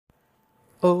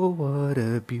Oh, what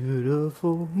a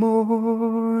beautiful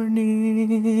morning.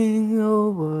 Oh,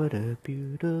 what a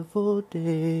beautiful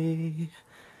day.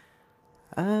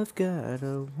 I've got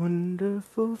a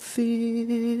wonderful feeling.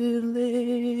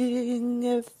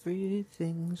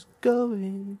 Everything's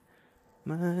going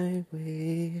my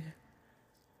way.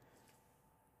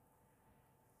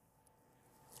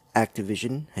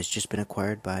 Activision has just been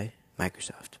acquired by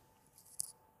Microsoft.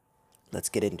 Let's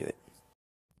get into it.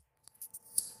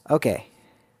 Okay.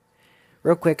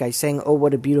 Real quick, I sang "Oh,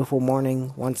 What a Beautiful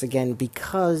Morning" once again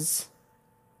because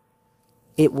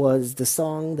it was the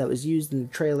song that was used in the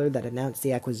trailer that announced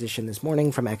the acquisition this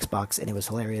morning from Xbox, and it was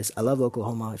hilarious. I love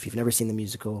Oklahoma. If you've never seen the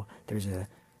musical, there's a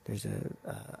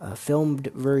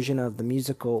filmed version of the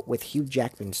musical with Hugh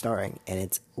Jackman starring, and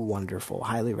it's wonderful.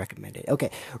 Highly recommend it. Okay,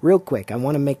 real quick, I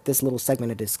want to make this little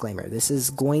segment a disclaimer. This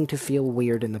is going to feel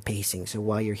weird in the pacing, so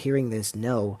while you're hearing this,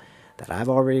 know that I've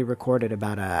already recorded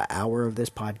about an hour of this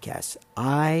podcast.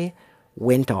 I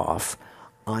went off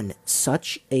on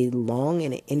such a long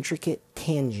and intricate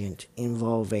tangent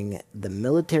involving the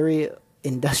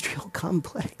military-industrial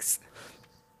complex,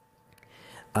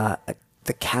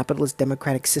 the capitalist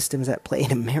democratic systems at play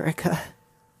in America,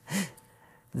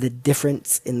 the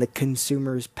difference in the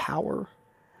consumer's power,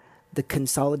 the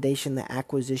consolidation, the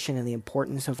acquisition, and the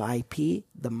importance of IP,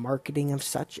 the marketing of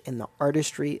such, and the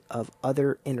artistry of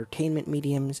other entertainment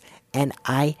mediums, and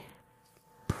I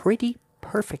pretty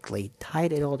perfectly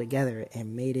tied it all together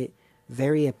and made it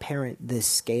very apparent the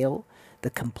scale, the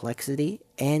complexity,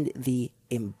 and the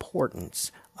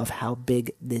importance of how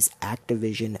big this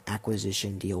Activision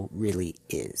acquisition deal really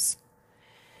is.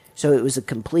 So it was a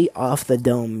complete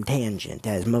off-the-dome tangent,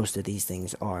 as most of these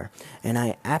things are. And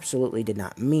I absolutely did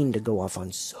not mean to go off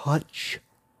on such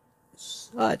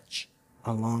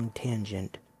a long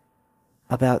tangent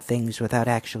about things without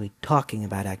actually talking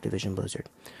about Activision Blizzard.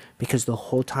 Because the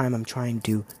whole time I'm trying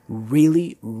to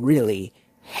really, really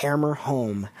hammer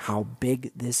home how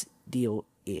big this deal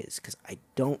is. Because I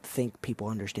don't think people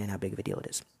understand how big of a deal it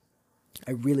is.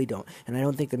 I really don't. And I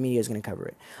don't think the media is going to cover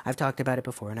it. I've talked about it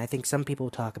before, and I think some people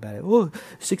talk about it. Oh,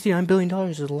 $69 billion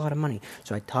is a lot of money.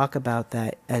 So I talk about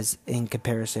that as in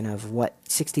comparison of what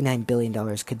 $69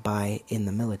 billion could buy in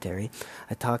the military.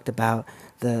 I talked about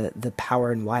the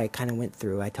power and why it kind of went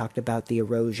through. I talked about the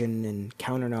erosion and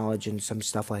counter knowledge and some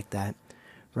stuff like that,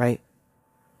 right?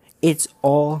 It's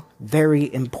all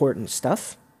very important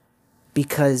stuff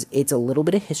because it's a little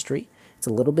bit of history. It's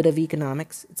a little bit of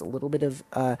economics. It's a little bit of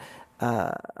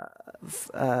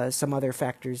some other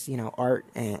factors, art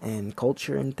and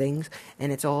culture and things.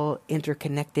 And it's all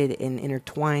interconnected and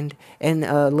intertwined. And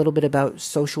a little bit about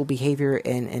social behavior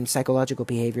and psychological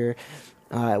behavior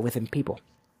within people.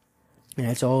 And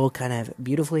it's all kind of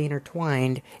beautifully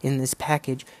intertwined in this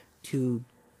package to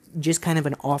just kind of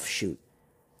an offshoot.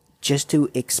 Just to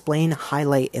explain,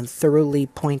 highlight, and thoroughly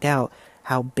point out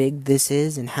how big this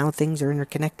is and how things are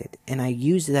interconnected. And I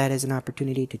use that as an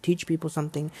opportunity to teach people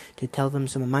something, to tell them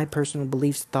some of my personal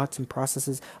beliefs, thoughts, and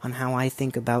processes on how I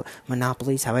think about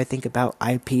monopolies, how I think about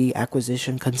IP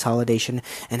acquisition, consolidation,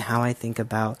 and how I think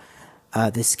about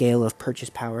the scale of purchase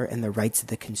power and the rights of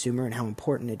the consumer, and how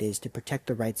important it is to protect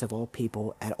the rights of all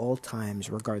people at all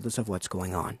times, regardless of what's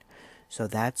going on. So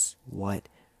that's what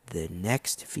the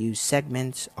next few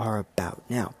segments are about.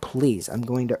 Now, please, I'm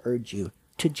going to urge you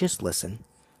to just listen.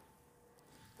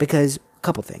 Because a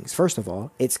couple things. First of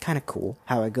all, it's kind of cool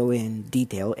how I go in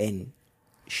detail and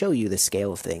show you the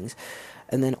scale of things.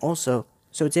 And then also,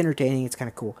 so it's entertaining, it's kind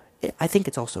of cool. I think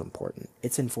it's also important.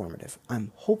 It's informative.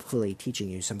 I'm hopefully teaching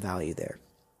you some value there.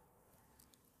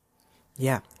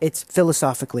 Yeah, it's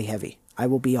philosophically heavy. I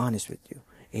will be honest with you.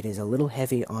 It is a little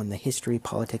heavy on the history,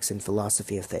 politics, and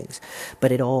philosophy of things.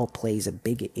 But it all plays a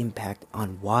big impact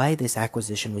on why this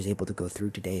acquisition was able to go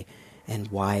through today and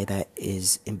why that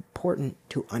is important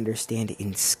to understand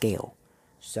in scale.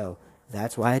 So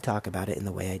that's why I talk about it in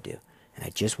the way I do. And I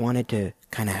just wanted to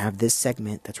kind of have this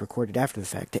segment that's recorded after the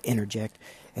fact to interject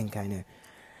and kind of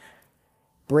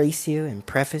brace you and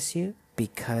preface you,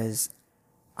 because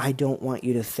I don't want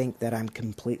you to think that I'm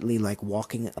completely like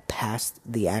walking past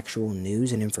the actual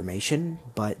news and information,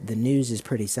 but the news is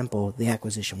pretty simple. The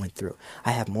acquisition went through.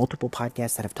 I have multiple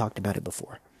podcasts that have talked about it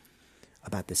before,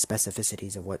 about the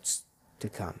specificities of what's to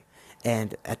come.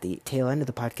 And at the tail end of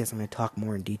the podcast, I'm going to talk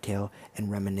more in detail and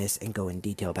reminisce and go in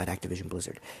detail about Activision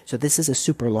Blizzard. So this is a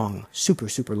super long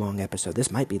episode.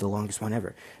 This might be the longest one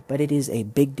ever. But it is a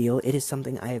big deal. It is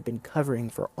something I have been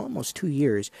covering for almost 2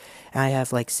 years. And I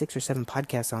have like 6 or 7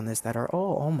 podcasts on this that are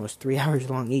all almost 3 hours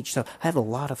long each. So I have a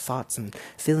lot of thoughts and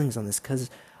feelings on this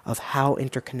because of how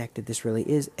interconnected this really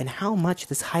is and how much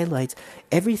this highlights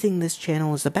everything this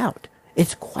channel is about.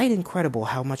 It's quite incredible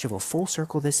how much of a full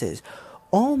circle this is.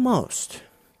 Almost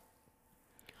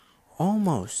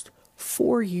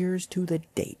 4 years to the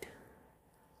date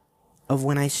of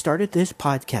when I started this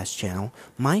podcast channel.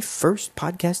 My first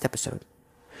podcast episode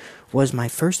was my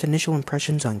first initial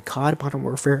impressions on COD Modern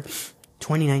Warfare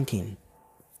 2019.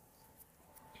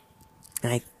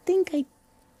 And I think I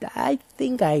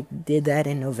did that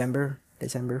in November,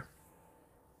 December-ish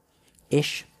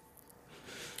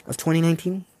of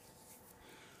 2019.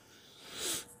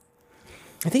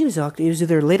 I think it was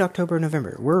either late October or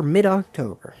November. We're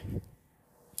mid-October.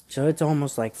 So it's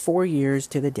almost like 4 years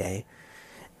to the day.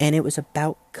 And it was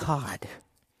about COD.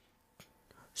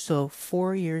 So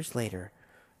 4 years later,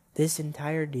 this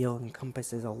entire deal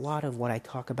encompasses a lot of what I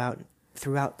talk about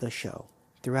throughout the show.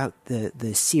 Throughout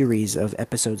the series of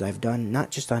episodes I've done,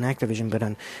 not just on Activision, but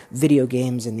on video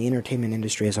games and the entertainment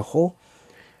industry as a whole.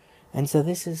 And so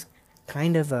this is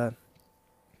kind of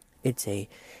it's a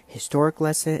historic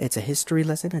lesson, it's a history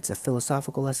lesson, it's a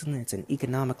philosophical lesson, it's an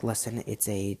economic lesson, it's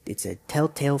a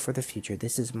telltale for the future.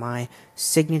 This is my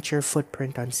signature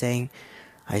footprint on saying,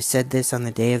 I said this on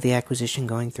the day of the acquisition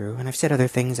going through, and I've said other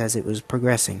things as it was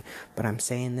progressing, but I'm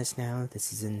saying this now.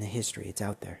 This is in the history, it's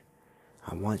out there.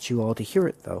 I want you all to hear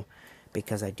it, though,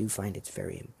 because I do find it's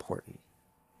very important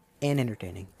and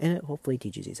entertaining, and it hopefully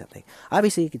teaches you something.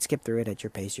 Obviously, you could skip through it at your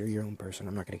pace. You're your own person.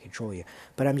 I'm not going to control you.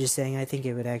 But I'm just saying I think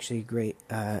it would actually create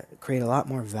a lot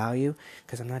more value,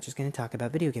 because I'm not just going to talk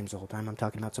about video games the whole time. I'm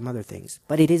talking about some other things.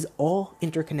 But it is all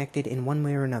interconnected in one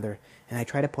way or another, and I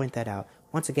try to point that out.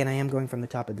 Once again, I am going from the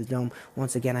top of the dome.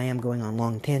 Once again, I am going on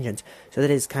long tangents. So that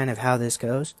is kind of how this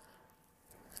goes.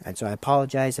 And so I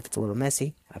apologize if it's a little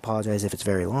messy. I apologize if it's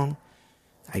very long.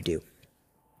 I do.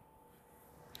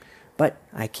 But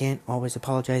I can't always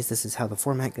apologize. This is how the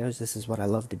format goes. This is what I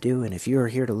love to do. And if you are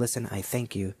here to listen, I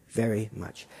thank you very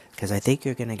much, because I think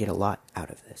you're going to get a lot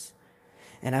out of this.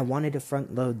 And I wanted to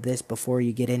front load this before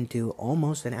you get into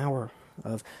almost an hour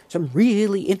of some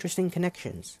really interesting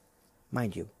connections.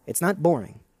 Mind you, it's not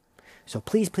boring. So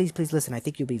please, please, please listen. I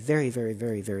think you'll be very, very,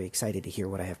 very, very excited to hear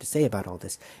what I have to say about all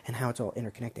this and how it's all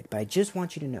interconnected. But I just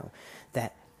want you to know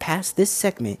that past this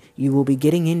segment, you will be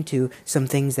getting into some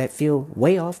things that feel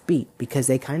way off beat, because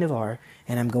they kind of are.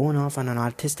 And I'm going off on an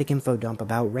autistic info dump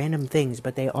about random things,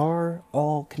 but they are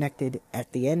all connected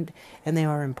at the end, and they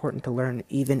are important to learn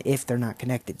even if they're not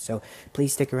connected. So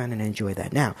please stick around and enjoy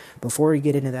that. Now, before we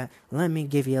get into that, let me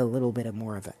give you a little bit of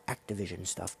more of Activision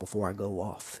stuff before I go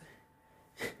off.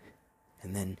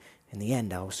 And then, in the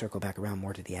end, I'll circle back around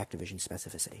more to the Activision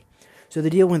specificity. So the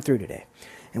deal went through today,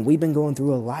 and we've been going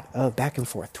through a lot of back and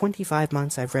forth. 25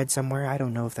 months, I've read somewhere. I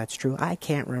don't know if that's true. I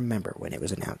can't remember when it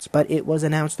was announced, but it was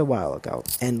announced a while ago.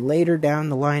 And later down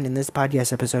the line in this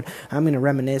podcast episode, I'm going to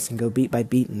reminisce and go beat by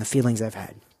beat in the feelings I've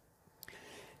had.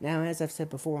 Now, as I've said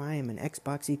before, I am an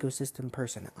Xbox ecosystem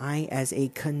person. I, as a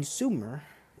consumer,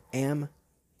 am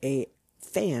a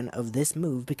fan of this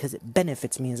move because it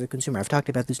benefits me as a consumer. I've talked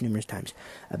about this numerous times.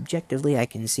 Objectively, I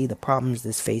can see the problems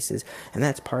this faces, and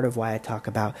that's part of why I talk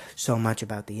about so much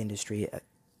about the industry,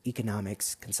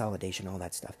 economics, consolidation, all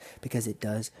that stuff, because it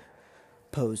does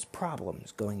pose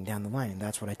problems going down the line, and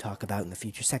that's what I talk about in the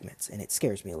future segments, and it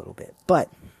scares me a little bit. But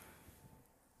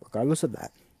regardless of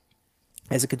that,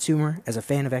 as a consumer, as a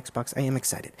fan of Xbox, I am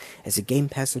excited. As a Game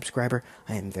Pass subscriber,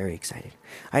 I am very excited.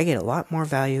 I get a lot more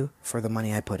value for the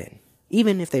money I put in.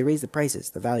 Even if they raise the prices,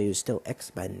 the value is still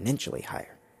exponentially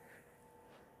higher.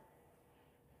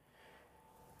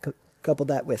 Couple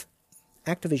that with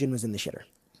Activision was in the shitter.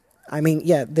 I mean,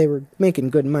 yeah, they were making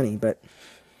good money, but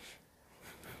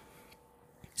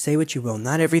say what you will,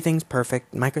 not everything's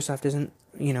perfect. Microsoft isn't,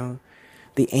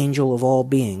 the angel of all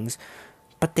beings,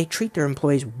 but they treat their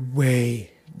employees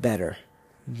way better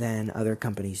than other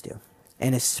companies do.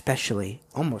 And especially,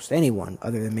 almost anyone,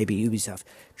 other than maybe Ubisoft,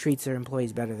 treats their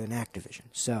employees better than Activision.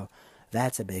 So,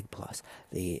 that's a big plus.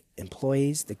 The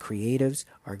employees, the creatives,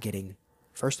 are getting,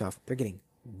 first off, they're getting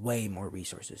way more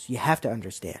resources. You have to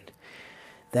understand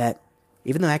that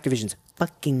even though Activision's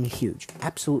fucking huge,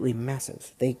 absolutely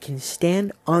massive, they can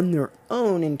stand on their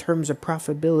own in terms of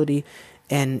profitability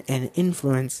and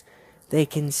influence. They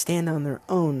can stand on their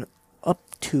own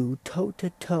up to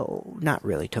toe-to-toe. Not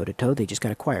really toe-to-toe, they just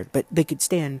got acquired. But they could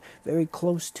stand very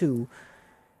close to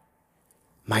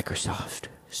Microsoft,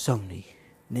 Sony,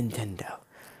 Nintendo.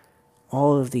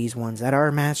 All of these ones that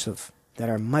are massive, that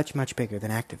are much, much bigger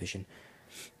than Activision,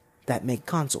 that make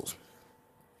consoles.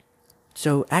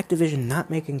 So Activision not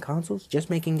making consoles,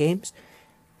 just making games,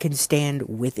 can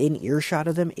stand within earshot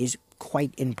of them is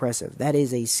quite impressive. That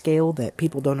is a scale that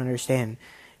people don't understand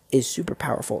is super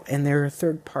powerful, and they're a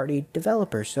third-party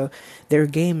developer, so their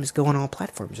games go on all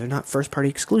platforms. They're not first-party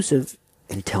exclusive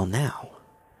until now.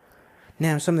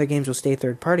 Now, some of their games will stay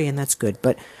third-party, and that's good,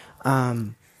 but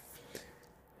now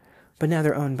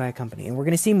they're owned by a company, and we're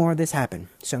going to see more of this happen.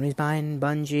 Sony's buying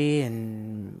Bungie,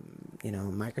 and,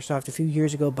 Microsoft a few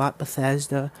years ago bought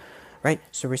Bethesda, right?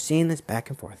 So we're seeing this back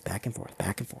and forth, back and forth,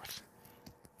 back and forth.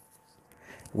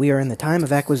 We are in the time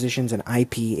of acquisitions, and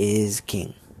IP is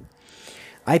king.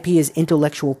 IP is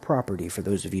intellectual property. For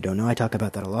those of you who don't know, I talk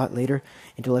about that a lot later.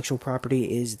 Intellectual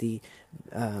property is the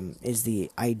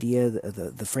idea,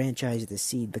 the franchise, the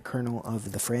seed, the kernel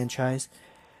of the franchise.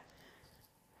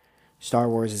 Star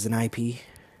Wars is an IP,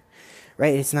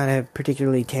 right? It's not a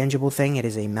particularly tangible thing. It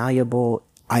is a malleable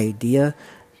idea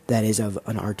that is of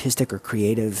an artistic or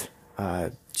creative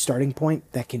starting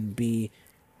point that can be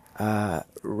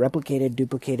replicated,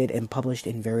 duplicated, and published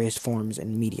in various forms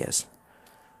and medias.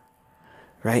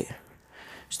 Right?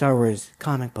 Star Wars,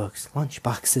 comic books,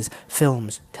 lunchboxes,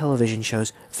 films, television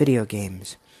shows, video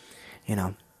games,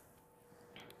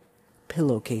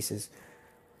 pillowcases.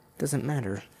 Doesn't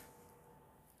matter.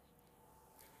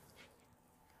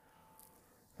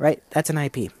 Right? That's an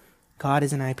IP. God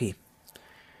is an IP.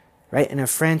 Right? And a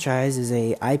franchise is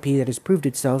a IP that has proved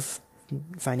itself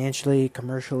financially,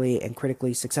 commercially, and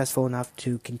critically successful enough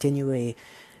to continue a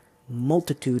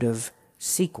multitude of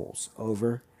sequels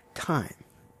over time.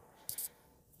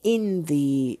 In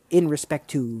respect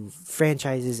to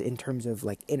franchises in terms of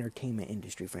like entertainment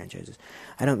industry franchises.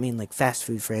 I don't mean like fast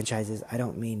food franchises. I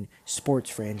don't mean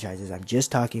sports franchises. I'm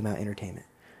just talking about entertainment.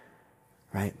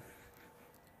 Right?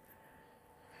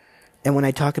 And when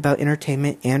I talk about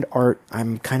entertainment and art,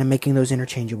 I'm kind of making those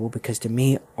interchangeable because to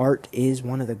me, art is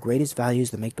one of the greatest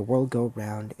values that make the world go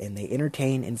round, and they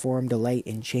entertain, inform, delight,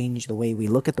 and change the way we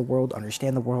look at the world,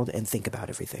 understand the world, and think about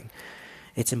everything.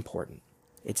 It's important.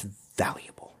 It's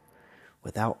valuable.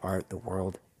 Without art, the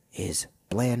world is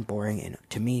bland, boring, and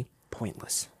to me,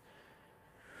 pointless.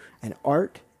 And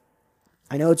art,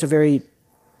 I know it's a very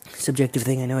subjective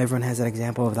thing. I know everyone has that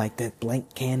example of like that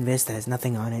blank canvas that has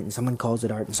nothing on it, and someone calls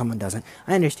it art and someone doesn't.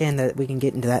 I understand that we can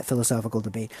get into that philosophical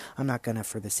debate. I'm not gonna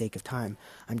for the sake of time.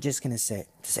 I'm just gonna say,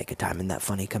 for the sake of time, and that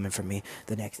funny coming from me,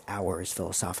 the next hour is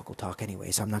philosophical talk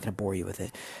anyway, so I'm not gonna bore you with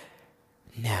it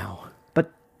now.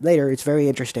 But later, it's very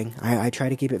interesting. I try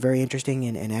to keep it very interesting,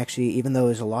 and actually, even though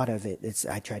there's a lot of it,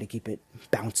 I try to keep it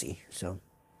bouncy. So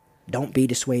don't be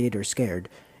dissuaded or scared.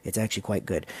 It's actually quite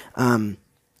good.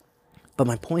 But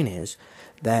my point is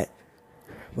that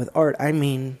with art, I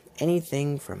mean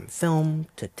anything from film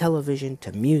to television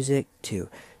to music to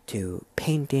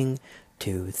painting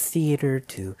to theater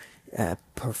to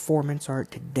performance art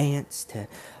to dance to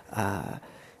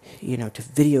to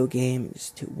video games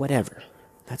to whatever.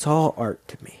 That's all art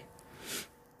to me.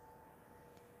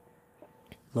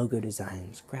 Logo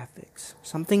designs, graphics,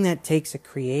 something that takes a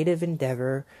creative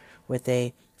endeavor with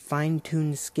a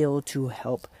fine-tuned skill to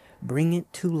help bring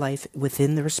it to life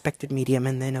within the respected medium,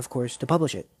 and then, of course, to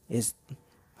publish it is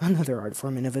another art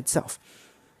form in of itself.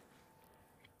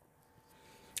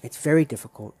 It's very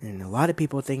difficult, and a lot of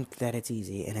people think that it's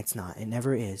easy, and it's not. It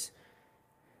never is.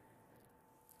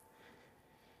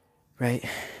 Right?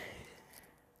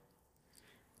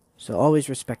 So always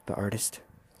respect the artist.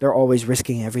 They're always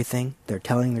risking everything. They're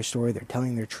telling their story. They're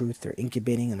telling their truth. They're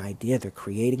incubating an idea. They're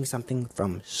creating something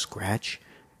from scratch,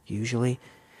 usually.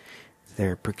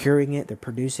 They're procuring it. They're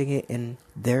producing it in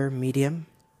their medium.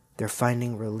 They're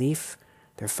finding relief.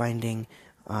 They're finding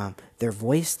their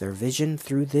voice, their vision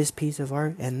through this piece of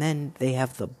art. And then they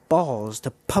have the balls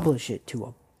to publish it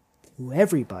to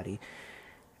everybody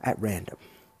at random.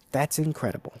 That's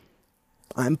incredible.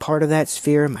 I'm part of that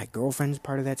sphere. My girlfriend's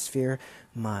part of that sphere.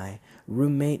 My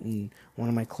roommate and one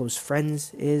of my close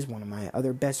friends is. One of my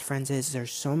other best friends is.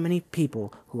 There's so many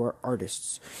people who are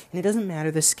artists. And it doesn't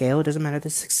matter the scale. It doesn't matter the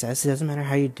success. It doesn't matter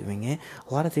how you're doing it.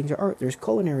 A lot of things are art. There's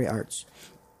culinary arts.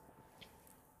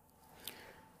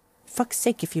 Fuck's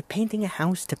sake, if you're painting a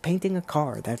house to painting a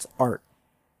car, that's art.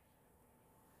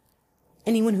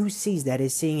 Anyone who sees that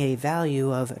is seeing a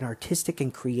value of an artistic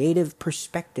and creative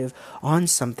perspective on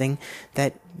something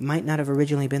that might not have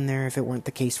originally been there if it weren't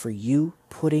the case for you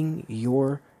putting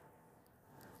your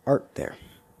art there.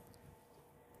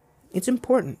 It's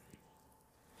important.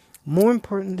 More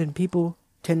important than people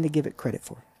tend to give it credit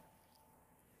for.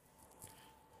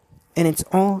 And it's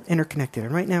all interconnected.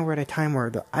 And right now we're at a time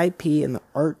where the IP and the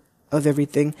art of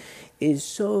everything is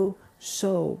so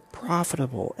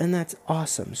profitable, and that's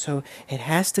awesome. So it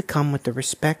has to come with the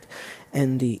respect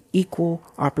and the equal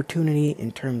opportunity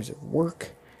in terms of work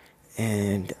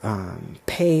and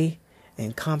pay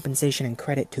and compensation and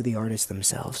credit to the artists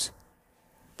themselves.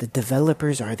 The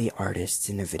developers are the artists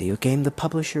in a video game. The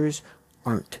publishers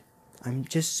aren't. I'm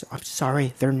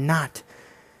sorry, they're not.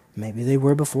 Maybe they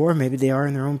were before, maybe they are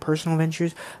in their own personal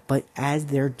ventures, but as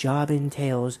their job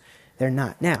entails, they're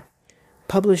not. Now,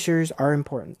 publishers are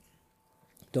important.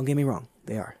 Don't get me wrong,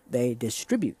 they are. They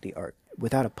distribute the art.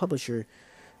 Without a publisher,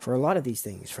 for a lot of these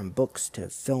things, from books to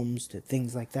films to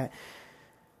things like that,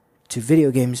 to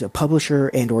video games, a publisher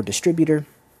and or distributor,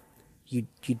 you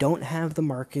don't have the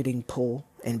marketing pull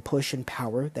and push and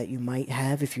power that you might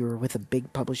have if you were with a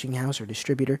big publishing house or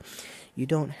distributor. You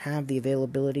don't have the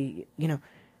availability,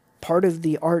 part of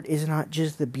the art is not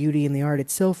just the beauty in the art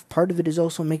itself. Part of it is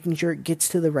also making sure it gets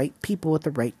to the right people at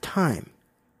the right time.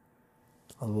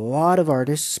 A lot of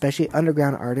artists, especially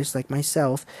underground artists like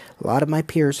myself, a lot of my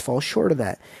peers fall short of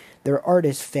that. Their art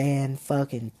is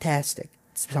fan-fucking-tastic.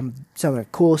 Some of the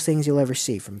coolest things you'll ever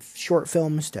see, from short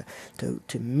films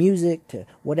to music to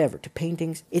whatever, to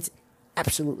paintings. It's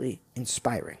absolutely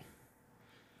inspiring.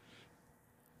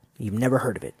 You've never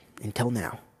heard of it until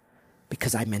now,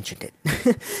 because I mentioned it.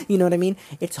 You know what I mean?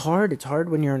 It's hard. It's hard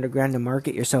when you're underground to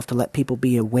market yourself, to let people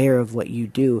be aware of what you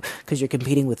do, because you're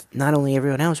competing with not only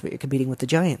everyone else, but you're competing with the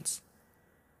giants.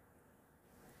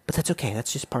 But that's okay.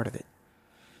 That's just part of it.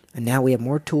 And now we have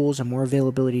more tools and more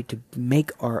availability to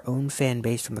make our own fan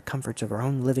base from the comforts of our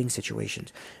own living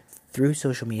situations, through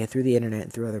social media, through the internet,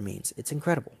 and through other means. It's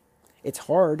incredible. It's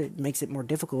hard. It makes it more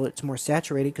difficult. It's more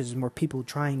saturated because there's more people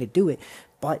trying to do it.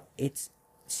 But it's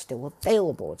still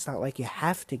available. It's not like you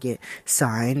have to get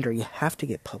signed, or you have to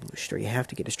get published, or you have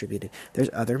to get distributed. There's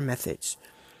other methods.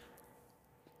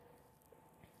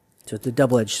 So it's a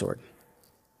double-edged sword.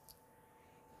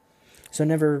 So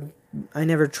I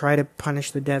never try to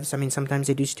punish the devs. I mean, sometimes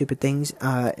they do stupid things,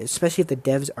 especially if the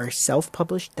devs are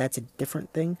self-published. That's a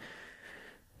different thing.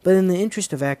 But in the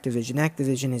interest of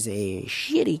Activision is a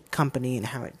shitty company in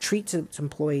how it treats its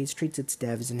employees, treats its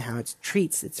devs, and how it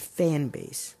treats its fan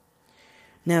base.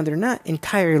 Now, they're not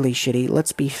entirely shitty.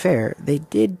 Let's be fair. They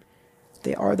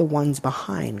are the ones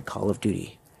behind Call of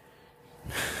Duty.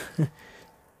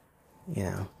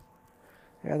 They're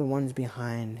the ones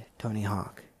behind Tony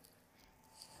Hawk.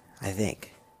 I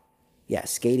think. Yeah,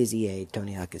 Skate is EA,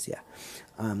 Tony Hawk is, yeah.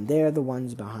 They're the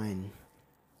ones behind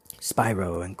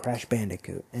Spyro and Crash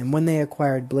Bandicoot. And when they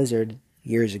acquired Blizzard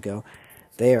years ago,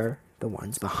 they're the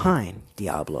ones behind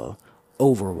Diablo,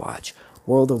 Overwatch,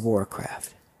 World of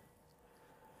Warcraft.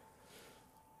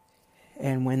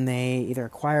 And when they either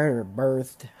acquired or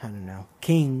birthed,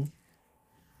 King,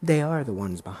 they are the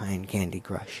ones behind Candy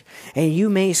Crush. And you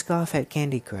may scoff at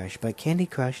Candy Crush, but Candy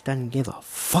Crush doesn't give a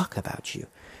fuck about you.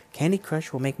 Candy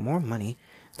Crush will make more money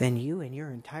than you and your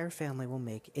entire family will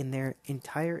make in their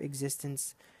entire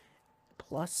existence,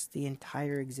 plus the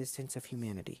entire existence of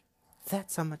humanity.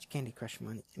 That's how much Candy Crush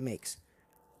money it makes.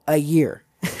 A year.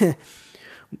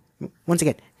 Once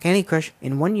again, Candy Crush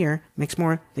in 1 year makes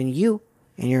more than you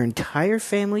and your entire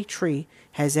family tree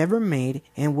has ever made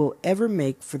and will ever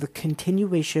make for the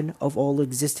continuation of all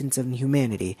existence of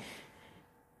humanity.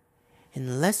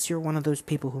 Unless you're one of those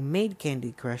people who made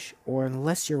Candy Crush, or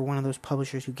unless you're one of those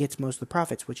publishers who gets most of the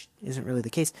profits, which isn't really the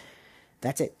case.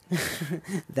 That's it.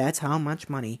 That's how much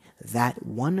money that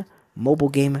one mobile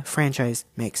game franchise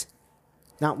makes.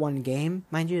 Not one game,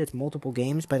 mind you, it's multiple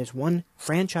games, but it's one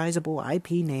franchisable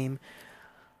IP name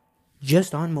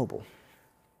just on mobile.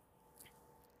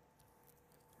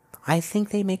 I think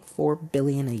they make $4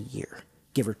 billion a year,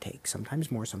 give or take.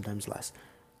 Sometimes more, sometimes less.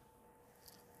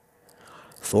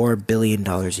 $4 billion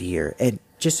a year. And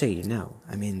just so you know,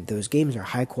 I mean, those games are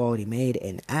high quality made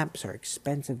and apps are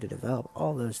expensive to develop,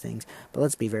 all those things. But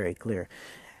let's be very clear.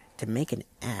 To make an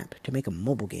app, to make a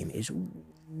mobile game is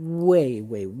way,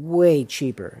 way, way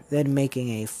cheaper than making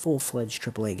a full-fledged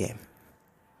AAA game.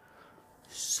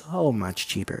 So much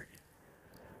cheaper.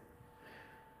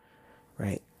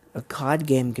 Right? A COD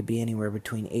game could be anywhere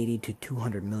between $80 to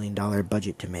 $200 million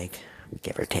budget to make,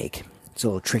 give or take. It's a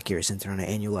little trickier since they're on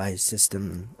an annualized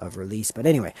system of release. But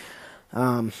anyway,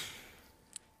 Candy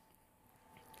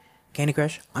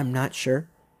Crush, I'm not sure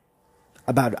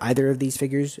about either of these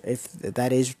figures. If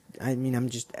that is, I mean, I'm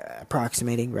just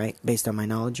approximating, right, based on my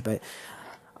knowledge. But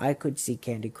I could see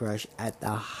Candy Crush at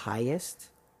the highest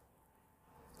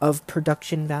of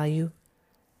production value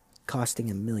costing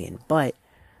 $1 million. But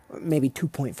maybe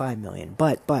 2.5 million.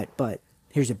 But,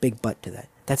 here's a big but to that.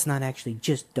 That's not actually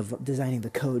just designing the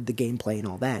code, the gameplay, and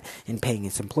all that, and paying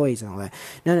its employees and all that.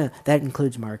 No, that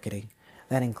includes marketing.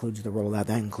 That includes the rollout.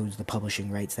 That includes the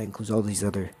publishing rights. That includes all these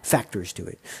other factors to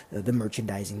it. The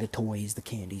merchandising, the toys, the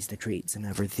candies, the treats, and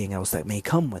everything else that may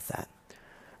come with that.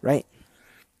 Right?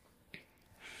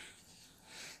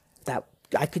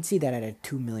 I could see that at a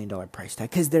 $2 million price tag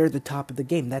because they're the top of the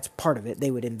game. That's part of it.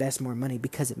 They would invest more money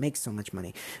because it makes so much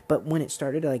money. But when it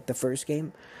started, like the first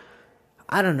game,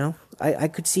 I don't know. I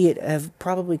could see it have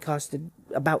probably costed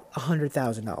about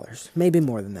 $100,000, maybe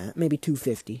more than that, maybe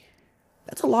 $250,000.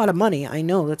 That's a lot of money. I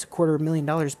know that's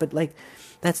 $250,000, but like,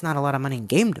 that's not a lot of money in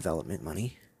game development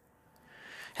money.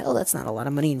 Hell, that's not a lot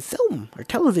of money in film or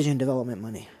television development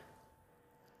money.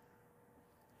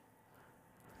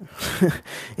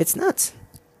 It's nuts.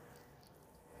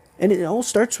 And it all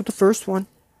starts with the first one.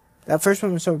 That first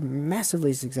one was so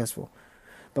massively successful.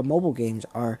 But mobile games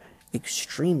are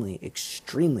extremely,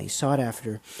 extremely sought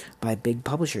after by big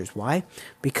publishers. Why?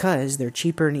 Because they're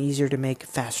cheaper and easier to make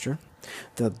faster.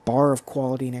 The bar of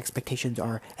quality and expectations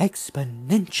are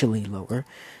exponentially lower.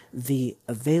 The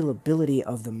availability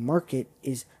of the market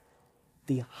is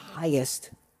the highest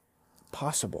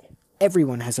possible.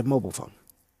 Everyone has a mobile phone.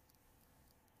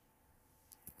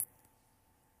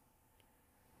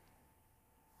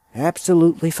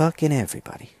 Absolutely fucking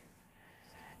everybody.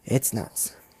 It's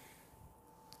nuts.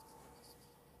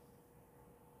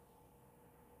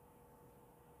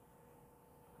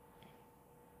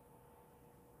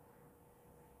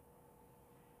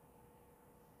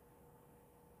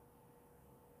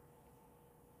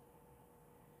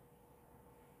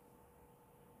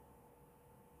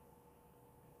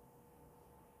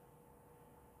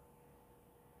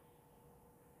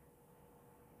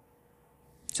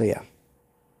 So yeah.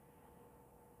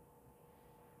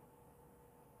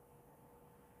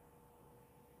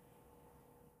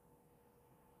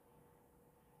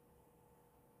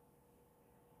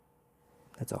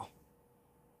 That's all.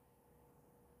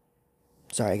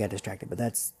 Sorry, I got distracted, but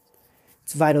it's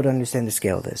vital to understand the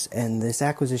scale of this. And this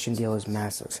acquisition deal is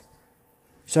massive.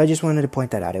 So I just wanted to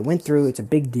point that out. It went through, it's a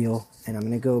big deal, and I'm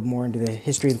going to go more into the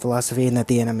history and philosophy, and at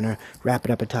the end I'm going to wrap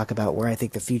it up and talk about where I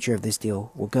think the future of this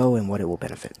deal will go and what it will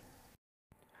benefit.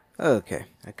 Okay,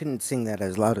 I couldn't sing that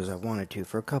as loud as I wanted to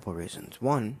for a couple reasons.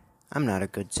 One, I'm not a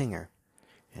good singer.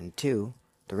 And two,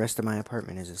 the rest of my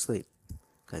apartment is asleep.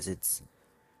 Because it's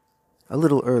a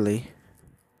little early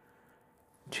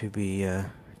to be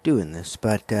doing this.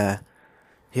 But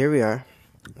here we are,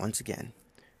 once again.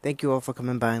 Thank you all for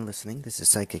coming by and listening. This is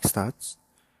Psychic's Thoughts.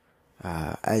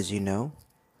 As you know,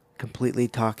 completely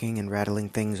talking and rattling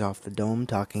things off the dome,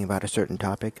 talking about a certain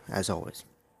topic, as always.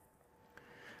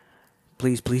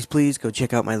 Please, please, please go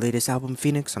check out my latest album,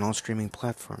 Phoenix, on all streaming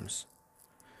platforms.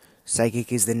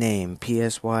 Psychic is the name,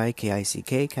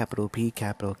 Psykick, capital P,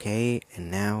 capital K,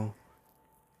 and now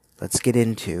let's get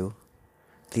into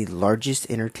the largest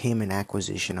entertainment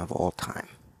acquisition of all time.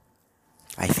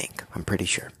 I think. I'm pretty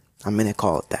sure. I'm going to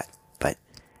call it that, but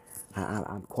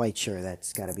I'm quite sure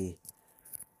that's got to be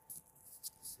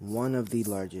one of the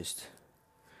largest.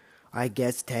 I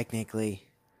guess technically,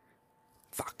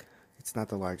 it's not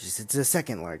the largest. It's the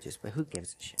second largest, but who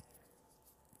gives a shit?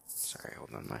 Sorry,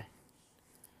 hold on, my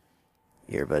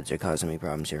earbuds are causing me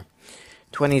problems here.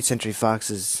 20th Century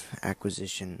Fox's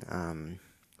acquisition,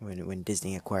 when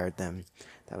Disney acquired them,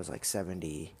 that was like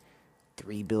 $73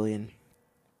 billion.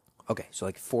 Okay, so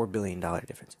like $4 billion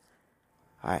difference.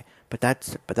 Alright, but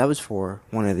that was for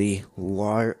one of the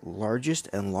largest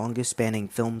and longest spanning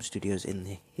film studios in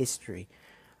the history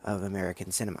of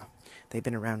American cinema. They've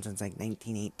been around since like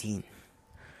 1918.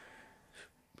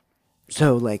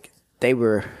 So like they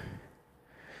were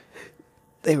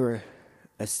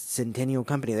a centennial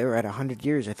company. They were at 100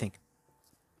 years, I think.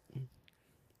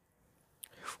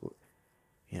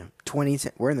 You know,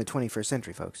 we're in the 21st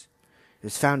century, folks. It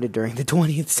was founded during the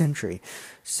 20th century.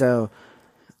 So,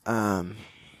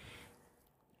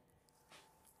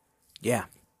 yeah.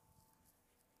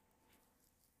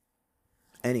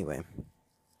 Anyway,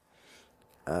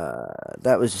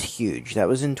 that was huge. That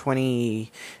was in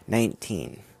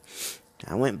 2019.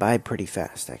 I went by pretty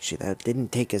fast, actually. That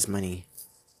didn't take as many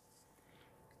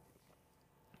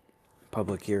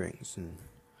public hearings and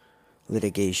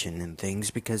litigation and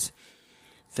things because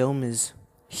film is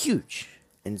huge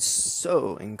and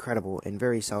so incredible and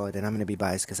very solid. And I'm going to be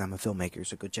biased because I'm a filmmaker,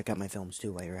 so go check out my films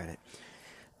too while you're at it.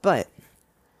 But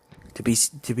to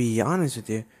be honest with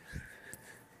you,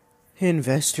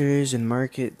 investors and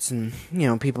markets and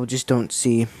people just don't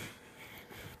see.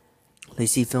 They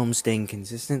see films staying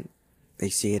consistent. They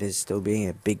see it as still being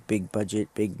a big budget,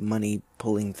 big money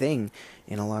pulling thing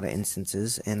in a lot of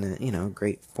instances, and a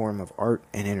great form of art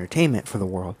and entertainment for the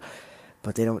world.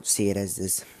 But they don't see it as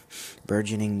this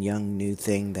burgeoning young new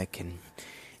thing that can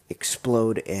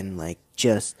explode and like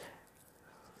just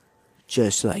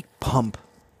like pump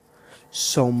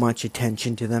so much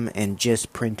attention to them and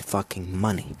just print fucking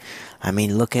money. I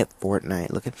mean, look at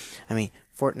Fortnite.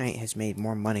 Fortnite has made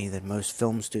more money than most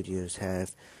film studios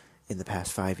have in the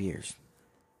past 5 years,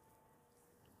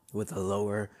 with a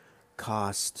lower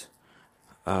cost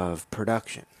of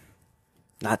production.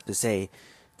 Not to say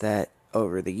that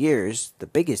over the years, the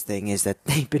biggest thing is that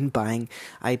they've been buying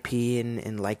IP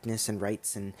and likeness and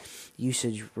rights and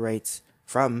usage rights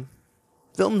from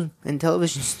film and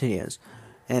television studios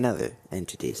and other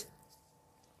entities.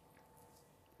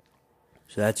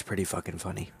 So that's pretty fucking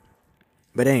funny.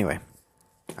 But anyway,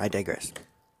 I digress.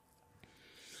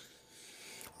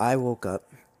 I woke up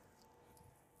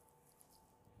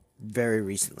very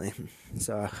recently,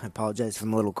 so I apologize if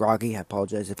I'm a little groggy. I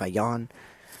apologize if I yawn.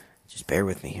 Just bear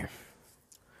with me here.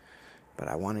 But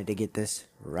I wanted to get this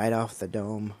right off the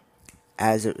dome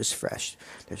as it was fresh.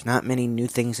 There's not many new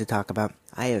things to talk about.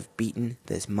 I have beaten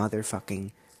this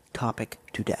motherfucking topic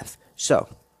to death. So,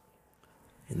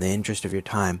 in the interest of your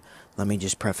time, let me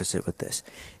just preface it with this.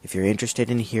 If you're interested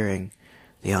in hearing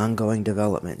the ongoing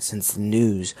development since the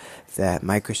news that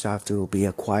Microsoft will be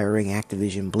acquiring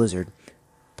Activision Blizzard,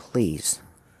 please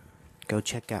go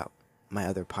check out my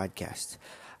other podcasts.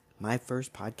 My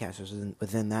first podcast was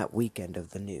within that weekend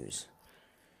of the news.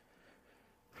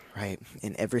 Right?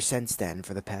 And ever since then,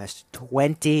 for the past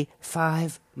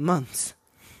 25 months,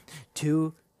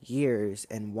 2 years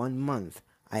and 1 month,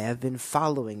 I have been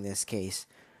following this case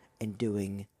and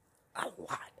doing a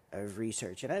lot of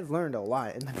research. And I've learned a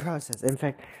lot in the process. In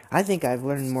fact, I think I've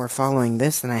learned more following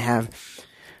this than I have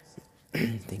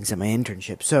things at my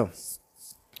internship. So,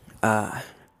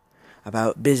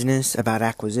 about business, about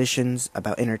acquisitions,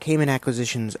 about entertainment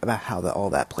acquisitions, about how all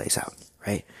that plays out,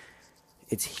 right?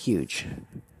 It's huge.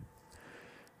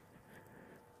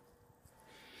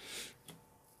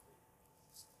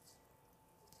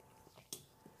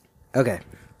 Okay,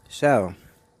 so,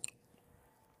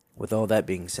 with all that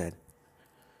being said,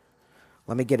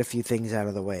 let me get a few things out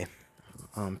of the way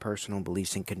on personal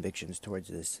beliefs and convictions towards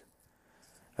this.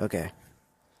 Okay.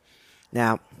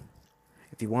 Now,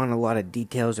 if you want a lot of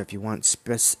details, or if you want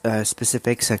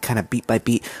specifics, kind of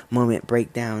beat-by-beat moment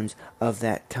breakdowns of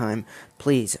that time,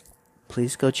 please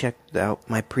go check out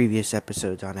my previous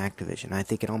episodes on Activision. I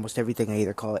think in almost everything I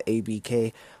either call it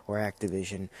ABK or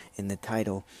Activision in the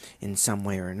title in some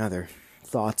way or another.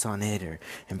 Thoughts on it, or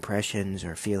impressions,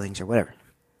 or feelings, or whatever.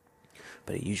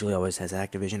 But it usually always has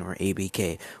Activision or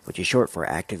ABK, which is short for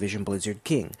Activision Blizzard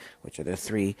King, which are the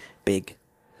three big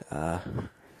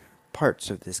parts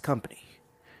of this company.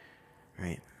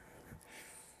 Right?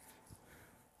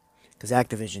 Because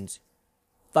Activision's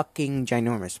fucking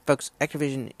ginormous. Folks,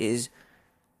 Activision is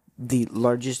the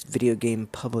largest video game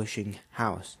publishing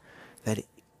house that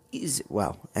is,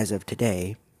 well, as of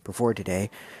today, before today,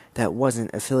 that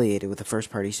wasn't affiliated with a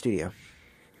first-party studio.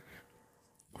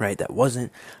 Right? That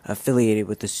wasn't affiliated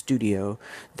with the studio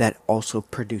that also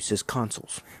produces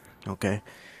consoles. Okay?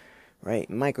 Right?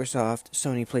 Microsoft,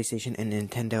 Sony, PlayStation, and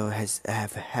Nintendo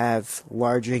have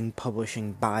larger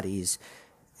publishing bodies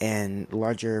and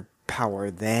larger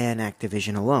power than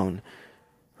Activision alone.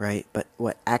 Right? But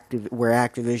where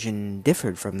Activision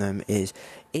differed from them is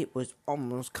it was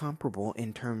almost comparable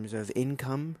in terms of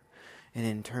income and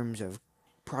in terms of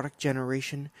product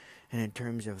generation and in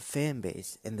terms of fan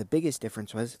base. And the biggest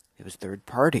difference was it was third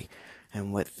party.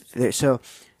 And so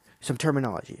some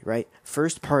terminology, right?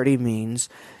 First party means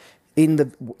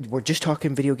we're just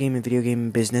talking video game and video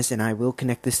game business, and I will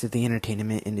connect this to the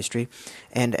entertainment industry.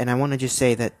 And I want to just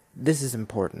say that this is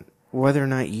important. Whether or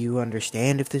not you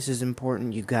understand if this is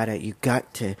important, you got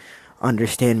to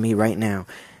understand me right now.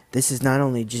 This is not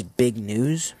only just big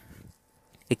news,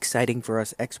 exciting for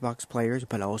us Xbox players,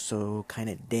 but also kind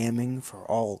of damning for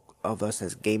all of us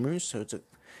as gamers. So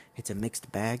it's a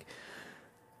mixed bag.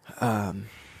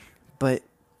 But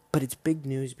it's big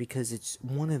news because it's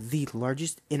one of the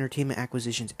largest entertainment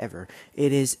acquisitions ever.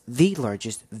 It is the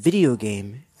largest video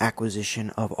game acquisition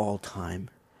of all time.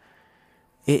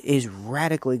 It is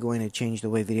radically going to change the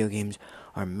way video games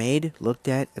are made, looked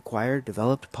at, acquired,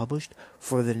 developed, published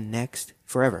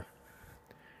forever.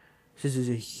 This is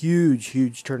a huge,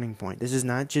 huge turning point. This is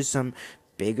not just some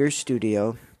bigger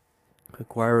studio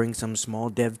acquiring some small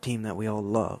dev team that we all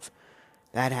love.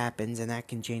 That happens, and that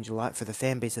can change a lot for the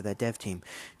fan base of that dev team.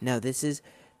 Now, this is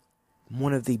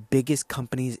one of the biggest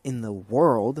companies in the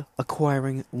world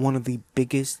acquiring one of the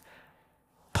biggest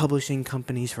publishing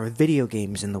companies for video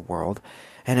games in the world,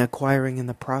 and acquiring in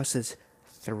the process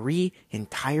 3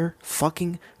 entire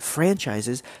fucking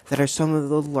franchises that are some of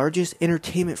the largest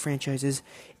entertainment franchises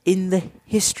in the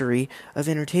history of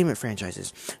entertainment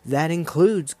franchises. That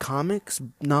includes comics,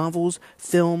 novels,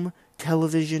 film,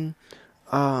 television,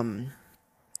 theme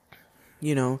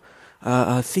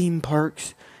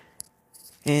parks,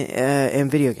 and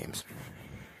video games.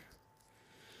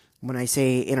 When I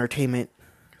say entertainment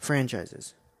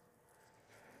franchises.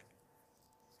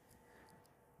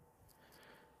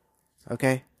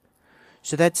 Okay?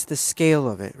 So that's the scale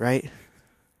of it, right?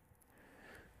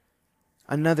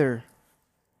 Another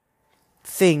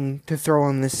thing to throw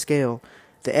on this scale,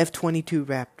 the F-22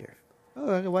 Raptor.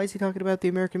 Oh, why is he talking about the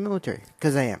American military?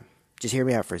 Because I am. Just hear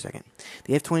me out for a second.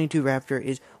 The F-22 Raptor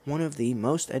is one of the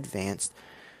most advanced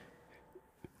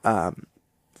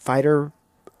fighter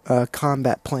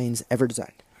combat planes ever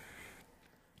designed.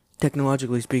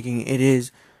 Technologically speaking, it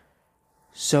is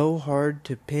so hard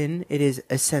to pin. It is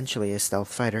essentially a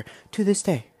stealth fighter to this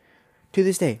day. To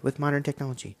this day, with modern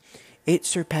technology. It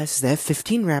surpasses the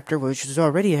F-15 Raptor, which is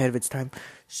already ahead of its time,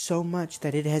 so much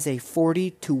that it has a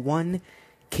 40-to-1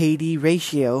 KD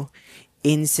ratio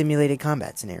in simulated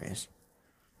combat scenarios.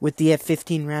 With the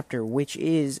F-15 Raptor, which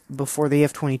is, before the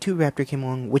F-22 Raptor came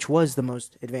along, which was the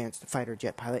most advanced fighter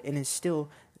jet pilot, and is still,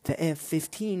 the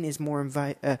F-15 is more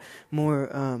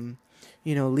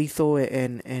lethal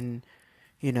and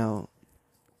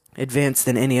advanced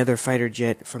than any other fighter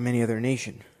jet from any other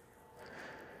nation.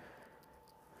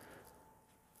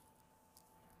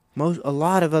 A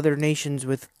lot of other nations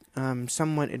with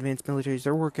somewhat advanced militaries,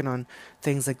 they're working on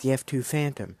things like the F-2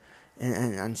 Phantom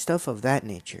and stuff of that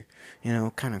nature.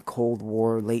 Kind of Cold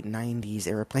War, late 90s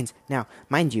era planes. Now,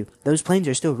 mind you, those planes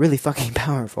are still really fucking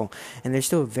powerful, and they're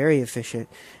still very efficient,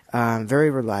 very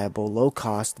reliable, low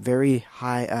cost, very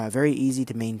high, very easy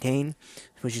to maintain,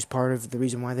 which is part of the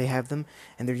reason why they have them,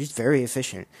 and they're just very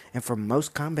efficient. And for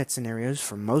most combat scenarios,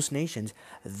 for most nations,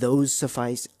 those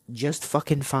suffice just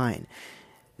fucking fine.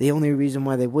 The only reason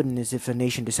why they wouldn't is if a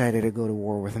nation decided to go to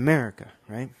war with America,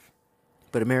 right?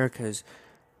 But America's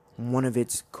one of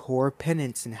its core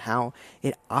tenets in how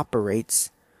it operates,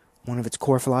 one of its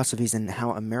core philosophies in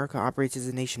how America operates as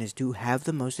a nation is to have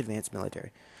the most advanced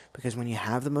military. Because when you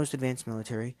have the most advanced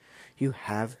military, you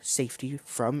have safety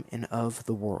from and of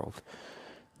the world.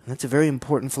 And that's a very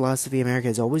important philosophy America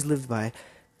has always lived by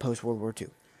post-World War II,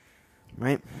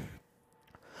 right?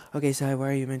 Okay, Sai, why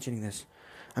are you mentioning this?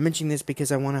 I'm mentioning this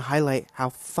because I want to highlight how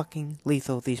fucking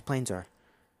lethal these planes are.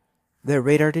 Their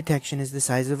radar detection is the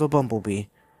size of a bumblebee.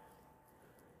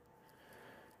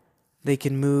 They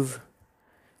can move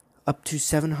up to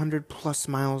 700 plus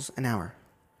miles an hour,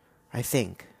 I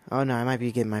think. Oh no, I might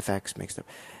be getting my facts mixed up.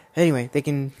 Anyway, they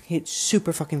can hit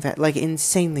super fucking fast, like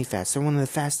insanely fast. They're one of the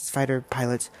fastest fighter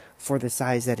pilots for the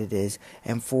size that it is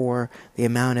and for the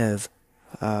amount of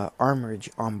armorage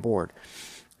on board.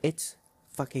 It's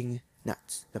fucking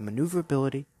nuts. The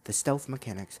maneuverability, the stealth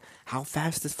mechanics, how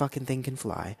fast this fucking thing can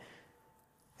fly,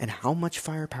 and how much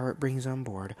firepower it brings on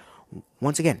board.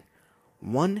 Once again,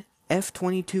 one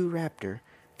F-22 Raptor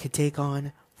could take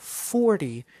on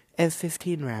 40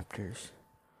 F-15 Raptors,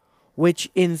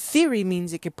 which in theory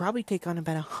means it could probably take on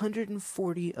about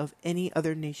 140 of any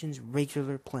other nation's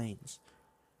regular planes.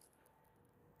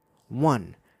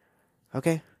 One.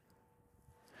 Okay?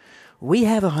 We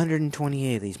have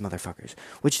 128 of these motherfuckers,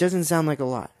 which doesn't sound like a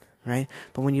lot, right?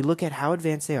 But when you look at how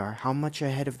advanced they are, how much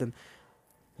ahead of them,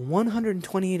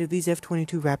 128 of these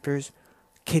F-22 Raptors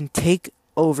can take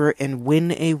over and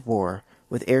win a war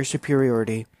with air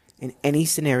superiority in any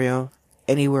scenario,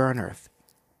 anywhere on Earth.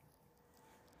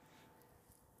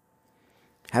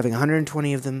 Having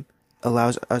 120 of them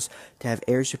allows us to have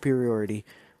air superiority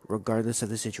regardless of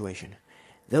the situation.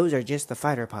 Those are just the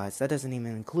fighter pilots. That doesn't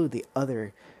even include the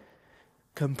other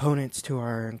components to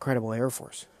our incredible Air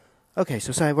Force. Okay,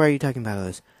 so Sai, why are you talking about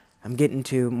this? I'm getting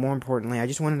to, more importantly, I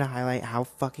just wanted to highlight how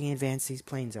fucking advanced these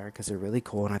planes are, because they're really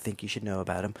cool, and I think you should know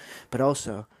about them. But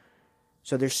also,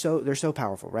 so they're so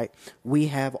powerful, right? We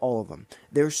have all of them.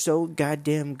 They're so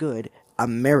goddamn good.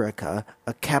 America,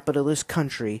 a capitalist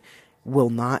country,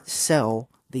 will not sell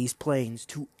these planes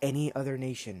to any other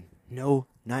nation. No,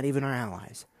 not even our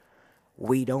allies.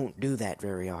 We don't do that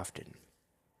very often.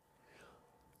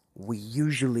 We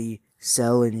usually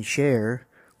sell and share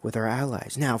with our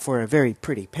allies. Now, for a very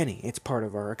pretty penny, it's part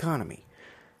of our economy.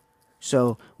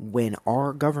 So, when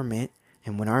our government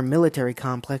and when our military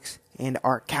complex and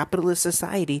our capitalist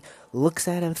society looks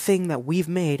at a thing that we've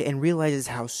made and realizes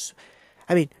how...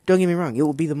 don't get me wrong, it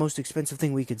will be the most expensive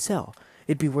thing we could sell.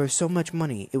 It'd be worth so much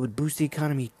money, it would boost the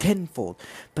economy tenfold.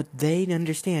 But they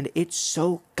understand it's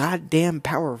so goddamn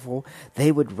powerful,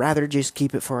 they would rather just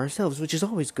keep it for ourselves, which is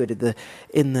always good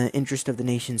in the interest of the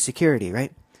nation's security,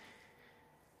 right?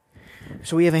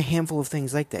 So we have a handful of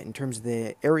things like that. In terms of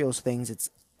the aerials things, it's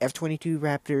F-22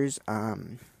 Raptors,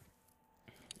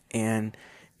 and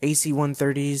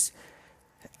AC-130s,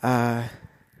 and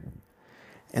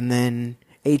then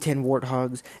A-10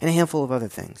 Warthogs, and a handful of other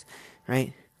things.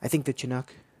 right? I think the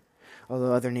Chinook,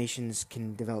 although other nations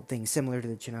can develop things similar to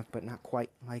the Chinook, but not quite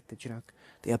like the Chinook,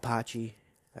 the Apache,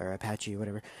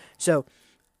 whatever. So,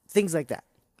 things like that,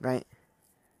 right?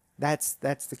 That's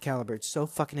the caliber. It's so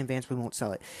fucking advanced we won't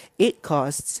sell it. It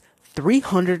costs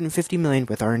 $350 million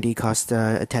with R&D costs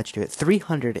attached to it.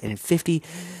 $350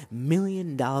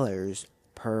 million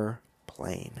per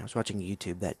plane. I was watching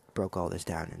YouTube that broke all this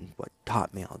down and what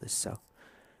taught me all this. So,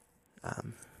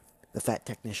 the Fat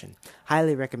Technician.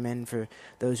 Highly recommend for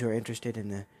those who are interested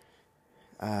in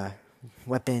the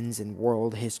weapons and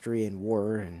world history and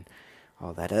war and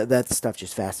all that. That stuff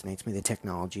just fascinates me. The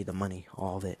technology, the money,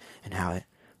 all of it, and how it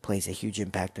plays a huge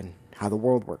impact on how the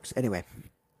world works. Anyway,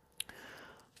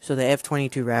 so the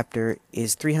F-22 Raptor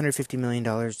is $350 million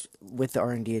with the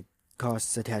R&D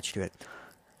costs attached to it.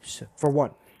 So, for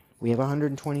one, we have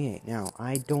 128. Now,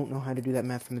 I don't know how to do that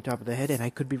math from the top of the head, and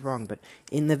I could be wrong, but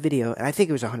in the video, and I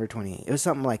think it was 128. It was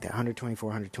something like that, 124,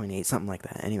 128, something like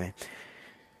that. Anyway,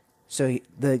 so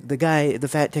the guy, the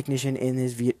Fat Technician in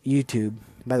his YouTube,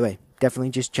 by the way, definitely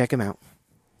just check him out.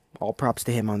 All props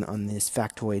to him on this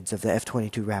factoids of the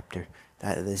F-22 Raptor.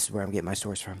 This is where I'm getting my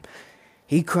source from.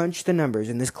 He crunched the numbers,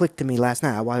 and this clicked to me last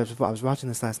night. I was watching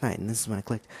this last night, and this is when I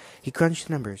clicked. He crunched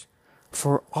the numbers.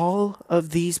 For all of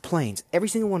these planes, every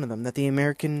single one of them that the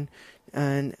American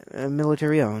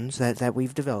military owns, that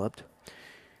we've developed,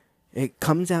 it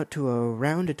comes out to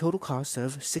around a total cost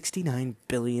of $69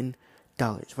 billion.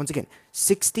 Once again,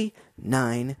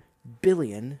 $69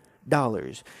 billion.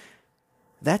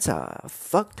 That's a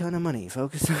fuck ton of money,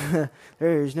 folks.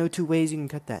 There's no two ways you can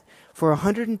cut that. For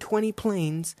 120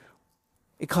 planes,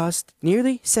 it cost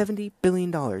nearly $70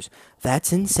 billion.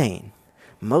 That's insane.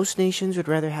 Most nations would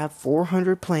rather have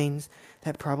 400 planes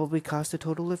that probably cost a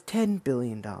total of $10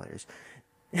 billion.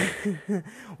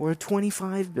 Or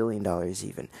 $25 billion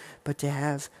even. But to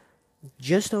have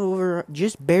just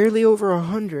barely over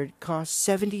 100 cost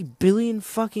 $70 billion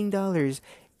fucking dollars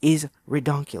is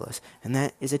redonkulous. And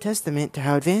that is a testament to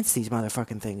how advanced these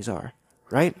motherfucking things are.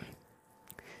 Right?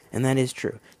 And that is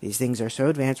true. These things are so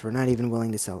advanced, we're not even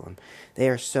willing to sell them. They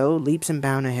are so leaps and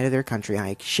bounds ahead of their country,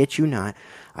 I shit you not.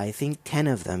 I think 10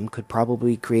 of them could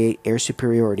probably create air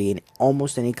superiority in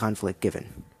almost any conflict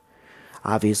given.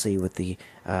 Obviously, with the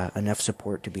enough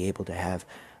support to be able to have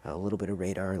a little bit of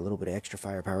radar, a little bit of extra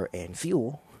firepower, and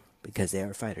fuel, because they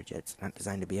are fighter jets, not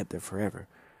designed to be up there forever.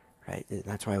 Right?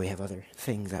 That's why we have other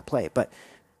things at play. But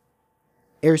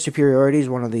air superiority is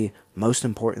one of the most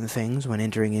important things when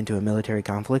entering into a military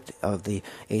conflict of the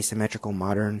asymmetrical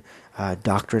modern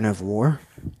doctrine of war.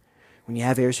 When you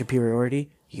have air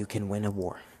superiority, you can win a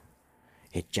war.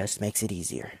 It just makes it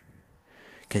easier.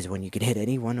 Because when you can hit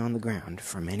anyone on the ground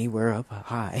from anywhere up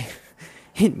high,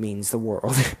 it means the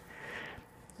world.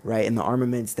 Right? And the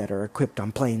armaments that are equipped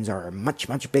on planes are much,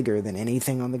 much bigger than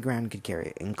anything on the ground could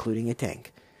carry, including a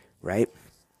tank. Right?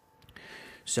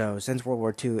 So, since World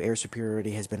War II, air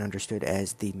superiority has been understood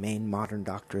as the main modern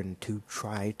doctrine to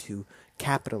try to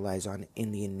capitalize on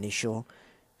in the initial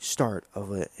start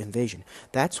of an invasion.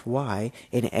 That's why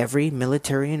in every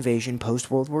military invasion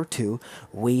post-World War II,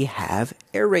 we have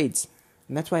air raids.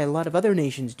 And that's why a lot of other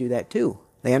nations do that too.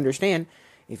 They understand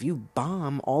if you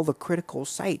bomb all the critical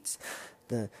sites,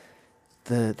 the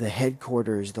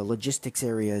headquarters, the logistics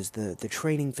areas, the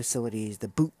training facilities, the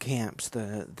boot camps,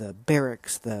 the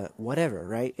barracks, the whatever,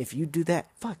 right? If you do that,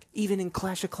 even in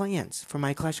Clash of Clans, for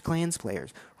my Clash of Clans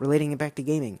players, relating it back to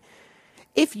gaming,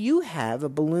 if you have a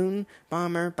balloon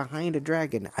bomber behind a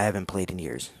dragon, I haven't played in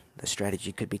years. The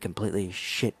strategy could be completely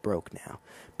shit broke now.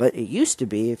 But it used to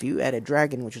be, if you had a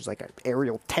dragon, which was like an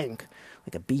aerial tank,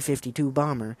 like a B-52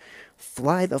 bomber,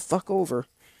 fly the fuck over.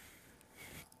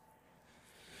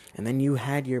 And then you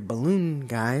had your balloon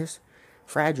guys,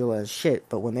 fragile as shit,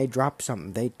 but when they dropped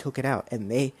something, they took it out.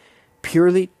 And they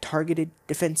purely targeted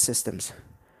defense systems.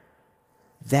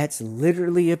 That's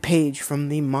literally a page from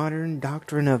the modern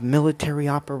doctrine of military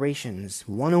operations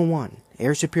 101,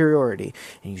 air superiority.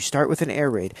 And you start with an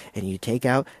air raid, and you take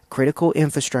out critical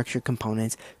infrastructure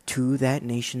components to that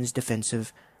nation's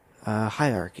defensive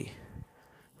hierarchy.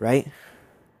 Right?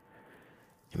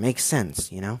 It makes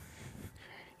sense, you know?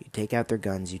 You take out their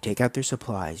guns, you take out their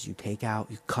supplies, you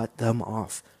cut them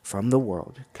off from the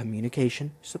world,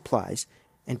 communication, supplies,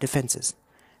 and defenses,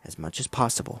 as much as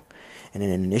possible, in an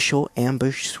initial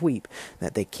ambush sweep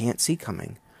that they can't see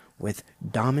coming, with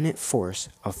dominant force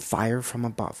of fire from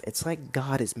above. It's like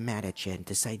God is mad at you and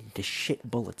deciding to shit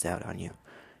bullets out on you.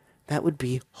 That would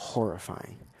be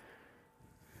horrifying.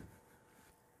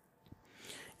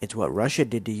 It's what Russia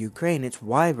did to Ukraine. It's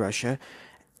why Russia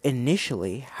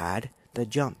initially had the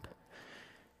jump.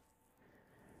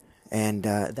 And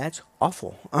that's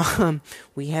awful.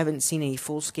 We haven't seen a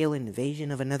full-scale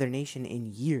invasion of another nation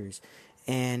in years,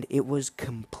 and it was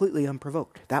completely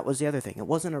unprovoked. That was the other thing. It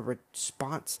wasn't a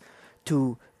response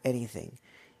to anything.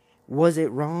 Was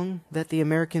it wrong that the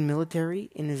American military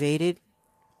invaded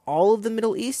all of the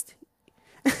Middle East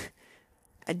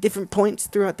at different points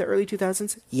throughout the early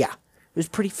 2000s? Yeah, it was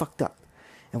pretty fucked up.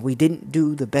 And we didn't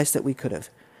do the best that we could have.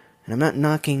 And I'm not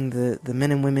knocking the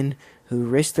men and women who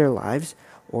risked their lives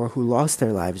or who lost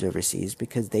their lives overseas,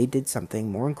 because they did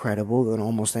something more incredible than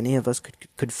almost any of us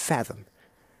could fathom.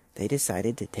 They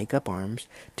decided to take up arms,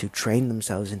 to train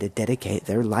themselves, and to dedicate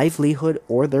their livelihood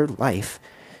or their life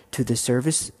to the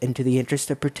service and to the interest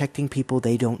of protecting people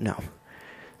they don't know.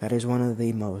 That is one of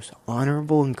the most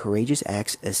honorable and courageous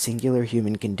acts a singular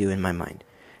human can do in my mind,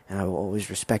 and I will always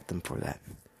respect them for that.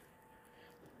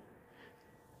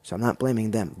 So I'm not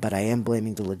blaming them, but I am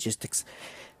blaming the logistics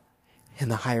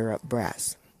and the higher-up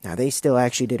brass. Now, they still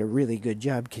actually did a really good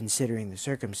job considering the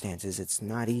circumstances. It's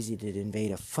not easy to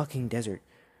invade a fucking desert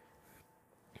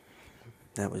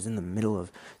that was in the middle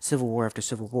of civil war after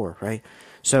civil war, right?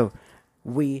 So,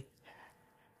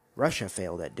 Russia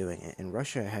failed at doing it, and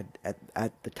Russia had,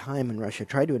 at the time when Russia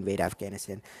tried to invade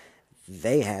Afghanistan,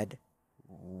 they had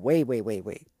way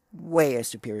a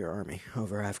superior army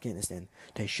over Afghanistan.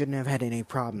 They shouldn't have had any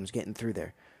problems getting through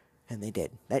there, and they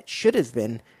did. That should have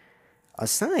been a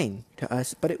sign to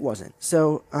us, but it wasn't.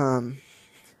 So,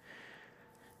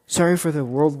 sorry for the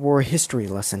World War history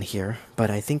lesson here, but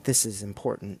I think this is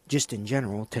important, just in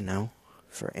general, to know,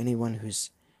 for anyone who's...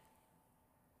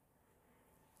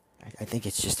 I think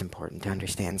it's just important to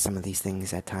understand some of these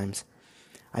things at times.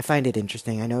 I find it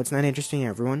interesting. I know it's not interesting to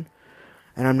everyone,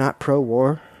 and I'm not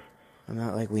pro-war. I'm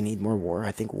not like we need more war.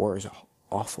 I think war is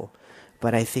awful,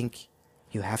 but I think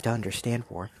you have to understand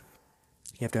war.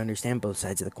 You have to understand both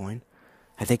sides of the coin.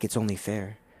 I think it's only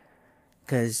fair,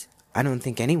 because I don't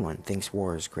think anyone thinks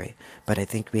war is great, but I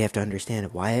think we have to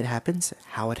understand why it happens,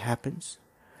 how it happens,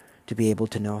 to be able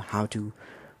to know how to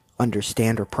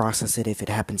understand or process it if it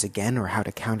happens again, or how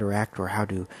to counteract or how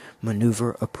to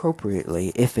maneuver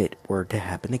appropriately if it were to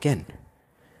happen again.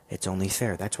 It's only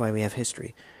fair. That's why we have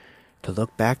history. To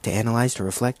look back, to analyze, to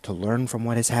reflect, to learn from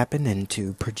what has happened, and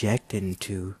to project and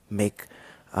to make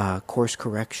course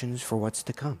corrections for what's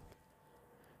to come.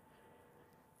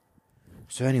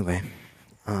 So anyway,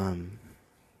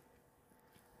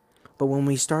 but when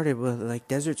we started with like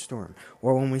Desert Storm,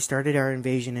 or when we started our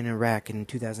invasion in Iraq in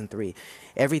 2003,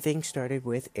 everything started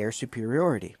with air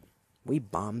superiority. We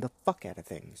bombed the fuck out of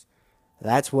things.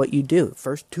 That's what you do.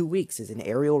 First 2 weeks is an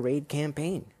aerial raid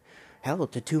campaign. Hell,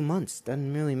 to 2 months.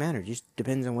 Doesn't really matter. Just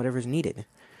depends on whatever's needed.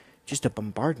 Just a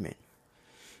bombardment.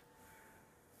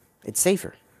 It's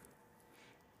safer.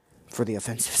 For the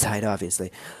offensive side,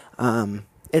 obviously.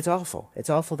 It's awful. It's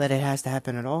awful that it has to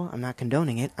happen at all. I'm not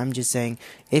condoning it. I'm just saying,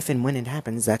 if and when it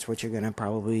happens, that's what you're going to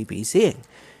probably be seeing.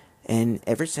 And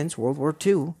ever since World War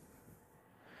II,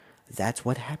 that's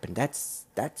what happened. That's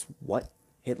what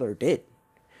Hitler did.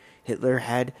 Hitler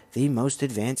had the most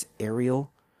advanced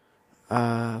aerial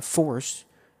force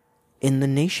in the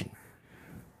nation.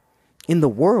 In the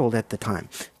world at the time.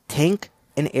 Tank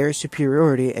and air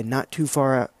superiority, and not too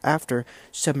far after,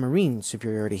 submarine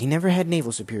superiority. He never had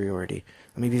naval superiority.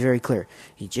 Let me be very clear.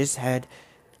 He just had,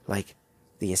 like,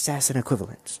 the assassin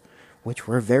equivalents, which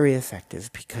were very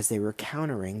effective because they were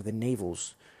countering the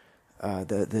navals,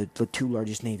 the two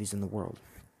largest navies in the world.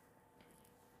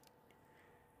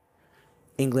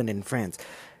 England and France.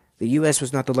 The U.S.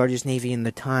 was not the largest navy in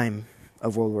the time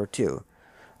of World War II.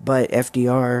 But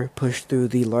FDR pushed through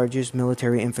the largest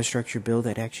military infrastructure bill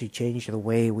that actually changed the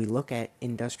way we look at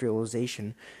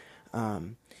industrialization,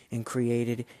 and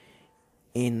created,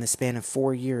 in the span of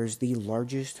 4 years, the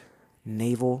largest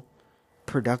naval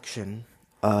production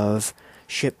of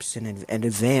ships and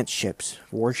advanced ships,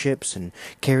 warships and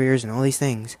carriers and all these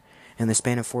things in the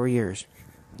span of 4 years.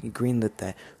 He greenlit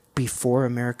that before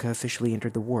America officially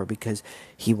entered the war, because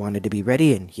he wanted to be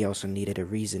ready, and he also needed a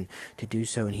reason to do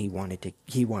so, and he wanted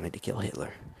to kill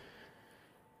Hitler.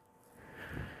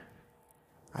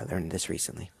 I learned this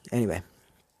recently. Anyway,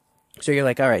 so you're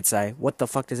like, all right, Sai, what the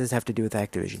fuck does this have to do with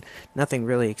Activision? Nothing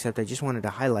really, except I just wanted to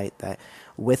highlight that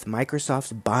with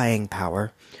Microsoft's buying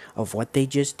power of what they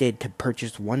just did to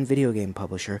purchase one video game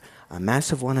publisher, a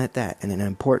massive one at that, and an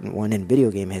important one in video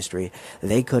game history,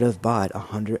 they could have bought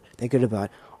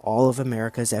all of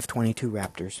America's F-22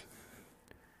 Raptors.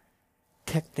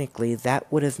 Technically,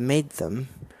 that would have made them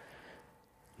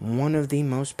one of the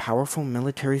most powerful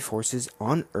military forces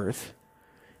on Earth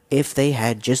if they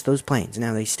had just those planes.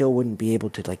 Now, they still wouldn't be able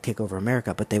to, like, take over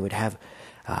America, but they would have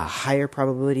a higher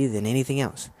probability than anything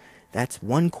else. That's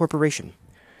one corporation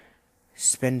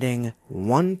spending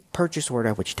one purchase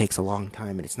order, which takes a long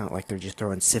time, and it's not like they're just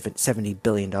throwing $70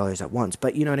 billion at once.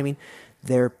 But you know what I mean?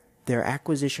 Their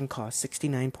acquisition cost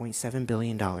 $69.7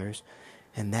 billion,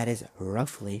 and that is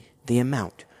roughly the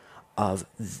amount of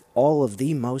all of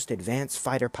the most advanced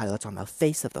fighter pilots on the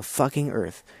face of the fucking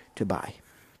earth to buy.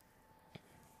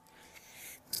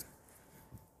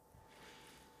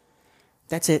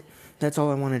 That's it. That's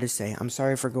all I wanted to say. I'm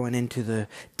sorry for going into the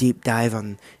deep dive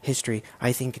on history.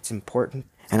 I think it's important,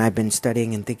 and I've been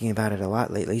studying and thinking about it a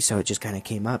lot lately, so it just kind of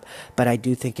came up. But I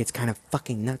do think it's kind of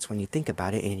fucking nuts when you think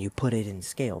about it and you put it in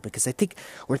scale, because I think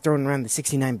we're throwing around the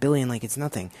 $69 billion like it's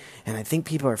nothing, and I think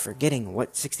people are forgetting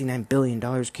what $69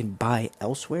 billion can buy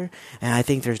elsewhere, and I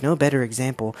think there's no better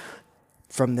example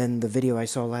from than the video I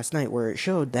saw last night where it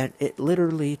showed that it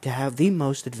literally, to have the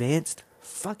most advanced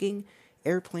fucking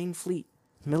airplane fleet,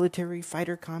 military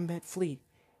fighter combat fleet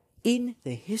in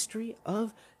the history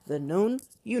of the known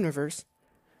universe,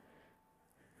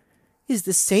 is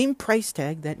the same price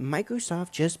tag that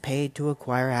Microsoft just paid to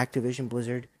acquire Activision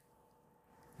Blizzard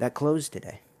that closed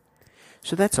today.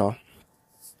 So that's all.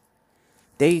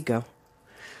 There you go.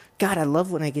 God, I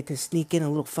love when I get to sneak in a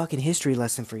little fucking history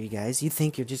lesson for you guys. You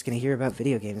think you're just going to hear about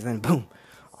video games, and then boom,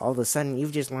 all of a sudden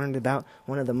you've just learned about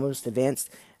one of the most advanced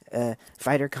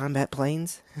fighter combat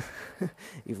planes.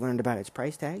 You've learned about its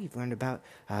price tag. You've learned about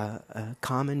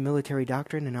common military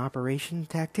doctrine and operation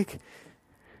tactic.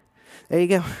 There you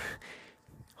go.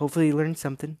 Hopefully you learned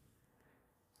something.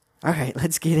 Alright,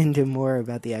 let's get into more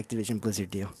about the Activision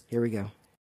Blizzard deal. Here we go.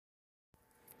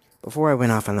 Before I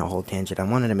went off on that whole tangent, I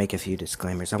wanted to make a few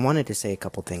disclaimers. I wanted to say a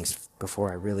couple things before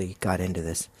I really got into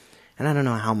this. And I don't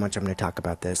know how much I'm going to talk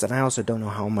about this. And I also don't know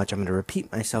how much I'm going to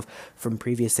repeat myself from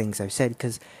previous things I've said.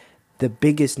 Because the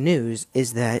biggest news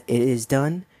is that it is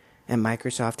done and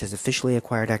Microsoft has officially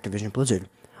acquired Activision Blizzard.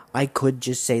 I could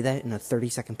just say that in a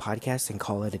 30-second podcast and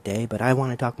call it a day. But I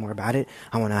want to talk more about it.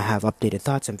 I want to have updated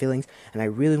thoughts and feelings. And I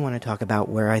really want to talk about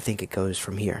where I think it goes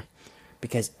from here.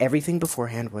 Because everything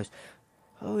beforehand was,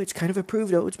 oh, it's kind of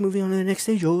approved. Oh, it's moving on to the next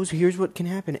stage. Oh, so here's what can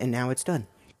happen. And now it's done.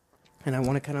 And I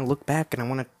want to kind of look back, and I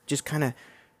want to just kind of,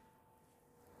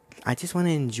 I just want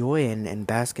to enjoy and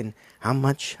bask in how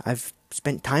much I've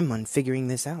spent time on figuring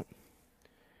this out.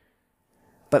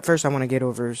 But first, I want to get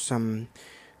over some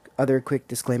other quick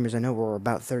disclaimers. I know we're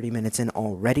about 30 minutes in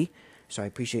already, so I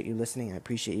appreciate you listening. I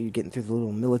appreciate you getting through the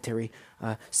little military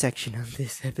section of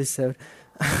this episode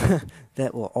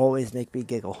that will always make me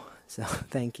giggle. So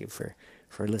thank you for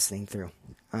listening through.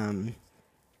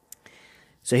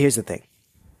 So here's the thing.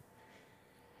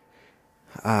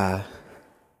 I'm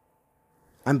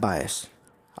biased.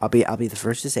 I'll be the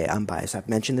first to say I'm biased. I've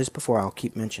mentioned this before. I'll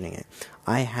keep mentioning it.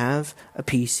 I have a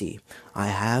PC. I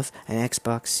have an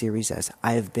Xbox Series S.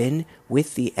 I have been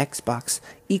with the Xbox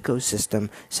ecosystem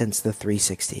since the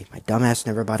 360. My dumbass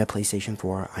never bought a PlayStation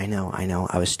 4. I know.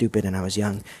 I was stupid and I was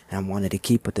young and I wanted to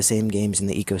keep with the same games in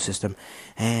the ecosystem.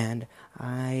 And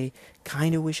I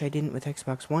kind of wish I didn't with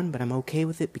Xbox One, but I'm okay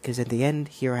with it because at the end,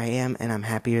 here I am and I'm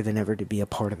happier than ever to be a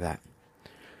part of that.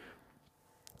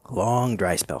 Long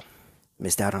dry spell.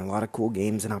 Missed out on a lot of cool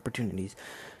games and opportunities.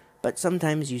 But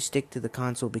sometimes you stick to the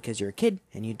console because you're a kid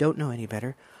and you don't know any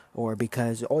better, or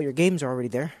because all your games are already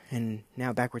there, and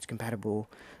now backwards compatible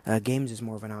games is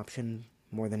more of an option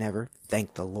more than ever,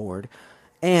 thank the Lord.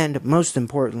 And most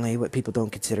importantly, what people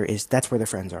don't consider is that's where their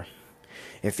friends are.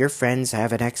 If your friends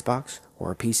have an Xbox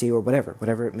or a PC or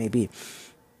whatever it may be,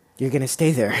 you're going to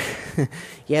stay there.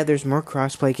 Yeah, there's more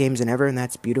crossplay games than ever, and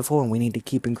that's beautiful, and we need to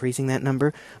keep increasing that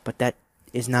number, but that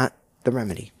is not the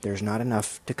remedy. There's not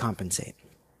enough to compensate.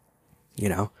 You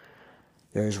know?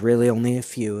 There's really only a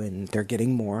few, and they're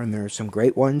getting more, and there's some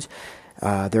great ones.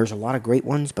 There's a lot of great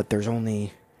ones, but there's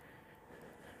not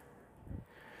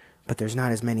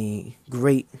as many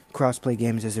great crossplay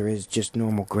games as there is just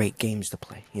normal great games to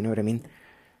play. You know what I mean?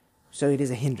 So it is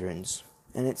a hindrance,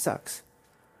 and it sucks.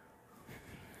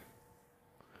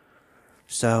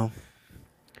 So,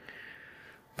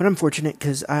 but I'm fortunate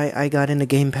because I got into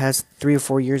Game Pass 3 or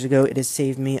 4 years ago. It has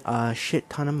saved me a shit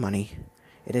ton of money.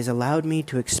 It has allowed me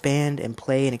to expand and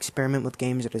play and experiment with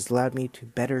games. It has allowed me to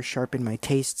better sharpen my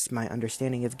tastes, my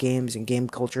understanding of games and game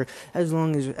culture, as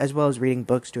well as reading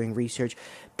books, doing research,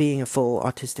 being a full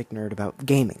autistic nerd about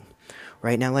gaming.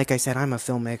 Right now, like I said, I'm a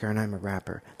filmmaker and I'm a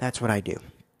rapper. That's what I do.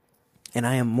 And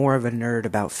I am more of a nerd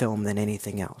about film than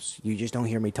anything else. You just don't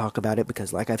hear me talk about it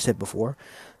because, like I've said before,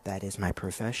 that is my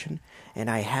profession. And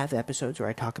I have episodes where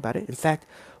I talk about it. In fact,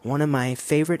 one of my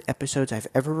favorite episodes I've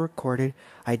ever recorded,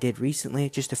 I did recently,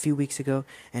 just a few weeks ago,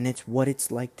 and it's what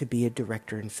it's like to be a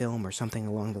director in film or something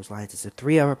along those lines. It's a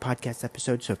 3-hour podcast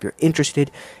episode, so if you're interested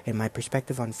in my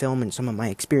perspective on film and some of my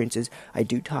experiences, I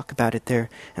do talk about it there.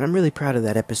 And I'm really proud of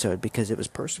that episode because it was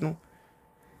personal.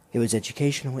 It was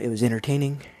educational, it was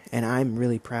entertaining, and I'm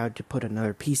really proud to put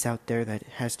another piece out there that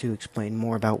has to explain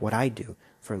more about what I do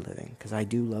for a living, because I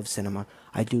do love cinema,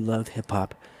 I do love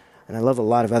hip-hop, and I love a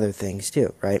lot of other things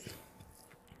too, right?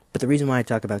 But the reason why I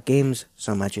talk about games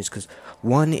so much is because,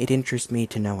 1, it interests me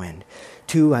to no end.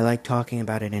 2, I like talking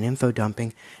about it in info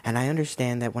dumping, and I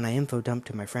understand that when I info dump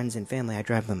to my friends and family, I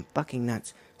drive them fucking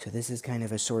nuts, so this is kind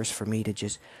of a source for me to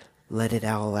just let it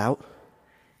all out.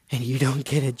 And you don't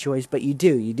get a choice, but you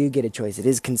do get a choice. It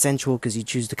is consensual because you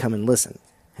choose to come and listen.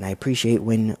 And I appreciate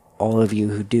when all of you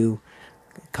who do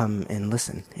come and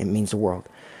listen. It means the world.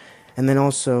 And then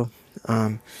also,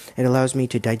 it allows me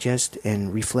to digest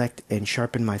and reflect and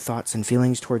sharpen my thoughts and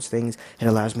feelings towards things. It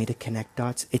allows me to connect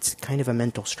dots. It's kind of a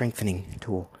mental strengthening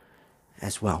tool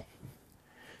as well.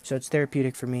 So it's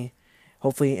therapeutic for me.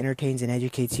 Hopefully it entertains and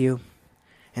educates you.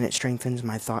 And it strengthens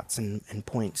my thoughts and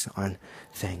points on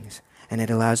things. And it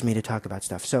allows me to talk about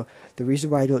stuff. So the reason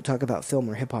why I don't talk about film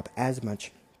or hip-hop as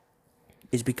much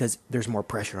is because there's more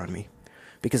pressure on me.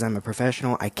 Because I'm a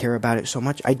professional, I care about it so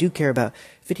much. I do care about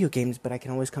video games, but I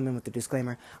can always come in with the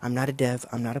disclaimer, I'm not a dev,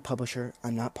 I'm not a publisher,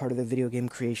 I'm not part of the video game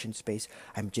creation space.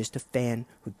 I'm just a fan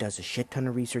who does a shit ton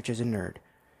of research as a nerd.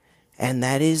 And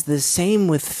that is the same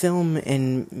with film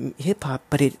and hip-hop,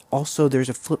 but it also, there's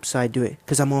a flip side to it,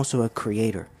 because I'm also a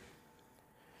creator.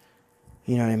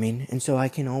 You know what I mean? And so I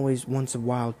can always, once in a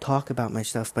while, talk about my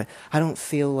stuff, but I don't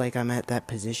feel like I'm at that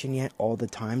position yet all the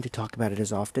time to talk about it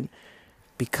as often,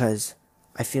 because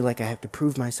I feel like I have to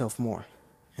prove myself more.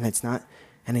 And it's not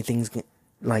anything's,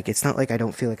 like, it's not like I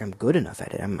don't feel like I'm good enough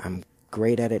at it. I'm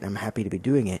great at it, I'm happy to be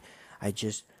doing it. I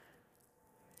just,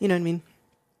 you know what I mean?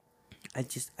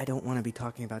 I don't want to be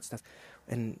talking about stuff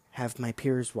and have my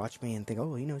peers watch me and think,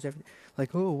 oh, he knows everything.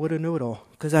 Like, oh, what a know-it-all.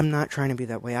 Because I'm not trying to be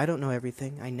that way. I don't know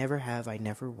everything. I never have. I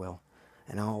never will.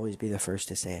 And I'll always be the first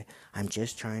to say it. I'm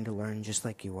just trying to learn just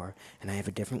like you are. And I have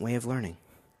a different way of learning.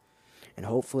 And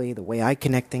hopefully the way I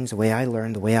connect things, the way I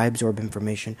learn, the way I absorb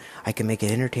information, I can make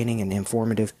it entertaining and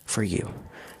informative for you.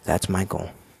 That's my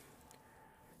goal.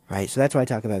 Right, so that's why I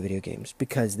talk about video games,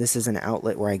 because this is an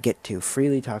outlet where I get to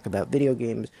freely talk about video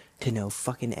games to no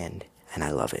fucking end, and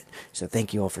I love it. So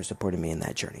thank you all for supporting me in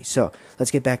that journey. So,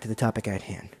 let's get back to the topic at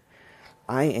hand.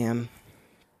 I am,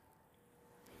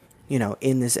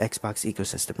 in this Xbox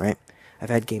ecosystem, right? I've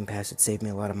had Game Pass, it's saved me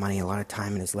a lot of money, a lot of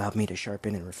time, and it's allowed me to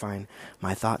sharpen and refine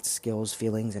my thoughts, skills,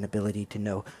 feelings, and ability to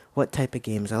know what type of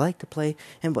games I like to play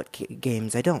and what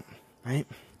games I don't, right?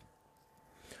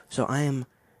 So I am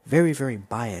very, very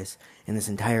biased in this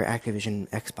entire Activision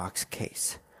Xbox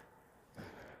case.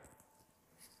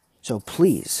 So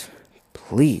please,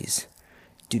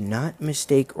 do not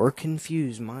mistake or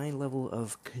confuse my level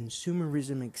of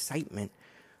consumerism excitement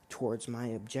towards my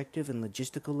objective and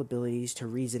logistical abilities to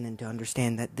reason and to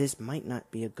understand that this might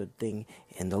not be a good thing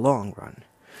in the long run.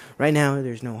 Right now,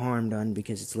 there's no harm done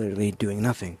because it's literally doing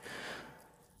nothing.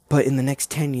 But in the next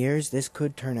 10 years, this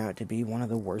could turn out to be one of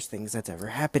the worst things that's ever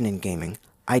happened in gaming.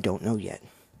 I don't know yet.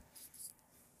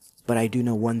 But I do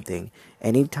know one thing.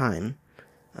 Anytime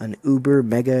an uber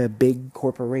mega big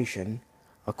corporation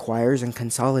acquires and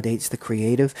consolidates the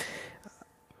creative,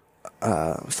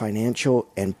 financial,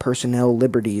 and personnel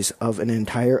liberties of an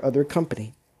entire other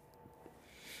company,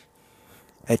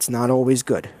 it's not always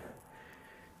good.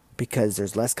 Because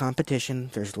there's less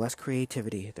competition, there's less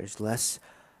creativity, there's less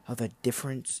of a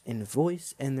difference in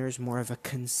voice, and there's more of a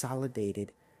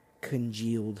consolidated,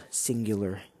 congealed,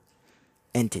 singular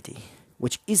entity,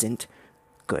 which isn't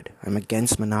good. I'm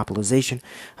against monopolization.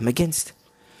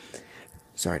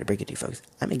 Sorry to break it to you folks,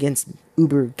 I'm against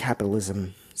uber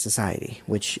capitalism society,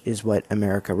 which is what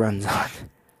America runs on.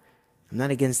 I'm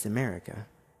not against America.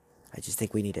 I just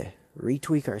think we need to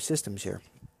retweak our systems here,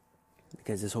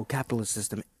 because this whole capitalist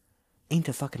system ain't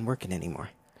a fucking working anymore.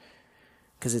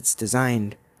 Because it's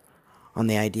designed on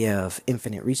the idea of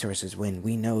infinite resources when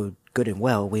we know good and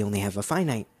well we only have a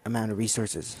finite amount of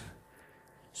resources.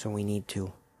 So we need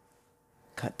to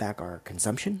cut back our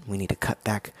consumption. We need to cut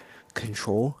back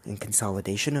control and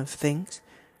consolidation of things,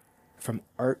 from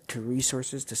art to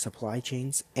resources to supply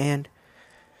chains, and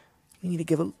we need to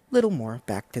give a little more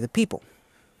back to the people.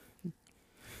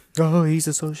 Oh, he's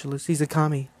a socialist, he's a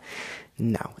commie.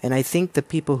 No. And I think the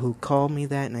people who call me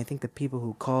that, and I think the people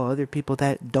who call other people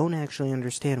that, don't actually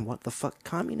understand what the fuck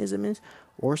communism is,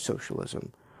 or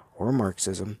socialism, or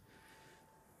Marxism,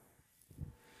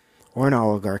 or an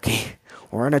oligarchy,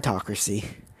 or an autocracy.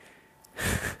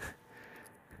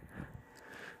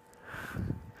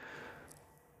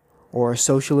 Or a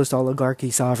socialist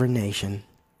oligarchy sovereign nation,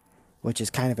 which is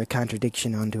kind of a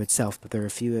contradiction unto itself, but there are a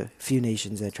few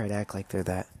nations that try to act like they're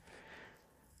that,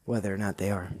 whether or not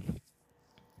they are.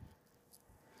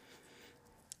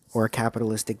 Or a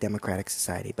capitalistic democratic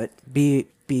society. But be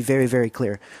very, very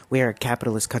clear. We are a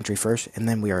capitalist country first, and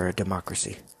then we are a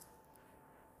democracy.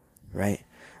 Right?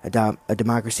 A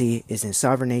democracy is a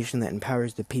sovereign nation that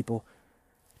empowers the people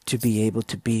to be able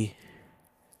to be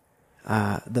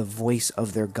the voice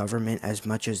of their government, as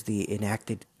much as the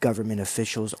enacted government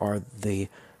officials are the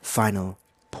final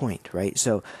point, right?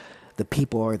 So the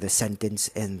people are the sentence,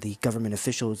 and the government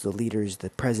officials, the leaders, the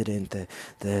president,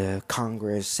 the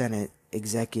Congress, Senate,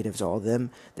 executives, all of them,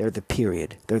 they're the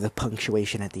period. They're the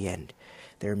punctuation at the end.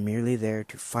 They're merely there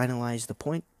to finalize the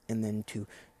point and then to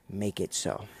make it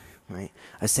so. Right?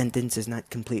 A sentence is not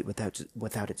complete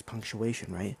without its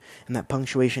punctuation, right? And that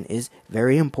punctuation is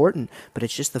very important, but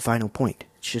it's just the final point.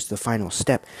 It's just the final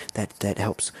step that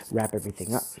helps wrap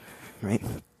everything up, right?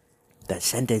 That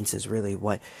sentence is really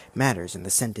what matters, and the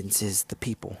sentence is the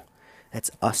people.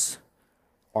 That's us.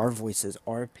 Our voices,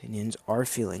 our opinions, our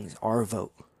feelings, our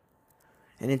vote.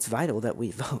 And it's vital that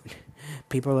we vote.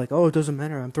 People are like, oh, it doesn't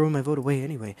matter, I'm throwing my vote away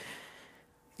anyway.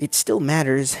 It still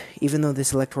matters, even though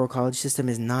this electoral college system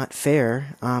is not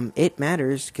fair. It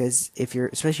matters because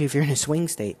especially if you're in a swing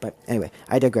state. But anyway,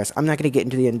 I digress. I'm not going to get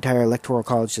into the entire electoral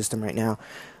college system right now.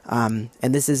 And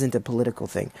this isn't a political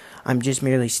thing. I'm just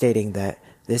merely stating that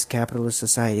this capitalist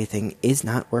society thing is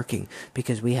not working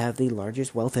because we have the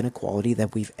largest wealth inequality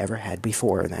that we've ever had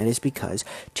before. And that is because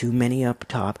too many up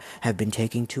top have been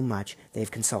taking too much.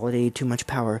 They've consolidated too much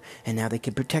power, and now they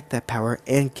can protect that power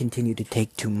and continue to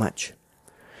take too much.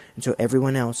 And so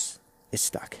everyone else is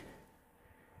stuck.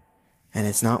 And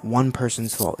it's not one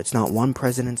person's fault. It's not one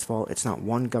president's fault. It's not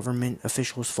one government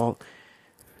official's fault.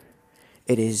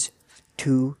 It is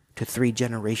 2 to 3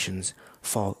 generations'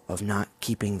 fault of not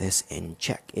keeping this in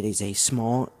check. It is a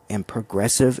small and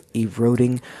progressive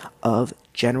eroding of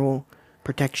general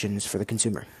protections for the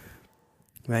consumer.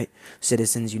 Right?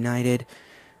 Citizens United,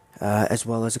 as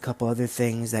well as a couple other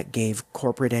things that gave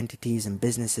corporate entities and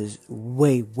businesses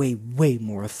way, way, way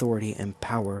more authority and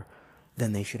power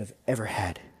than they should have ever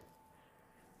had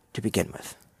to begin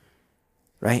with.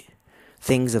 Right?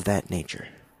 Things of that nature.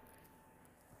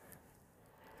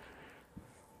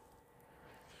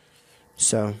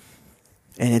 So,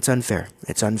 and it's unfair.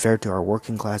 It's unfair to our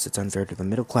working class, it's unfair to the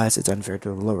middle class, it's unfair to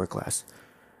the lower class.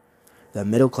 The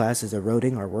middle class is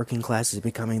eroding, our working class is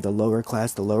becoming the lower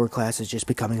class is just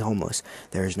becoming homeless.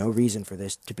 There is no reason for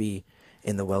this to be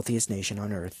in the wealthiest nation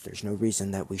on earth. There's no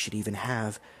reason that we should even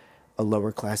have a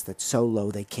lower class that's so low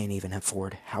they can't even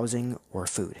afford housing or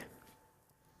food.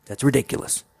 That's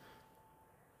ridiculous.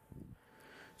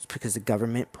 It's because the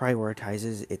government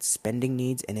prioritizes its spending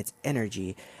needs and its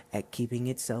energy at keeping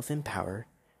itself in power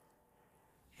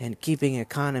and keeping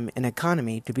an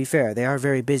economy, to be fair, they are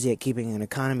very busy at keeping an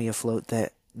economy afloat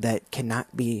that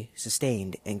cannot be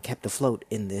sustained and kept afloat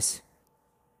in this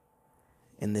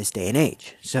day and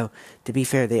age. So, to be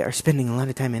fair, they are spending a lot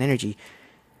of time and energy,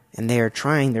 and they are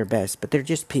trying their best, but they're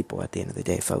just people at the end of the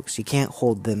day, folks. You can't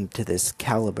hold them to this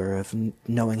caliber of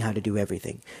knowing how to do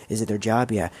everything. Is it their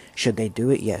job? Yeah. Should they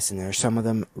do it? Yes. And there are some of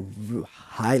them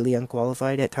highly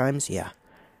unqualified at times? Yeah.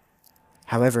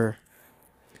 However,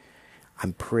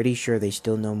 I'm pretty sure they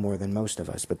still know more than most of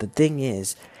us. But the thing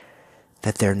is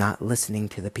that they're not listening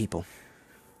to the people.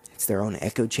 It's their own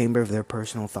echo chamber of their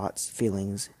personal thoughts,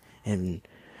 feelings, and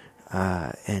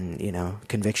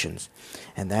convictions.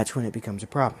 And that's when it becomes a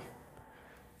problem.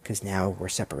 Because now we're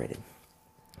separated.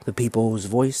 The people's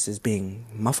voice is being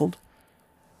muffled.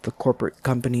 The corporate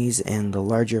companies and the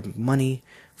larger money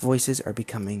voices are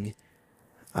becoming,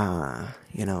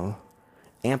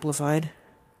 amplified.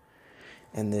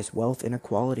 And this wealth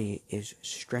inequality is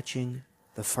stretching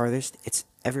the farthest it's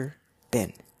ever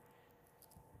been.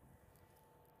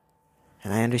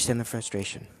 And I understand the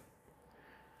frustration.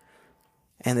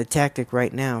 And the tactic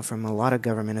right now from a lot of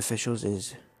government officials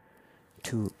is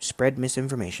to spread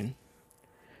misinformation,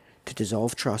 to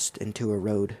dissolve trust, and to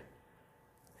erode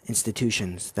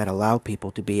institutions that allow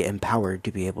people to be empowered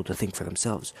to be able to think for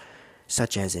themselves,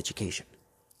 such as education.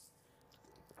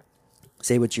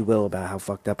 Say what you will about how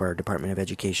fucked up our Department of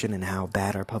Education and how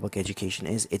bad our public education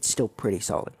is, it's still pretty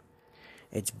solid.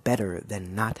 It's better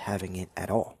than not having it at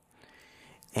all.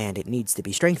 and it needs to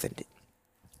be strengthened.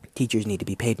 Teachers need to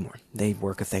be paid more. They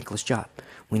work a thankless job.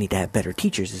 We need to have better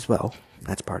teachers as well.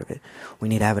 That's part of it. We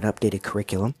need to have an updated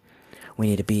curriculum. We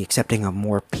need to be accepting of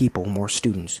more people, more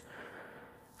students,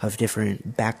 of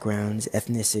different backgrounds,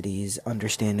 ethnicities,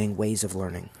 understanding, ways of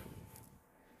learning.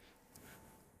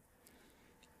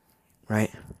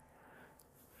 Right?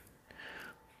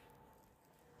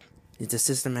 It's a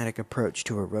systematic approach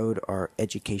to erode our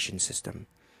education system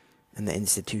and the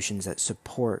institutions that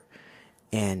support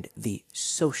and the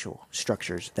social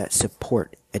structures that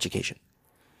support education.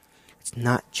 It's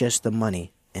not just the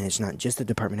money, and it's not just the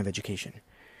Department of Education.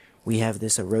 We have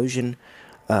this erosion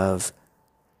of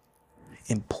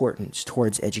importance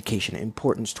towards education,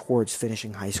 importance towards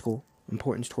finishing high school,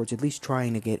 importance towards at least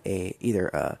trying to get either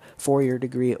a 4-year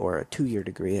degree or a 2-year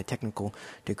degree, a technical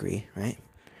degree, right?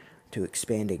 To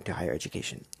expanding to higher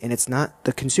education. And it's not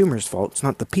the consumer's fault, it's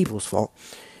not the people's fault,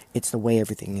 it's the way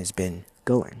everything has been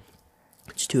going.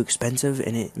 It's too expensive,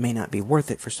 and it may not be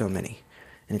worth it for so many.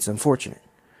 And it's unfortunate.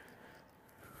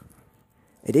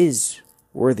 It is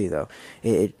worthy, though.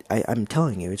 I'm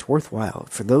telling you, it's worthwhile.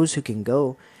 For those who can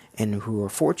go and who are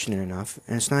fortunate enough,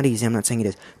 and it's not easy, I'm not saying it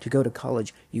is, to go to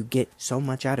college, you get so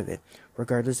much out of it,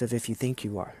 regardless of if you think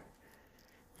you are.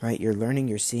 Right? You're learning,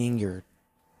 you're seeing, you're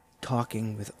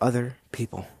talking with other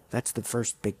people. That's the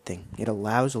first big thing. It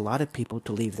allows a lot of people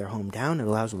to leave their hometown. It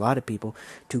allows a lot of people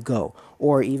to go.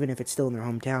 Or even if it's still in their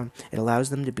hometown, it allows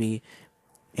them to be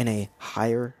in a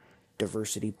higher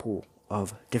diversity pool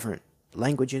of different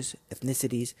languages,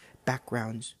 ethnicities,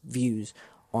 backgrounds, views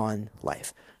on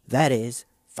life. That is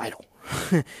vital.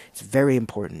 It's very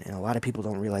important, and a lot of people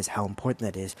don't realize how important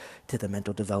that is to the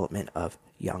mental development of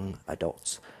young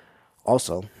adults.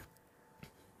 Also,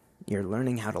 you're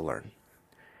learning how to learn.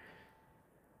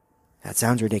 That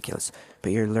sounds ridiculous,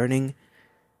 but you're learning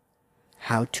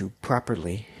how to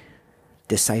properly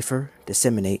decipher,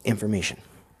 disseminate information.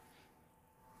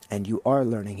 And you are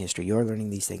learning history, you're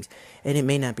learning these things. And it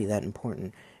may not be that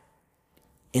important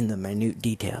in the minute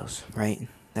details, right?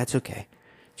 That's okay.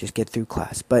 Just get through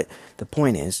class. But the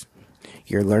point is,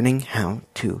 you're learning how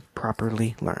to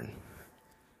properly learn.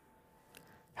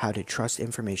 How to trust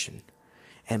information.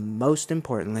 And most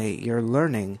importantly, you're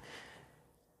learning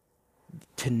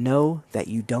to know that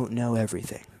you don't know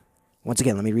everything. Once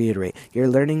again, let me reiterate. You're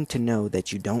learning to know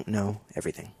that you don't know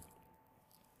everything.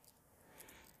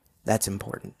 That's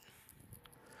important.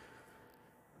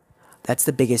 That's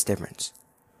the biggest difference.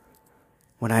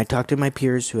 When I talk to my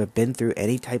peers who have been through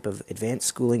any type of advanced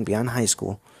schooling beyond high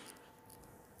school,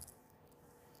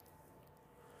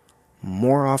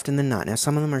 more often than not, now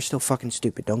some of them are still fucking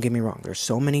stupid, don't get me wrong. There's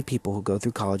so many people who go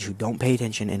through college who don't pay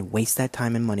attention and waste that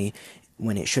time and money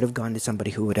when it should have gone to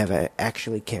somebody who would have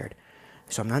actually cared.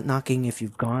 So I'm not knocking if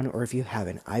you've gone or if you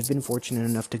haven't. I've been fortunate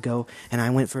enough to go, and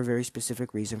I went for a very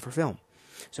specific reason for film.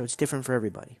 So it's different for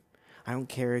everybody. I don't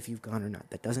care if you've gone or not.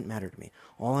 That doesn't matter to me.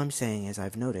 All I'm saying is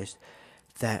I've noticed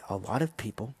that a lot of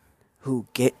people who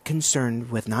get concerned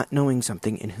with not knowing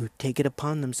something and who take it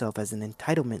upon themselves as an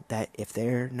entitlement that if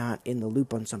they're not in the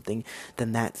loop on something,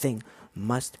 then that thing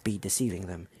must be deceiving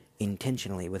them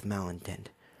intentionally with malintent.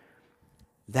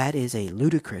 That is a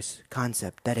ludicrous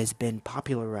concept that has been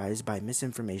popularized by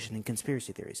misinformation and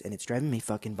conspiracy theories, and it's driving me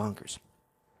fucking bonkers.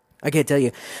 I can't tell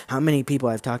you how many people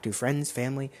I've talked to, friends,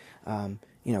 family,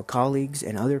 colleagues,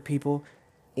 and other people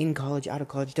in college, out of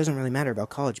college, doesn't really matter about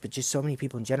college, but just so many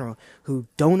people in general who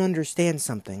don't understand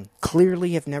something,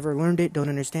 clearly have never learned it, don't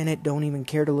understand it, don't even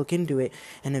care to look into it,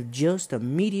 and have just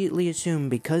immediately assumed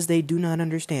because they do not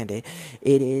understand it,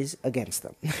 it is against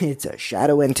them. It's a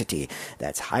shadow entity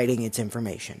that's hiding its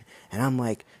information. And I'm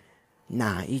like,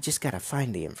 nah, you just gotta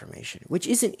find the information, which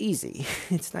isn't easy.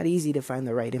 It's not easy to find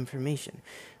the right information.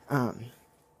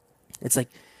 It's like,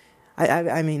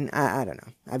 I mean, I don't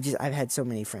know. I've had so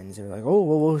many friends who are like,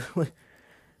 oh,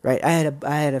 right. I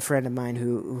had a friend of mine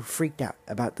who freaked out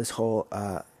about this whole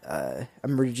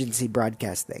emergency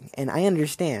broadcast thing, and I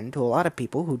understand to a lot of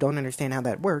people who don't understand how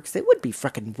that works, it would be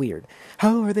fucking weird.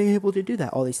 How are they able to do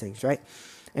that? All these things, right?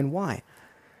 And why?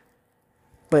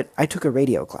 But I took a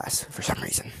radio class for some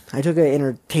reason. I took an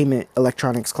entertainment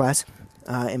electronics class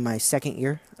in my second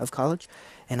year of college,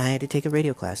 and I had to take a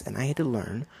radio class, and I had to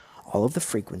learn all of the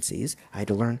frequencies. I had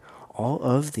to learn all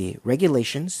of the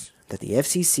regulations that the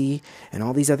FCC and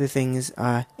all these other things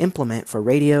implement for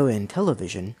radio and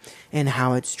television, and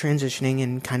how it's transitioning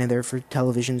and kind of there for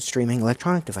television, streaming,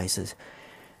 electronic devices.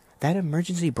 That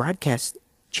emergency broadcast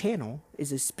channel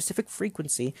is a specific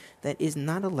frequency that is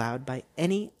not allowed by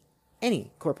any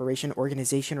corporation,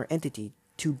 organization, or entity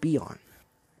to be on.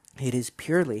 It is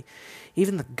purely,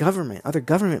 even the government, other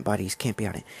government bodies can't be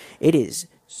on it. It is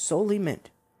solely meant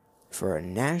for a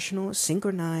national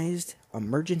synchronized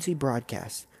emergency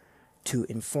broadcast to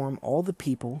inform all the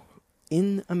people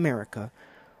in America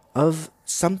of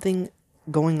something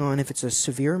going on if it's a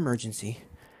severe emergency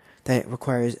that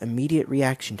requires immediate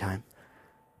reaction time.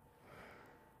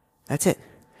 That's it.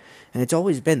 And it's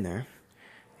always been there.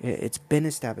 It's been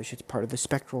established. It's part of the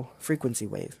spectral frequency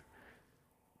wave.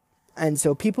 And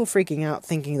so people freaking out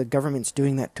thinking the government's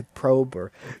doing that to probe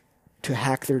or to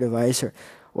hack their device or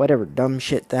whatever dumb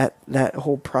shit that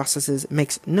whole process is,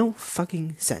 makes no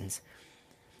fucking sense.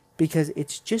 Because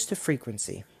it's just a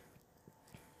frequency.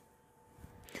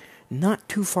 Not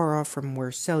too far off from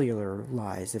where cellular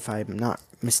lies, if I'm not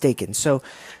mistaken. So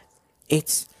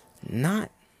it's not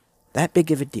that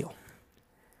big of a deal.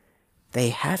 They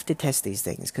have to test these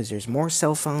things because there's more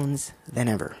cell phones than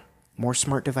ever. More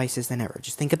smart devices than ever.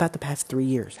 Just think about the past 3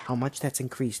 years, how much that's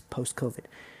increased post-COVID,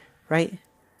 right?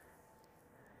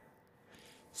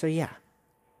 So yeah.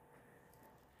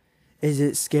 Is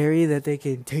it scary that they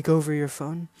can take over your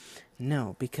phone?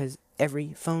 No, because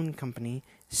every phone company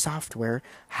software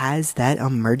has that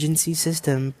emergency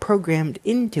system programmed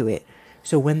into it.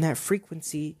 So when that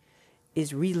frequency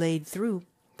is relayed through,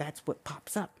 that's what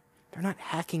pops up. They're not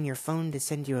hacking your phone to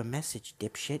send you a message,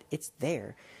 dipshit. It's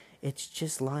there. It's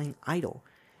just lying idle,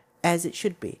 as it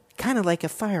should be. Kind of like a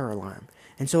fire alarm.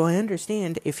 And so I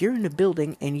understand if you're in a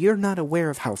building and you're not aware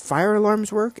of how fire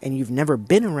alarms work and you've never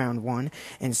been around one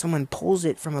and someone pulls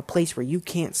it from a place where you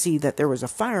can't see that there was a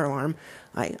fire alarm,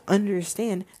 I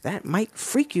understand that might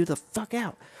freak you the fuck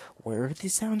out. Where are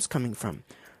these sounds coming from?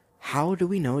 How do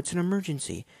we know it's an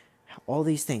emergency? All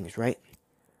these things, right?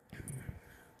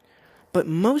 But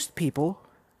most people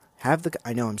have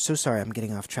I know, I'm so sorry I'm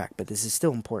getting off track, but this is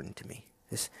still important to me.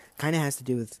 This kind of has to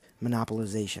do with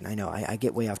monopolization. I know, I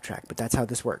get way off track, but that's how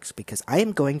this works, because I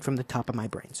am going from the top of my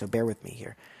brain, so bear with me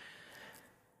here.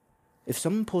 If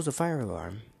someone pulls a fire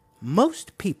alarm,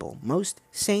 most people, most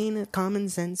sane, common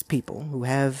sense people who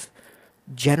have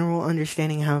general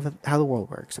understanding how the world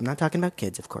works, I'm not talking about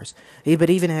kids, of course, but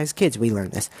even as kids we learn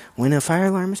this. When a fire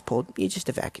alarm is pulled, you just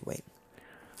evacuate.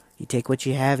 You take what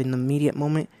you have in the immediate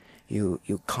moment, you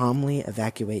calmly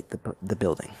evacuate the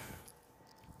building.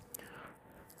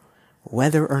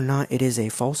 Whether or not it is a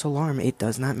false alarm, it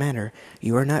does not matter.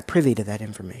 You are not privy to that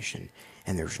information.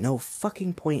 And there's no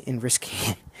fucking point in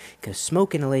risking it. Because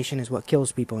smoke inhalation is what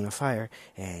kills people in a fire.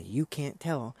 And you can't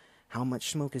tell how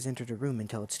much smoke has entered a room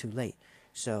until it's too late.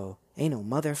 So, ain't no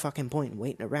motherfucking point in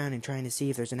waiting around and trying to see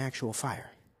if there's an actual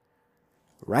fire.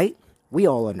 Right? We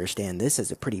all understand this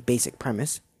as a pretty basic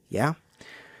premise. Yeah?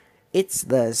 It's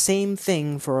the same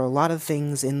thing for a lot of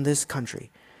things in this country.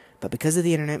 But because of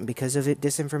the internet and because of it,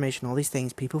 disinformation, all these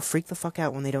things, people freak the fuck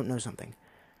out when they don't know something.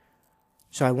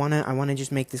 So I wanna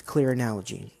just make this clear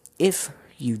analogy. If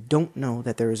you don't know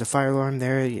that there is a fire alarm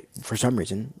there, for some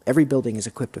reason, every building is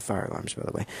equipped with fire alarms, by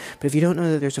the way. But if you don't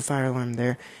know that there's a fire alarm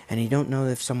there, and you don't know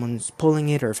if someone's pulling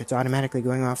it or if it's automatically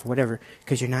going off or whatever,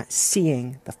 because you're not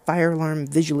seeing the fire alarm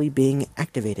visually being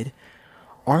activated,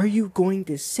 are you going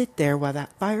to sit there while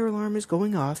that fire alarm is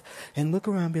going off and look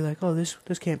around and be like, oh, this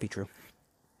can't be true.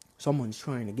 Someone's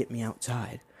trying to get me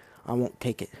outside. I won't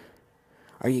take it.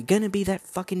 Are you gonna be that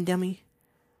fucking dummy?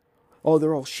 Oh,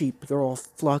 they're all sheep. They're all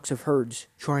flocks of herds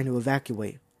trying to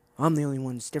evacuate. I'm the only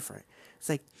one that's different. It's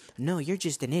like, no, you're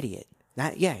just an idiot.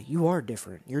 Yeah, you are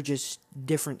different. You're just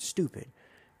different stupid.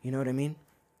 You know what I mean?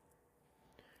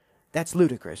 That's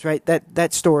ludicrous, right?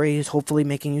 That story is hopefully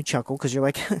making you chuckle because you're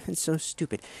like, it's so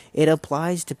stupid. It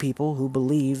applies to people who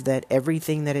believe that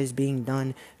everything that is being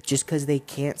done, just because they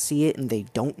can't see it and they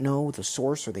don't know the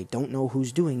source or they don't know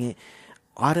who's doing it,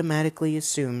 automatically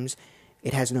assumes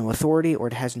it has no authority or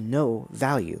it has no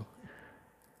value.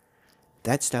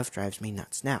 That stuff drives me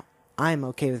nuts. Now, I'm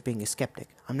okay with being a skeptic.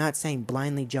 I'm not saying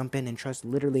blindly jump in and trust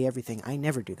literally everything. I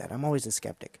never do that. I'm always a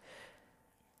skeptic.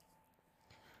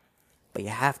 But you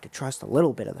have to trust a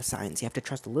little bit of the science. You have to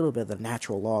trust a little bit of the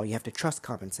natural law. You have to trust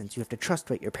common sense. You have to trust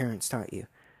what your parents taught you.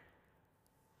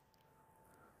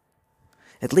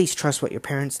 At least trust what your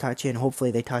parents taught you, and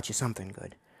hopefully they taught you something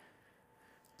good.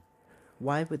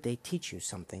 Why would they teach you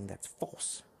something that's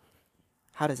false?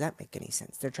 How does that make any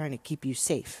sense? They're trying to keep you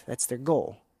safe. That's their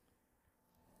goal.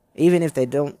 Even if it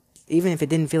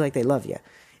didn't feel like they love you.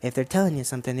 If they're telling you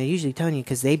something, they're usually telling you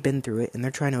because they've been through it, and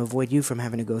they're trying to avoid you from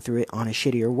having to go through it on a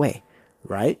shittier way.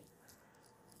 Right?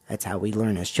 That's how we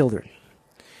learn as children.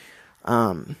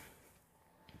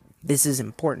 This is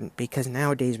important because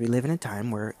nowadays we live in a time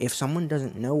where if someone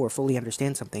doesn't know or fully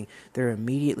understand something, they're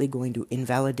immediately going to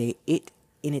invalidate it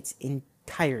in its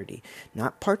entirety.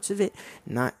 Not parts of it,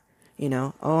 not,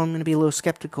 oh, I'm going to be a little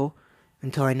skeptical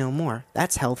until I know more.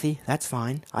 That's healthy. That's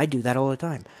fine. I do that all the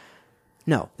time.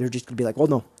 No, they're just going to be like, oh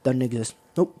no, doesn't exist.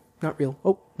 Nope, not real.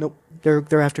 Oh, nope,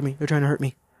 they're after me. They're trying to hurt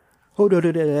me. Oh, no,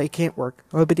 it can't work.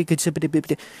 Oh, and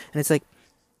it's like,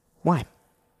 why?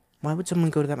 Why would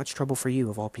someone go to that much trouble for you,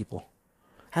 of all people?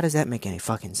 How does that make any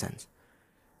fucking sense?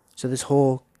 So this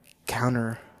whole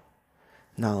counter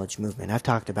knowledge movement, I've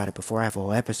talked about it before, I have a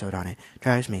whole episode on it,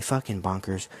 drives me fucking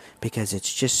bonkers because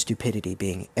it's just stupidity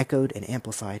being echoed and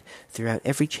amplified throughout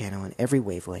every channel and every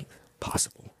wavelength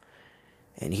possible.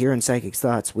 And here in Psychic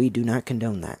Thoughts, we do not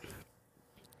condone that.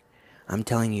 I'm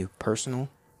telling you personal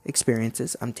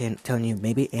experiences. I'm telling you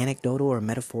maybe anecdotal or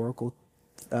metaphorical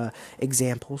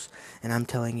examples. And I'm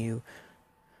telling you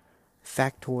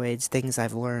factoids, things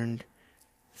I've learned,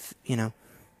 and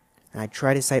I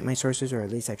try to cite my sources, or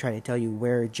at least I try to tell you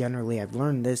where generally I've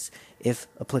learned this, if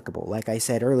applicable. Like I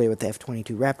said earlier with the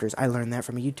F-22 Raptors, I learned that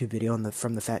from a YouTube video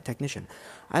from the Fat Technician.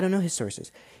 I don't know his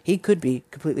sources. He could be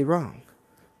completely wrong.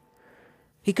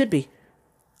 He could be.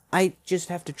 I just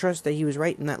have to trust that he was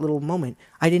right in that little moment.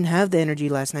 I didn't have the energy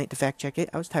last night to fact check it.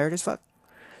 I was tired as fuck.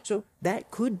 So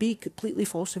that could be completely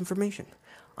false information.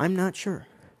 I'm not sure.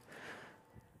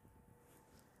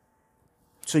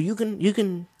 So you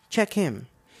can check him.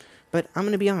 But I'm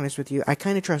going to be honest with you, I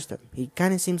kind of trust him. He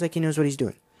kind of seems like he knows what he's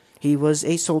doing. He was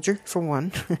a soldier, for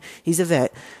one. He's a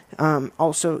vet.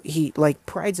 Also, he,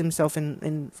 prides himself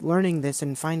in learning this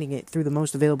and finding it through the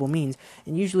most available means.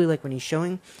 And usually, when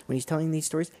he's telling these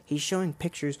stories, he's showing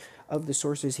pictures of the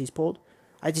sources he's pulled.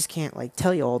 I just can't,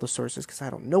 tell you all the sources because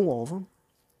I don't know all of them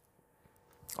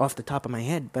off the top of my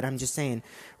head. But I'm just saying,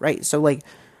 right? So,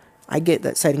 I get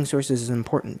that citing sources is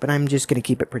important, but I'm just going to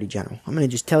keep it pretty general. I'm going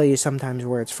to just tell you sometimes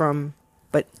where it's from,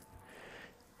 but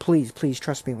please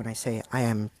trust me when I say I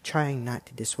am trying not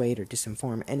to dissuade or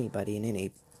disinform anybody in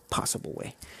any possible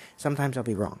way. Sometimes I'll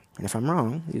be wrong, and if I'm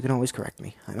wrong, you can always correct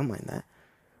me. I don't mind that.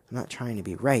 I'm not trying to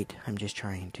be right, I'm just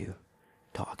trying to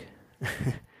talk.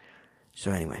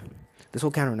 So anyway, this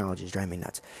whole counter knowledge is driving me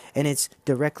nuts, and it's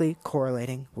directly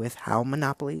correlating with how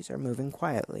monopolies are moving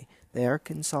quietly. They are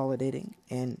consolidating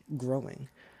and growing.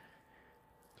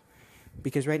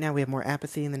 Because right now we have more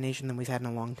apathy in the nation than we've had in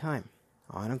a long time.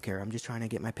 Oh, I don't care. I'm just trying to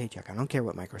get my paycheck. I don't care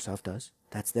what Microsoft does.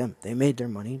 That's them. They made their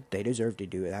money. They deserve to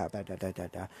do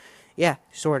it. Yeah,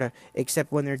 sort of. Except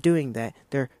when they're doing that,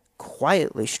 they're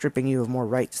quietly stripping you of more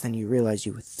rights than you realize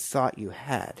you thought you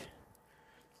had.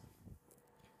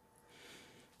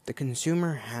 The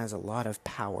consumer has a lot of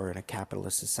power in a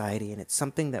capitalist society, and it's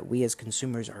something that we as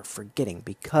consumers are forgetting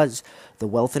because the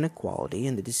wealth inequality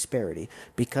and the disparity,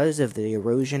 because of the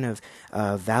erosion of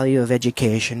value of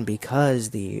education,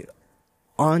 because the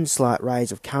onslaught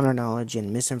rise of counter-knowledge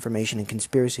and misinformation and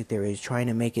conspiracy theories trying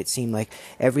to make it seem like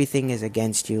everything is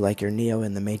against you, like you're Neo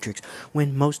in the Matrix,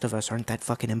 when most of us aren't that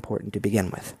fucking important to begin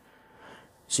with.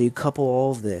 So you couple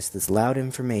all of this loud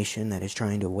information that is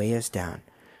trying to weigh us down,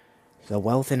 the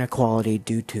wealth inequality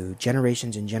due to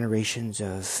generations and generations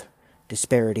of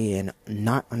disparity and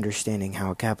not understanding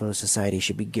how a capitalist society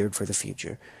should be geared for the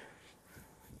future.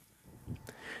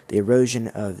 The erosion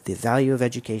of the value of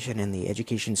education and the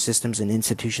education systems and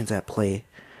institutions at place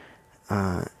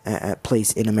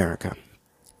in America.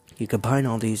 You combine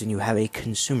all these and you have a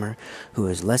consumer who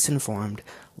is less informed,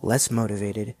 less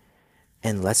motivated,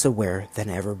 and less aware than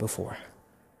ever before.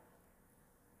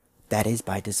 That is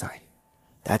by design.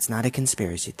 That's not a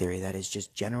conspiracy theory. That is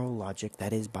just general logic.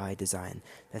 That is by design.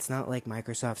 That's not like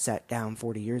Microsoft sat down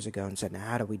 40 years ago and said, now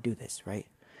how do we do this, right?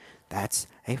 That's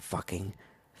a fucking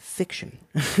fiction.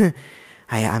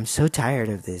 I'm so tired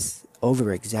of this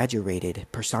over-exaggerated,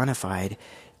 personified,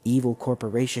 evil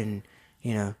corporation,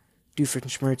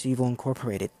 Doofenshmirtz Evil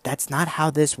Incorporated. That's not how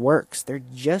this works. They're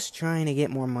just trying to get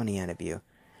more money out of you.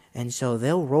 And so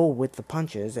they'll roll with the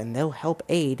punches, and they'll help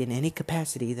aid in any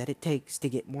capacity that it takes to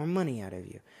get more money out of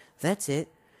you. That's it.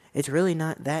 It's really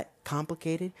not that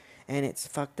complicated, and it's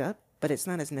fucked up, but it's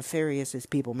not as nefarious as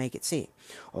people make it seem.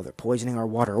 Oh, they're poisoning our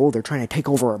water. Oh, they're trying to take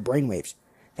over our brainwaves.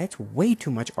 That's way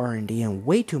too much R&D and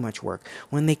way too much work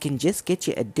when they can just get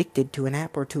you addicted to an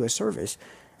app or to a service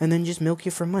and then just milk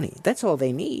you for money. That's all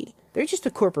they need. They're just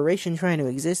a corporation trying to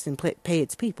exist and pay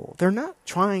its people. They're not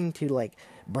trying to,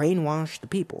 brainwash the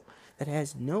people. That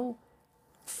has no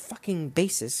fucking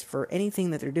basis for anything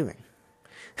that they're doing.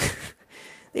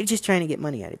 They're just trying to get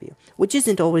money out of you, which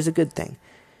isn't always a good thing.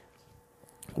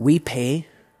 We pay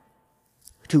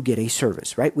to get a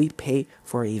service, right? We pay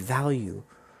for a value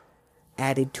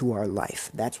added to our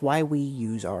life. That's why we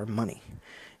use our money.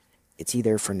 It's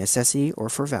either for necessity or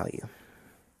for value.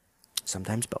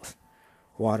 Sometimes both.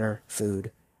 Water,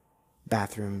 food,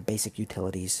 bathroom, basic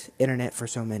utilities, internet for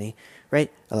so many,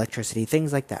 right? Electricity,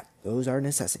 things like that. Those are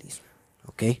necessities.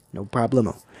 Okay? No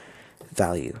problemo.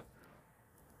 Value.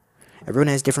 Everyone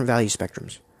has different value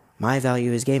spectrums. My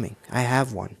value is gaming. I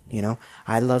have one, you know.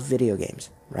 I love video games,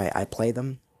 right? I play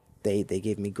them. They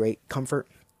give me great comfort.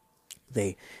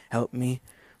 They help me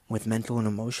with mental and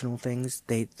emotional things.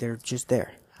 They're just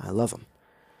there. I love them.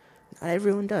 Not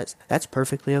everyone does. That's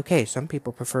perfectly okay. Some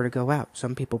people prefer to go out.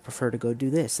 Some people prefer to go do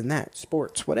this and that,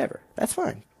 sports, whatever. That's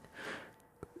fine.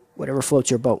 Whatever floats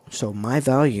your boat. So my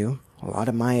value, a lot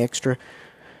of my extra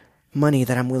money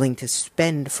that I'm willing to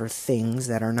spend for things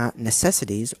that are not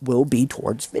necessities will be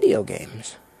towards video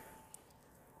games.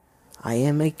 I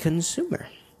am a consumer.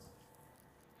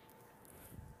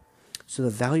 So the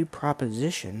value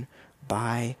proposition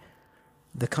by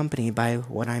the company, by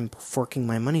what I'm forking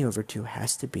my money over to,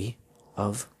 has to be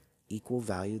of equal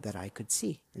value that I could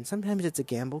see. And sometimes it's a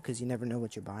gamble because you never know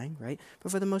what you're buying, right?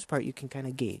 But for the most part, you can kind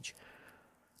of gauge.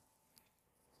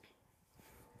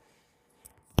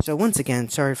 So once again,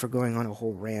 sorry for going on a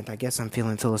whole rant. I guess I'm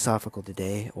feeling philosophical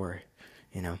today, or,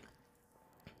 you know,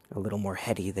 a little more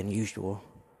heady than usual.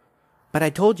 But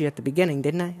I told you at the beginning,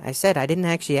 didn't I? I said I didn't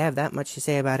actually have that much to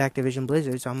say about Activision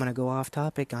Blizzard, so I'm going to go off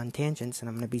topic on tangents, and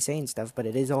I'm going to be saying stuff, but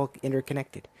it is all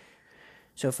interconnected.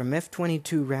 So from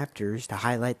F-22 Raptors to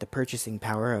highlight the purchasing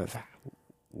power of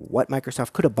what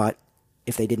Microsoft could have bought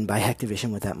if they didn't buy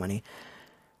Activision with that money,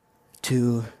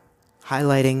 to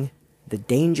highlighting the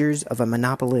dangers of a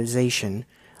monopolization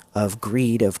of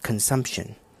greed, of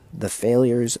consumption, the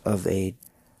failures of a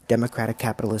democratic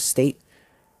capitalist state,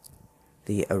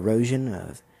 the erosion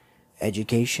of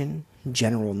education,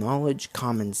 general knowledge,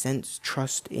 common sense,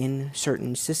 trust in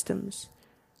certain systems,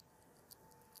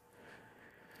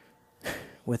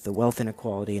 with the wealth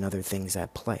inequality and other things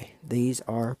at play. These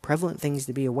are prevalent things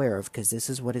to be aware of because this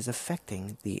is what is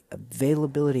affecting the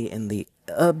availability and the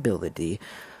ability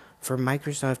for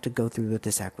Microsoft to go through with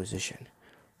this acquisition.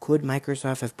 Could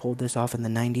Microsoft have pulled this off in the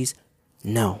 90s?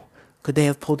 No. Could they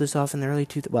have pulled this off in the early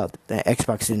 2000s? Well, the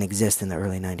Xbox didn't exist in the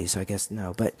early 90s, so I guess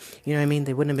no. But, you know what I mean?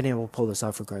 They wouldn't have been able to pull this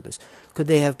off regardless. Could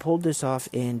they have pulled this off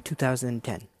in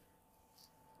 2010?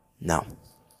 No.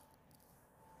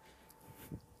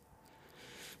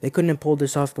 They couldn't have pulled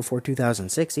this off before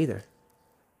 2006 either,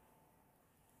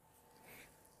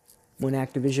 when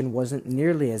Activision wasn't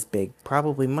nearly as big,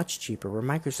 probably much cheaper, where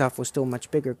Microsoft was still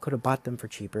much bigger, could have bought them for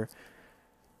cheaper.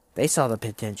 They saw the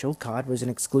potential. COD was an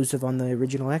exclusive on the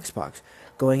original Xbox.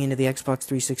 Going into the Xbox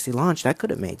 360 launch, that could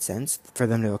have made sense for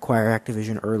them to acquire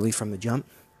Activision early from the jump.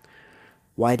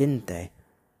 Why didn't they?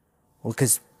 Well,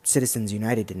 because Citizens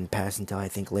United didn't pass until, I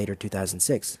think, later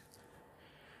 2006.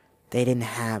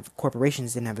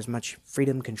 Corporations didn't have as much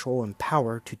freedom, control, and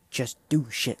power to just do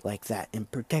shit like that,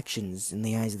 and protections in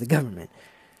the eyes of the government.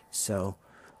 So,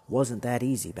 wasn't that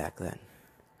easy back then.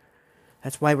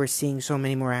 That's why we're seeing so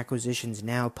many more acquisitions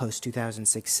now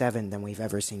post-2006-07 than we've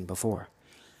ever seen before.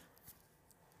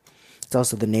 It's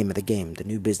also the name of the game. The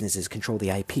new businesses control the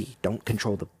IP. Don't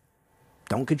control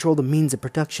the means of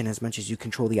production as much as you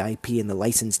control the IP and the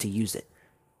license to use it.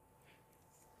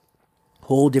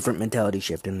 Whole different mentality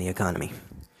shift in the economy.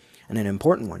 And an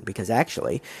important one, because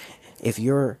actually, if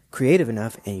you're creative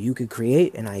enough and you could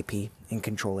create an IP and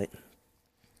control it,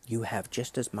 you have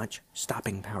just as much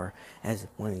stopping power as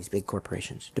one of these big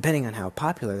corporations, depending on how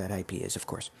popular that IP is, of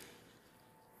course.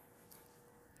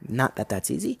 Not that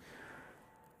that's easy.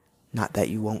 Not that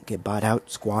you won't get bought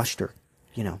out, squashed, or,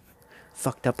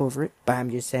 fucked up over it, but I'm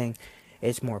just saying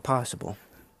it's more possible.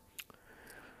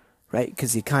 Right?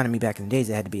 Because the economy back in the days,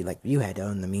 it had to be like, you had to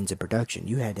own the means of production.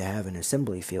 You had to have an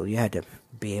assembly field. You had to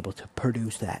be able to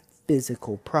produce that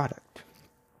physical product.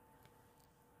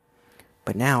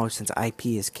 But now, since IP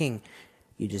is king,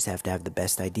 you just have to have the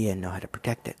best idea and know how to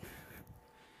protect it.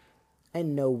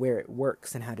 And know where it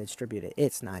works and how to distribute it.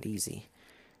 It's not easy.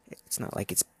 It's not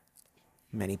like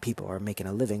many people are making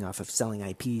a living off of selling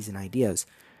IPs and ideas.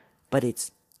 But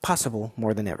it's possible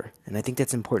more than ever. And I think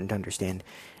that's important to understand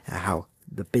how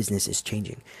the business is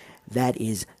changing. That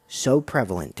is so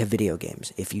prevalent to video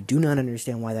games. If you do not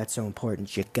understand why that's so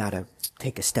important, you gotta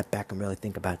take a step back and really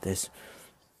think about this.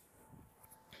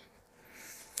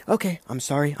 Okay, I'm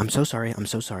so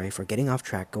sorry for getting off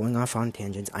track, going off on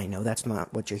tangents. I know that's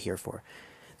not what you're here for.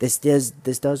 This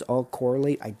does all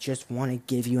correlate. I just want to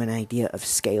give you an idea of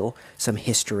scale, some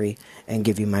history, and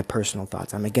give you my personal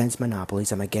thoughts. I'm against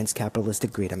monopolies. I'm against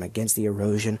capitalistic greed. I'm against the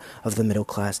erosion of the middle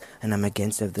class, and I'm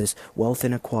against of this wealth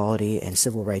inequality and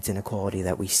civil rights inequality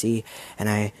that we see. And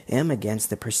I am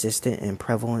against the persistent and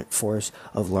prevalent force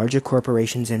of larger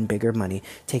corporations and bigger money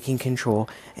taking control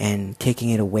and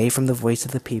taking it away from the voice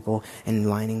of the people and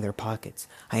lining their pockets.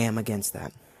 I am against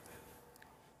that.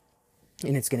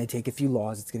 And it's going to take a few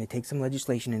laws, it's going to take some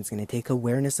legislation, and it's going to take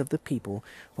awareness of the people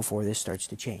before this starts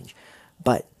to change.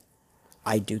 But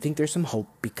I do think there's some hope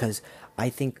because I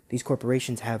think these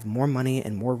corporations have more money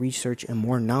and more research and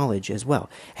more knowledge as well.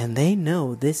 And they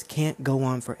know this can't go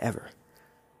on forever.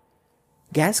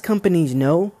 Gas companies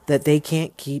know that they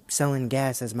can't keep selling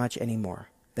gas as much anymore.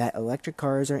 That electric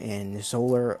cars are in,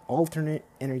 solar, alternate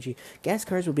energy. Gas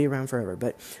cars will be around forever,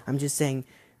 but I'm just saying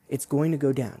it's going to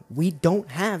go down. We don't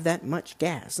have that much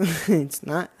gas. It's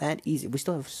not that easy. We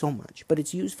still have so much, but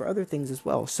it's used for other things as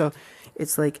well. So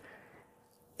it's like,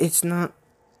 it's not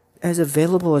as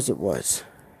available as it was,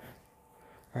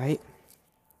 right?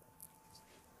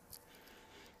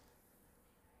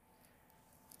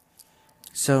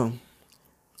 So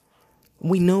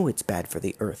we know it's bad for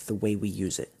the earth the way we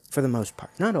use it, for the most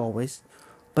part. Not always,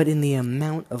 but in the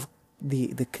amount of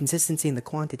the consistency and the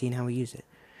quantity and how we use it.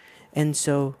 And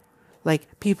so,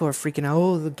 like, people are freaking out,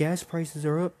 oh, the gas prices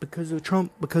are up because of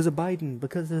Trump, because of Biden,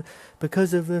 because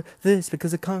of this,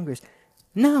 because of Congress.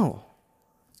 No.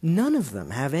 None of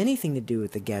them have anything to do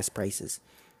with the gas prices.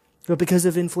 But because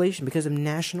of inflation, because of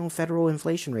national, federal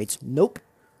inflation rates. Nope.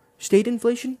 State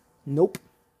inflation? Nope.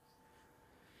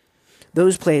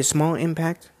 Those play a small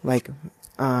impact. Like,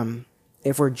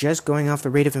 if we're just going off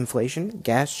the rate of inflation,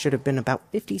 gas should have been about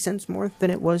 50 cents more than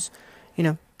it was,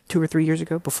 2 or 3 years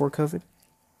ago before COVID.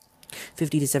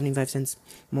 50 to 75 cents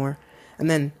more. And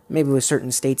then maybe with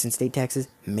certain states and state taxes,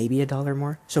 maybe $1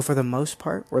 more. So for the most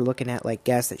part, we're looking at like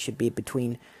gas that should be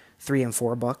between $3 and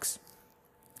 $4.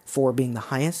 4 being the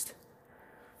highest.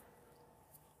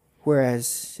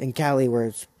 Whereas in Cali, where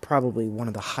it's probably one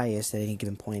of the highest at any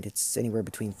given point, it's anywhere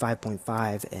between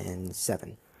 5.5 and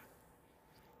 7.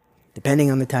 Depending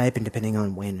on the type and depending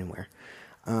on when and where.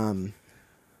 And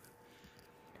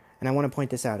I want to point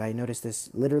this out. I noticed this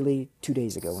literally 2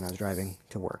 days ago when I was driving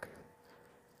to work.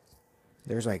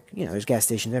 There's there's gas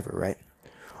stations everywhere, right?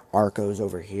 Arco's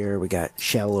over here. We got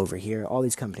Shell over here. All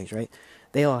these companies, right?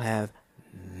 They all have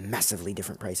massively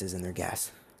different prices in their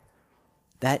gas.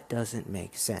 That doesn't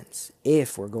make sense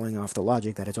if we're going off the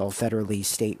logic that it's all federally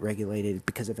state regulated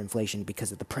because of inflation,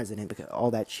 because of the president, because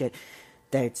all that shit.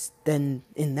 Then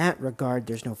in that regard,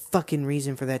 there's no fucking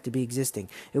reason for that to be existing.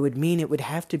 It would mean it would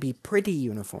have to be pretty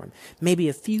uniform. Maybe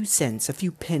a few cents, a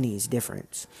few pennies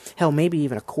difference. Hell, maybe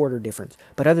even a quarter difference.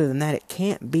 But other than that, it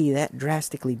can't be that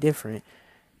drastically different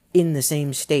in the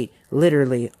same state.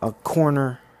 Literally a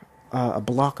corner, a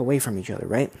block away from each other,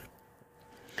 right?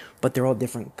 But they're all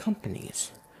different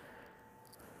companies.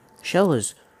 Shell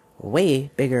is way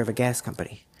bigger of a gas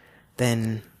company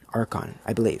than Arcon,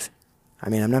 I believe. I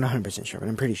mean, I'm not 100% sure, but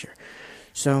I'm pretty sure.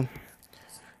 So,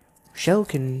 Shell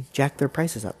can jack their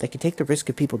prices up. They can take the risk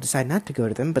if people decide not to go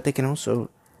to them, but they're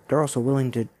also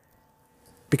willing to,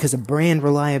 because of brand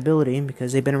reliability, and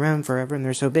because they've been around forever and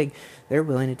they're so big, they're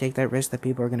willing to take that risk that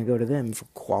people are going to go to them for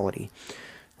quality.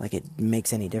 Like it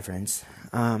makes any difference.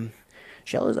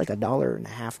 Shell is like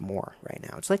 $1.50 more right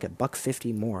now. It's like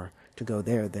 $1.50 more to go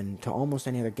there than to almost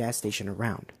any other gas station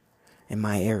around in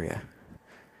my area.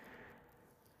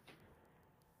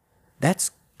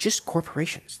 That's just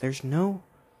corporations. There's no,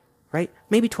 right?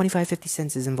 Maybe 25, 50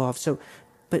 cents is involved. So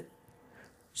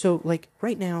like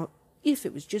right now, if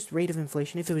it was just rate of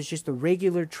inflation, if it was just the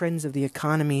regular trends of the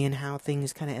economy and how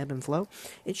things kind of ebb and flow,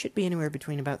 it should be anywhere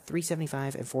between about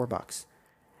 $3.75 and $4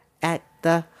 at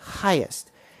the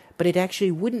highest. But it actually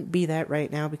wouldn't be that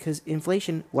right now because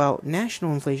inflation, while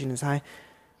national inflation is high,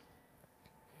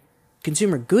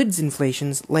 consumer goods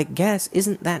inflations like gas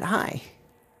isn't that high.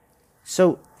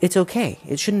 So it's okay.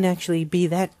 It shouldn't actually be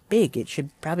that big. It should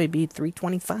probably be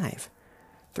 $3.25,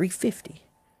 $3.50,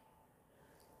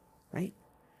 right?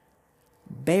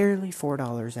 Barely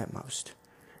 $4 at most.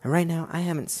 And right now, I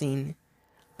haven't seen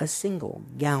a single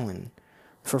gallon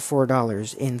for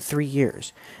 $4 in 3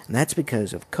 years. And that's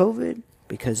because of COVID,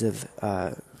 because of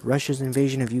Russia's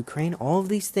invasion of Ukraine, all of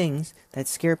these things that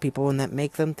scare people and that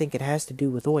make them think it has to do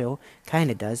with oil.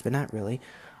 Kind of does, but not really.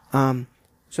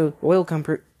 So oil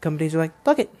companies are like,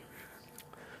 fuck it.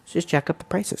 Let's just jack up the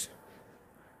prices.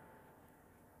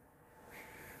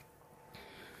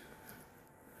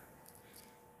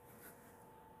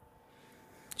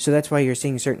 So that's why you're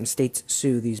seeing certain states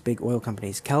sue these big oil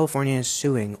companies. California is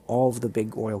suing all of the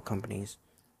big oil companies.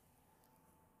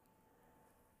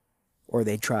 Or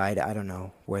they tried. I don't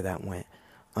know where that went.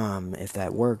 If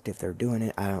that worked, if they're doing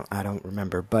it, I don't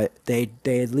remember. But they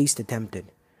at least attempted.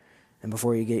 And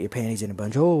before you get your panties in a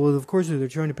bunch, oh, well, of course they're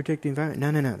trying to protect the environment.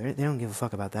 No. They don't give a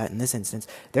fuck about that in this instance.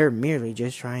 They're merely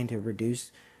just trying to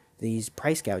reduce these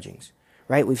price gougings.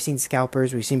 right? We've seen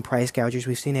scalpers, we've seen price gougers,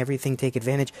 we've seen everything take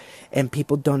advantage, and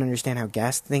people don't understand how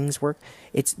gas things work.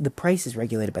 It's the price is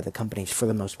regulated by the companies for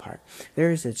the most part.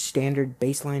 There is a standard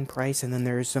baseline price, and then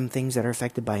there are some things that are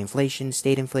affected by inflation,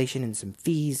 state inflation, and some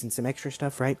fees and some extra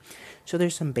stuff, right? So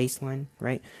there's some baseline,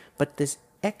 right? But this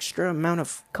extra amount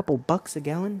of couple bucks a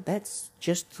gallon, that's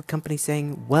just the company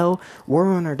saying, well,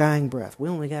 we're on our dying breath. We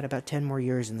only got about 10 more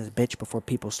years in this bitch before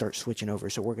people start switching over,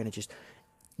 so we're going to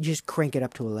just crank it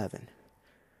up to 11.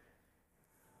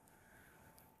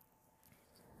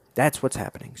 That's what's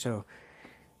happening. So,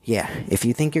 yeah, if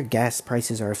you think your gas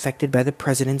prices are affected by the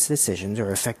president's decisions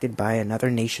or affected by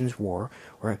another nation's war,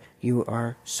 or you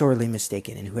are sorely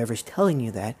mistaken. And whoever's telling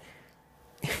you that,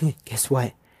 guess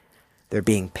what? They're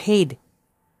being paid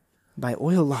by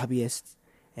oil lobbyists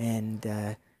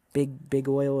and big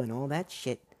oil and all that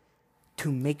shit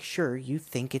to make sure you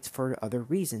think it's for other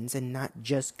reasons and not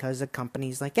just because a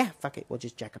company's like, yeah, fuck it, we'll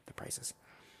just jack up the prices.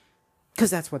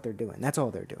 Because that's what they're doing. That's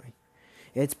all they're doing.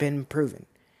 It's been proven.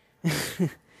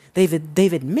 They've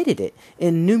admitted it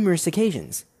in numerous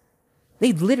occasions.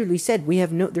 They've literally said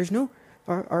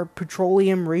our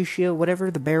petroleum ratio,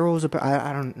 whatever the barrels,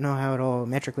 I don't know how it all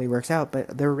metrically works out,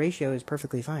 but their ratio is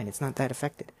perfectly fine. It's not that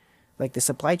affected. Like the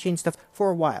supply chain stuff, for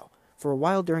a while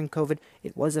during COVID,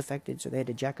 it was affected, so they had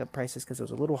to jack up prices because it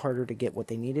was a little harder to get what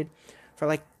they needed for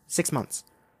like 6 months.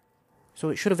 So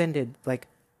it should have ended like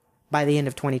by the end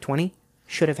of 2020,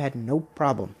 should have had no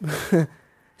problem.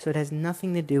 So it has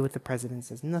nothing to do with the presidents,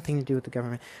 has nothing to do with the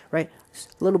government, right?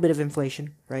 A little bit of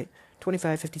inflation, right?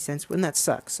 25, 50 cents, and that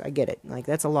sucks. I get it. Like,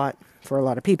 that's a lot for a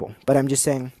lot of people. But I'm just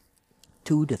saying,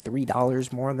 $2 to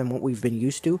 $3 more than what we've been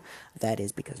used to, that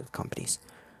is because of companies.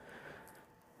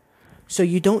 So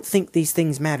you don't think these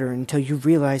things matter until you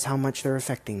realize how much they're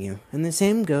affecting you. And the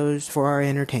same goes for our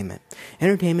entertainment.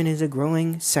 Entertainment is a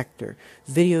growing sector.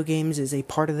 Video games is a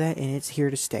part of that, and it's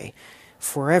here to stay.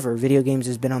 Forever, video games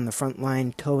has been on the front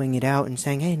line, towing it out and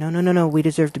saying, hey, no, we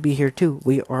deserve to be here too.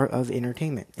 We are of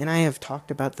entertainment. And I have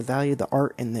talked about the value, the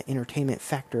art, and the entertainment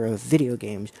factor of video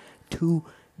games to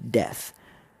death.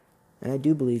 And I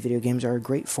do believe video games are a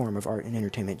great form of art and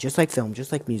entertainment, just like film,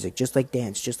 just like music, just like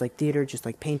dance, just like theater, just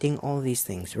like painting, all of these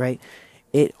things, right?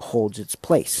 It holds its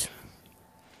place.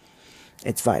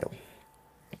 It's vital.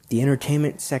 The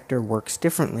entertainment sector works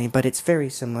differently, but it's very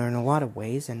similar in a lot of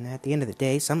ways, and at the end of the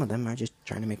day, some of them are just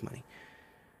trying to make money.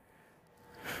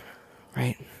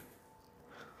 Right?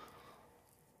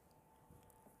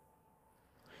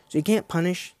 So you can't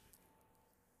punish.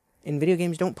 In video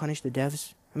games, don't punish the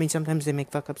devs. I mean, sometimes they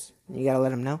make fuck-ups. You gotta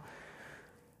let them know.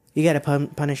 You gotta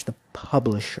punish the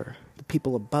publisher, the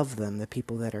people above them, the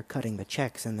people that are cutting the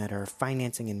checks and that are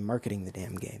financing and marketing the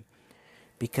damn game.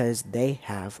 Because they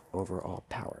have overall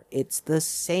power. It's the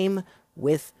same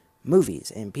with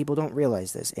movies, and people don't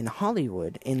realize this. In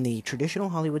Hollywood, in the traditional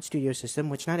Hollywood studio system,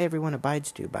 which not everyone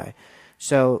abides to by,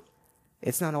 so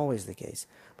it's not always the case.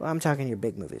 But I'm talking your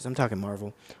big movies. I'm talking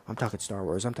Marvel. I'm talking Star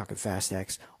Wars. I'm talking Fast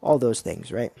X. All those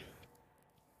things, right?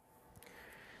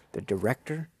 The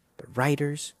director, the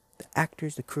writers, the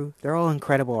actors, the crew, they're all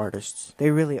incredible artists. They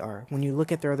really are. When you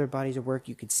look at their other bodies of work,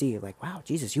 you could see, like, wow,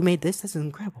 Jesus, you made this? This is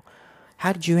incredible.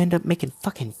 How did you end up making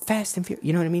fucking Fast and Furious?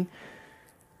 You know what I mean?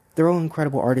 They're all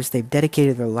incredible artists. They've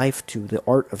dedicated their life to the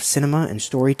art of cinema and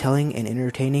storytelling and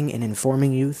entertaining and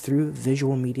informing you through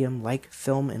visual medium like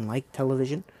film and like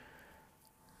television.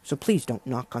 So please don't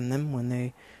knock on them when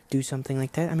they do something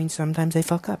like that. I mean, sometimes they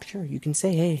fuck up. Sure, you can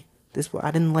say, hey,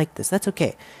 I didn't like this. That's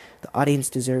okay. The audience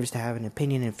deserves to have an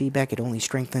opinion and feedback. It only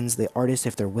strengthens the artist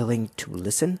if they're willing to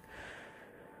listen.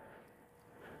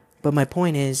 But my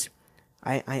point is,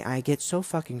 I get so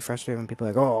fucking frustrated when people are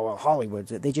like, oh, well, Hollywood.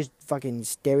 They just fucking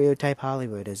stereotype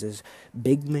Hollywood as this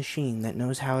big machine that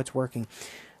knows how it's working.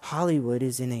 Hollywood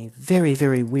is in a very,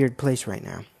 very weird place right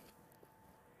now.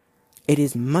 It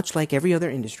is much like every other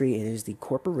industry. It is the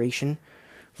corporation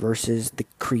versus the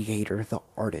creator, the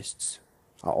artists.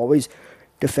 I'll always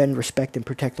defend, respect, and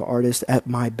protect the artist at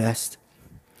my best.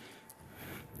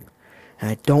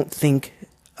 And I don't think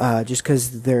just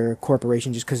because they're a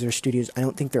corporation, just because they're studios, I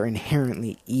don't think they're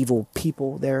inherently evil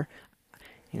people there.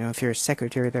 You know, if you're a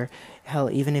secretary there, hell,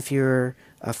 even if you're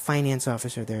a finance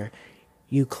officer there,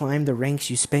 you climbed the ranks,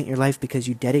 you spent your life because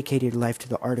you dedicated your life to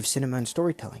the art of cinema and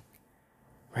storytelling,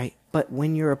 right? But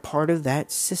when you're a part of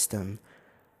that system,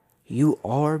 you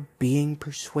are being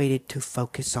persuaded to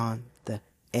focus on the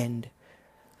end,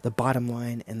 the bottom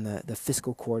line, and the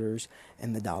fiscal quarters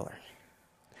and the dollar.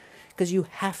 Because you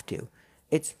have to.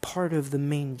 It's part of the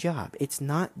main job. It's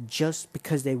not just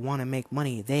because they want to make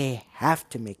money. They have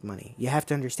to make money. You have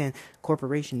to understand,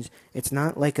 corporations, it's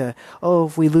not like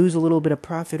if we lose a little bit of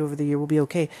profit over the year, we'll be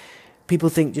okay. People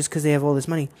think just because they have all this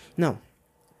money. No.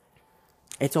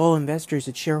 It's all investors,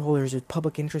 it's shareholders, it's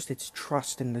public interest, it's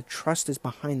trust, and the trust is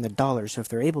behind the dollar. So if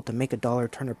they're able to make a dollar,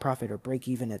 turn a profit, or break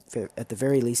even at the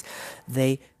very least,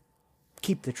 they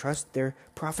keep the trust. Their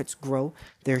profits grow,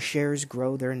 their shares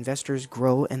grow, their investors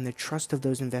grow, and the trust of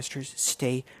those investors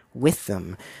stay with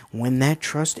them. When that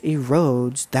trust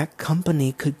erodes, that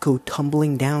company could go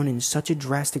tumbling down in such a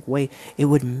drastic way, it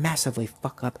would massively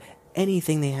fuck up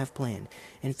anything they have planned.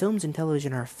 And films and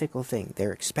television are a fickle thing.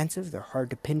 They're expensive, they're hard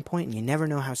to pinpoint, and you never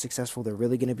know how successful they're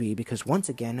really going to be, because once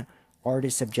again, art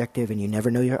is subjective and you never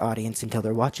know your audience until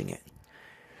they're watching it.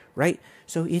 Right?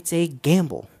 So it's a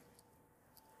gamble.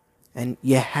 And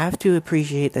you have to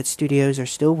appreciate that studios are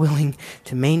still willing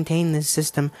to maintain this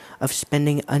system of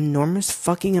spending enormous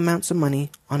fucking amounts of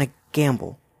money on a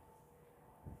gamble.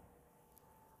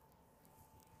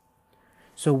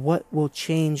 So what will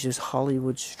change this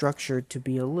Hollywood structure to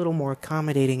be a little more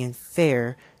accommodating and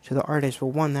fair to the artists?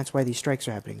 Well, one, that's why these strikes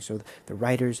are happening. So the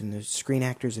writers and the screen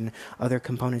actors and other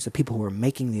components, the people who are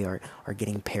making the art, are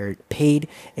getting paid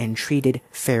and treated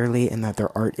fairly, and that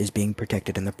their art is being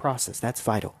protected in the process. That's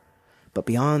vital. But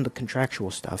beyond the contractual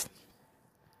stuff,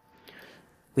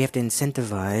 we have to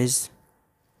incentivize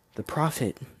the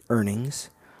profit earnings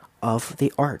of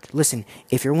the art. Listen,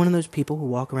 if you're one of those people who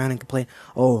walk around and complain,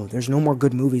 oh, there's no more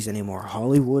good movies anymore,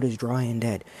 Hollywood is dry and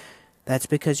dead, that's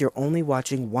because you're only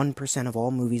watching 1% of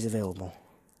all movies available.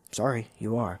 Sorry,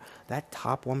 you are. That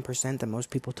top 1% that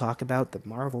most people talk about, the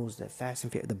Marvels, the Fast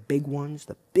and Furious, the big ones,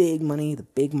 the big money, the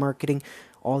big marketing,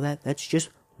 all that, that's just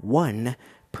 1%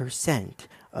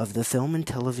 of the film and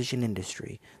television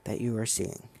industry that you are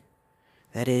seeing.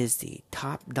 That is the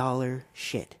top dollar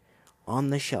shit on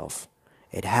the shelf.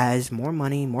 It has more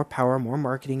money, more power, more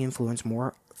marketing influence,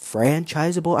 more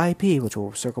franchisable IP, which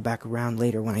we'll circle back around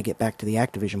later when I get back to the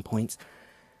Activision points,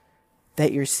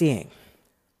 that you're seeing.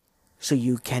 So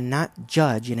you cannot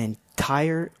judge an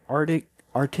entire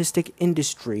artistic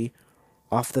industry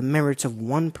off the merits of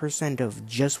 1% of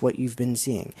just what you've been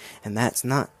seeing. And that's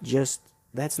not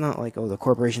like, oh, the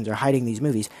corporations are hiding these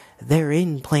movies. They're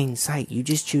in plain sight. You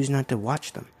just choose not to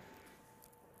watch them.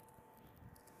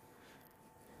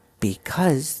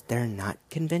 Because they're not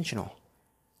conventional.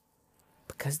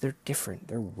 Because they're different.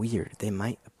 They're weird. They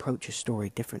might approach a story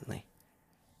differently.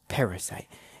 Parasite.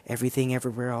 Everything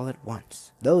Everywhere All at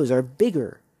Once. Those are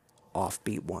bigger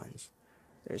offbeat ones.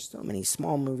 There's so many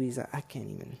small movies I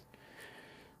can't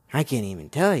even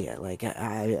tell you. Like,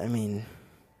 I mean,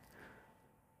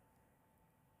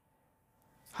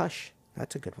 Hush.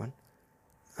 That's a good one.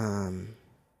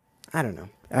 I don't know.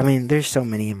 I mean, there's so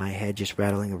many in my head just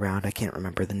rattling around. I can't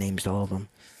remember the names to all of them.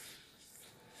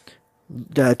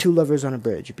 Two Lovers on a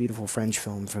Bridge, a beautiful French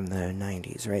film from the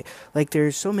 90s, right? Like,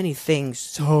 there's so many things,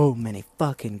 so many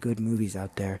fucking good movies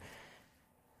out there.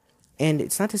 And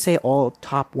it's not to say all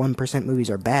top 1% movies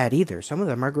are bad either. Some of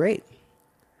them are great.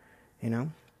 You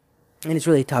know? And it's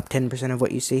really top 10% of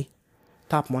what you see.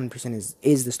 Top 1%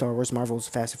 is the Star Wars, Marvels,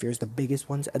 Fast and Furious, the biggest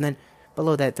ones. And then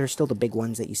below that, there's still the big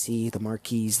ones that you see, the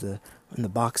marquees, and the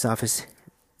box office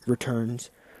returns,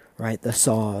 right? The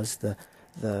Saws, the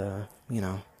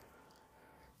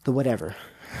whatever.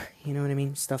 You know what I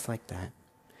mean? Stuff like that.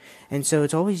 And so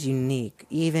it's always unique,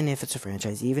 even if it's a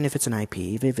franchise, even if it's an IP,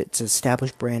 even if it's an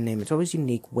established brand name, it's always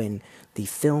unique when the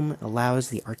film allows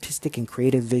the artistic and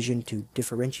creative vision to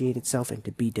differentiate itself and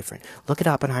to be different. Look at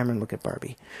Oppenheimer and look at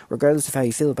Barbie. Regardless of how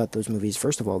you feel about those movies,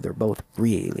 first of all, they're both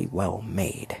really well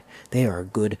made. They are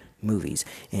good movies.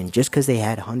 And just because they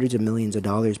had hundreds of millions of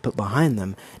dollars put behind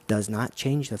them does not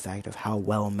change the fact of how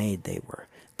well made they were.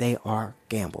 They are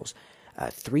gambles. A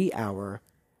 3-hour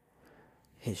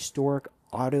historic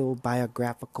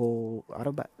biographical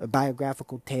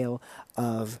tale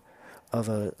of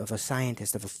a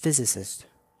scientist, of a physicist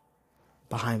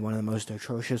behind one of the most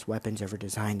atrocious weapons ever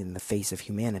designed in the face of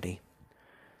humanity,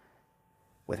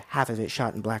 with half of it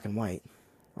shot in black and white,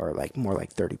 or like more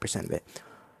like 30% of it,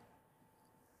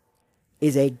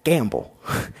 is a gamble.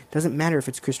 Doesn't matter if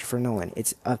it's Christopher Nolan.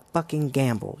 It's a fucking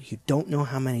gamble. You don't know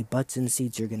how many butts and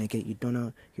seats you're going to get. You don't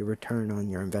know your return on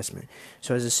your investment.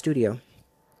 So as a studio,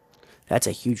 that's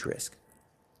a huge risk.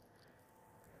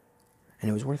 And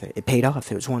it was worth it. It paid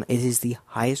off. It is the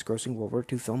highest grossing World War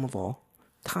II film of all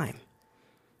time.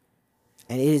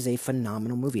 And it is a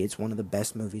phenomenal movie. It's one of the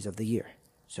best movies of the year.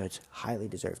 So it's highly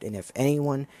deserved. And if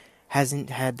anyone hasn't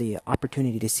had the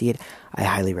opportunity to see it, I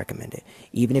highly recommend it.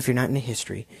 Even if you're not into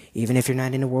history, even if you're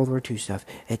not into World War II stuff,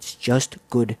 it's just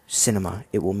good cinema.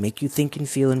 It will make you think and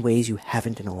feel in ways you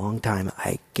haven't in a long time.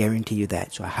 I guarantee you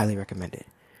that. So I highly recommend it.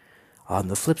 On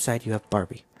the flip side, you have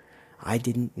Barbie. I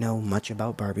didn't know much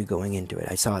about Barbie going into it.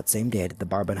 I saw it same day. I did the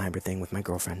Barbenheimer thing with my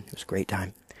girlfriend. It was a great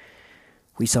time.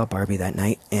 We saw Barbie that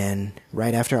night, and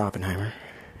right after Oppenheimer.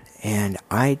 And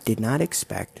I did not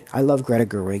expect... I love Greta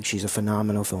Gerwig. She's a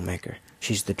phenomenal filmmaker.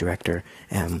 She's the director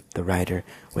and the writer,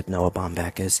 with Noah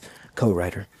Baumbach as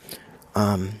co-writer.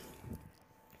 I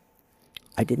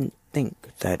didn't think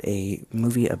that a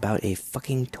movie about a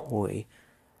fucking toy,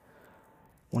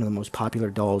 one of the most popular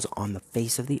dolls on the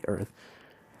face of the earth,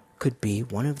 could be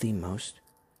one of the most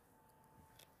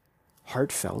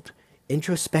heartfelt,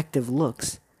 introspective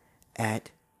looks at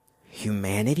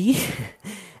humanity,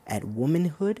 at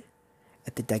womanhood,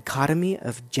 at the dichotomy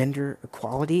of gender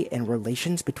equality and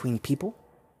relations between people.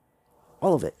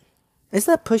 All of it. It's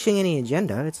not pushing any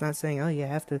agenda. It's not saying, oh, you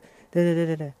have to...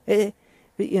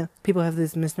 people have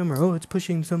this misnomer. Oh, it's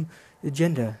pushing some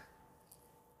agenda.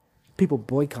 People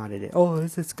boycotted it. Oh,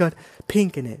 it's got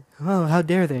pink in it. Oh, how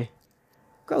dare they?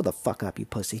 Grow the fuck up, you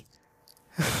pussy.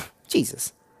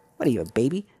 Jesus. What are you, a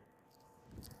baby?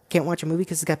 Can't watch a movie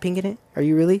because it's got pink in it? Are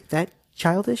you really that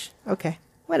childish? Okay,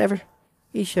 whatever.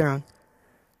 Each their own.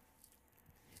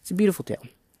 It's a beautiful tale.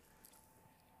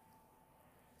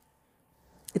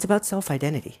 It's about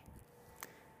self-identity.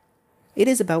 It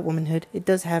is about womanhood. It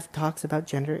does have talks about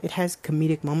gender. It has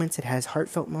comedic moments. It has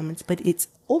heartfelt moments. But it's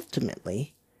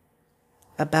ultimately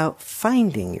about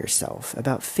finding yourself,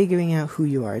 about figuring out who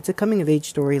you are. It's a coming-of-age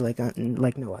story like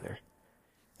no other.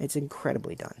 It's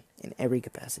incredibly done in every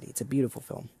capacity. It's a beautiful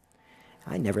film.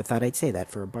 I never thought I'd say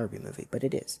that for a Barbie movie, but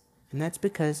it is. And that's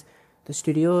because the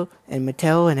studio and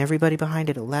Mattel and everybody behind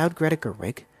it allowed Greta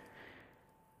Gerwig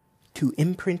to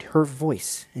imprint her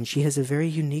voice. And she has a very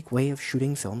unique way of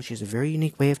shooting film. She has a very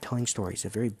unique way of telling stories. A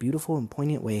very beautiful and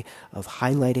poignant way of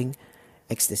highlighting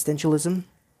existentialism,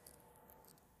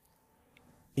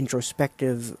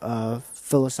 introspective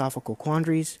philosophical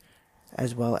quandaries,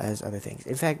 as well as other things.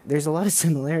 In fact, there's a lot of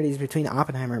similarities between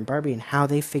Oppenheimer and Barbie and how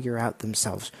they figure out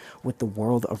themselves with the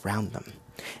world around them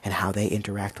and how they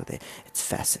interact with it. It's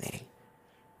fascinating.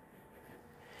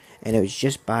 And it was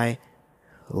just by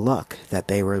luck that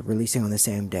they were releasing on the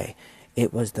same day.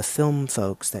 It was the film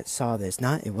folks that saw this.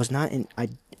 It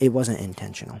wasn't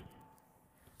intentional.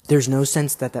 There's no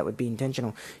sense that would be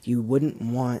intentional. You wouldn't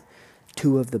want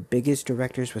two of the biggest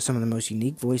directors with some of the most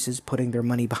unique voices putting their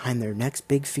money behind their next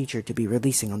big feature to be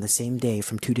releasing on the same day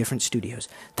from two different studios.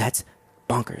 That's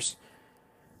bonkers.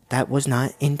 That was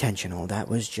not intentional. That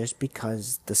was just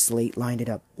because the slate lined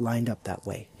up that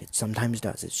way. It sometimes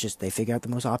does. It's just they figure out the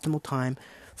most optimal time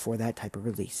for that type of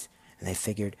release. And they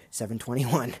figured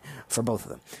 7/21 for both of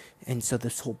them. And so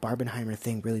this whole Barbenheimer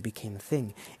thing really became a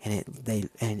thing.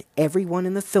 And everyone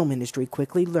in the film industry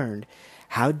quickly learned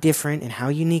how different and how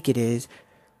unique it is,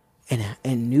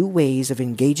 and new ways of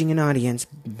engaging an audience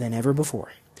than ever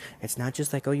before. It's not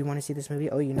just like, oh, you want to see this movie?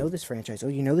 Oh, you know this franchise. Oh,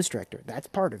 you know this director. That's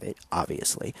part of it,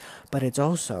 obviously. But it's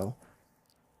also,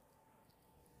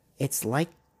 it's like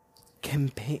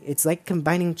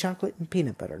combining chocolate and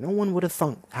peanut butter. No one would have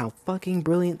thought how fucking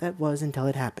brilliant that was until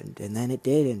it happened. And then it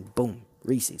did, and boom,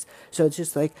 Reese's. So it's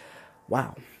just like,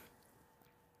 wow.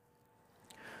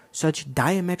 Such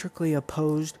diametrically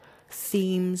opposed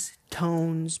themes,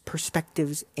 tones,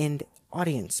 perspectives, and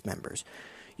audience members.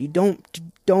 You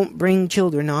don't bring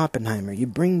children to Oppenheimer. You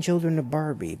bring children to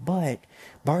Barbie. But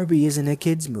Barbie isn't a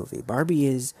kids movie.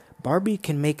 Barbie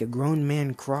can make a grown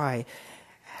man cry,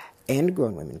 and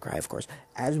grown women cry, of course,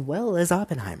 as well as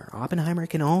Oppenheimer. Oppenheimer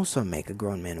can also make a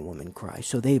grown man and woman cry.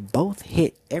 So they both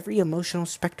hit every emotional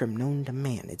spectrum known to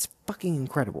man. It's fucking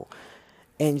incredible.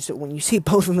 And so when you see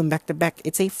both of them back to back,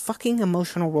 it's a fucking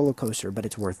emotional roller coaster, but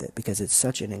it's worth it because it's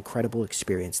such an incredible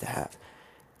experience to have.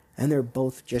 And they're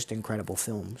both just incredible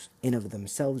films in of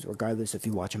themselves, regardless if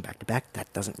you watch them back to back.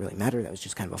 That doesn't really matter. That was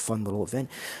just kind of a fun little event.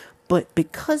 But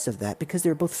because of that, because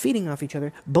they're both feeding off each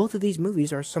other, both of these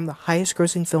movies are some of the highest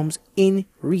grossing films in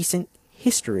recent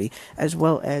history, as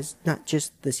well as not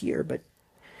just this year, but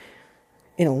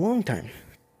in a long time.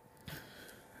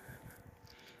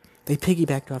 They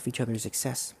piggybacked off each other's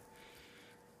success.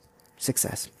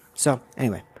 So,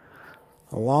 anyway,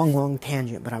 a long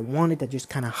tangent, but I wanted to just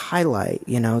kind of highlight,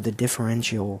 the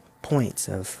differential points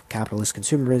of capitalist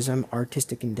consumerism,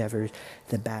 artistic endeavors,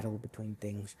 the battle between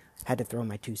things. Had to throw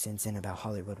my 2 cents in about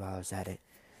Hollywood while I was at it.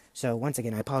 So, once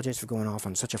again, I apologize for going off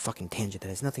on such a fucking tangent that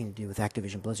has nothing to do with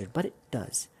Activision Blizzard, but it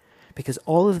does. Because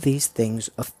all of these things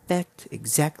affect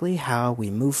exactly how we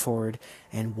move forward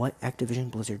and what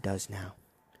Activision Blizzard does now.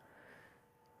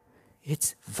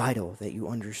 It's vital that you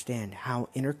understand how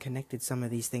interconnected some of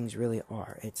these things really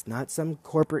are. It's not some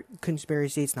corporate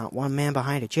conspiracy. It's not one man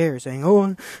behind a chair saying,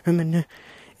 oh,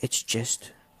 it's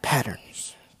just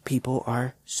patterns. People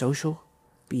are social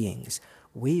beings.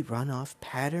 We run off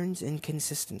patterns and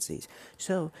consistencies.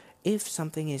 So, if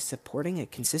something is supporting a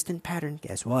consistent pattern,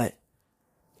 guess what?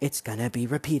 It's gonna be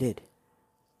repeated.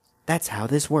 That's how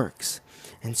this works.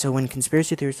 And so when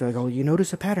conspiracy theorists are like, oh, you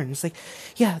notice a pattern, it's like,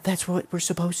 yeah, that's what we're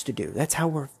supposed to do. That's how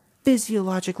we're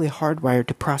physiologically hardwired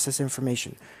to process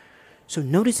information. So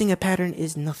noticing a pattern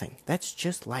is nothing. That's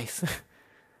just life.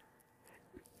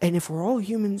 And if we're all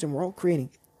humans and we're all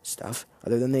creating stuff,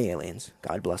 other than the aliens,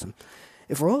 God bless them,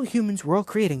 if we're all humans, we're all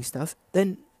creating stuff,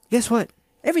 then guess what?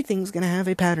 Everything's going to have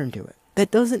a pattern to it. That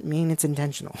doesn't mean it's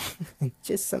intentional. It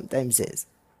just sometimes is.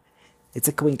 It's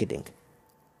a coinkydink.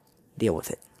 Deal with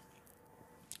it.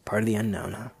 Part of the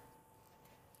unknown, huh?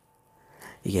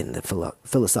 You get into the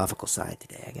philosophical side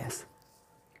today, I guess.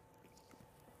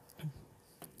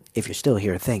 If you're still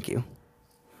here, thank you.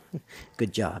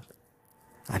 Good job.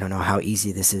 I don't know how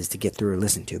easy this is to get through or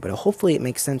listen to, but hopefully it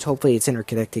makes sense. Hopefully it's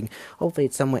interconnecting. Hopefully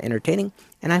it's somewhat entertaining.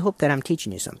 And I hope that I'm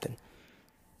teaching you something.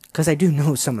 Because I do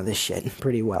know some of this shit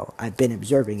pretty well. I've been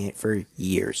observing it for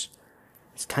years.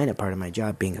 It's kind of part of my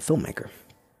job being a filmmaker.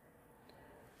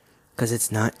 Because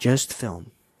it's not just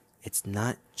film. It's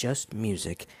not just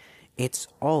music. It's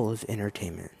all of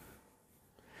entertainment.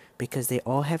 Because they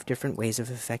all have different ways of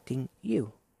affecting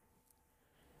you.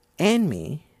 And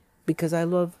me. Because I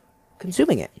love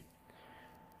consuming it.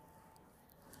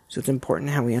 So it's important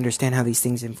how we understand how these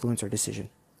things influence our decision.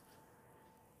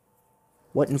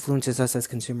 What influences us as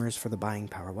consumers for the buying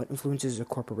power? What influences a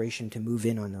corporation to move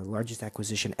in on the largest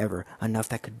acquisition ever, enough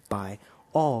that could buy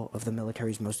all of the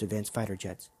military's most advanced fighter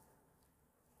jets?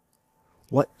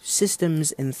 What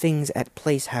systems and things at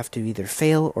place have to either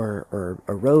fail or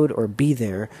erode or be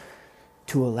there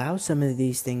to allow some of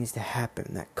these things to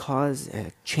happen that cause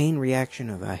a chain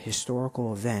reaction of a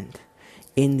historical event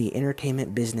in the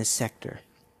entertainment business sector?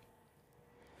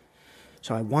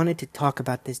 So I wanted to talk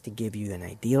about this to give you an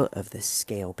idea of the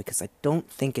scale, because I don't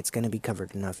think it's going to be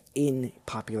covered enough in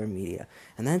popular media.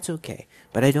 And that's okay.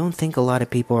 But I don't think a lot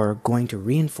of people are going to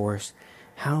reinforce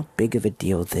how big of a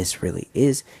deal this really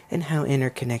is, and how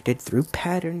interconnected through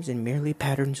patterns and merely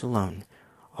patterns alone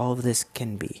all of this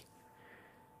can be.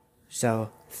 So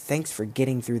thanks for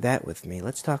getting through that with me.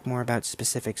 Let's talk more about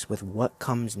specifics with what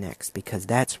comes next, because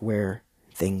that's where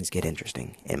things get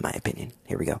interesting, in my opinion.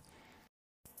 Here we go.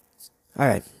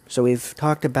 Alright, so we've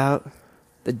talked about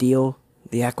the deal,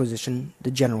 the acquisition, the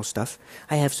general stuff.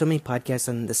 I have so many podcasts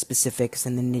on the specifics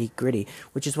and the nitty-gritty,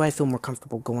 which is why I feel more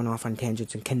comfortable going off on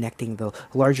tangents and connecting the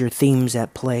larger themes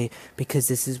at play, because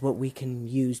this is what we can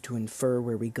use to infer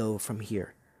where we go from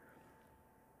here.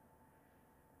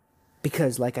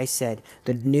 Because, like I said,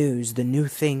 the news, the new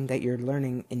thing that you're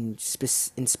learning in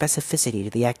specificity to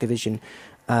the Activision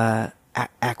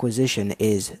acquisition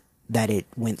is that it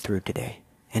went through today.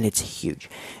 And it's huge.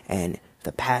 And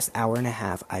the past hour and a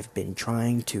half, I've been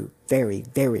trying to very,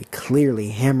 very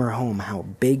clearly hammer home how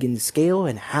big in scale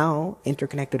and how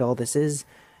interconnected all this is,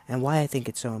 and why I think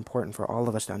it's so important for all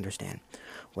of us to understand.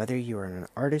 Whether you are an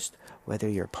artist, whether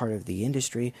you're part of the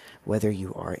industry, whether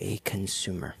you are a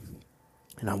consumer.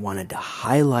 And I wanted to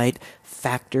highlight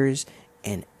factors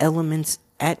and elements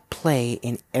at play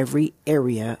in every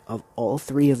area of all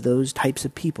three of those types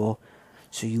of people,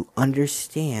 so you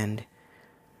understand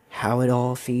how it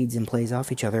all feeds and plays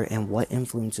off each other, and what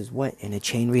influences what in a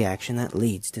chain reaction that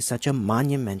leads to such a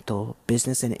monumental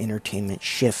business and entertainment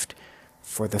shift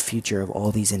for the future of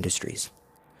all these industries.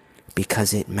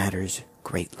 Because it matters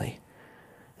greatly.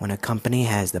 When a company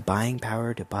has the buying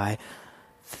power to buy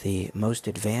the most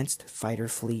advanced fighter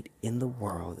fleet in the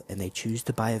world, and they choose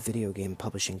to buy a video game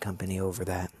publishing company over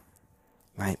that,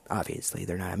 right? Obviously,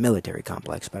 they're not a military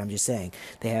complex, but I'm just saying,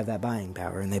 they have that buying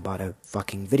power, and they bought a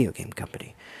fucking video game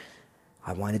company.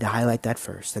 I wanted to highlight that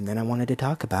first, and then I wanted to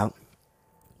talk about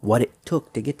what it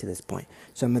took to get to this point.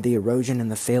 Some of the erosion and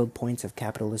the failed points of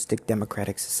capitalistic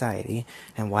democratic society,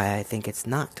 and why I think it's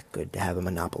not good to have a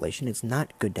monopolization, it's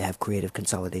not good to have creative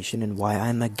consolidation, and why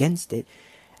I'm against it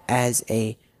as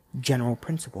a general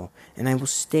principle. And I will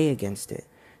stay against it,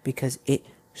 because it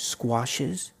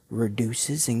squashes,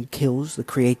 reduces, and kills the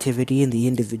creativity and the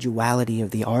individuality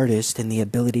of the artist, and the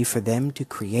ability for them to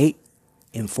create,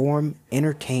 inform,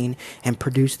 entertain, and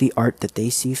produce the art that they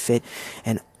see fit.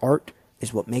 And art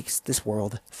is what makes this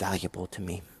world valuable to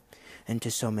me and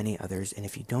to so many others. And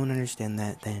if you don't understand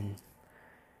that, then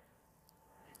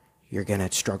you're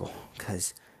gonna struggle,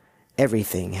 because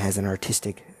everything has an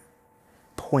artistic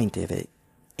point of it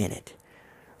in it.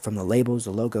 From the labels,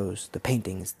 the logos, the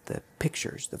paintings, the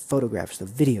pictures, the photographs, the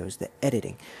videos, the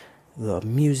editing, the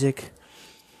music.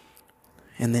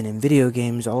 And then in video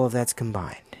games, all of that's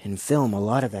combined. In film, a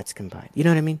lot of that's combined. You know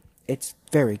what I mean? It's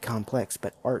very complex,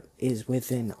 but art is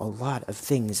within a lot of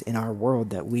things in our world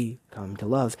that we come to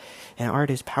love. And art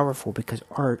is powerful because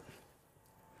art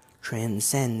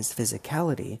transcends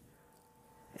physicality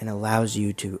and allows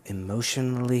you to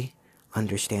emotionally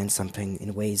understand something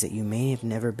in ways that you may have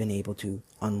never been able to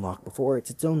unlock before. It's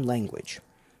its own language.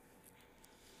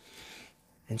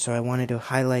 And so I wanted to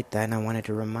highlight that, and I wanted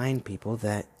to remind people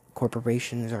that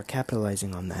corporations are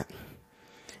capitalizing on that.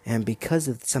 And because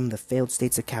of some of the failed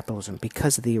states of capitalism,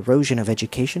 because of the erosion of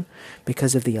education,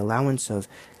 because of the allowance of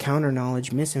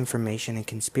counter-knowledge, misinformation, and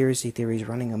conspiracy theories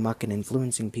running amok and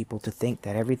influencing people to think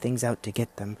that everything's out to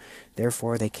get them,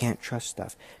 therefore they can't trust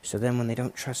stuff. So then when they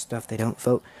don't trust stuff, they don't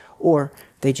vote, or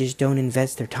they just don't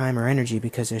invest their time or energy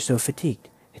because they're so fatigued.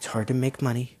 It's hard to make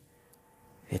money.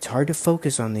 It's hard to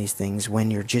focus on these things when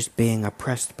you're just being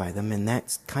oppressed by them, and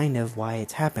that's kind of why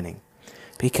it's happening.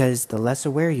 Because the less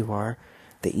aware you are,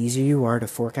 the easier you are to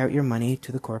fork out your money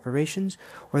to the corporations,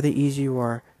 or the easier you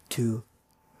are to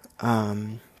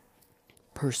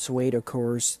persuade or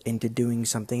coerce into doing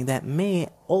something that may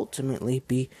ultimately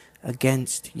be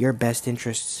against your best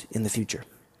interests in the future.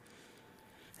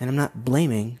 And I'm not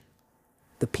blaming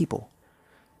the people.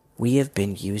 We have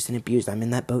been used and abused. I'm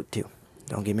in that boat too.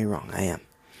 Don't get me wrong, I am.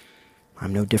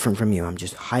 I'm no different from you. I'm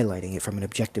just highlighting it from an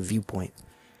objective viewpoint.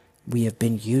 We have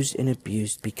been used and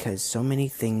abused because so many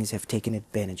things have taken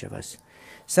advantage of us.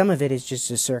 Some of it is just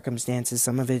the circumstances.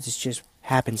 Some of it is just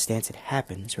happenstance. It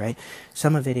happens, right?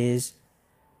 Some of it is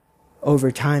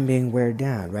over time being weared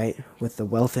down, right? With the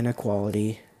wealth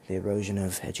inequality, the erosion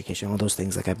of education, all those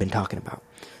things like I've been talking about.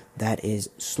 That is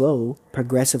slow,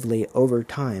 progressively over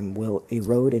time will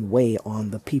erode and weigh on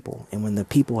the people. And when the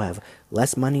people have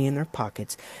less money in their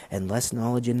pockets and less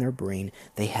knowledge in their brain,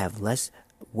 they have less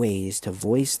ways to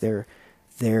voice their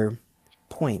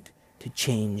point to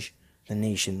change the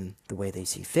nation the way they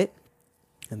see fit.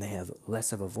 And they have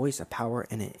less of a voice, a power,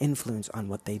 and an influence on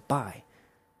what they buy.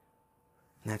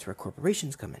 And that's where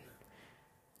corporations come in.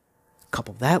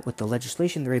 Couple that with the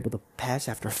legislation they're able to pass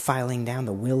after filing down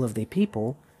the will of the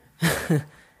people. I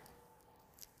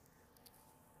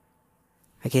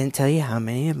can't tell you how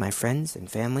many of my friends and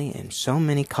family and so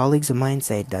many colleagues of mine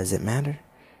say, does it matter?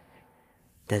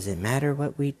 Does it matter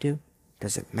what we do?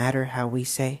 Does it matter how we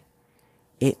say?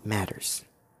 It matters.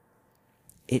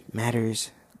 It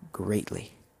matters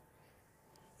greatly.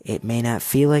 It may not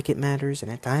feel like it matters,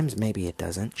 and at times maybe it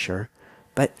doesn't, sure.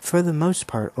 But for the most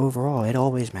part, overall, it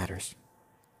always matters.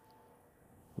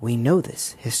 We know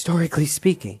this, historically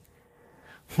speaking.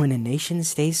 When a nation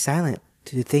stays silent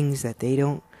to things that they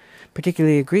don't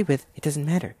particularly agree with, it doesn't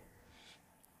matter.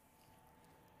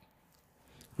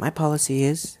 My policy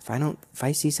is, if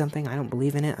I see something, I don't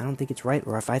believe in it, I don't think it's right,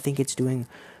 or if I think it's doing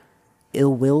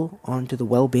ill will onto the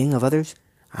well-being of others,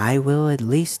 I will at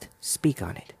least speak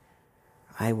on it.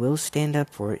 I will stand up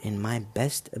for it in my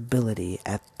best ability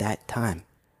at that time,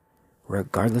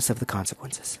 regardless of the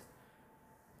consequences.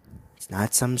 It's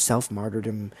not some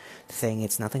self-martyrdom thing.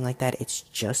 It's nothing like that. It's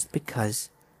just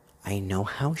because I know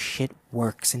how shit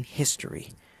works in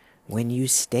history. When you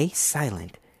stay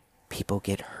silent, people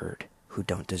get hurt who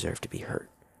don't deserve to be hurt.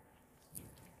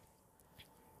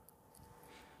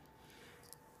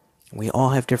 We all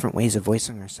have different ways of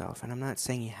voicing ourselves, and I'm not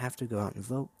saying you have to go out and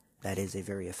vote. That is a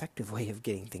very effective way of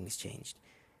getting things changed.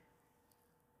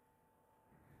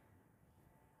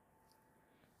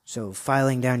 So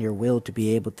filing down your will to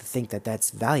be able to think that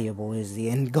that's valuable is the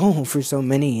end goal for so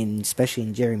many, and especially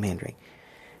in gerrymandering.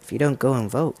 If you don't go and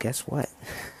vote, guess what?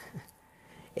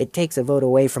 It takes a vote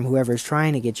away from whoever's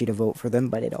trying to get you to vote for them,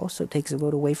 but it also takes a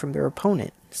vote away from their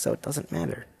opponent, so it doesn't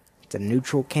matter. It's a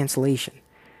neutral cancellation.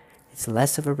 It's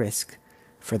less of a risk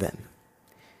for them.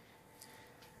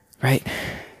 Right?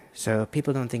 So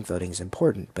people don't think voting is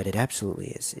important, but it absolutely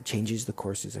is. It changes the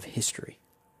courses of history.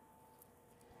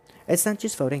 It's not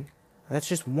just voting. That's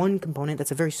just one component.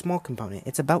 That's a very small component.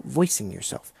 It's about voicing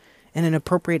yourself in an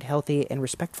appropriate, healthy, and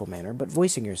respectful manner, but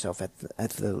voicing yourself at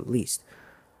the least.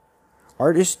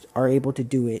 Artists are able to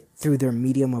do it through their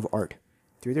medium of art,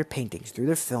 through their paintings, through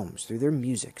their films, through their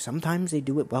music. Sometimes they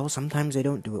do it well, sometimes they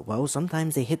don't do it well.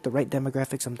 Sometimes they hit the right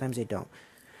demographic, sometimes they don't.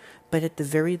 But at the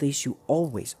very least, you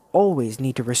always, always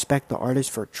need to respect the artist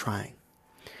for trying.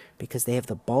 Because they have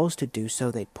the balls to do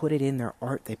so, they put it in their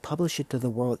art, they publish it to the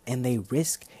world, and they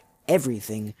risk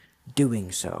everything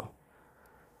doing so.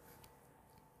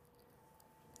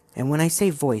 And when I say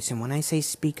voice, and when I say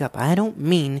speak up, I don't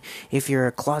mean if you're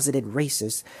a closeted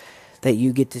racist that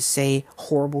you get to say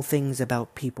horrible things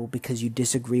about people because you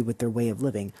disagree with their way of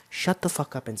living. Shut the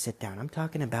fuck up and sit down. I'm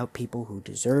talking about people who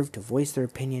deserve to voice their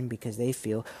opinion because they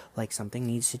feel like something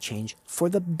needs to change for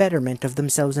the betterment of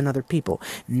themselves and other people,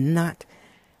 not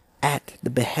at the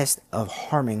behest of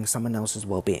harming someone else's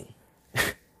well-being.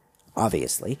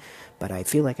 Obviously, but I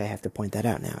feel like I have to point that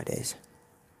out nowadays.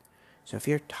 So if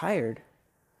you're tired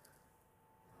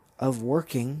of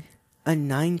working a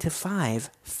 9 to 5,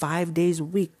 5 days a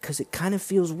week, because it kind of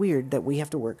feels weird that we have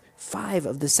to work 5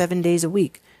 of the 7 days a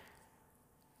week,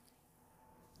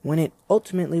 when it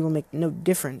ultimately will make no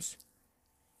difference,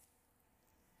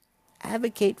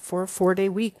 advocate for a 4-day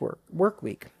work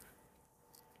week.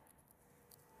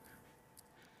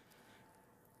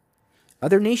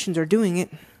 Other nations are doing it.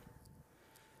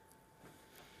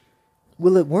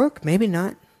 Will it work? Maybe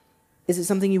not. Is it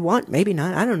something you want? Maybe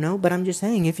not. I don't know. But I'm just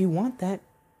saying, if you want that,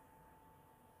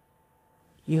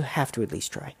 you have to at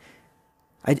least try.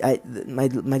 My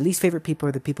least favorite people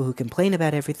are the people who complain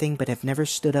about everything but have never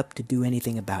stood up to do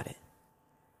anything about it.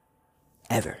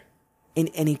 Ever. In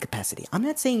any capacity. I'm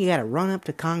not saying you gotta run up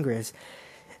to Congress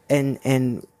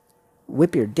and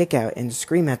whip your dick out and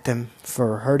scream at them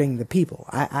for hurting the people.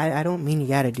 I don't mean you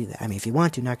gotta do that. I mean, if you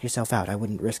want to, knock yourself out. I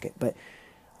wouldn't risk it. But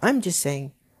I'm just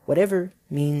saying, whatever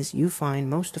means you find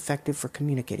most effective for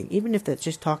communicating, even if that's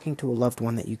just talking to a loved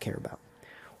one that you care about,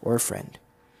 or a friend.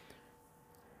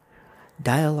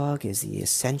 Dialogue is the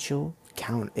essential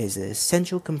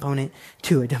component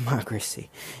to a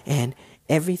democracy. And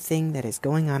everything that is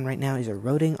going on right now is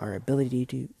eroding our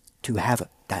ability to have a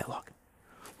dialogue.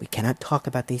 We cannot talk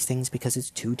about these things because it's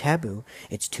too taboo.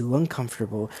 It's too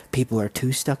uncomfortable. People are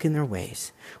too stuck in their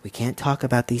ways. We can't talk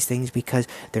about these things because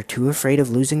they're too afraid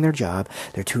of losing their job.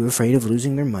 They're too afraid of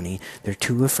losing their money. They're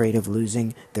too afraid of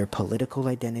losing their political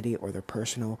identity or their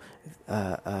personal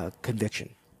conviction.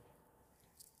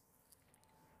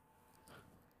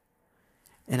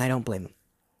 And I don't blame them.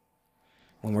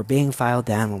 When we're being filed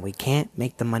down, when we can't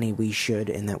make the money we should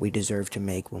and that we deserve to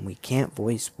make, when we can't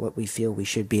voice what we feel we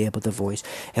should be able to voice,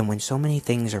 and when so many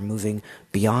things are moving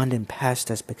beyond and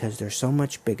past us because they're so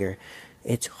much bigger,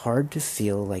 it's hard to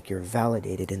feel like you're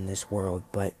validated in this world.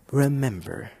 But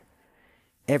remember,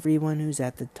 everyone who's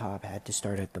at the top had to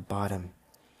start at the bottom.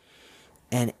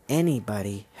 And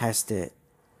anybody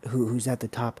who's at the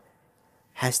top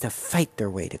has to fight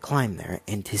their way to climb there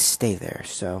and to stay there.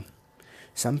 So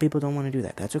some people don't want to do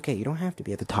that. That's okay. You don't have to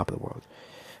be at the top of the world.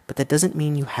 But that doesn't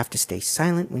mean you have to stay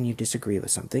silent when you disagree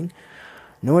with something.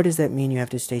 Nor does that mean you have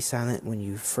to stay silent when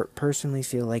you personally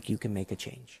feel like you can make a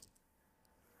change.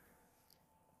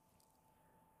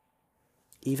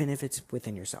 Even if it's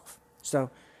within yourself. So,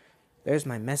 there's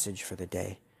my message for the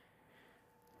day.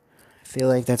 I feel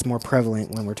like that's more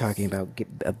prevalent when we're talking about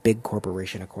a big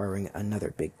corporation acquiring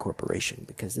another big corporation,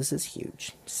 because this is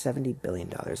huge. $70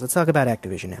 billion. Let's talk about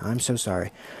Activision now. I'm so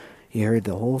sorry. You heard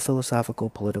the whole philosophical,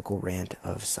 political rant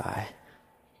of Cy.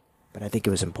 But I think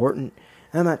it was important.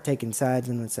 I'm not taking sides.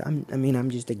 I'm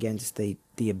just against the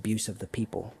abuse of the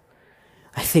people.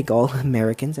 I think all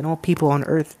Americans and all people on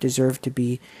Earth deserve to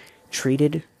be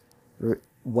treated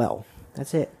well.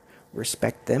 That's it.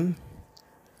 Respect them.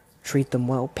 Treat them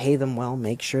well, pay them well,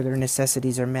 make sure their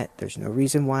necessities are met. There's no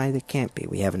reason why they can't be.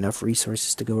 We have enough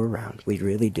resources to go around. We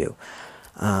really do.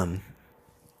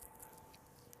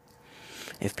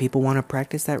 If people want to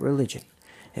practice that religion,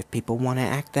 if people want to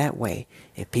act that way,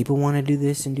 if people want to do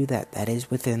this and do that, that is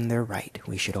within their right.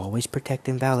 We should always protect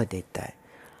and validate that.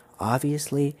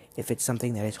 Obviously, if it's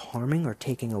something that is harming or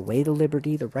taking away the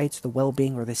liberty, the rights, the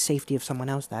well-being, or the safety of someone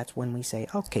else, that's when we say,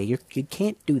 okay, you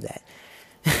can't do that.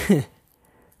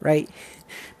 Right?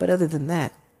 But other than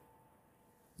that,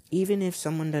 even if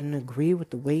someone doesn't agree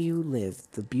with the way you live,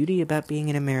 the beauty about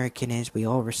being an American is we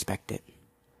all respect it.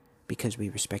 Because we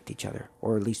respect each other.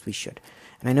 Or at least we should.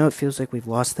 And I know it feels like we've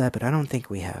lost that, but I don't think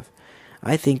we have.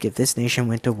 I think if this nation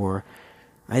went to war,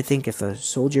 I think if a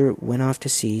soldier went off to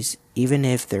seas, even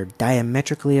if they're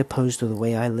diametrically opposed to the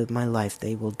way I live my life,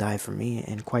 they will die for me.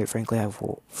 And quite frankly, I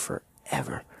will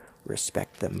forever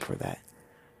respect them for that.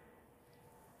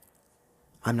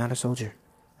 I'm not a soldier.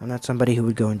 I'm not somebody who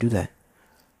would go and do that.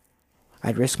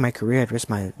 I'd risk my career, I'd risk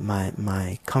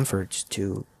my comforts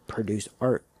to produce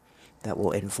art that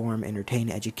will inform,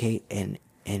 entertain, educate,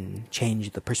 and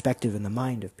change the perspective and the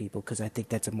mind of people, because I think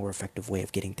that's a more effective way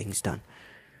of getting things done.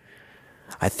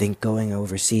 I think going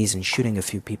overseas and shooting a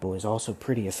few people is also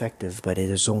pretty effective, but it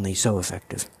is only so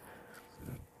effective.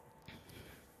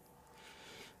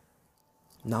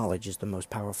 knowledge is the most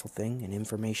powerful thing, and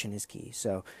information is key.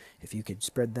 So if you could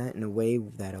spread that in a way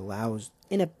that allows,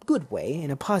 in a good way, in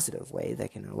a positive way,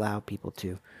 that can allow people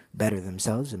to better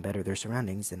themselves and better their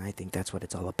surroundings, then I think that's what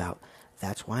it's all about.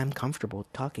 That's why I'm comfortable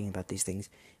talking about these things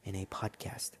in a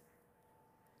podcast.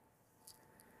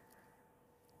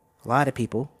 A lot of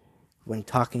people, when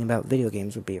talking about video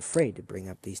games, would be afraid to bring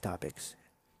up these topics.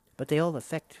 But they all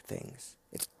affect things.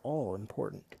 It's all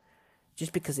important.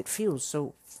 Just because it feels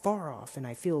so far off, and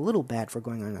I feel a little bad for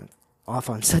going off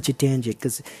on such a tangent,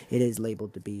 because it is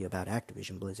labeled to be about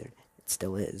Activision Blizzard. It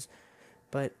still is.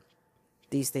 But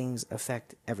these things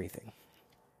affect everything.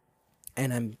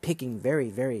 And I'm picking very,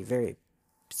 very, very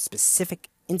specific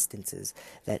instances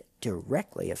that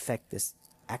directly affect this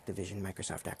Activision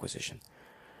Microsoft acquisition.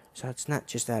 So it's not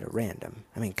just at random.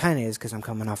 I mean, kind of is, because I'm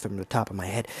coming off from the top of my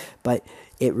head, but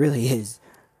it really is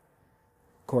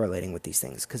correlating with these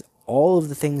things, because all of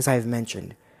the things I've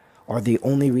mentioned are the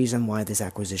only reason why this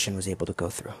acquisition was able to go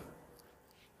through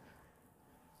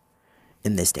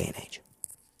in this day and age.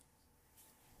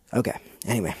 Okay,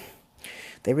 anyway,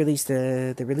 they released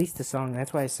the song.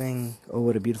 That's why I sang "Oh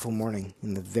What a Beautiful Morning"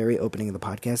 in the very opening of the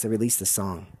podcast. They released the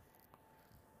song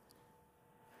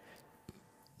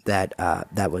that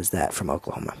was that from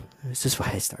Oklahoma. This is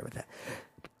why I start with that.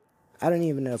 I don't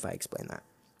even know if I explained that.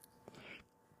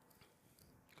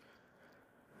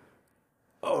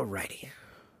 Alrighty.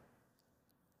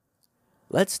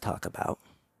 Let's talk about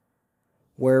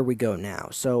where we go now.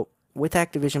 So, with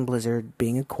Activision Blizzard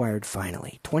being acquired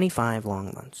finally, 25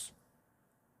 long months.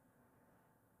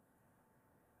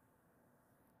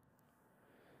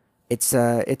 It's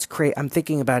crazy. I'm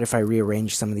thinking about if I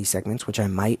rearrange some of these segments, which I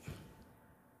might.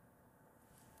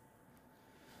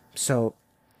 So,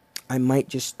 I might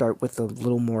just start with a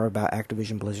little more about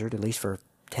Activision Blizzard, at least for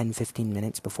 10-15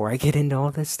 minutes before I get into all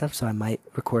this stuff. So I might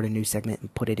record a new segment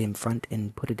and put it in front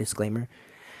and put a disclaimer.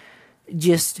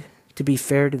 Just to be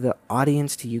fair to the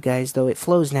audience, to you guys, though, it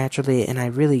flows naturally, and I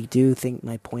really do think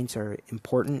my points are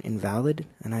important and valid,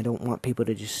 and I don't want people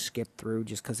to just skip through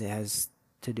just because it has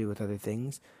to do with other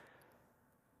things.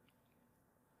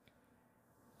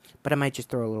 But I might just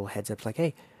throw a little heads up like,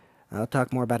 hey, I'll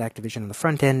talk more about Activision on the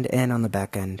front end and on the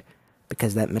back end,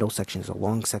 because that middle section is a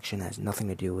long section that has nothing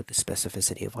to do with the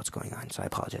specificity of what's going on. So I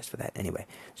apologize for that. Anyway,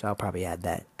 so I'll probably add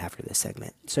that after this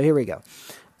segment. So here we go.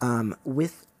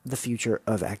 With the future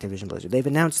of Activision Blizzard, they've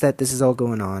announced that this is all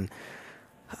going on.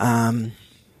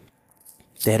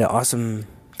 They had an awesome,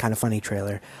 kind of funny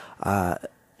trailer.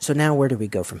 So now where do we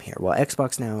go from here? Well,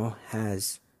 Xbox now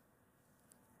has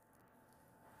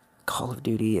Call of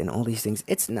Duty and all these things.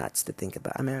 It's nuts to think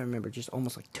about. I mean, I remember just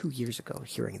almost like 2 years ago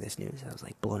hearing this news. I was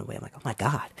like blown away. I'm like, oh my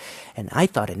God. And I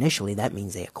thought initially that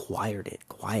means they acquired it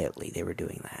quietly. They were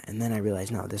doing that. And then I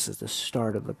realized, no, this is the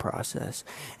start of the process.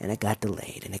 And it got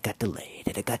delayed, and it got delayed,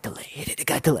 and it got delayed, and it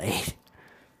got delayed.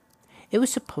 It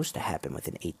was supposed to happen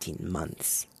within 18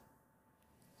 months-ish.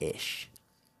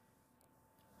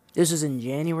 This was in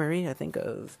January, I think,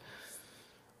 of...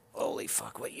 Holy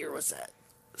fuck, what year was that?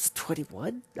 It's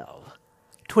 21? No.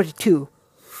 22.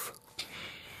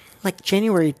 Like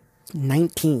January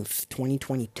 19th,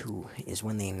 2022 is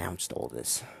when they announced all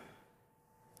this.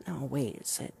 No, wait, it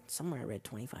said somewhere I read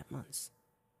 25 months.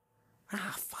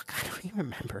 Ah, fuck, I don't even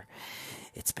remember.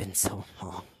 It's been so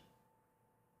long.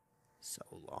 So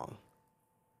long.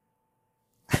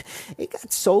 It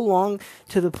got so long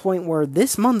to the point where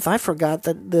this month I forgot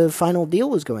that the final deal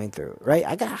was going through, right?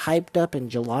 I got hyped up in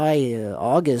July,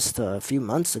 August, a few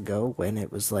months ago when it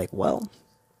was like, well,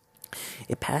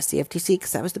 it passed the FTC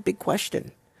because that was the big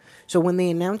question. So when they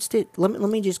announced it, let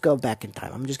me just go back in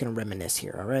time. I'm just going to reminisce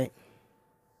here, all right?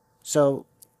 So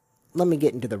let me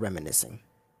get into the reminiscing.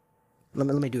 Let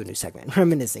me do a new segment.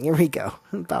 Reminiscing. Here we go.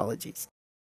 Apologies.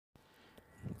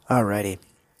 Alrighty.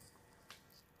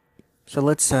 So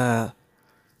let's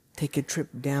take a trip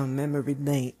down memory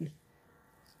lane.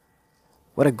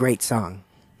 What a great song.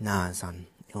 Nas on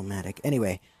Illmatic.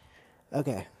 Anyway,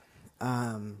 okay.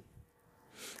 I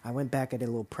went back, I did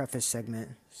a little preface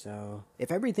segment. So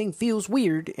if everything feels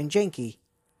weird and janky,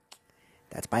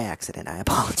 that's by accident. I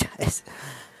apologize.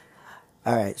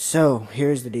 Alright, so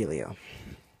here's the dealio.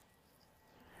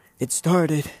 It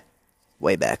started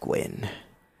way back when.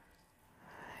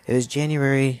 It was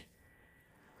January,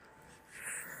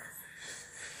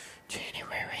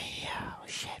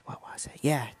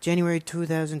 yeah, January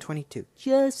 2022.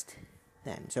 Just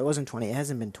then. So it wasn't 20. It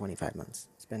hasn't been 25 months.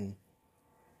 It's been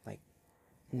like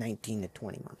 19 to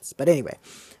 20 months. But anyway,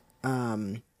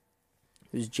 it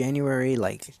was January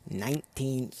like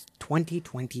 19th,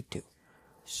 2022.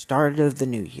 Start of the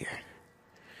new year.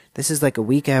 This is like a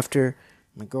week after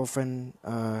my girlfriend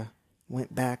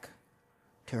went back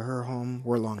to her home.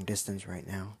 We're long distance right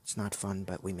now. It's not fun,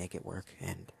 but we make it work.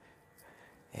 And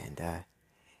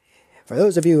for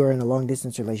those of you who are in a long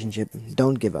distance relationship,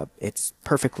 don't give up. It's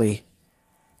perfectly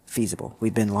feasible.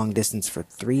 We've been long distance for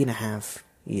 3.5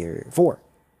 years, 4.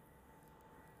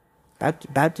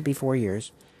 About to be 4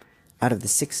 years out of the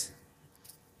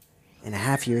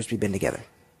 6.5 years we've been together.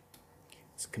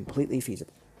 It's completely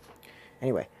feasible.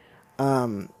 Anyway,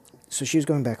 so she was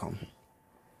going back home.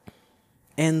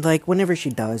 And, like, whenever she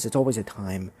does, it's always a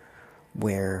time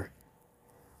where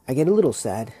I get a little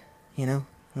sad, you know?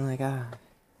 I'm like,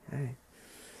 alright.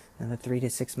 Another 3 to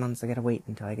 6 months, I gotta wait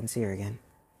until I can see her again.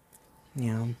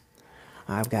 You know?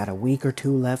 I've got a week or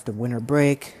 2 left of winter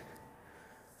break.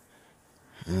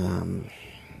 You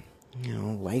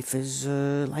know, life's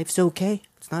okay.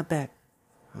 It's not bad.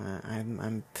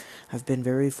 I've been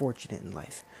very fortunate in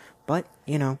life. But,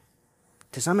 you know,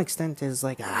 to some extent it's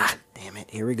like, damn it,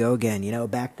 here we go again, you know,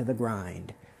 back to the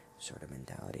grind sort of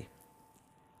mentality.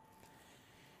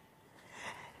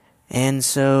 And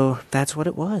so that's what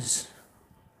it was.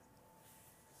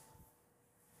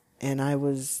 And I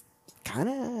wasn't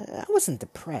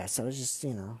depressed. I was just,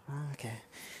 you know, okay.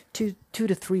 2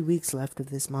 to 3 weeks left of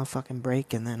this motherfucking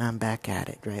break, and then I'm back at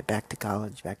it, right? Back to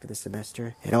college, back to the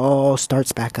semester. It all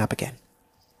starts back up again.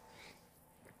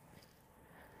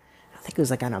 I think it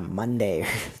was like on a Monday or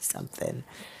something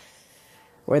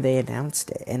where they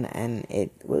announced it, and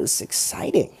it was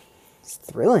exciting. It's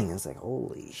thrilling. I was like,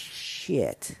 holy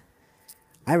shit.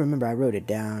 I remember I wrote it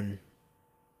down.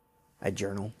 I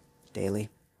journal daily.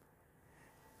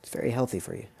 It's very healthy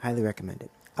for you. Highly recommend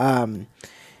it.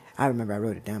 I remember I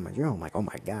wrote it down in my journal. I'm like, oh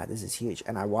my god, this is huge.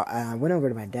 And I went over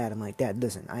to my dad. I'm like, Dad,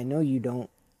 listen, I know you're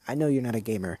not a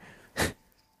gamer.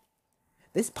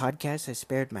 This podcast has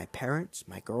spared my parents,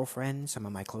 my girlfriend, some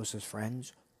of my closest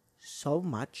friends so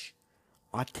much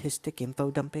autistic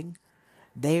info dumping.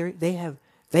 They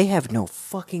have no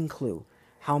fucking clue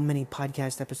how many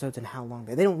podcast episodes and how long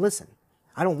they don't listen.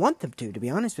 I don't want them to be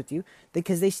honest with you,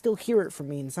 because they still hear it from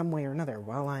me in some way or another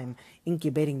while I'm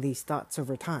incubating these thoughts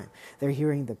over time. They're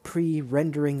hearing the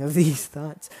pre-rendering of these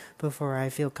thoughts before I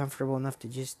feel comfortable enough to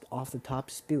just off the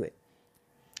top spew it.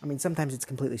 I mean, sometimes it's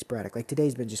completely sporadic. Like,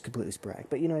 today's been just completely sporadic.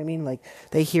 But you know what I mean? Like,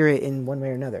 they hear it in one way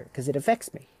or another, because it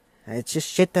affects me. It's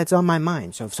just shit that's on my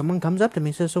mind. So if someone comes up to me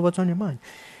and says, so what's on your mind?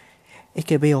 It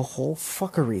could be a whole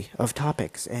fuckery of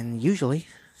topics. And usually,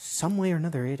 some way or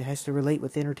another, it has to relate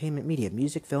with entertainment media,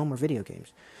 music, film, or video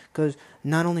games. Because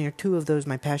not only are 2 of those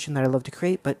my passion that I love to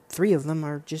create, but 3 of them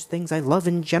are just things I love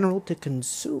in general to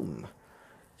consume.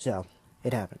 So,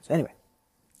 it happens. Anyway,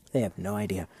 they have no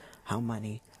idea how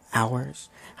many hours,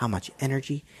 how much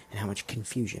energy, and how much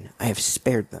confusion I have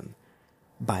spared them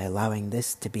by allowing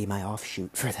this to be my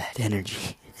offshoot for that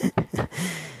energy.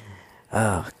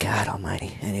 Oh, God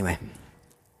almighty. Anyway,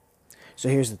 so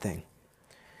here's the thing.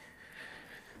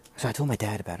 So I told my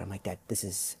dad about it. I'm like, Dad, this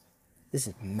is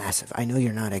massive. I know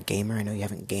you're not a gamer. I know you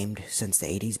haven't gamed since the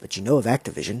 80s, but you know of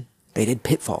Activision. They did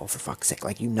Pitfall, for fuck's sake.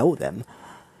 Like, you know them.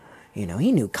 You know,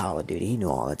 he knew Call of Duty. He knew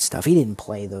all that stuff. He didn't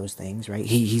play those things, right?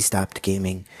 He stopped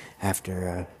gaming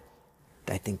after,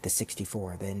 I think, the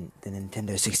 64, then the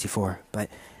Nintendo 64. But,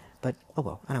 oh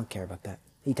well, I don't care about that.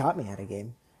 He taught me how to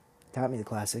game. Taught me the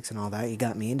classics and all that. He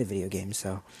got me into video games,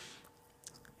 so,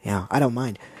 yeah, I don't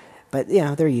mind. But, you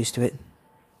know, they're used to it.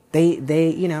 They,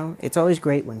 you know, it's always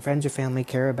great when friends or family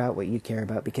care about what you care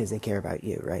about because they care about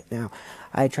you, right? Now,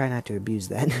 I try not to abuse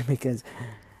that because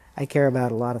I care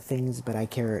about a lot of things, but I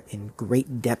care in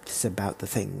great depths about the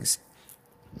things.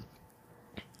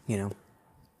 You know?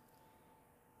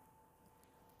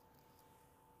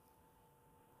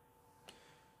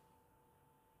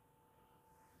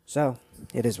 So,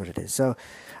 it is what it is. So,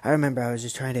 I remember I was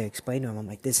just trying to explain to him, I'm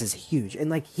like, this is huge. And,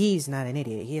 like, he's not an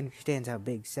idiot. He understands how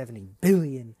big $70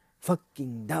 billion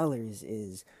fucking dollars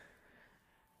is.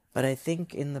 But I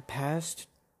think in the past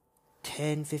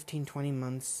 10, 15, 20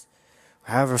 months,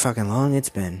 however fucking long it's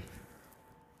been,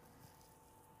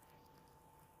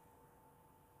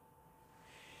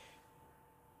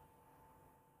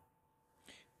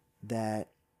 that,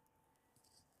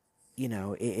 you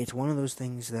know, it's one of those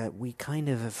things that we kind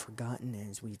of have forgotten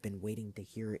as we've been waiting to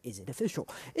hear, is it official?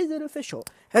 Is it official?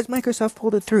 Has Microsoft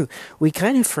pulled it through? We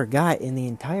kind of forgot in the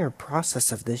entire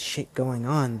process of this shit going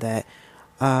on that,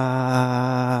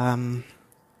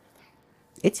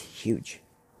 it's huge.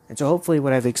 And so hopefully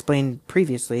what I've explained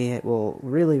previously, it will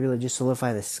really, really just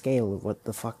solidify the scale of what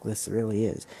the fuck this really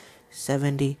is.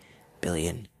 $70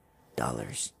 billion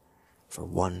for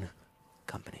one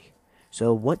company.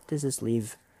 So what does this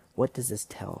leave? What does this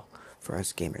tell for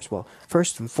us gamers? Well,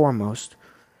 first and foremost,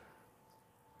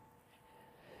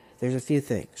 there's a few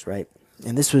things, right?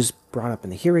 And this was brought up in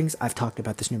the hearings. I've talked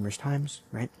about this numerous times,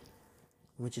 right?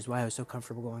 Which is why I was so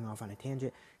comfortable going off on a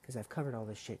tangent, because I've covered all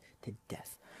this shit to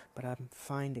death. But I'm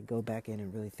fine to go back in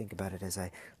and really think about it as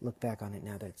I look back on it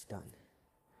now that it's done.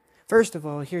 First of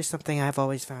all, here's something I've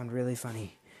always found really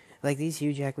funny. Like these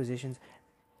huge acquisitions,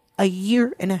 a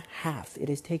year and a half it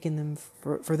has taken them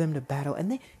for them to battle.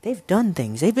 And they've done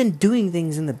things. They've been doing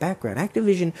things in the background.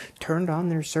 Activision turned on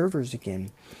their servers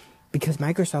again because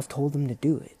Microsoft told them to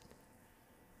do it.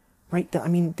 Right? I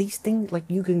mean, these things, like,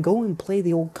 you can go and play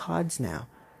the old CODs now.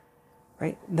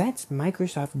 Right? That's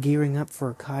Microsoft gearing up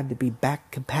for COD to be back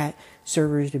compat,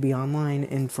 servers to be online,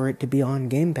 and for it to be on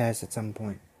Game Pass at some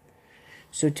point.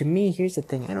 So to me, here's the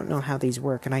thing. I don't know how these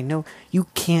work, and I know you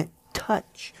can't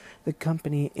touch the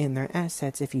company and their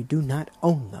assets if you do not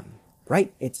own them.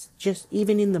 Right? It's just,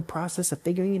 even in the process of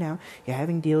figuring it out, you're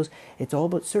having deals, it's all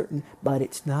but certain, but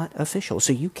it's not official.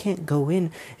 So you can't go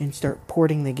in and start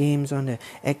porting the games onto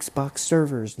Xbox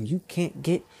servers, and you can't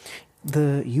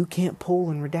pull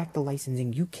and redact the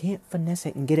licensing. You can't finesse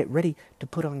it and get it ready to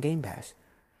put on Game Pass.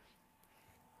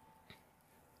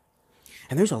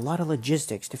 And there's a lot of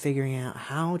logistics to figuring out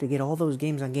how to get all those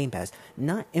games on Game Pass.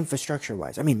 Not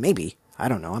infrastructure-wise. I mean, maybe. I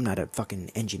don't know. I'm not a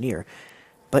fucking engineer.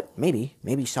 But maybe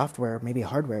software, maybe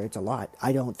hardware, it's a lot.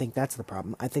 I don't think that's the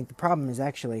problem. I think the problem is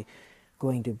actually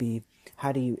going to be,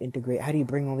 how do you integrate, how do you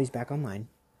bring all these back online?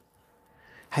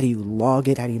 How do you log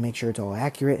it? How do you make sure it's all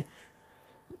accurate?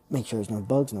 Make sure there's no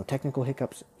bugs, no technical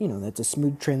hiccups. That's a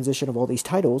smooth transition of all these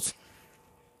titles.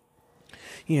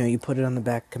 You put it on the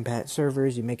back compat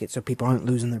servers, you make it so people aren't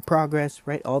losing their progress,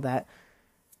 right? All that.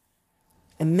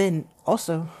 And then,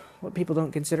 also, what people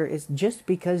don't consider is just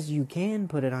because you can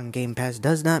put it on Game Pass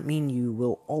does not mean you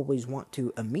will always want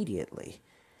to immediately.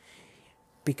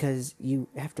 Because you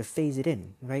have to phase it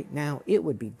in, right? Now, it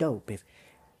would be dope if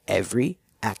every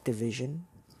Activision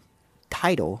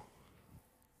title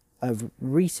of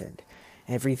recent,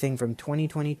 everything from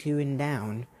 2022 and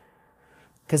down,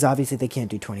 because obviously they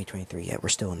can't do 2023 yet, we're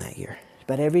still in that year,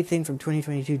 but everything from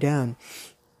 2022 down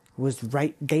was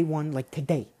right day one, like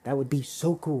today. That would be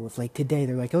so cool if, like, today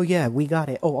they're like, oh yeah, we got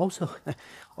it. Oh, also,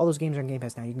 all those games are on Game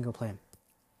Pass now, you can go play them.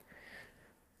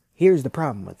 Here's the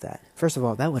problem with that. First of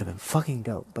all, that would have been fucking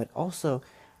dope, but also,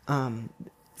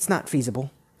 it's not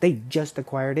feasible. They just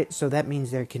acquired it, so that means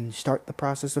they can start the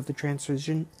process of the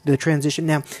transition.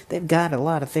 Now, they've got a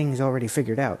lot of things already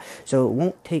figured out, so it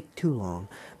won't take too long,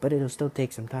 but it'll still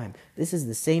take some time. This is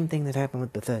the same thing that happened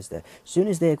with Bethesda. As soon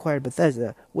as they acquired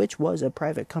Bethesda, which was a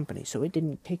private company, so it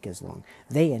didn't take as long.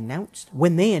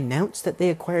 When they announced that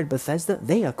they acquired Bethesda,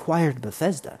 they acquired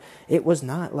Bethesda. It was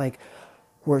not like,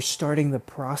 we're starting the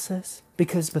process,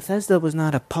 because Bethesda was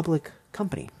not a public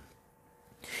company.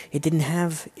 It didn't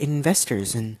have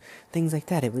investors and things like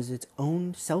that. It was its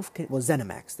own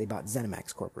ZeniMax. They bought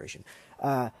ZeniMax Corporation.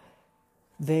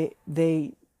 It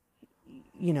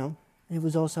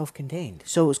was all self-contained.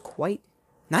 So it was quite,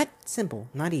 not simple,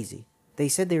 not easy. They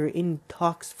said they were in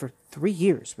talks for 3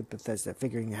 years with Bethesda,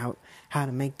 figuring out how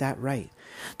to make that right.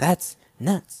 That's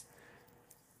nuts.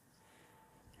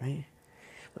 Right?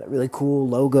 That really cool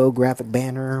logo, graphic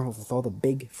banner with all the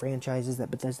big franchises that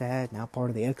Bethesda had, now part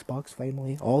of the Xbox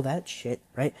family, all that shit,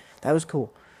 right? That was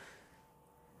cool.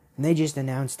 And they just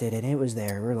announced it, and it was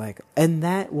there. We're like, and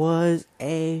that was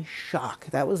a shock.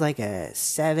 That was like a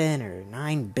 $7 or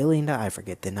 $9 billion, I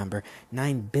forget the number,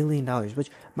 $9 billion, which,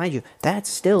 mind you, that's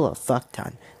still a fuck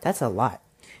ton. That's a lot.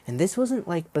 And this wasn't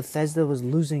like Bethesda was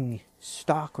losing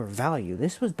stock or value.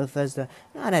 This was Bethesda,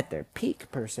 not at their peak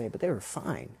per se, but they were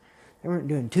fine. They weren't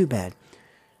doing too bad.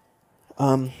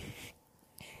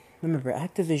 Remember,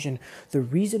 Activision, the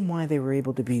reason why they were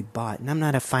able to be bought, and I'm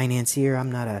not a financier,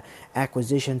 I'm not a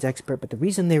acquisitions expert, but the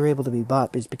reason they were able to be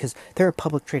bought is because they're a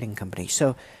public trading company.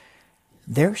 So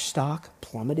their stock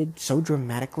plummeted so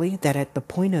dramatically that at the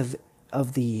point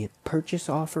of the purchase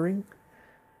offering,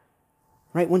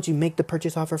 right, once you make the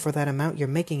purchase offer for that amount, you're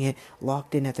making it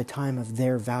locked in at the time of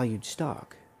their valued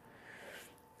stock.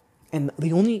 And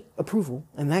the only approval,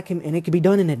 and it can be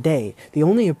done in a day. The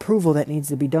only approval that needs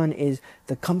to be done is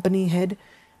the company head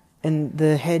and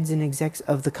the heads and execs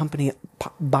of the company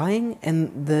buying,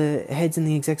 and the heads and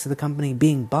the execs of the company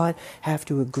being bought have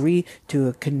to agree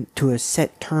to a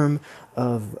set term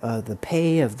of the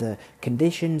pay, of the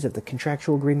conditions, of the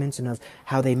contractual agreements, and of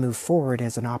how they move forward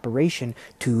as an operation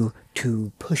to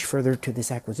push further to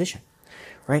this acquisition,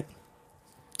 right?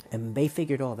 And they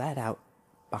figured all that out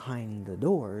behind the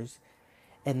doors,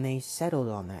 and they settled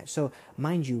on that. So,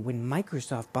 mind you, when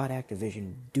Microsoft bought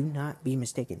Activision, do not be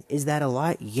mistaken. Is that a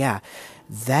lot? Yeah.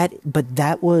 But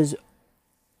that was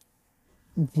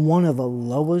one of the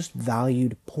lowest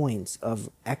valued points of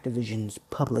Activision's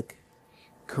public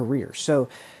career. So,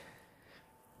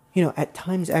 at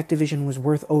times Activision was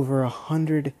worth over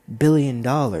 $100 billion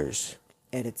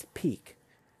at its peak.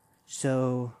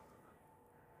 So,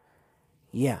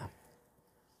 yeah.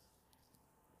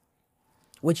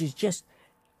 Which is just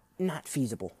not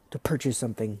feasible to purchase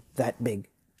something that big,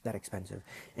 that expensive.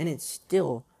 And it's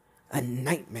still a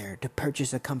nightmare to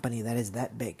purchase a company that is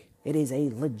that big. It is a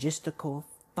logistical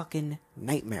fucking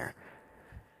nightmare.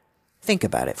 Think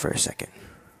about it for a second.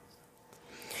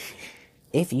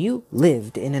 If you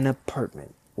lived in an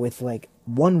apartment with like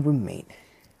one roommate,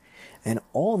 and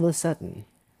all of a sudden,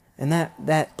 and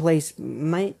that place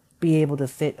might be able to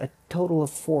fit a total of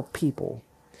 4 people,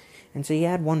 and so you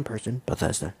add one person,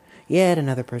 Bethesda, you add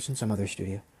another person, some other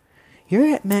studio,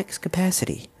 you're at max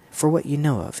capacity for what you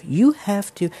know of. You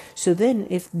have to, so then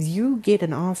if you get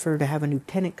an offer to have a new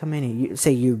tenant come in, and you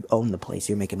say you own the place,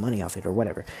 you're making money off it or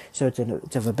whatever, so it's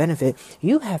of a benefit,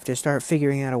 you have to start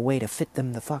figuring out a way to fit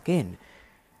them the fuck in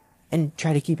and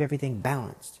try to keep everything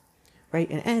balanced, right?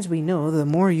 And as we know, the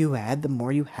more you add, the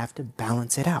more you have to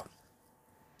balance it out.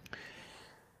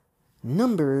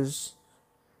 Numbers,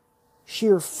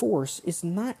 sheer force is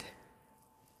not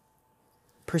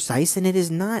precise, and it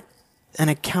is not an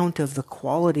account of the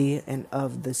quality and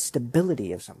of the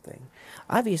stability of something.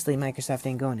 Obviously, Microsoft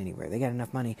ain't going anywhere. They got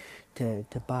enough money to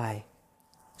buy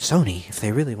Sony if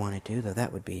they really wanted to, though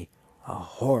that would be a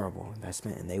horrible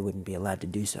investment, and they wouldn't be allowed to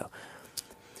do so.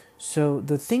 So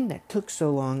the thing that took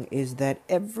so long is that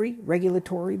every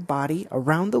regulatory body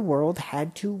around the world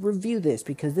had to review this,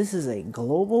 because this is a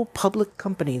global public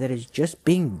company that is just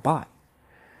being bought.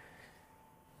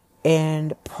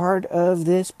 And part of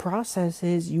this process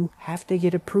is you have to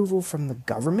get approval from the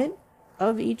government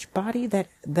of each body that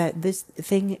this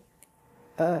thing,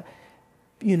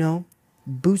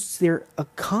 boosts their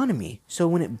economy. So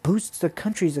when it boosts the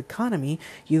country's economy,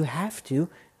 you have to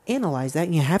analyze that,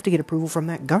 and you have to get approval from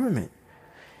that government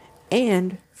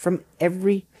and from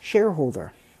every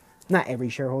shareholder. Not every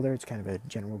shareholder, it's kind of a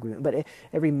general group, but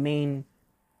every main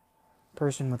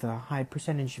person with a high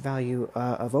percentage value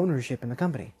of ownership in the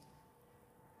company,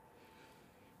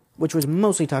 which was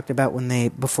mostly talked about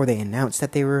before they announced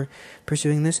that they were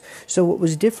pursuing this. So what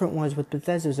was different was with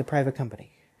Bethesda is a private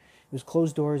company. It was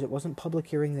closed doors. It wasn't public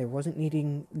hearing. They wasn't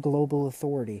needing global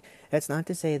authority. That's not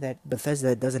to say that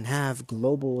Bethesda doesn't have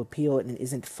global appeal and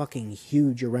isn't fucking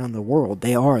huge around the world.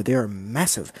 They are. They are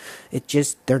massive. It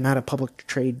just, they're not a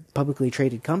publicly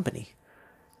traded company.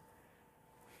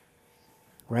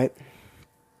 Right?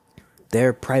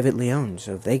 They're privately owned.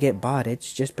 So if they get bought,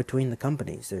 it's just between the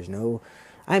companies.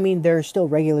 There are still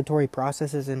regulatory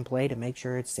processes in play to make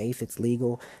sure it's safe, it's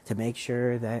legal, to make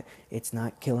sure that it's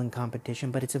not killing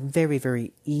competition, but it's a very,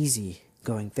 very easy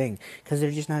going thing, because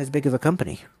they're just not as big of a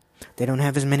company. They don't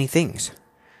have as many things.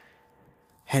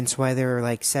 Hence why there are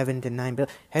like 7 to 9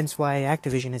 billion. Hence why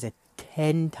Activision is a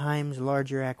 10 times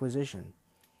larger acquisition.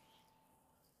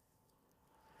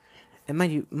 And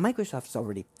mind you, Microsoft's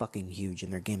already fucking huge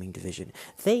in their gaming division.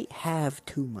 They have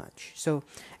too much. So,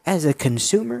 as a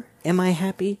consumer, am I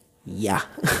happy? Yeah.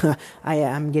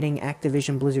 I'm getting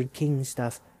Activision Blizzard King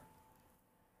stuff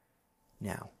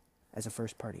now, as a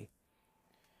first party.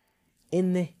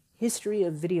 In the history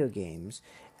of video games,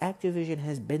 Activision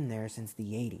has been there since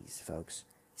the 80s, folks.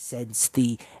 Since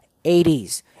the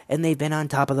 80s. And they've been on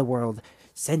top of the world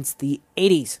since the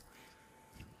 80s.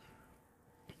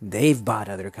 They've bought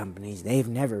other companies. They've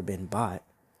never been bought.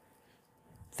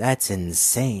 That's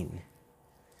insane.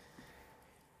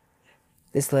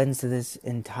 This lends to this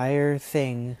entire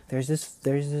thing. There's this,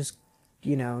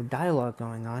 dialogue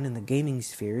going on in the gaming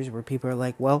spheres where people are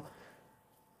like, well,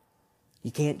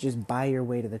 you can't just buy your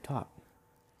way to the top.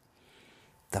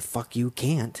 The fuck you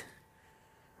can't.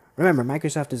 Remember,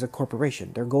 Microsoft is a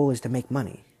corporation. Their goal is to make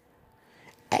money.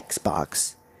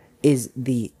 Xbox is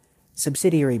the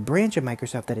subsidiary branch of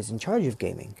Microsoft that is in charge of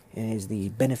gaming and is the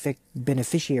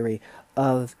beneficiary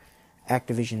of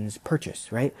Activision's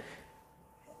purchase, right?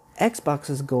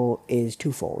 Xbox's goal is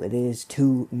twofold. It is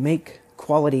to make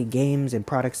quality games and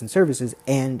products and services,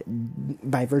 and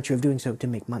by virtue of doing so, to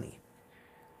make money.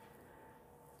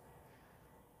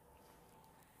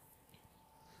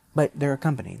 But they're a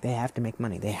company. They have to make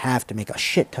money. They have to make a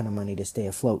shit ton of money to stay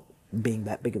afloat, being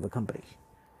that big of a company.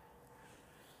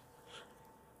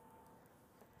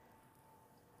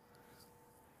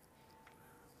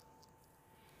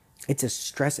 It's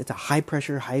a high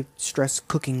pressure, high stress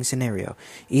cooking scenario.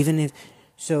 Even if,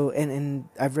 and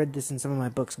I've read this in some of my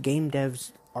books, game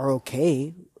devs are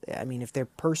okay. I mean, if they're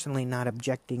personally not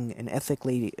objecting and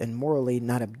ethically and morally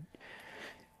not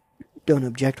don't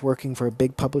object working for a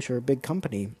big publisher or a big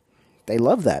company. They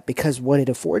love that because what it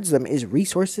affords them is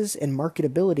resources and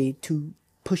marketability to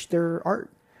push their art.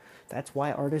 That's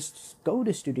why artists go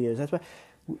to studios. That's why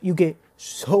you get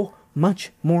so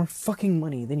much more fucking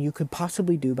money than you could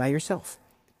possibly do by yourself.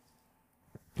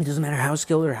 It doesn't matter how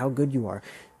skilled or how good you are.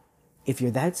 If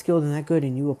you're that skilled and that good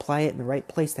and you apply it in the right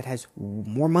place that has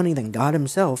more money than God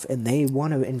himself and they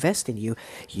want to invest in you,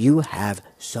 you have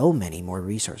so many more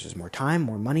resources, more time,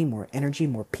 more money, more energy,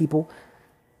 more people,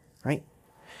 right?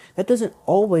 That doesn't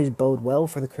always bode well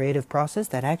for the creative process.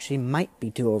 That actually might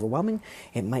be too overwhelming.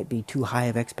 It might be too high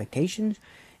of expectations.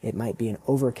 It might be an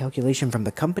over-calculation from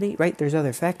the company, right? There's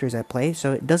other factors at play,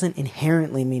 so it doesn't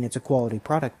inherently mean it's a quality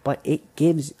product, but it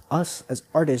gives us as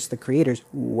artists, the creators,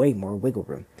 way more wiggle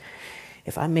room.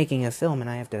 If I'm making a film and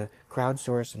I have to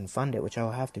crowdsource and fund it, which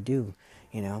I'll have to do,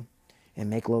 and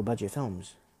make low-budget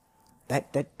films,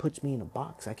 that puts me in a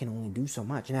box. I can only do so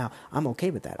much. Now, I'm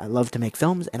okay with that. I love to make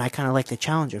films, and I kind of like the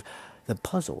challenge of the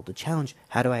puzzle, the challenge.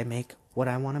 How do I make what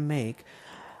I want to make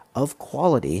of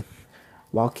quality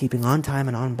while keeping on time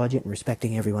and on budget and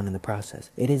respecting everyone in the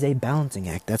process? It is a balancing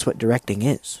act. That's what directing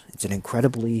is. It's an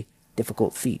incredibly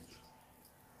difficult feat.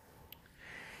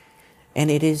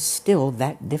 And it is still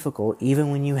that difficult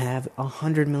even when you have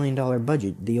 $100 million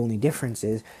budget. The only difference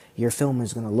is your film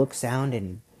is going to look, sound,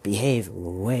 and behave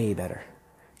way better.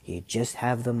 You just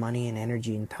have the money and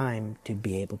energy and time to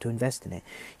be able to invest in it.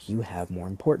 You have more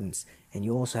importance, and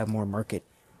you also have more market.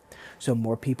 So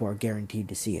more people are guaranteed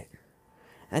to see it.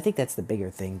 And I think that's the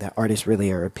bigger thing that artists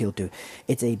really are appealed to.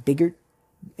 It's a bigger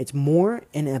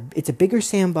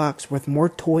sandbox with more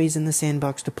toys in the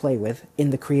sandbox to play with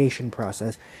in the creation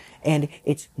process. And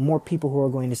it's more people who are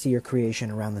going to see your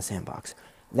creation around the sandbox.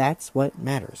 That's what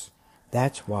matters.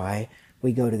 That's why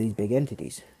we go to these big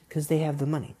entities, because they have the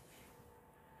money.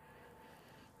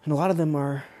 And a lot of them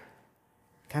are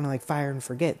kind of like fire and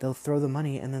forget. They'll throw the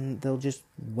money and then they'll just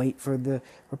wait for the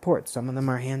report. Some of them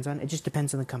are hands-on. It just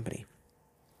depends on the company.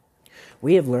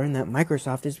 We have learned that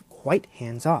Microsoft is quite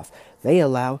hands-off. They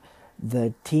allow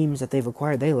the teams that they've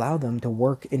acquired, they allow them to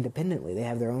work independently. They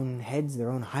have their own heads, their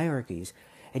own hierarchies.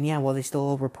 And yeah, while they still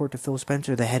all report to Phil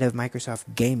Spencer, the head of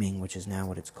Microsoft Gaming, which is now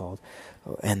what it's called,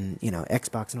 and,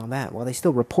 Xbox and all that, while they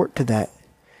still report to that,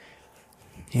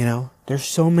 there's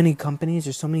so many companies,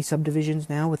 there's so many subdivisions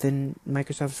now within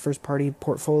Microsoft's first-party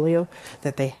portfolio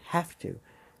that they have to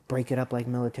break it up like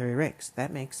military ranks.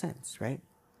 That makes sense, right?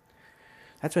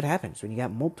 That's what happens when you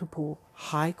got multiple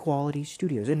high-quality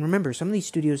studios. And remember, some of these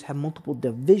studios have multiple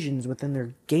divisions within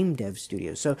their game dev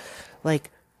studios. So,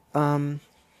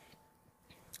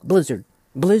 Blizzard.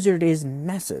 Blizzard is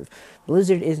massive.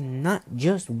 Blizzard is not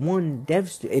just one dev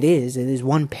studio. It is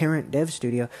one parent dev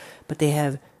studio, but they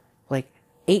have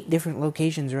 8 different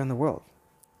locations around the world.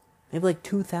 They have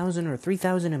 2,000 or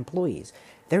 3,000 employees.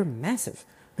 They're massive.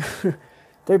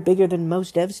 They're bigger than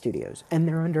most dev studios, and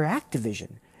they're under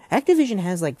Activision. Activision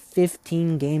has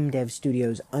 15 game dev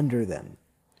studios under them.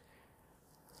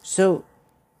 So,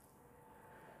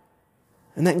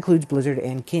 and that includes Blizzard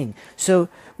and King. So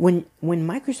when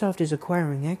Microsoft is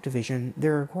acquiring Activision,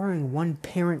 they're acquiring one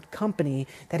parent company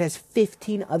that has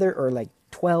 15 other, or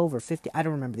 12 or 50, I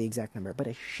don't remember the exact number, but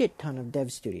a shit ton of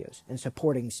dev studios and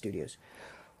supporting studios.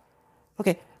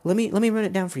 Okay, let me run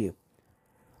it down for you.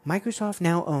 Microsoft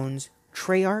now owns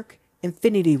Treyarch,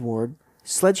 Infinity Ward,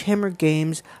 Sledgehammer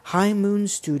Games, High Moon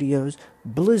Studios,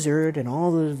 Blizzard and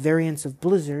all the variants of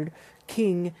Blizzard,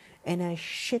 King, and a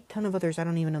shit ton of others I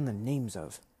don't even know the names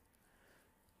of.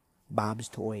 Bob's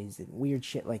Toys and weird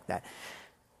shit like that.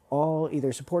 All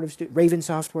either supportive Raven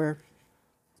Software.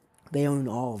 They own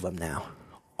all of them now.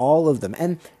 All of them.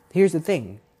 And here's the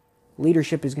thing.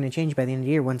 Leadership is going to change by the end of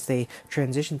the year once they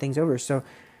transition things over. So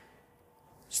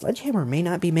Sledgehammer may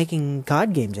not be making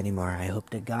COD games anymore. I hope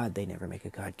to God they never make a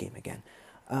COD game again.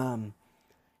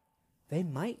 They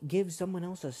might give someone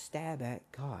else a stab at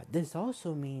COD. This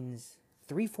also means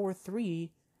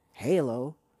 343,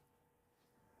 Halo,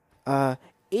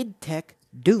 id Tech,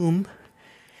 Doom,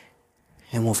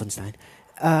 and Wolfenstein.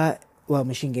 Well,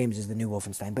 Machine Games is the new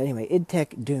Wolfenstein. But anyway, id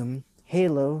Tech, Doom,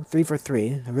 Halo,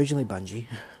 343, originally Bungie.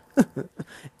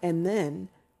 And then,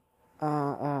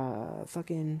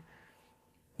 fucking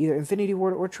either Infinity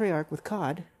Ward or Treyarch with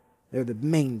COD. They're the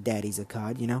main daddies of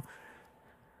COD,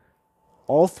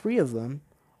 All 3 of them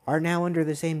are now under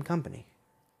the same company.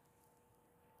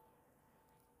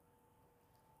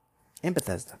 And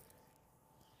Bethesda.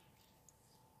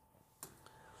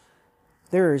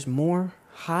 There is more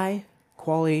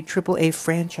high-quality AAA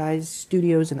franchise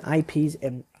studios and IPs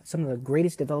and some of the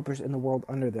greatest developers in the world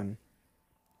under them.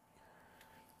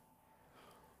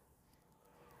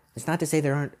 It's not to say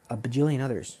there aren't a bajillion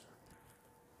others.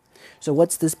 So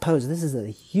what's this pose? This is a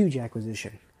huge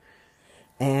acquisition.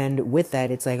 And with that,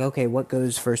 it's like, okay, what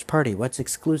goes first party? What's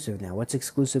exclusive now? What's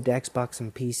exclusive to Xbox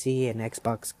and PC and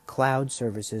Xbox cloud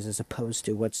services as opposed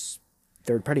to what's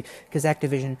third party? Because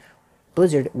Activision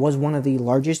Blizzard was one of the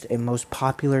largest and most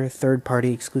popular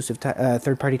third-party exclusive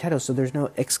third-party titles, so there's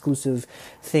no exclusive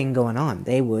thing going on.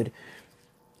 They would,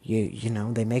 you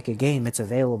know, they make a game, it's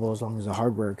available as long as the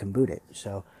hardware can boot it.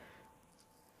 So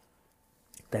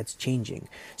that's changing.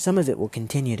 Some of it will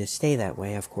continue to stay that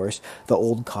way, of course. The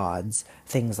old CODs,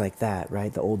 things like that,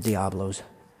 right? The old Diablos.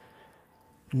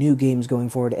 New games going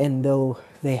forward, and though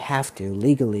they have to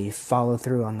legally follow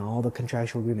through on all the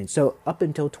contractual agreements. So up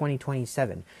until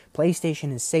 2027,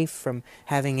 PlayStation is safe from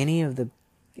having any of the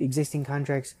existing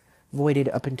contracts voided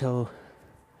up until,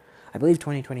 I believe,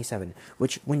 2027,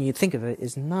 which, when you think of it,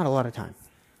 is not a lot of time.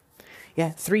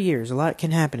 Yeah, 3 years. A lot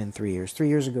can happen in 3 years. 3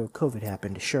 years ago, COVID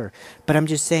happened, sure. But I'm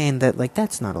just saying that, like,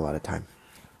 that's not a lot of time.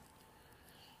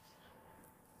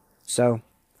 So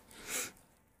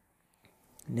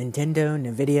Nintendo,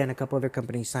 Nvidia, and a couple other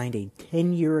companies signed a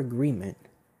 10-year agreement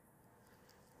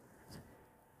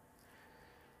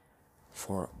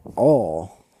for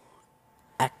all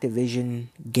Activision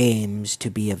games to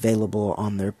be available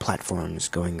on their platforms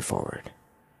going forward.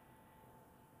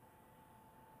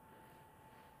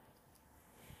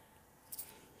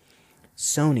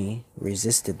 Sony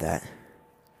resisted that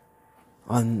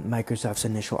on Microsoft's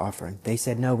initial offering. They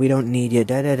said, no, we don't need you,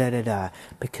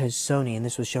 because Sony, and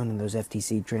this was shown in those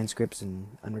FTC transcripts and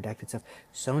unredacted stuff,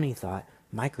 Sony thought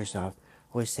Microsoft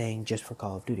was saying just for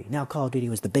Call of Duty. Now, Call of Duty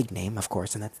was the big name, of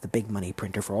course, and that's the big money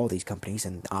printer for all these companies,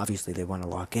 and obviously they want to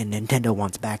lock in. Nintendo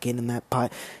wants back in that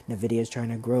pot. Nvidia's trying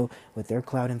to grow with their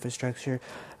cloud infrastructure.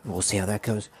 We'll see how that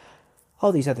goes.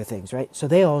 All these other things, right? So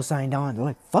they all signed on. They're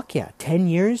like, fuck yeah, 10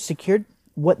 years secured.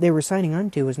 What they were signing on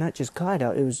to was not just COD,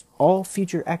 it was all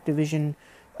future Activision,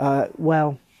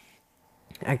 Activision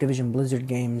Blizzard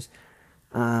games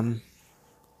that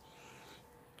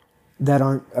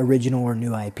aren't original or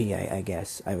new IP, I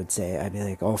guess, I would say. I'd be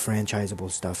like, all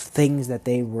franchisable stuff. Things that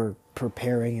they were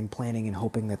preparing and planning and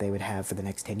hoping that they would have for the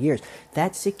next 10 years.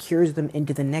 That secures them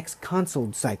into the next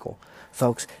console cycle,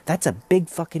 folks. That's a big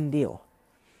fucking deal.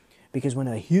 Because when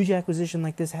a huge acquisition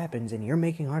like this happens and you're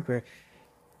making hardware,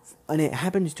 and it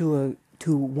happens to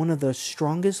one of the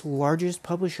strongest, largest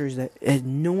publishers that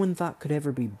no one thought could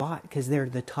ever be bought because they're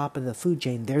the top of the food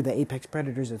chain, they're the apex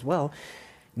predators as well,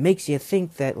 makes you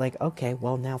think that, like, okay,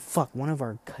 well, now fuck, one of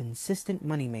our consistent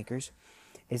moneymakers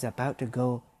is about to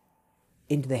go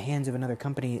into the hands of another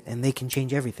company and they can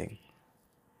change everything.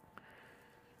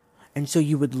 And so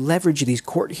you would leverage these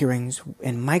court hearings,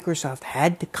 and Microsoft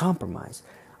had to compromise.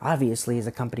 Obviously, as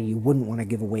a company, you wouldn't want to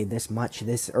give away this much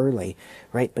this early,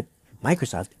 right? But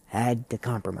Microsoft had to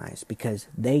compromise because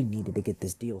they needed to get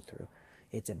this deal through.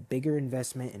 It's a bigger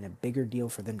investment and a bigger deal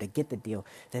for them to get the deal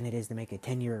than it is to make a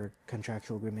 10-year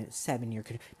contractual agreement, 7-year,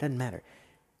 doesn't matter.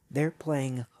 They're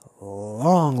playing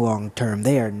long term.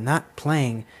 They are not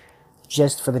playing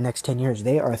just for the next 10 years.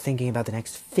 They are thinking about the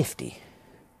next 50.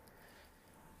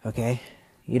 Okay?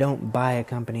 You don't buy a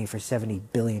company for $70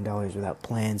 billion without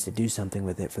plans to do something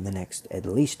with it for the next at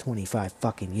least 25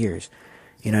 fucking years.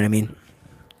 You know what I mean?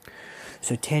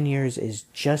 So 10 years is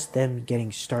just them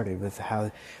getting started with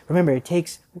how... Remember, it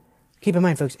takes... Keep in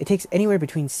mind, folks, it takes anywhere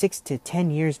between 6 to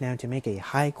 10 years now to make a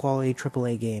high-quality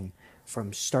AAA game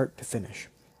from start to finish,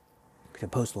 to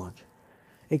post-launch.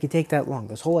 It could take that long.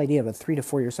 This whole idea of a 3 to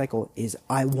 4 year cycle is,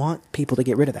 I want people to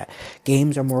get rid of that.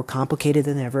 Games are more complicated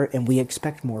than ever, and we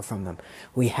expect more from them.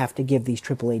 We have to give these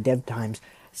AAA dev times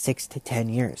 6 to 10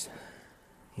 years.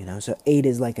 You know, so 8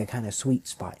 is like a kind of sweet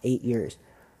spot. 8 years.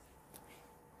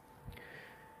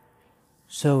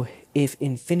 So if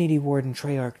Infinity Ward and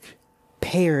Treyarch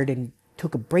paired and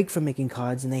took a break from making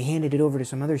CODs and they handed it over to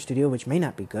some other studio, which may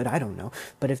not be good, I don't know.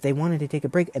 But if they wanted to take a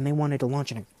break and they wanted to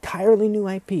launch an entirely new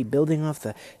IP, building off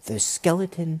the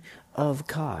skeleton of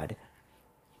COD,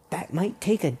 that might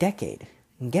take a decade.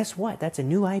 And guess what? That's a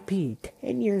new IP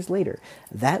 10 years later.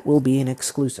 That will be an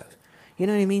exclusive. You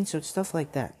know what I mean? So it's stuff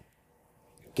like that.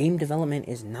 Game development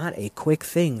is not a quick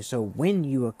thing. So when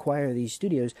you acquire these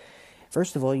studios,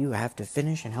 first of all, you have to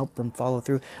finish and help them follow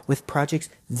through with projects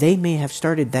they may have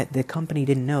started that the company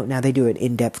didn't know. Now, they do an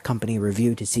in-depth company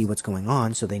review to see what's going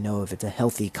on, so they know if it's a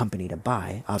healthy company to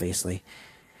buy, obviously.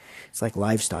 It's like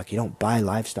livestock. You don't buy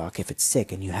livestock if it's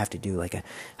sick, and you have to do like a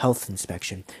health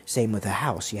inspection. Same with a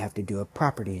house. You have to do a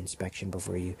property inspection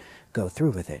before you go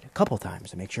through with it a couple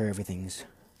times to make sure everything's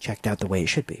checked out the way it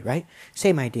should be, right?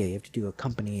 Same idea. You have to do a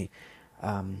company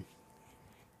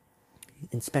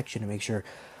inspection to make sure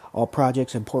all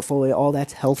projects and portfolio, all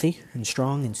that's healthy and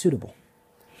strong and suitable.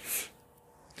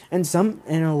 And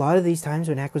a lot of these times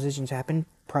when acquisitions happen,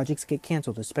 projects get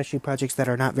canceled, especially projects that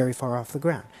are not very far off the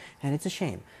ground. And it's a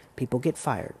shame. People get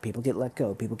fired, people get let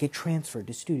go, people get transferred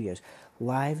to studios.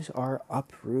 Lives are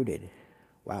uprooted.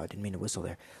 Wow, I didn't mean to whistle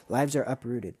there. Lives are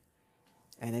uprooted.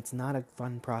 And it's not a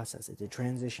fun process. It's a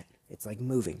transition. It's like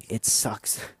moving. It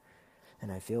sucks.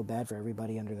 And I feel bad for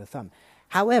everybody under the thumb.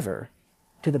 However,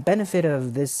 to the benefit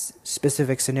of this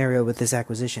specific scenario with this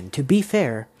acquisition, to be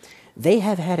fair, they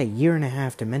have had a year and a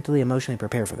half to mentally, emotionally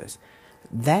prepare for this.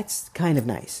 That's kind of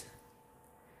nice.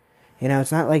 You know,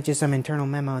 it's not like just some internal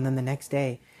memo and then the next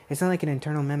day, it's not like an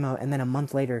internal memo and then a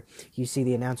month later you see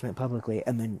the announcement publicly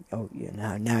and then,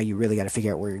 now you really got to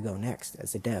figure out where you're going next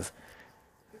as a dev.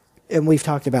 And we've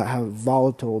talked about how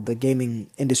volatile the gaming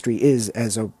industry is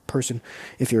as a person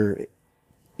if you're,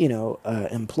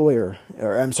 an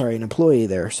employee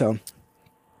there. So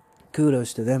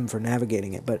kudos to them for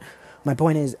navigating it. But my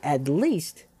point is, at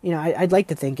least, I'd like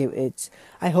to think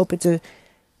I hope it's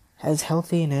as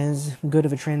healthy and as good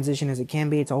of a transition as it can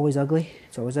be. It's always ugly.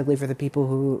 It's always ugly for the people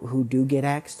who do get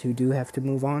axed, who do have to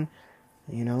move on.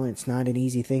 It's not an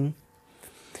easy thing.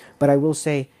 But I will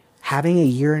say, having a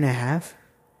year and a half,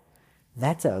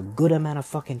 that's a good amount of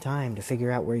fucking time to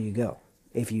figure out where you go.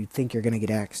 If you think you're going to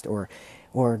get axed or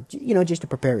just to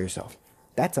prepare yourself.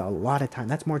 That's a lot of time.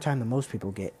 That's more time than most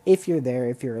people get. If you're there,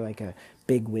 if you're like a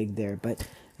big wig there. But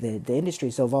the industry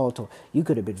is so volatile. You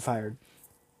could have been fired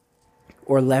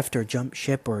or left or jumped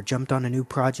ship or jumped on a new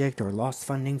project or lost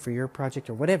funding for your project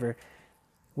or whatever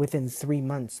within 3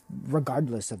 months,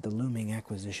 regardless of the looming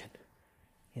acquisition.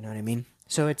 You know what I mean?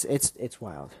 So it's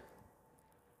wild.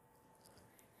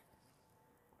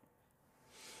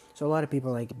 So a lot of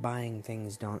people like buying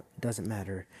things doesn't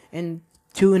matter. And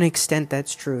to an extent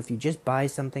that's true. If you just buy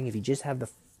something, if you just have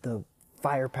the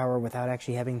firepower without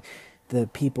actually having the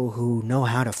people who know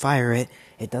how to fire it,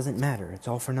 it doesn't matter. It's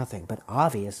all for nothing. But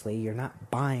obviously, you're not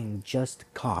buying just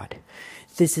COD.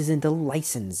 This isn't a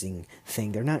licensing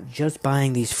thing. They're not just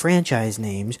buying these franchise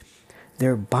names.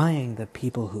 They're buying the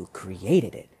people who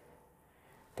created it.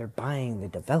 They're buying the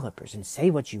developers. And say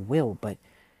what you will, but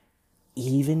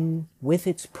even with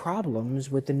its problems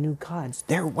with the new CODs,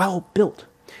 they're well built.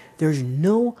 There's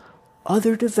no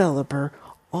other developer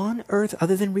on Earth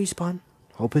other than Respawn,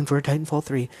 hoping for a Titanfall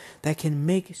 3, that can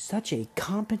make such a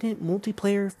competent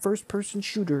multiplayer first-person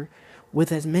shooter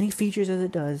with as many features as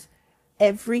it does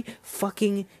every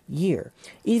fucking year.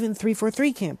 Even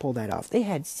 343 can't pull that off. They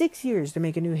had 6 years to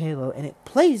make a new Halo, and it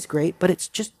plays great, but it's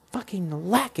just fucking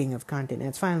lacking of content. And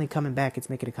it's finally coming back. It's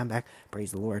making a comeback.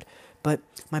 Praise the Lord. But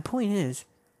my point is,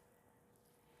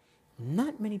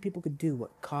 not many people could do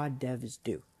what COD devs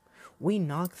do. We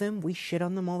knock them, we shit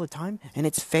on them all the time, and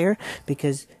it's fair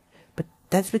but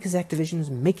that's because Activision is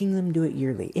making them do it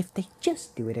yearly. If they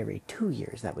just do it every 2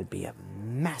 years, that would be a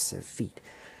massive feat.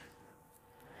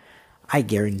 I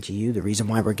guarantee you the reason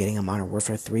why we're getting a Modern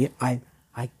Warfare 3, I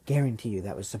guarantee you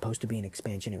that was supposed to be an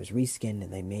expansion. It was reskinned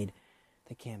and they made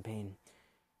the campaign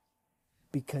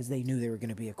because they knew they were going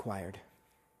to be acquired.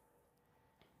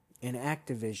 And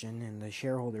Activision and the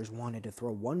shareholders wanted to throw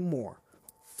one more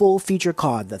full feature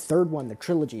COD, the third one, the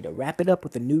trilogy, to wrap it up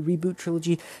with the new reboot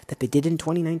trilogy that they did in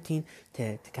 2019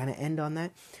 to kind of end on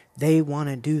that. They want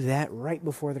to do that right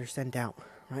before they're sent out,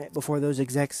 right before those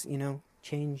execs,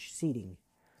 change seating.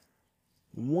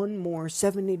 One more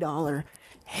 $70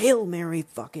 Hail Mary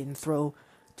fucking throw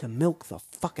to milk the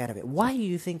fuck out of it. Why do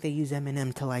you think they use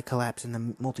Eminem Till I Collapse in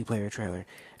the multiplayer trailer?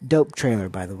 Dope trailer,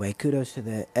 by the way. Kudos to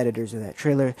the editors of that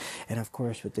trailer. And of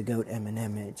course, with the GOAT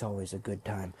Eminem, it's always a good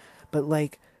time. But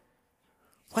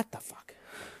what the fuck?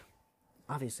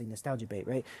 Obviously, nostalgia bait,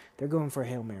 right? They're going for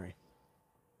Hail Mary.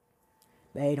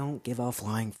 They don't give a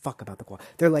flying fuck about the quality.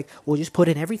 They're like, we'll just put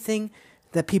in everything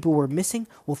that people were missing.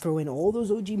 We'll throw in all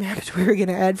those OG maps we were going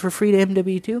to add for free to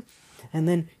MW2. And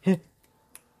then,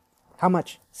 how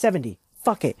much? 70.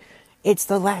 Fuck it. It's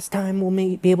the last time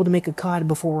we'll be able to make a COD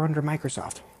before we're under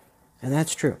Microsoft. And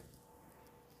that's true.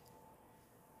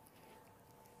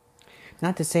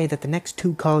 Not to say that the next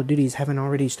 2 Call of Duties haven't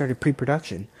already started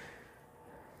pre-production.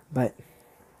 But,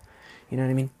 you know what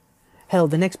I mean? Hell,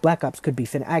 the next Black Ops could be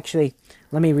Actually,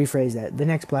 let me rephrase that. The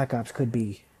next Black Ops could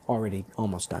be already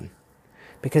almost done.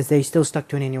 Because they still stuck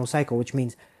to an annual cycle, which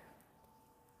means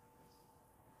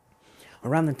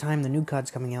around the time the new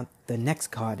COD's coming out, the next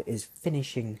COD is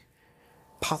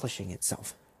polishing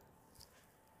itself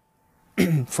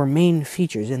for main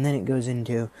features, and then it goes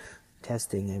into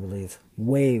testing, I believe.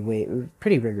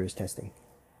 Pretty rigorous testing.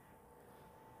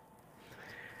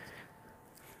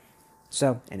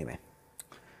 So, anyway.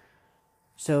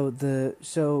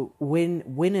 So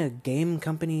when a game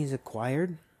company is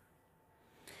acquired,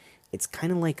 it's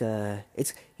kind of like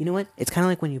it's, you know what? It's kind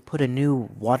of like when you put a new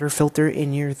water filter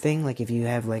in your thing. Like if you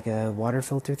have like a water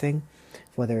filter thing,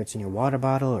 whether it's in your water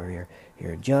bottle or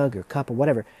your jug or cup or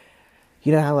whatever.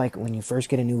 You know how like when you first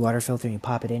get a new water filter and you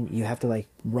pop it in, you have to like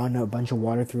run a bunch of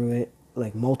water through it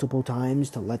like multiple times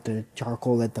to let the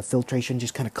charcoal, let the filtration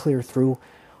just kind of clear through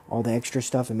all the extra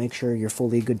stuff and make sure you're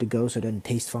fully good to go so it doesn't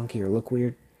taste funky or look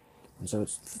weird. And so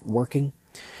it's working.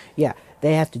 Yeah,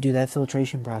 they have to do that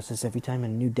filtration process every time a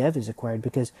new dev is acquired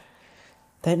because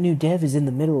that new dev is in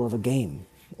the middle of a game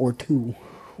or two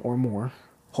or more.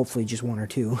 Hopefully just one or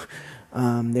two.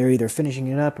 They're either finishing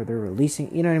it up or they're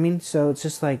releasing, you know what I mean? So it's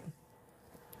just like,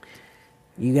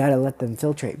 you gotta let them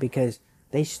filtrate because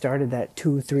they started that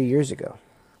 2 or 3 years ago.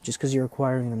 Just because you're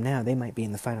acquiring them now, they might be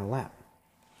in the final lap.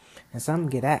 And some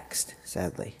get axed,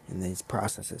 sadly, in these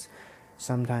processes.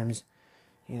 Sometimes,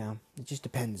 it just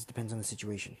depends. Depends on the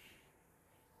situation.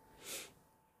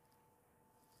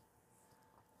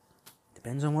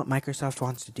 Depends on what Microsoft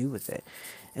wants to do with it.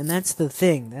 And that's the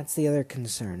thing. That's the other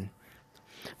concern.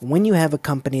 When you have a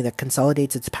company that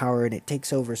consolidates its power and it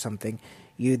takes over something,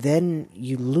 you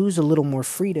lose a little more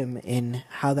freedom in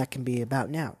how that can be about.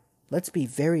 Now, let's be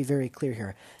very, very clear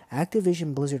here.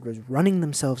 Activision Blizzard was running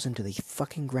themselves into the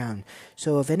fucking ground.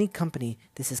 So of any company,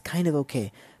 this is kind of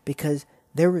okay. Because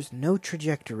there was no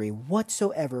trajectory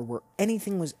whatsoever where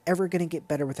anything was ever going to get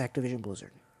better with Activision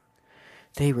Blizzard.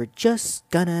 They were just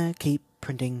gonna keep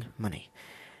printing money.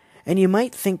 And you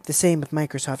might think the same with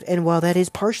Microsoft. And while that is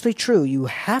partially true, you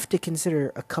have to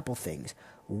consider a couple things.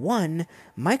 One,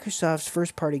 Microsoft's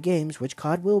first-party games, which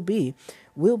COD will be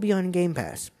on Game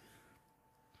Pass.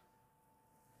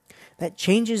 That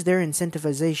changes their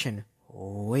incentivization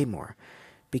way more.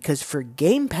 Because for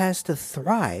Game Pass to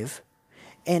thrive,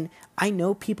 and I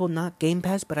know people knock Game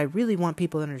Pass, but I really want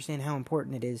people to understand how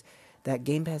important it is that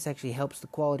Game Pass actually helps the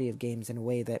quality of games in a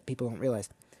way that people don't realize.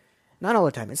 Not all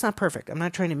the time. It's not perfect. I'm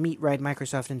not trying to meat ride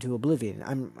Microsoft into oblivion.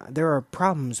 There are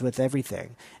problems with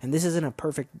everything, and this isn't a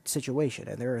perfect situation,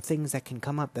 and there are things that can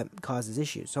come up that causes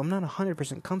issues. So I'm not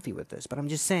 100% comfy with this, but I'm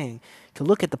just saying to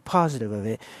look at the positive of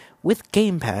it. With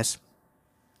Game Pass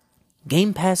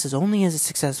is only as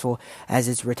successful as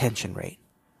its retention rate.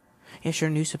 Yeah,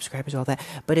 sure, new subscribers, all that,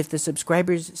 but if the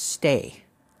subscribers stay,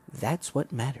 that's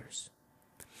what matters.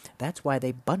 That's why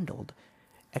they bundled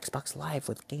Xbox Live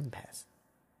with Game Pass.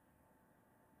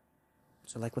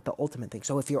 So like with the Ultimate thing.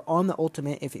 So if you're on the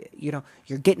Ultimate, if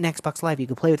you're getting Xbox Live, you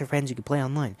can play with your friends, you can play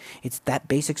online. It's that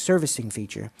basic servicing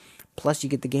feature. Plus you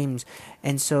get the games.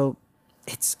 And so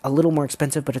it's a little more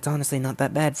expensive, but it's honestly not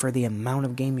that bad for the amount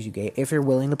of games you get if you're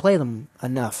willing to play them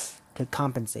enough to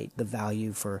compensate the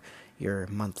value for your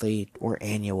monthly or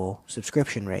annual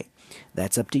subscription rate.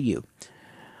 That's up to you.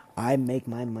 I make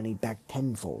my money back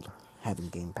tenfold having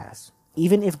Game Pass.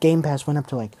 Even if Game Pass went up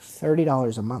to like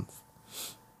 $30 a month.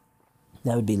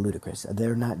 That would be ludicrous.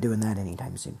 They're not doing that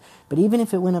anytime soon. But even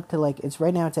if it went up to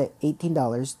right now it's at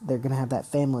 $18. They're going to have that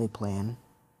family plan,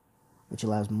 which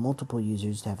allows multiple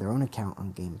users to have their own account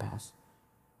on Game Pass.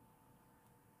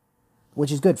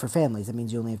 Which is good for families. That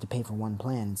means you only have to pay for one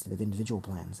plan instead of individual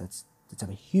plans. That's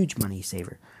a huge money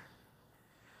saver.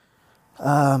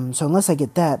 So unless I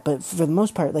get that, but for the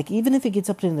most part, even if it gets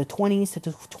up to in the 20s to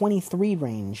the 23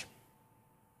 range,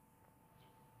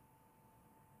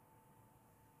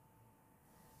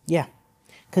 yeah,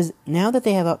 because now that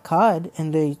they have out COD,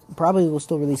 and they probably will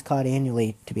still release COD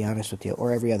annually, to be honest with you,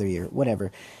 or every other year,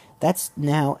 whatever, that's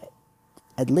now,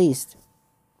 at least,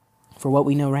 for what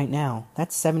we know right now,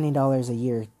 that's $70 a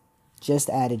year just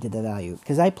added to the value.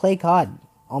 Because I play COD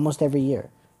almost every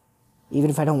year, even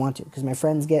if I don't want to, because my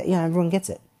friends everyone gets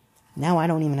it. Now I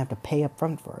don't even have to pay up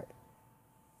front for it.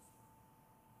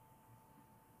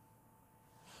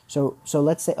 So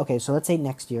let's say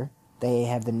next year, they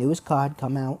have the newest COD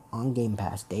come out on Game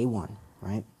Pass, day one,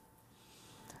 right?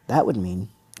 That would mean,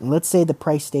 and let's say the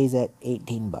price stays at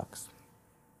 $18.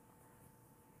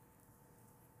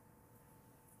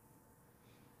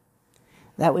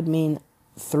 That would mean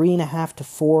 3.5 to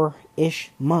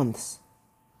 4-ish months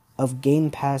of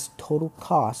Game Pass total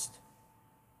cost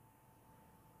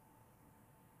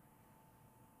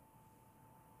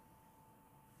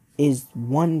is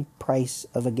one price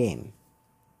of a game,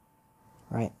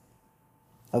 right?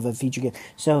 Of a feature game.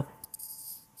 So,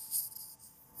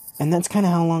 and that's kind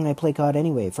of how long I play COD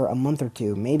anyway, for a month or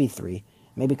two, maybe 3,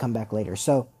 maybe come back later.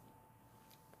 So,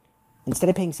 instead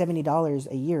of paying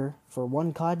 $70 a year for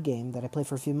one COD game that I play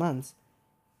for a few months,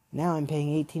 now I'm paying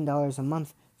 $18 a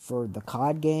month for the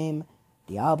COD game,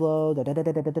 Diablo,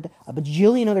 a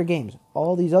bajillion other games.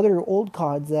 All these other old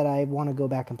CODs that I want to go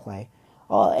back and play.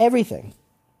 Everything.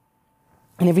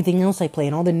 And everything else I play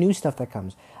and all the new stuff that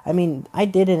comes. I mean, I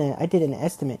did an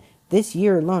estimate. This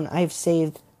year alone, I've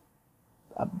saved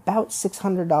about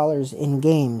 $600 in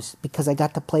games because I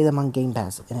got to play them on Game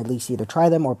Pass and at least either try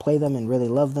them or play them and really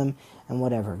love them and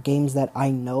whatever. Games that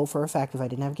I know for a fact if I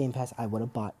didn't have Game Pass, I would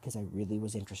have bought because I really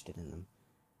was interested in them.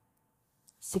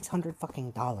 $600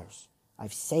 fucking dollars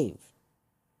I've saved.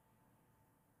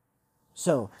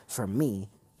 So, for me,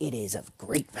 it is of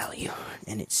great value,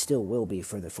 and it still will be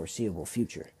for the foreseeable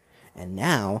future. And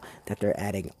now that they're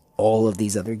adding all of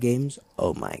these other games,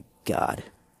 oh my god.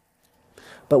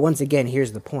 But once again,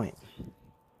 here's the point.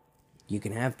 You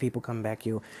can have people come back.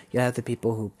 You have the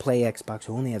people who play Xbox,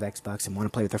 who only have Xbox and want to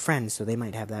play with their friends, so they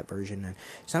might have that version. And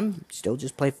some still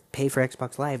just pay for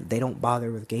Xbox Live. They don't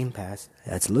bother with Game Pass.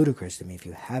 That's ludicrous to me. If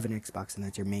you have an Xbox and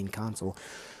that's your main console,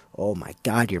 oh my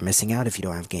god, you're missing out if you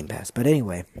don't have Game Pass. But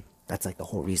anyway, that's like the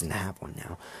whole reason to have one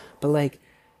now. But like,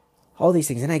 all these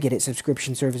things, and I get it,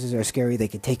 subscription services are scary, they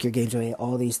could take your games away,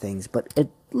 all these things, but at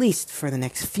least for the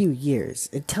next few years,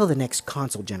 until the next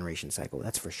console generation cycle,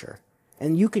 that's for sure.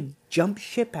 And you could jump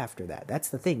ship after that, that's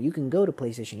the thing, you can go to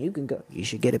PlayStation, you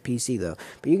should get a PC though,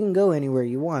 but you can go anywhere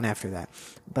you want after that.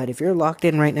 But if you're locked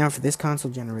in right now for this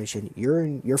console generation,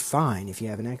 you're fine if you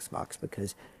have an Xbox,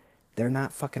 because they're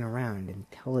not fucking around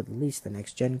until at least the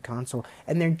next gen console,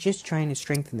 and they're just trying to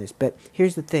strengthen this. But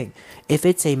here's the thing, if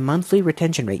it's a monthly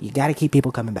retention rate, you gotta keep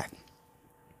people coming back.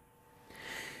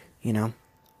 You know,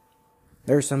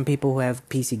 there are some people who have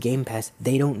PC Game Pass,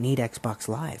 they don't need Xbox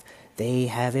Live. They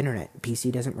have internet. PC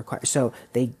doesn't require, so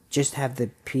they just have the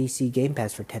PC Game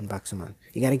Pass for $10 a month.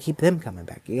 You gotta keep them coming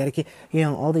back. You gotta keep,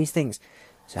 all these things.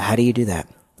 So how do you do that?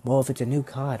 Well, if it's a new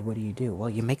COD, what do? Well,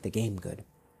 you make the game good.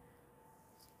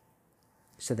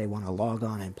 So they want to log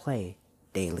on and play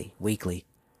daily, weekly,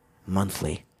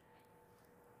 monthly.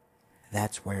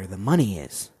 That's where the money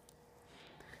is.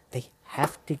 They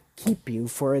have to keep you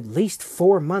for at least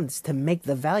 4 months to make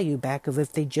the value back of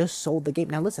if they just sold the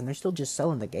game. Now listen, they're still just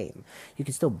selling the game. You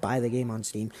can still buy the game on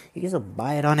Steam. You can still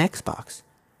buy it on Xbox.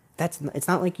 It's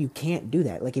not like you can't do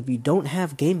that. Like if you don't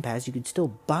have Game Pass, you can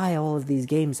still buy all of these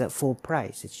games at full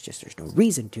price. It's just there's no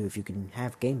reason to if you can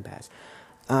have Game Pass.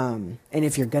 And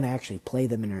if you're gonna actually play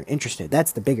them and are interested,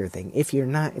 that's the bigger thing. If you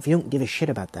don't give a shit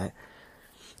about that,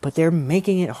 but they're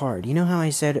making it hard. You know how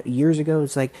I said years ago,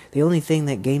 it's like the only thing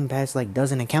that Game Pass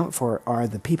doesn't account for are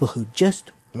the people who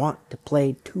just want to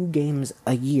play 2 games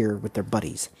a year with their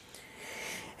buddies.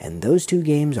 And those 2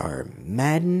 games are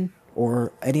Madden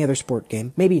or any other sport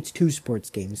game. Maybe it's 2 sports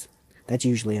games. That's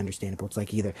usually understandable. It's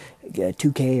like either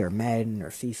 2K or Madden or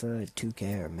FIFA,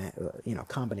 2K or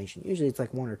combination. Usually it's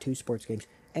like 1 or 2 sports games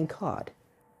and COD.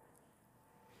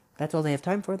 That's all they have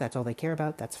time for. That's all they care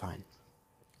about. That's fine.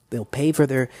 They'll pay for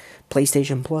their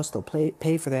PlayStation Plus. They'll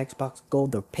pay for their Xbox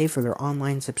Gold. They'll pay for their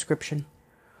online subscription.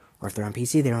 Or if they're on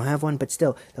PC, they don't have one. But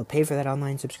still, they'll pay for that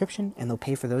online subscription and they'll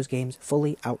pay for those games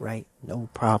fully outright. No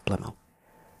problemo.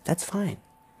 That's fine.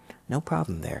 No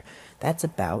problem there. That's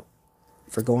about,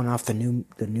 for going off the new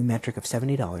metric of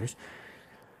 $70.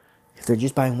 If they're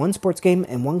just buying 1 sports game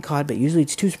and 1 COD, but usually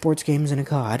it's 2 sports games and a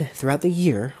COD throughout the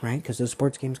year, right? Because those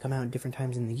sports games come out at different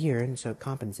times in the year, and so it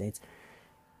compensates.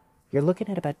 You're looking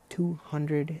at about hold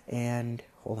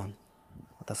on.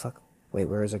 What the fuck? Wait,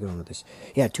 where is I going with this?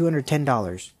 Yeah,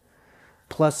 $210.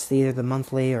 Plus either the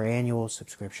monthly or annual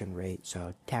subscription rate,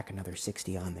 so tack another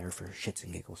 $60 on there for shits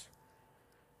and giggles.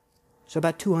 So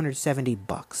about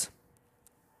 $270.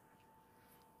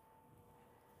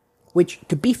 Which,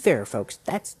 to be fair, folks,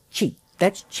 that's cheap.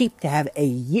 That's cheap to have a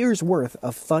year's worth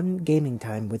of fun gaming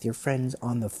time with your friends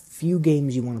on the few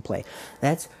games you want to play.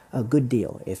 That's a good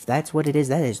deal. If that's what it is,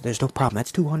 there's no problem.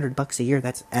 That's $200 a year.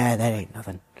 That ain't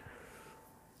nothing.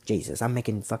 Jesus, I'm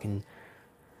making fucking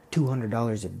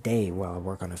 $200 a day while I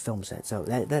work on a film set. So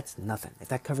that's nothing. If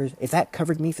that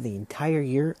covered me for the entire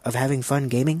year of having fun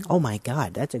gaming, oh my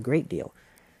god, that's a great deal.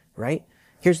 Right?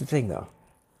 Here's the thing though.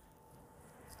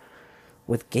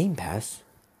 With Game Pass,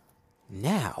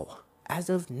 as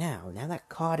of now that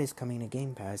COD is coming to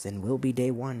Game Pass and will be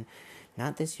day 1,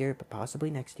 not this year, but possibly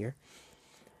next year.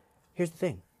 Here's the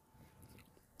thing.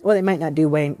 Well, they might not do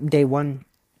day 1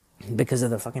 because of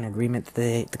the fucking agreement,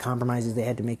 the compromises they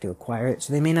had to make to acquire it.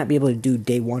 So they may not be able to do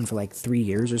day 1 for like 3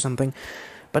 years or something.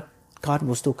 But COD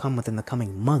will still come within the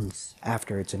coming months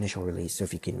after its initial release. So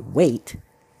if you can wait,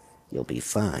 you'll be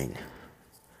fine.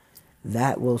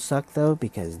 That will suck though,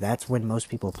 because that's when most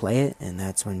people play it, and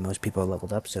that's when most people are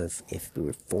leveled up. So if we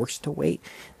were forced to wait,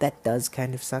 that does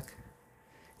kind of suck.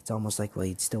 it's almost like, well,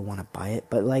 you'd still want to buy it.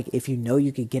 But, like, if you know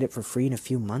you could get it for free in a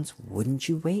few months, wouldn't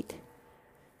you wait?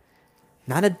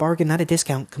 Not a bargain, not a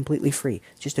discount, completely free.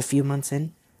 Just a few months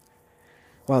in.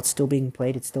 While it's still being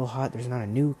played, it's still hot, there's not a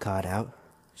new COD out.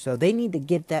 So they need to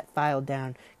get that file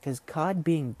down, because COD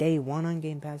being day one on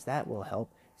Game Pass, that will help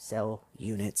sell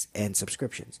units and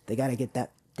subscriptions. They got to get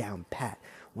that down pat.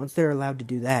 Once they're allowed to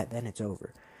do that, then it's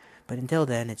over. But until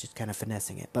then, it's just kind of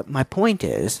finessing it. But my point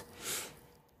is,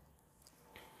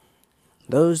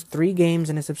 those 3 games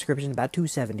and a subscription, about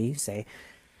 $270, say,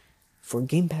 for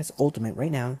Game Pass Ultimate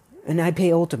right now, and I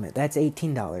pay Ultimate, that's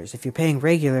 $18. If you're paying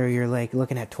regular, you're like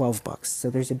looking at $12. So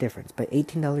there's a difference. But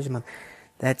 $18 a month,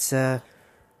 that's oh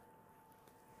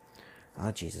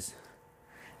Jesus.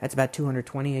 That's about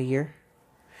 $220 a year.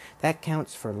 That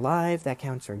counts for Live, that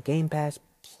counts for Game Pass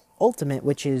Ultimate,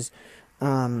 which is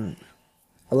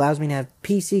allows me to have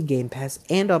PC Game Pass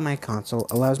and on my console,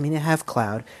 allows me to have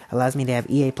cloud, allows me to have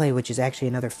EA Play, which is actually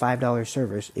another $5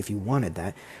 servers if you wanted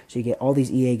that. So you get all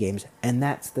these EA games, and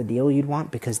that's the deal you'd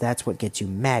want, because that's what gets you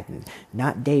Madden.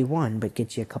 Not day one, but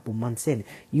gets you a couple months in.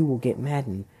 You will get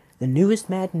Madden, the newest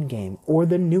Madden game, or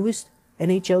the newest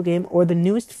NHL game, or the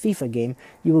newest FIFA game.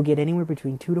 You will get anywhere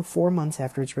between 2 to 4 months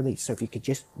after it's released. So if you could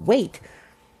just wait,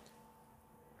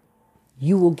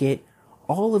 you will get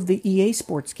all of the EA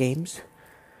Sports games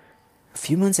a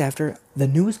few months after, the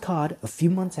newest COD a few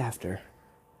months after.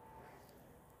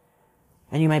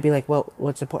 And you might be like, well,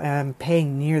 what's the point? I'm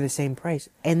paying near the same price.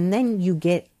 And then you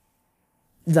get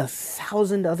the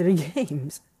 1,000 other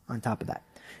games on top of that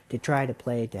to try to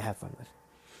play, to have fun with.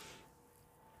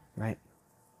 Right?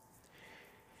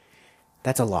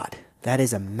 That's a lot. That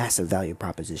is a massive value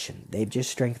proposition. They've just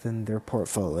strengthened their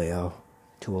portfolio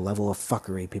to a level of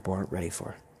fuckery people aren't ready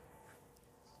for.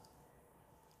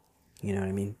 You know what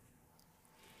I mean?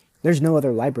 There's no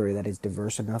other library that is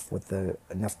diverse enough with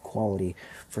enough quality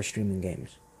for streaming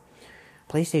games.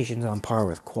 PlayStation's on par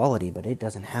with quality, but it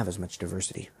doesn't have as much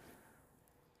diversity.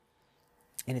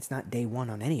 And it's not day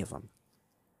one on any of them.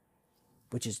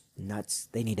 Which is nuts.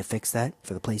 They need to fix that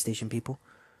for the PlayStation people.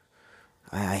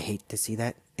 I hate to see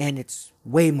that. And it's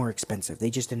way more expensive. They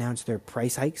just announced their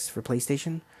price hikes for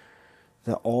PlayStation.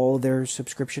 All their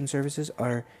subscription services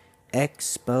are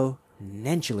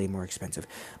exponentially more expensive.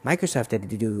 Microsoft had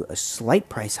to do a slight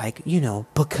price hike,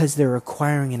 because they're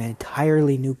acquiring an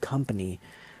entirely new company,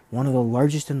 one of the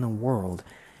largest in the world.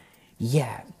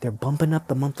 Yeah, they're bumping up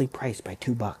the monthly price by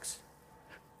 $2.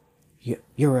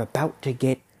 You're about to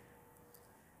get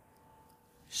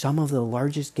some of the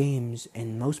largest games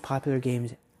and most popular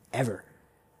games ever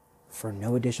for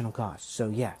no additional cost. So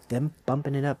yeah, them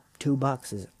bumping it up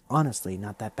 $2 is honestly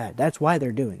not that bad. That's why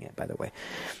they're doing it, by the way.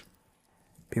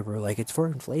 People are like, it's for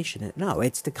inflation. No,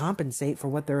 it's to compensate for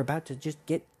what they're about to just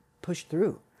get pushed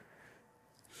through.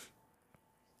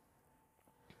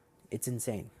 It's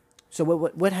insane. So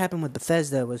what happened with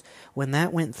Bethesda was, when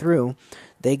that went through,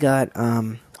 they got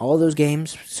all those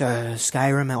games,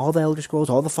 Skyrim, all the Elder Scrolls,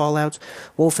 all the Fallouts,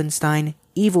 Wolfenstein,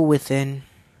 Evil Within,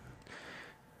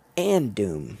 and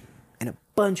Doom, and a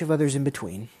bunch of others in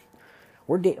between.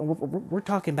 We're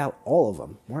talking about all of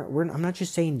them. I'm not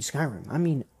just saying Skyrim. I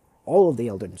mean all of the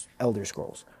Elder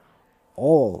Scrolls,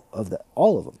 all of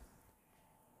them,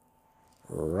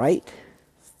 right?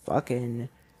 Fucking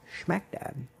smack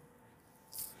dab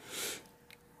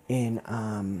in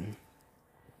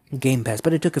Game Pass,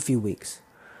 but it took a few weeks.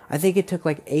 I think it took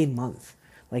like a month,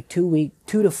 like 2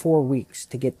 to 4 weeks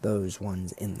to get those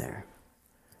ones in there.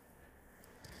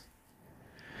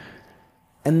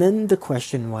 And then the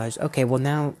question was, okay, well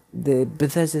now the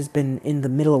Bethesda's been in the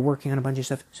middle of working on a bunch of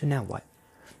stuff, so now what?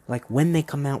 Like, when they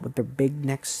come out with their big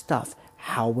next stuff,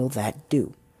 how will that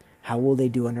do? How will they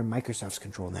do under Microsoft's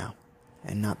control now,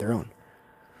 and not their own?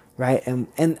 Right? And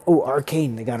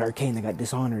Arcane, they got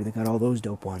Dishonored, they got all those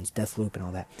dope ones, Deathloop and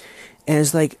all that. And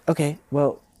it's like, okay,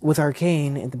 well, with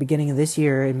Arcane, at the beginning of this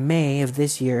year, in May of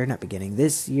this year,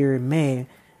 this year in May,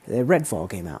 Redfall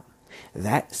came out.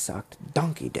 That sucked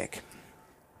donkey dick.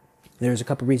 There's a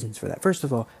couple reasons for that. First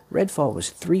of all, Redfall was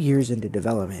 3 years into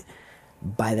development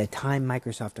by the time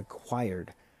Microsoft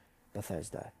acquired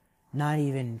Bethesda. Not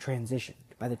even transitioned.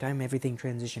 By the time everything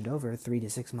transitioned over, 3 to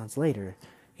 6 months later,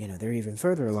 they're even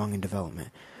further along in development.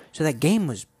 So that game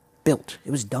was built. It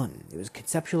was done. It was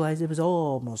conceptualized. It was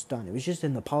almost done. It was just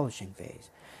in the polishing phase.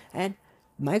 And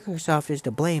Microsoft is to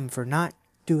blame for not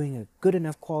doing a good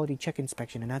enough quality check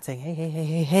inspection and not saying,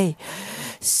 hey,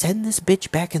 send this bitch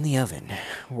back in the oven.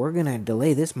 We're going to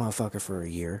delay this motherfucker for a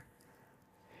year.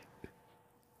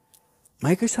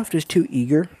 Microsoft is too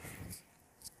eager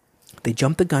They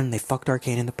jumped the gun, they fucked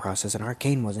Arcane in the process, and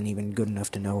Arcane wasn't even good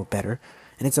enough to know better.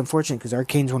 And it's unfortunate because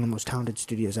Arcane's one of the most talented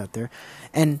studios out there.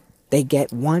 And they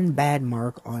get one bad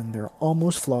mark on their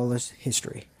almost flawless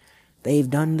history. They've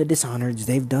done the Dishonored,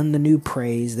 they've done the new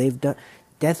Praise, they've done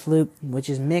Deathloop, which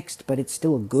is mixed, but it's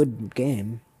still a good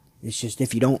game. It's just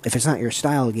if it's not your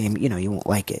style of game, you won't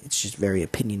like it. It's just very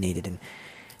opinionated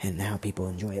and how people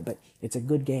enjoy it. But it's a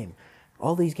good game.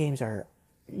 All these games are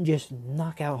just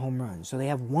knockout home runs. So they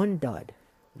have one dud,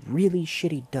 really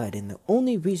shitty dud, and the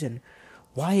only reason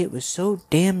why it was so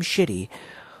damn shitty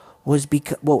was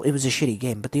because, it was a shitty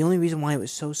game, but the only reason why it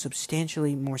was so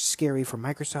substantially more scary for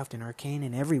Microsoft and Arcane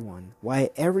and everyone, why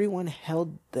everyone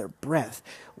held their breath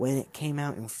when it came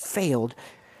out and failed,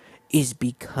 is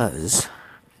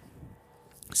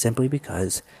simply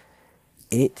because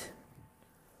it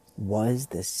was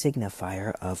the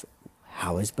signifier of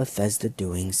how is Bethesda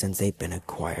doing since they've been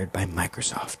acquired by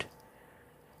Microsoft.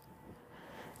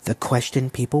 The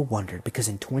question people wondered, because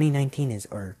in 2019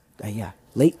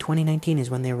 late 2019 is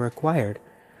when they were acquired,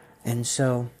 and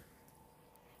so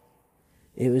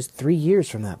it was 3 years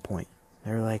from that point.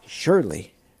 They were like,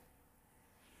 surely,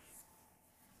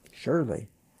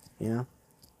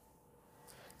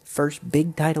 first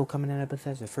big title coming out of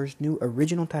Bethesda, first new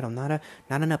original title, not an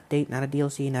update, not a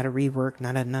DLC, not a rework,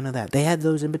 none of that. They had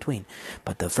those in between,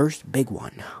 but the first big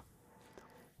one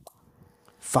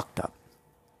fucked up,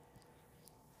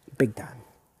 big time.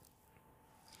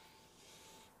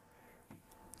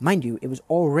 Mind you, it was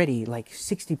already like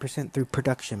 60% through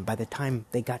production by the time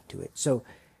they got to it. So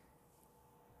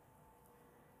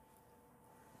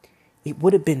it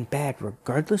would have been bad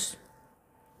regardless,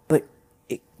 but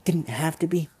it didn't have to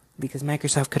be, because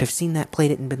Microsoft could have seen that,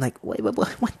 played it, and been like, wait,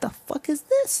 what the fuck is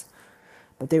this?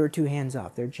 But they were too hands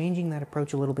off. They're changing that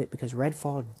approach a little bit because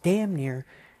Redfall damn near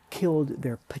killed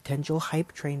their potential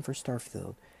hype train for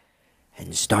Starfield.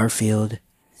 And Starfield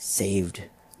saved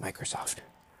Microsoft.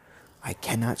 I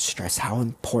cannot stress how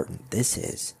important this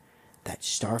is, that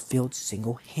Starfield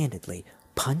single-handedly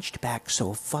punched back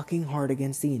so fucking hard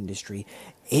against the industry,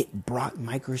 it brought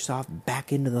Microsoft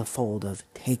back into the fold of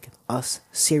take us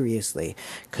seriously,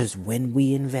 because when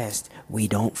we invest, we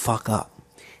don't fuck up.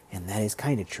 And that is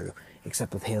kind of true,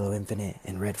 except with Halo Infinite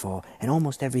and Redfall and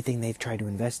almost everything they've tried to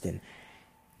invest in,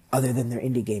 other than their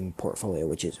indie game portfolio,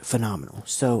 which is phenomenal.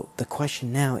 So the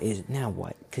question now is, now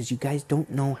what? Because you guys don't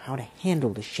know how to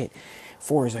handle the shit.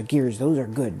 Forza, Gears, those are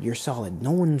good. You're solid.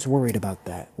 No one's worried about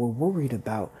that. We're worried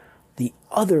about the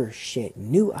other shit.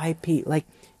 New IP. Like,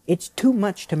 it's too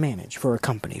much to manage for a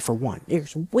company, for one.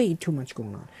 There's way too much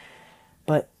going on.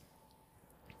 But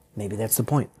maybe that's the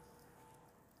point.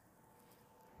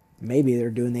 Maybe they're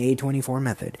doing the A24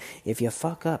 method. If you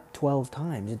fuck up 12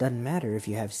 times, it doesn't matter if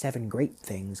you have 7 great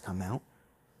things come out.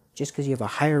 Just because you have a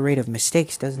higher rate of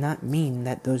mistakes does not mean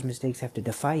that those mistakes have to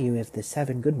defy you if the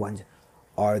 7 good ones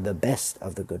are the best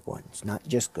of the good ones, not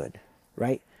just good,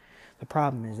 right? The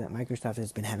problem is that Microsoft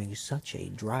has been having such a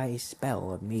dry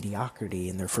spell of mediocrity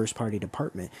in their first-party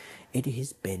department. It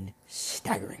has been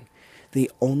staggering. The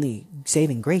only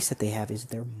saving grace that they have is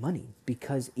their money.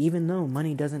 Because even though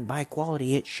money doesn't buy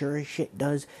quality, it sure as shit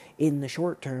does in the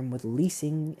short term with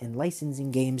leasing and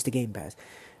licensing games to Game Pass.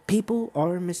 People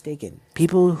are mistaken.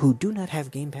 People who do not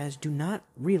have Game Pass do not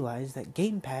realize that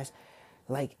Game Pass,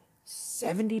 like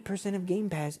 70% of Game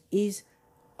Pass, is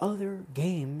other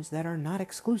games that are not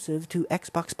exclusive to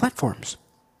Xbox platforms.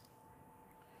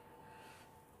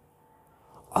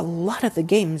 A lot of the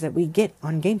games that we get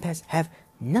on Game Pass have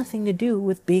nothing to do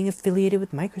with being affiliated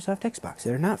with Microsoft Xbox.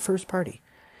 They're not first party.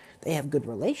 They have good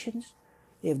relations.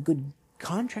 They have good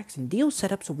contracts and deals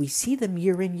set up, so we see them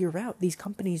year in, year out. These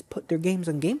companies put their games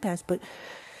on Game Pass, but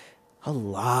a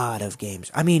lot of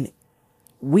games. I mean,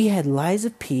 we had Lies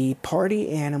of P, Party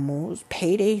Animals,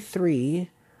 Payday 3,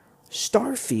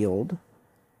 Starfield.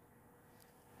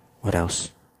 What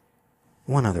else?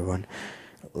 One other one.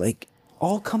 Like,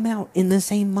 all come out in the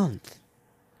same month.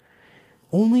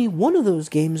 Only one of those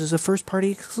games is a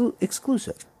first-party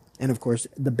exclusive. And, of course,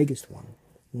 the biggest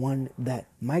one that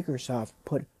Microsoft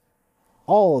put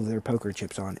all of their poker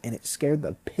chips on, and it scared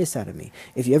the piss out of me.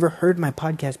 If you ever heard my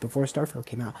podcast before Starfield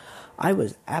came out, I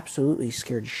was absolutely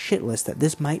scared shitless that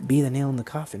this might be the nail in the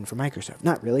coffin for Microsoft.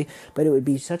 Not really, but it would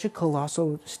be such a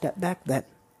colossal step back that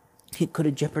it could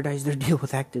have jeopardized their deal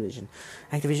with Activision,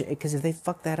 because if they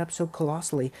fucked that up so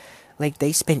colossally, like,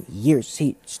 they spent years.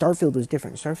 See, Starfield was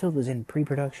different. Starfield was in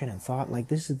pre-production and thought, like,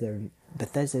 this is their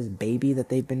Bethesda's baby that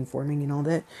they've been forming and all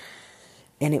that.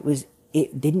 And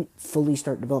it didn't fully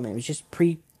start development. It was just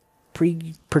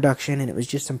pre-production, and it was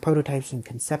just some prototypes and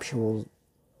conceptual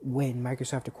when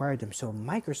Microsoft acquired them. So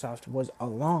Microsoft was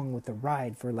along with the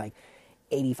ride for like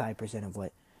 85% of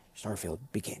what Starfield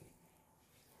became.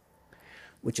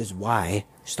 Which is why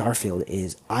Starfield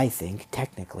is, I think,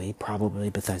 technically,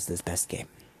 probably Bethesda's best game.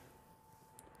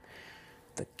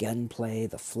 The gunplay,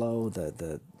 the flow,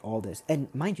 the all this.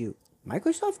 And mind you,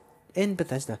 Microsoft and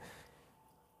Bethesda,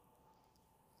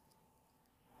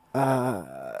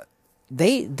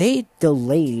 they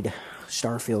delayed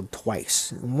Starfield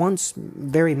twice. Once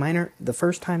very minor. The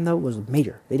first time, though, was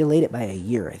major. They delayed it by a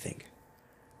year, I think.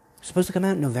 It was supposed to come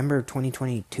out in November of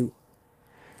 2022.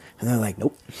 And they're like,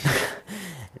 nope.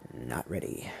 Not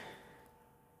ready.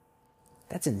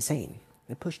 That's insane.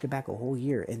 They pushed it back a whole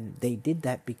year, and they did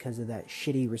that because of that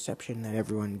shitty reception that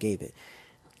everyone gave it.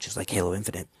 Just like Halo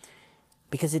Infinite.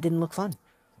 Because it didn't look fun.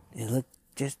 It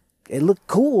looked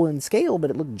cool in scale, but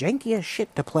it looked janky as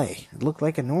shit to play. It looked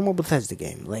like a normal Bethesda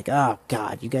game. Like, oh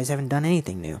god, you guys haven't done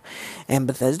anything new. And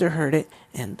Bethesda heard it,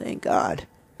 and thank god.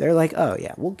 They're like, oh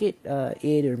yeah, we'll get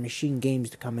id or Machine Games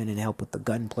to come in and help with the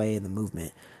gunplay and the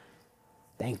movement.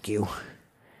 Thank you.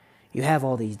 You have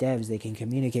all these devs, they can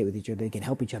communicate with each other, they can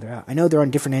help each other out. I know they're on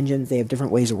different engines, they have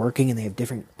different ways of working, and they have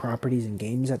different properties and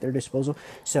games at their disposal,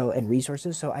 and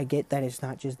resources, so I get that it's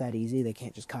not just that easy. They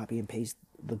can't just copy and paste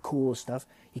the cool stuff.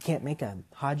 You can't make a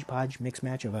hodgepodge mix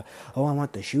match of I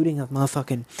want the shooting of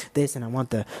motherfucking this, and I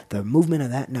want the movement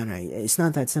of that. No, it's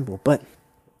not that simple, but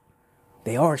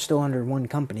they are still under one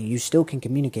company. You still can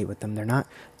communicate with them. They're not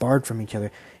barred from each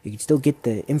other. You can still get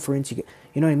the inference, you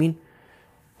know what I mean?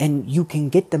 And you can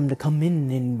get them to come in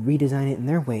and redesign it in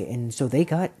their way. And so they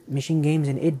got Machine Games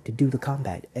and id to do the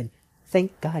combat. And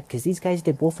thank God, because these guys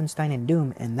did Wolfenstein and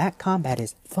Doom, and that combat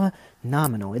is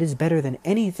phenomenal. It is better than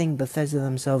anything Bethesda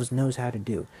themselves knows how to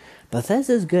do.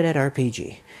 Bethesda's good at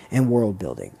RPG and world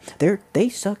building. They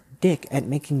suck dick at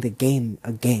making the game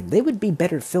a game. They would be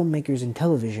better filmmakers and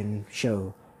television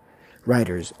show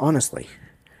writers, honestly.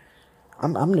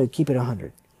 I'm going to keep it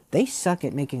 100. They suck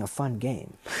at making a fun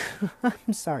game.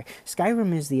 I'm sorry.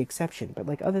 Skyrim is the exception. But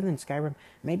like other than Skyrim,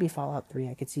 maybe Fallout 3,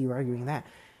 I could see you arguing that.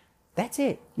 That's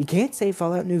it. You can't say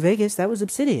Fallout New Vegas. That was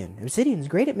Obsidian. Obsidian's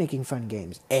great at making fun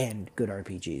games and good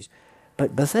RPGs.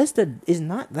 But Bethesda is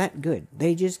not that good.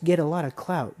 They just get a lot of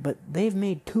clout. But they've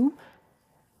made two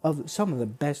of some of the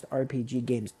best RPG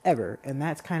games ever. And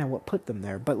that's kind of what put them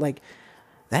there. But like,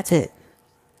 that's it.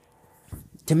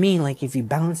 To me, like, if you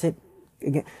balance it,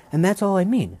 again, and that's all I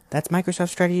mean. That's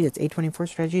Microsoft's strategy, that's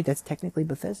A24's strategy, that's technically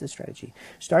Bethesda's strategy.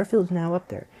 Starfield's now up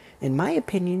there. In my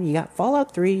opinion, you got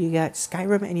Fallout 3, you got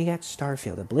Skyrim, and you got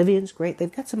Starfield. Oblivion's great.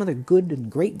 They've got some other good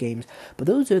and great games, but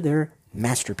those are their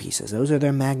masterpieces. Those are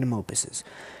their magnum opuses.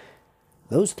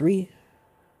 Those three,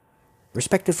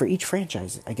 respective for each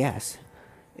franchise, I guess,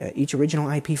 each original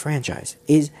IP franchise,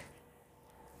 is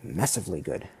massively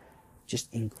good.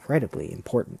 Just incredibly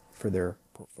important for their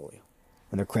portfolio.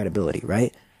 And their credibility,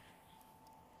 right?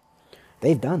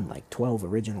 They've done like 12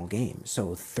 original games,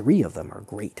 so 3 of them are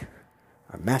great,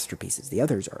 are masterpieces. The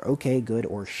others are okay, good,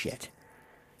 or shit.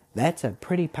 That's a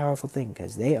pretty powerful thing,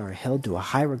 because they are held to a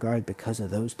high regard because of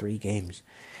those 3 games.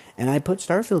 And I put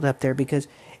Starfield up there because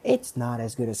it's not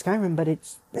as good as Skyrim, but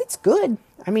it's good.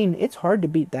 I mean, it's hard to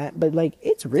beat that, but like,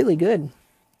 it's really good.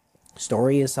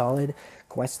 Story is solid,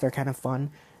 quests are kind of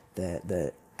fun,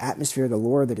 the atmosphere, the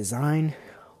lore, the design,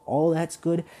 all that's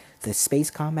good. The space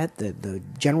combat, the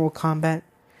general combat,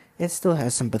 it still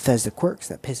has some Bethesda quirks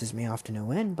that pisses me off to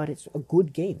no end, but it's a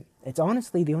good game. It's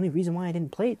honestly the only reason why I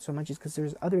didn't play it so much is because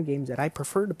there's other games that I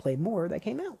prefer to play more that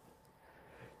came out.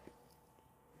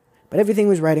 But everything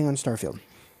was riding on Starfield.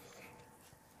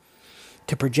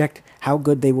 To project how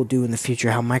good they will do in the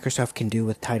future, how Microsoft can do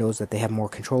with titles that they have more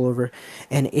control over.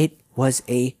 And it was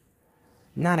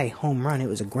not a home run, it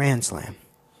was a grand slam.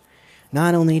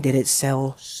 Not only did it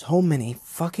sell so many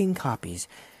fucking copies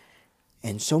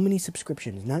and so many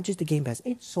subscriptions, not just a Game Pass,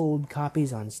 it sold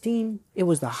copies on Steam. It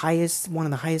was one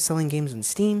of the highest selling games on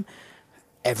Steam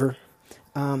ever.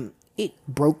 It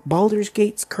broke Baldur's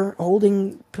Gate's current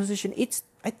holding position.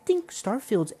 I think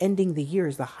Starfield's ending the year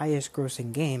as the highest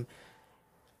grossing game,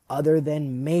 other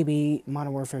than maybe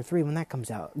Modern Warfare 3 when that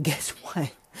comes out. Guess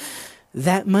what?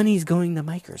 That money's going to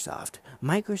Microsoft.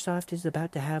 Microsoft is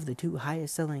about to have the 2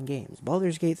 highest selling games.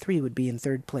 Baldur's Gate 3 would be in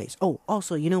 3rd place. Oh,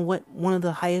 also, you know what one of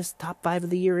the highest top 5 of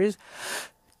the year is?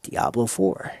 Diablo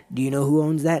 4. Do you know who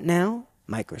owns that now?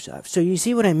 Microsoft. So you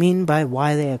see what I mean by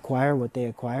why they acquire what they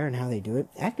acquire and how they do it?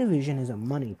 Activision is a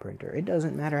money printer. It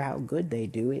doesn't matter how good they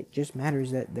do. It just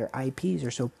matters that their IPs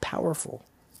are so powerful.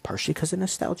 Partially because of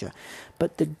nostalgia.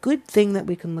 But the good thing that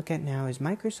we can look at now is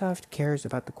Microsoft cares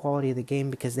about the quality of the game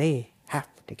because they have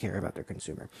to care about their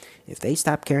consumer. If they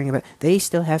stop caring about, they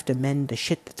still have to mend the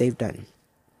shit that they've done.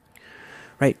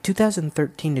 Right,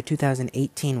 2013 to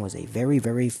 2018 was a very,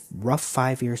 very rough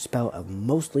 5-year spell of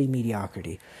mostly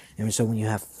mediocrity. And so when you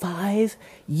have 5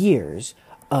 years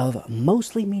of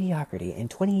mostly mediocrity, and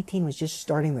 2018 was just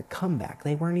starting the comeback,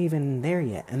 they weren't even there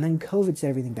yet, and then COVID set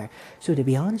everything back. So to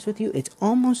be honest with you, it's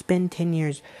almost been 10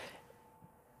 years.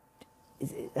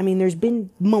 I mean, there's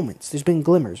been moments, there's been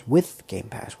glimmers with Game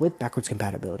Pass, with backwards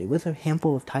compatibility, with a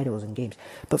handful of titles and games.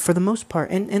 But for the most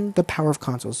part, and the power of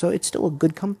consoles, so it's still a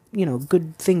good,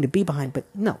 good thing to be behind. But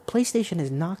no, PlayStation has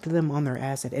knocked them on their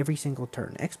ass at every single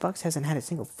turn. Xbox hasn't had a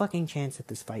single fucking chance at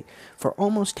this fight for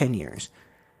almost 10 years.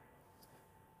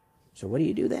 So what do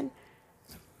you do then?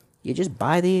 You just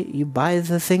buy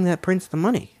the thing that prints the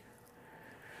money.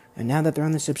 And now that they're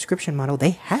on the subscription model, they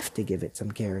have to give it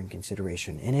some care and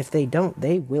consideration. And if they don't,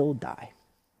 they will die.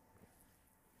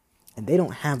 And they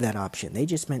don't have that option. They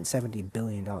just spent $70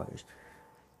 billion.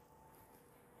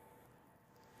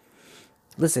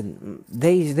 Listen,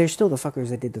 they're still the fuckers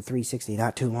that did the 360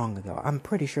 not too long ago. I'm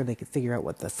pretty sure they could figure out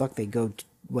what the fuck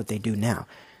what they do now.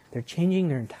 They're changing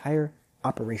their entire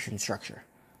operation structure.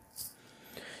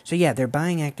 So yeah, they're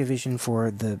buying Activision for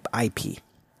the IP.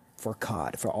 For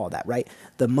COD, for all that, right?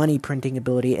 The money printing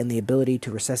ability and the ability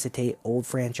to resuscitate old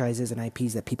franchises and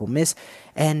IPs that people miss.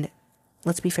 And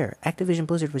let's be fair, Activision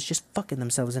Blizzard was just fucking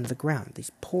themselves into the ground.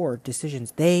 These poor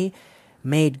decisions. They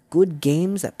made good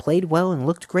games that played well and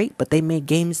looked great, but they made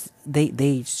games,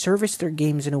 they serviced their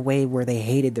games in a way where they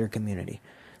hated their community.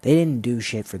 They didn't do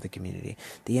shit for the community.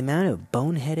 The amount of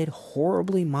boneheaded,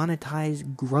 horribly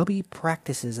monetized, grubby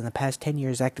practices in the past 10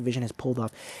 years Activision has pulled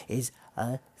off is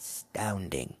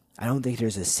astounding. I don't think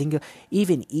there's a single...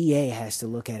 Even EA has to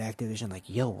look at Activision like,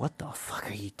 yo, what the fuck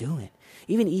are you doing?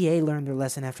 Even EA learned their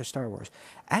lesson after Star Wars.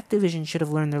 Activision should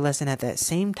have learned their lesson at that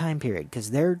same time period, because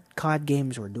their COD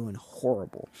games were doing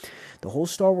horrible. The whole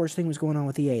Star Wars thing was going on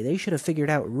with EA. They should have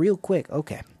figured out real quick,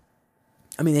 okay.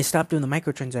 I mean, they stopped doing the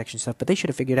microtransaction stuff, but they should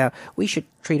have figured out we should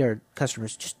treat our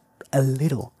customers just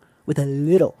with a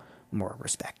little more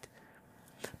respect.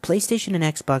 PlayStation and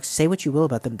Xbox, say what you will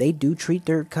about them, they do treat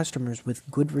their customers with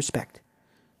good respect.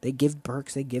 They give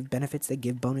perks, they give benefits, they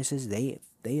give bonuses, they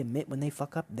admit when they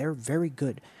fuck up. They're very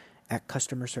good at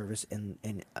customer service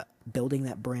and building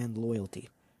that brand loyalty.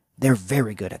 They're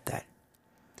very good at that.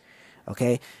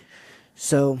 Okay?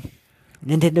 So,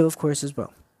 Nintendo, of course, as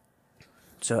well.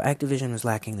 So Activision was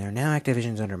lacking there. Now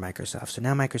Activision's under Microsoft. So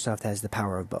now Microsoft has the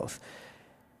power of both.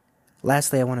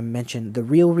 Lastly, I want to mention the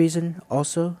real reason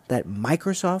also that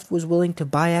Microsoft was willing to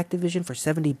buy Activision for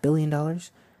 $70 billion.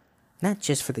 Not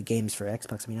just for the games for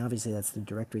Xbox. I mean, obviously that's the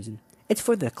direct reason. It's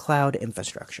for the cloud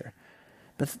infrastructure.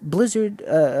 But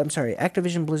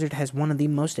Activision Blizzard has one of the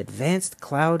most advanced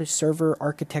cloud server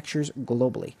architectures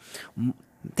globally.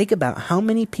 Think about how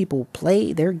many people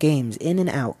play their games in and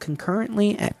out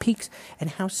concurrently at peaks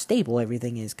and how stable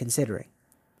everything is considering.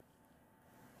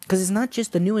 Because it's not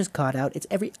just the newest COD out, it's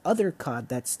every other COD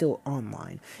that's still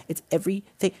online. It's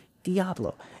everything.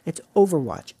 Diablo, it's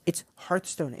Overwatch, it's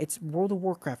Hearthstone, it's World of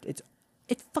Warcraft, it's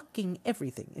fucking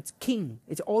everything. It's King.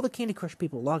 It's all the Candy Crush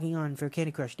people logging on for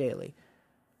Candy Crush Daily.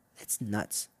 It's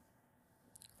nuts.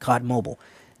 COD Mobile.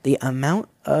 The amount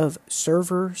of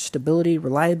server stability,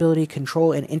 reliability,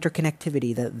 control, and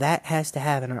interconnectivity that has to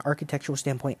have in an architectural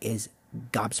standpoint is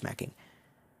gobsmacking.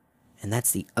 And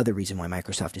that's the other reason why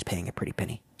Microsoft is paying a pretty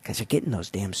penny. Because they're getting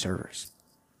those damn servers.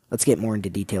 Let's get more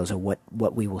into details of what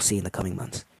we will see in the coming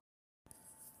months.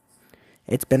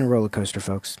 It's been a roller coaster,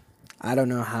 folks. I don't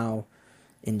know how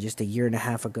in just a year and a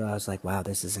half ago I was like, wow,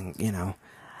 this isn't,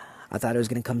 I thought it was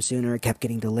going to come sooner. It kept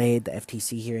getting delayed. The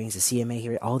FTC hearings, the CMA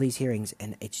hearing, all these hearings.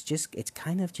 And it's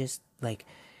kind of just like,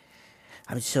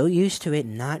 I'm so used to it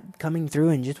not coming through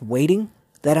and just waiting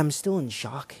that I'm still in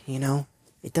shock,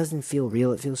 It doesn't feel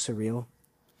real. It feels surreal.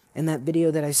 And that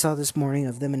video that I saw this morning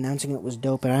of them announcing it was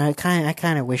dope. And I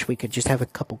kind of wish we could just have a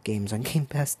couple games on Game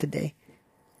Pass today.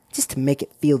 Just to make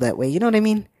it feel that way. You know what I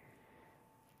mean?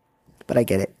 But I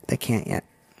get it. I can't yet.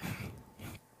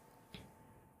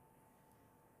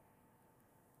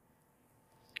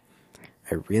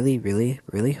 I really, really,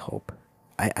 really hope.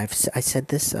 I said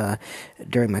this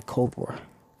during my COD Cold War.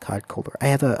 I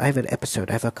have an episode.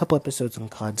 I have a couple episodes on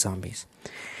COD Zombies.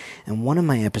 And one of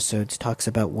my episodes talks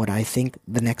about what I think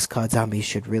the next COD Zombies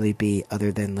should really be,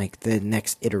 other than like the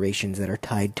next iterations that are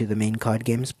tied to the main COD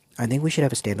games. I think we should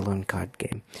have a standalone COD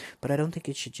game. But I don't think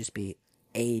it should just be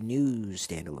a new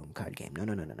standalone COD game.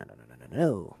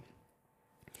 No.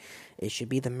 It should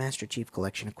be the Master Chief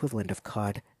Collection equivalent of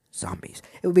COD Zombies.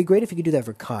 It would be great if you could do that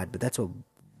for COD, but that's a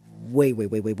way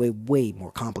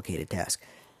more complicated task.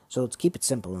 So let's keep it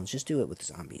simple and let's just do it with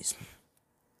zombies.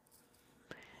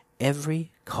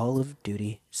 Every Call of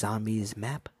Duty Zombies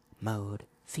map, mode,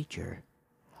 feature,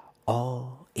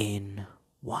 all in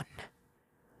one.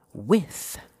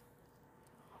 With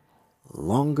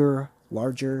longer,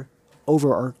 larger,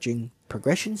 overarching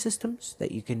progression systems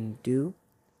that you can do,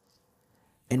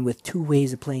 and with 2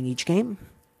 ways of playing each game.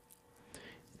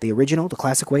 The original, the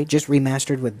classic way, just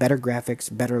remastered with better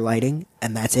graphics, better lighting,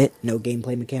 and that's it. No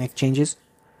gameplay mechanic changes.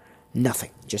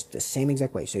 Nothing. Just the same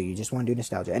exact way. So you just want to do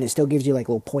nostalgia. And it still gives you like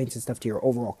little points and stuff to your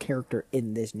overall character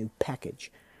in this new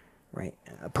package. Right?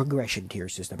 A progression tier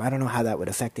system. I don't know how that would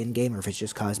affect in-game, or if it's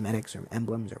just cosmetics or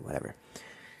emblems or whatever.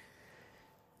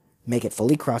 Make it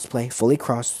fully crossplay, fully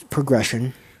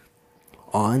cross-progression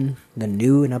on the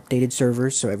new and updated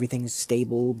servers, so everything's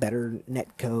stable, better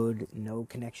netcode, no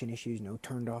connection issues, no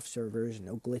turned off servers,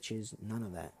 no glitches, none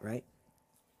of that, right?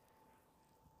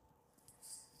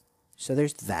 So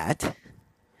there's that.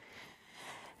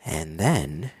 And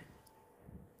then,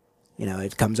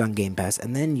 it comes on Game Pass,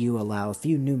 and then you allow a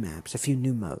few new maps, a few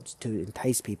new modes to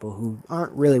entice people who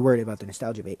aren't really worried about the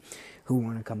nostalgia bait, who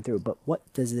want to come through. But what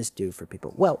does this do for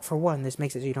people? Well, for one, this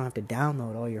makes it so you don't have to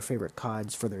download all your favorite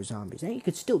CODs for their zombies. And you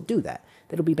could still do that.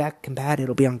 It'll be back compatible,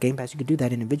 it'll be on Game Pass. You could do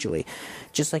that individually,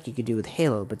 just like you could do with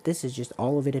Halo, but this is just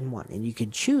all of it in one. And you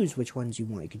could choose which ones you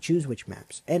want. You could choose which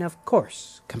maps. And of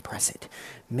course, compress it.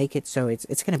 Make it so it's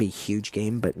going to be a huge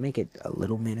game, but make it a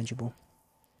little manageable.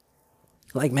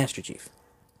 Like Master Chief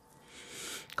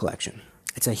Collection.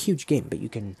 It's a huge game, but you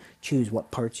can choose what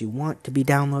parts you want to be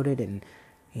downloaded, and,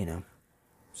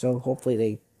 So hopefully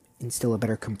they instill a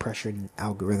better compression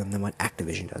algorithm than what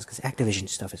Activision does, because Activision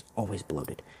stuff is always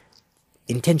bloated.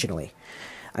 Intentionally.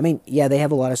 I mean, yeah, they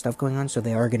have a lot of stuff going on, so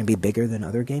they are going to be bigger than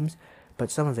other games,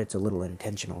 but some of it's a little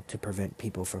intentional to prevent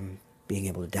people from being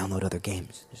able to download other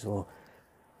games. There's a little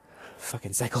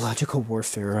fucking psychological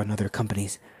warfare on other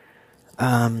companies.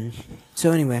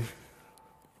 So anyway,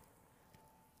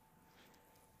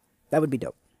 that would be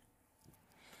dope.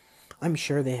 I'm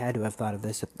sure they had to have thought of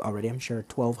this already. I'm sure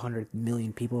 1,200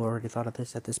 million people already thought of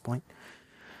this at this point.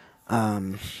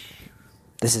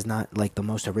 This is not like the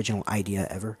most original idea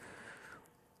ever.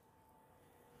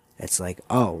 It's like,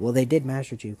 oh, well, they did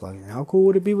Master Chief Collection. How cool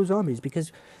would it be with zombies?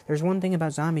 Because there's one thing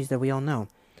about zombies that we all know.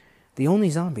 The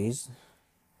only zombies,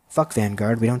 fuck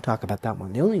Vanguard, we don't talk about that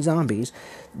one. The only zombies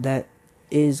that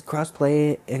is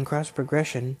crossplay and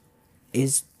cross-progression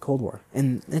is Cold War.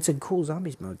 And it's a cool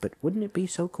zombies mode, but wouldn't it be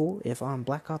so cool if on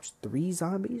Black Ops 3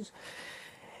 Zombies,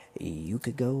 you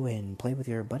could go and play with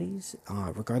your buddies,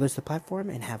 regardless of the platform,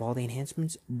 and have all the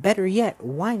enhancements? Better yet,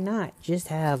 why not just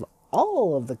have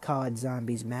all of the COD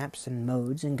Zombies maps and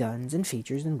modes and guns and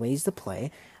features and ways to play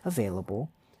available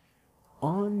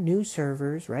on new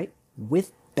servers, right?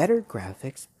 With better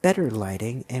graphics, better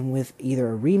lighting, and with either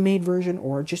a remade version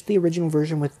or just the original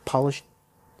version with polished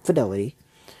fidelity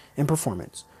and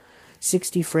performance.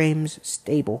 60 frames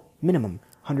stable minimum,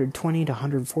 120 to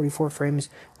 144 frames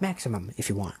maximum if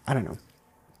you want. I don't know.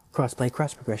 Crossplay,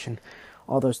 cross progression,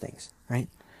 all those things, right?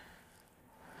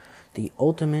 The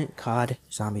ultimate COD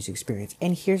Zombies experience.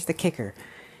 And here's the kicker.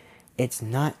 It's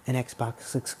not an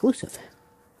Xbox exclusive.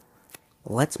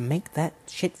 Let's make that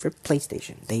shit for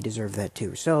PlayStation. They deserve that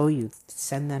too. So you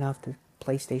send that off to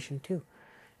PlayStation too.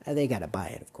 They gotta buy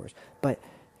it, of course. But,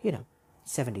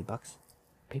 $70.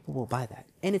 People will buy that.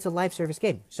 And it's a live service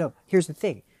game. So here's the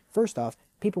thing. First off,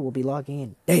 people will be logging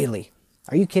in daily.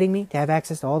 Are you kidding me? To have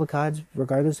access to all the CODs,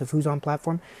 regardless of who's on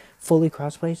platform, fully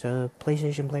crossplay, so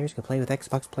PlayStation players could play with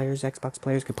Xbox players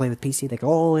could play with PC, they could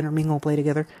all intermingle, play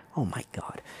together. Oh my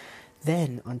god.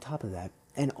 Then, on top of that,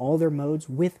 and all their modes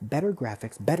with better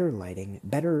graphics, better lighting,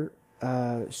 better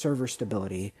server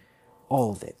stability,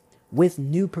 all of it. With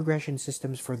new progression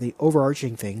systems for the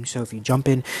overarching thing. So if you jump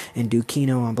in and do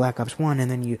Kino on Black Ops 1,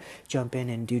 and then you jump in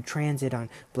and do Transit on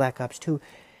Black Ops 2,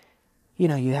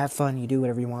 you have fun, you do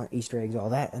whatever you want, Easter eggs, all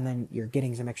that, and then you're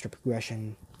getting some extra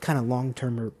progression, kind of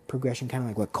long-term progression, kind of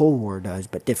like what Cold War does,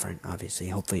 but different, obviously.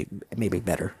 Hopefully, maybe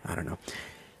better. I don't know.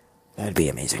 That'd be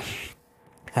amazing.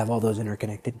 Have all those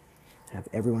interconnected. Have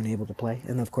everyone able to play.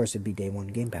 And, of course, it'd be day one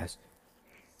Game Pass.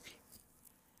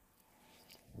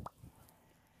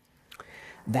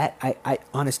 That, I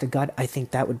honest to God, I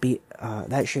think that would be,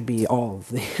 that should be all of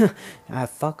the,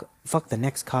 fuck the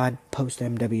next COD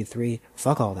post-MW3,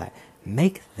 fuck all that.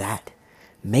 Make that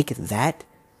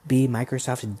be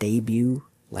Microsoft's debut,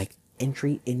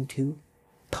 entry into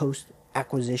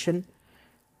post-acquisition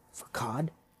for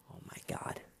COD. Oh my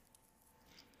god.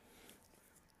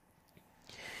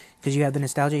 Because you have the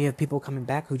nostalgia, you have people coming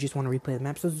back who just want to replay the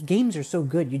maps. Those games are so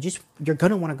good, you're going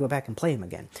to want to go back and play them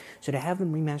again. So to have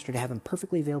them remastered, to have them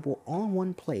perfectly available all in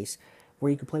one place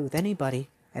where you can play with anybody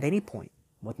at any point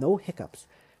with no hiccups,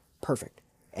 perfect.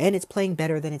 And it's playing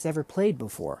better than it's ever played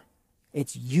before.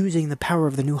 It's using the power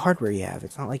of the new hardware you have.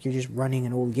 It's not like you're just running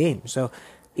an old game. So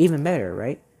even better,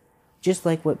 right? Just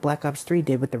like what Black Ops 3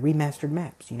 did with the remastered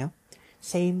maps, you know?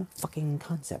 Same fucking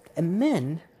concept. And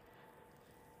then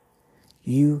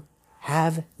you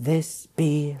have this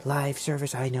be live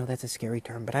service. I know that's a scary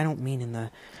term, but I don't mean in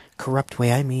the corrupt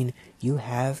way. I mean you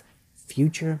have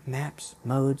future maps,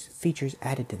 modes, features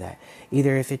added to that.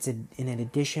 Either if it's in an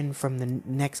addition from the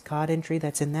next COD entry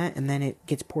that's in that, and then it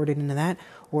gets ported into that,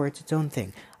 or it's its own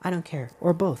thing. I don't care.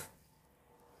 Or both.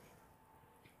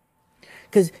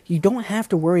 Because you don't have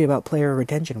to worry about player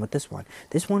retention with this one.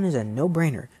 This one is a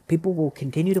no-brainer. People will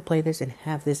continue to play this and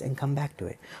have this and come back to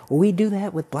it. Well, we do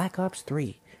that with Black Ops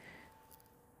 3.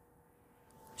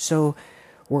 So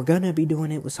we're going to be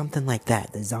doing it with something like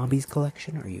that. The Zombies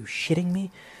collection. Are you shitting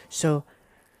me? So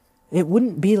it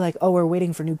wouldn't be like, oh, we're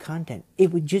waiting for new content.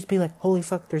 It would just be like, holy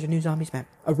fuck, there's a new Zombies map.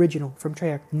 Original from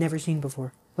Treyarch. Never seen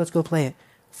before. Let's go play it.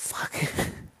 Fuck.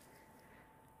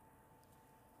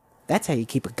 That's how you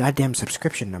keep a goddamn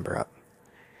subscription number up.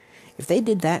 If they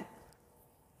did that,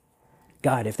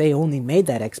 God, if they only made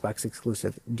that Xbox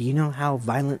exclusive, do you know how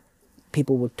violent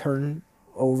people would turn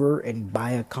over and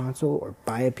buy a console or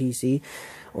buy a PC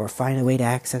or find a way to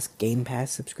access Game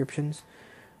Pass subscriptions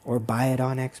or buy it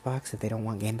on Xbox if they don't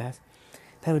want Game Pass?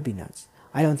 That would be nuts.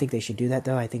 I don't think they should do that,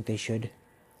 though. I think they should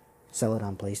sell it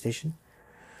on PlayStation.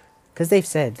 Because they've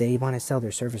said they want to sell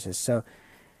their services. So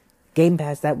Game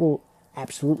Pass, that will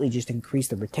absolutely just increase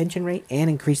the retention rate and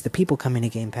increase the people coming to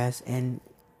Game Pass, and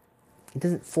it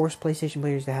doesn't force PlayStation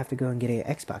players to have to go and get an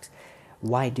Xbox.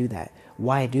 Why do that?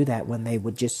 Why do that when they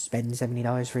would just spend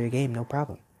 $70 for your game, no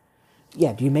problem?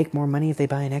 Yeah, do you make more money if they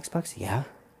buy an Xbox? Yeah.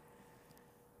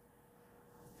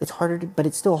 It's harder, but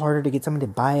it's still harder to get someone to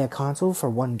buy a console for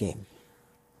one game.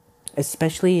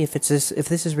 Especially if this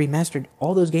is remastered,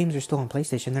 all those games are still on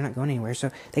PlayStation. They're not going anywhere,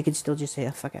 so they could still just say,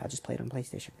 oh, fuck it, I'll just play it on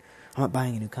PlayStation. I'm not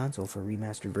buying a new console for a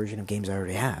remastered version of games I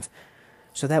already have.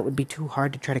 So that would be too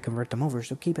hard to try to convert them over,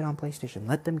 so keep it on PlayStation.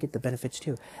 Let them get the benefits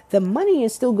too. The money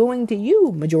is still going to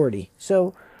you, majority.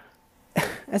 So,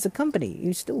 as a company,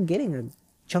 you're still getting a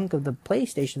chunk of the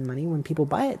PlayStation money when people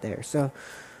buy it there. So,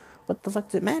 what the fuck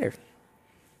does it matter?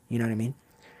 You know what I mean?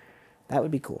 That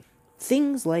would be cool.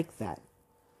 Things like that.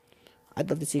 I'd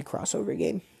love to see a crossover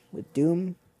game with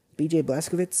Doom, BJ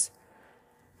Blazkowicz,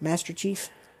 Master Chief,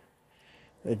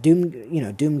 Doom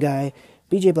guy,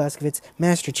 BJ Blazkowicz,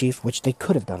 Master Chief, which they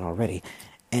could have done already,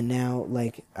 and now,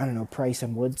 like, I don't know, Price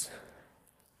and Woods,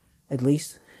 at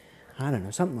least. I don't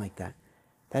know, something like that.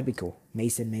 That'd be cool.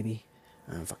 Mason, maybe.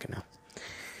 I don't fucking know.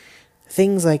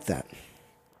 Things like that.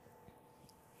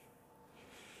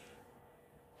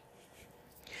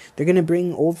 They're gonna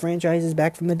bring old franchises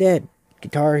back from the dead.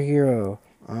 Guitar Hero,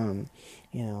 Spyro,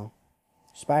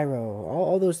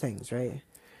 all those things, right?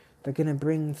 They're going to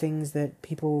bring things that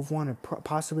people want to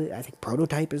possibly, I think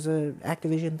Prototype is a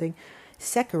Activision thing.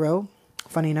 Sekiro,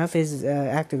 funny enough, is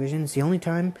Activision. It's the only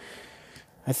time,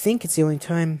 I think it's the only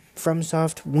time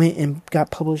FromSoft went and got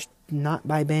published not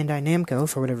by Bandai Namco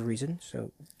for whatever reason.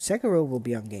 So Sekiro will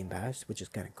be on Game Pass, which is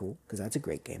kind of cool, because that's a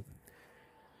great game.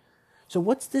 So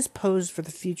what's this pose for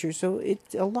the future? So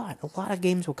it's a lot of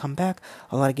games will come back.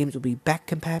 A lot of games will be back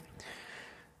compat.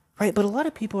 Right, but a lot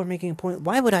of people are making a point.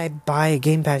 Why would I buy a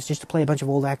Game Pass just to play a bunch of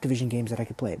old Activision games that I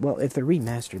could play? Well, if they're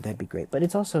remastered, that'd be great. But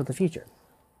it's also the future.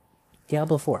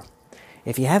 Diablo 4.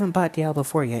 If you haven't bought Diablo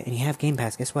 4 yet and you have Game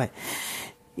Pass, guess what?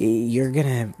 You're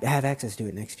going to have access to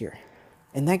it next year.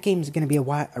 And that game's going to be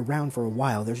around for a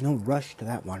while. There's no rush to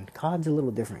that one. COD's a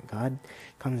little different. COD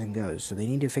comes and goes. So they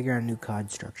need to figure out a new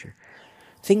COD structure.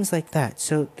 Things like that.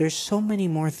 So there's so many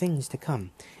more things to come.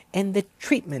 And the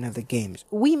treatment of the games.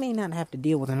 We may not have to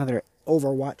deal with another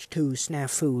Overwatch 2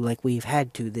 snafu like we've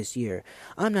had to this year.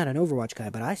 I'm not an Overwatch guy,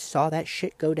 but I saw that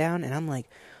shit go down, and I'm like,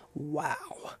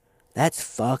 wow, that's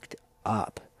fucked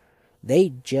up.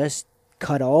 They just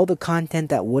cut all the content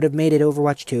that would have made it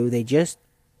Overwatch 2. They just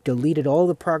deleted all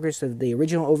the progress of the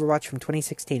original Overwatch from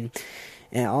 2016.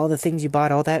 And all the things you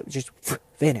bought, all that just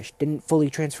vanished. Didn't fully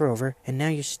transfer over. And now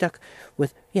you're stuck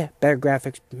with, better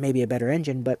graphics, maybe a better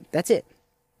engine, but that's it.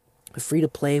 A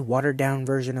free-to-play, watered-down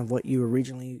version of what you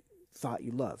originally thought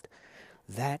you loved.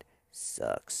 That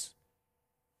sucks.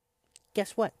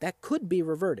 Guess what? That could be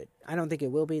reverted. I don't think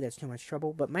it will be. That's too much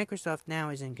trouble. But Microsoft now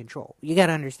is in control. You got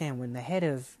to understand, when the head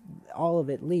of all of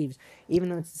it leaves, even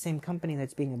though it's the same company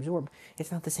that's being absorbed,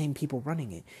 it's not the same people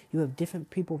running it. You have different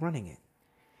people running it.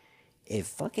 if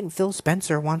fucking Phil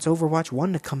Spencer wants Overwatch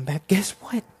 1 to come back, guess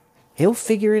what? He'll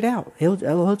figure it out.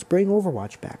 Let's bring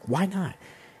Overwatch back. Why not?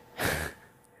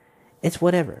 It's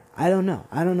whatever. I don't know.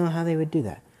 I don't know how they would do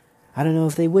that. I don't know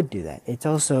if they would do that. It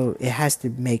has to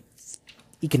make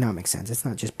economic sense. It's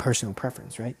not just personal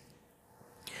preference, right?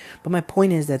 But my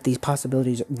point is that these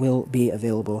possibilities will be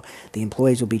available. The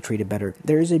employees will be treated better.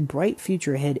 There is a bright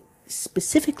future ahead,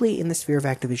 specifically in the sphere of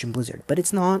Activision Blizzard. But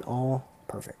it's not all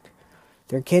perfect.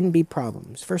 There can be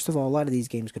problems. First of all, a lot of these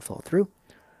games could fall through.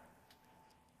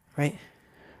 Right?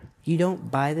 You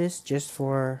don't buy this just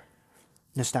for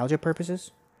nostalgia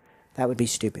purposes. That would be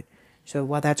stupid. So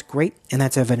while that's great, and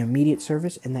that's of an immediate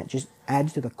service, and that just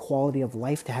adds to the quality of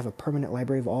life to have a permanent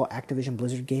library of all Activision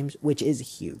Blizzard games, which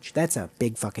is huge. That's a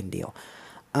big fucking deal.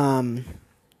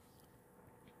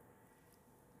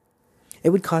 It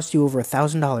would cost you over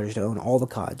 $1,000 to own all the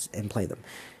CODs and play them.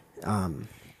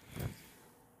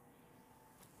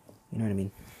 You know what I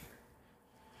mean?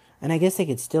 And I guess they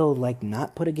could still,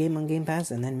 not put a game on Game Pass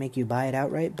and then make you buy it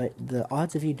outright, but the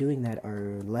odds of you doing that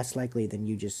are less likely than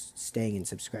you just staying and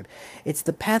subscribe. It's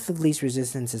the path of least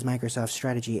resistance is Microsoft's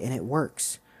strategy, and it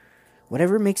works.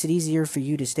 Whatever makes it easier for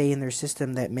you to stay in their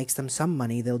system that makes them some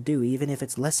money, they'll do, even if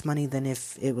it's less money than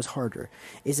if it was harder.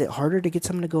 Is it harder to get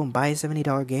someone to go and buy a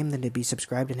 $70 game than to be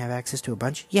subscribed and have access to a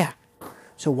bunch? Yeah.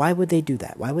 So why would they do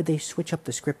that? Why would they switch up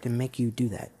the script and make you do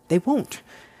that? They won't.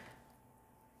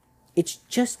 It's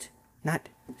just not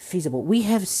feasible. We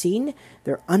have seen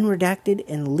their unredacted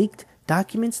and leaked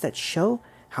documents that show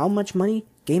how much money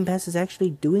Game Pass is actually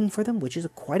doing for them, which is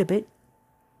quite a bit,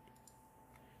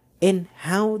 and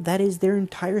how that is their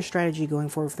entire strategy going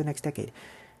forward for the next decade.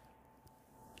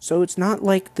 So it's not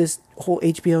like this whole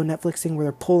HBO Netflix thing where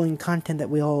they're pulling content that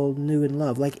we all knew and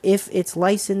love. If it's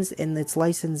licensed and its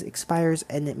license expires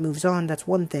and it moves on, that's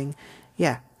one thing.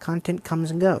 Yeah, content comes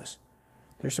and goes.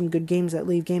 There's some good games that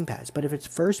leave Game Pass. But if it's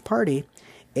first party,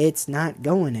 it's not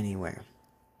going anywhere.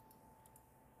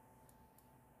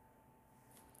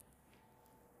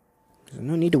 There's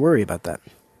no need to worry about that.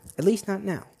 At least not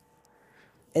now.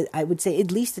 I would say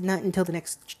at least not until the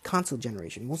next console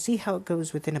generation. We'll see how it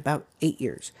goes within about 8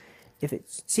 years. If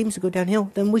it seems to go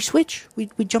downhill, then we switch. We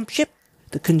jump ship.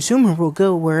 The consumer will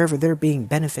go wherever they're being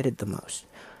benefited the most.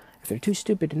 If they're too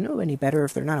stupid to know any better,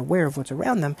 if they're not aware of what's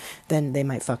around them, then they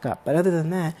might fuck up. But other than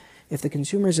that, if the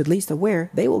consumer is at least aware,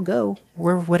 they will go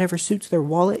where whatever suits their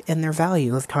wallet and their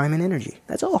value of time and energy.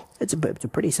 That's all. It's a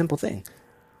pretty simple thing.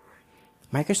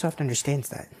 Microsoft understands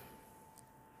that.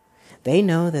 They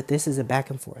know that this is a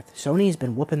back and forth. Sony has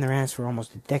been whooping their ass for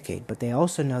almost a decade, but they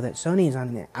also know that Sony is on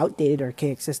an outdated,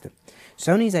 archaic system.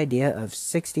 Sony's idea of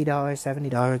 $60,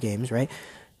 $70 games,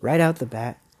 right out the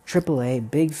bat, AAA,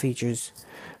 big features,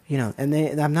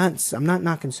 and I'm not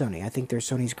knocking Sony. I think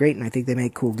Sony's great, and I think they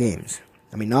make cool games.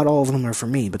 I mean, not all of them are for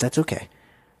me, but that's okay.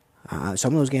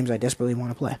 Some of those games I desperately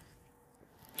want to play.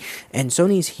 And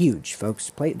Sony's huge,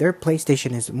 folks. Their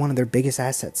PlayStation is one of their biggest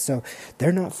assets, so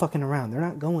they're not fucking around. They're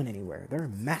not going anywhere. They're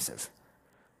massive.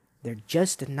 They're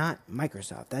just not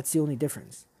Microsoft. That's the only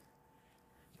difference.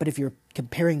 But if you're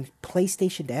comparing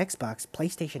PlayStation to Xbox,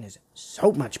 PlayStation is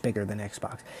so much bigger than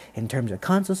Xbox in terms of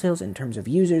console sales, in terms of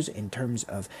users, in terms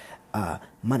of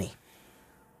money.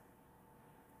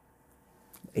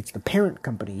 It's the parent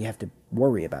company you have to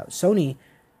worry about. Sony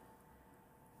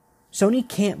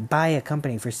can't buy a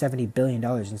company for $70 billion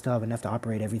and still have enough to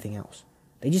operate everything else.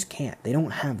 They just can't. They don't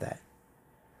have that.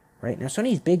 Right? Now,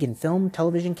 Sony's big in film,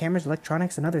 television, cameras,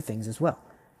 electronics, and other things as well.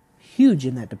 Huge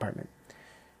in that department.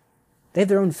 They have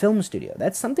their own film studio.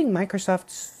 That's something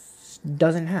Microsoft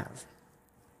doesn't have.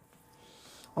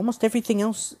 Almost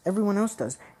everyone else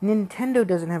does. Nintendo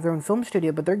doesn't have their own film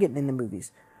studio, but they're getting into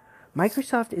movies.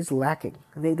 Microsoft is lacking.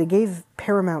 They gave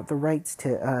Paramount the rights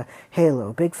to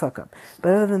Halo. Big fuck up.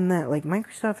 But other than that,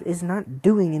 Microsoft is not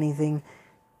doing anything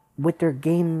with their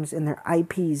games and their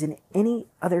IPs in any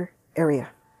other area.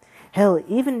 Hell,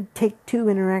 even Take-Two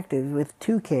Interactive with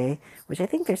 2K, which I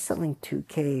think they're selling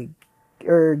 2K,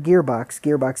 or Gearbox.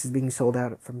 Gearbox is being sold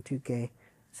out from 2K,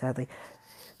 sadly.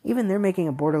 Even they're making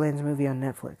a Borderlands movie on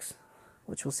Netflix,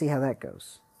 which we'll see how that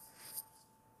goes.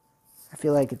 I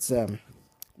feel like it's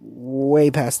way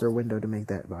past their window to make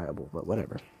that viable, but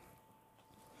whatever.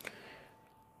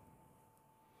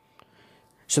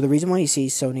 So the reason why you see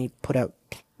Sony put out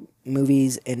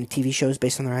movies and TV shows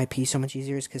based on their IP so much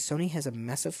easier is because Sony has a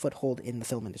massive foothold in the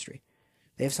film industry.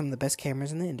 They have some of the best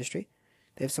cameras in the industry.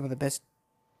 They have some of the best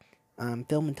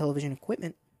film and television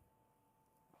equipment.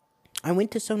 I went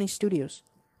to Sony Studios.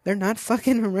 They're not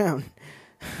fucking around.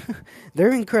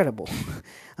 They're incredible.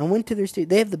 I went to their studio.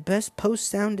 They have the best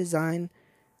post-sound design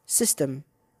system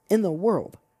in the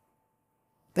world.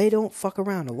 They don't fuck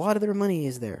around. A lot of their money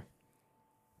is there.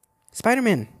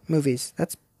 Spider-Man movies.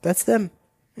 That's them.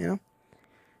 You know.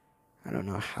 I don't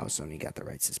know how Sony got the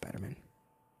rights to Spider-Man.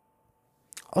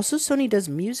 Also, Sony does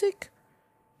music,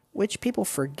 which people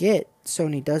forget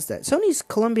Sony does that. Sony's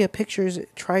Columbia Pictures,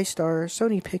 TriStar,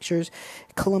 Sony Pictures,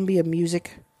 Columbia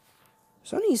Music.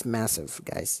 Sony's massive,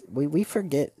 guys. We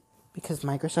forget because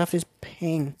Microsoft is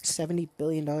paying $70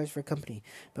 billion for a company.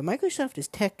 But Microsoft is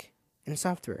tech and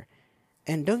software.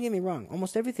 And don't get me wrong,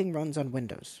 almost everything runs on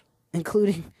Windows,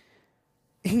 including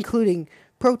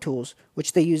Pro Tools,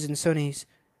 which they use in Sony's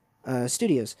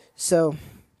studios. So,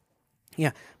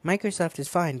 yeah, Microsoft is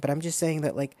fine, but I'm just saying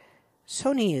that, like,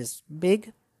 Sony is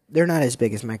big. They're not as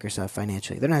big as Microsoft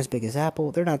financially. They're not as big as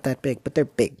Apple. They're not that big, but they're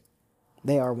big.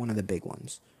 They are one of the big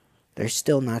ones. They're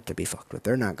still not to be fucked with.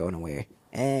 They're not going away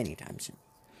anytime soon.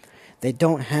 They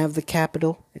don't have the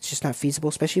capital. It's just not feasible,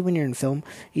 especially when you're in film.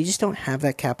 You just don't have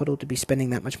that capital to be spending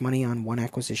that much money on one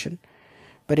acquisition.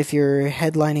 But if you're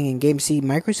headlining in games, see,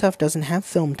 Microsoft doesn't have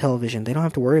film television. They don't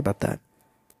have to worry about that.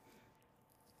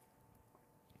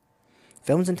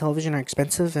 Films and television are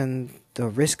expensive, and the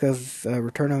risk of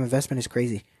return on investment is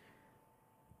crazy.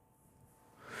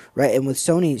 Right, and with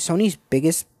Sony's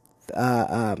biggest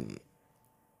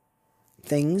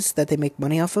things that they make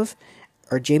money off of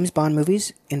are James Bond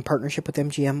movies in partnership with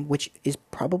MGM, which is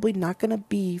probably not going to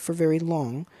be for very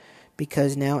long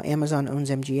because now Amazon owns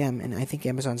MGM, and I think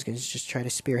Amazon's going to just try to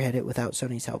spearhead it without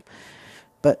Sony's help.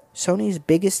 But Sony's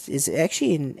biggest is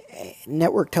actually in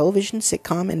network television,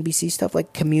 sitcom, NBC stuff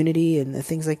like Community and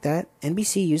things like that.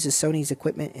 NBC uses Sony's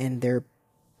equipment in their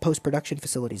post-production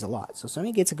facilities a lot, so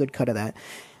Sony gets a good cut of that.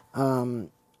 And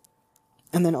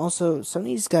then also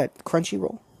Sony's got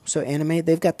Crunchyroll. So anime,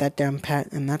 they've got that down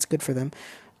pat, and that's good for them.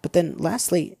 But then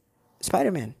lastly,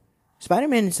 Spider-Man.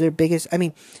 Spider-Man is their biggest... I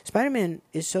mean, Spider-Man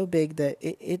is so big that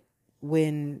it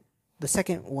when the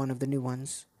second one of the new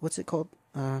ones... What's it called?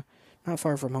 Not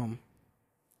Far From Home.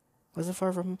 Was it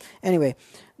Far From Home? Anyway,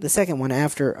 the second one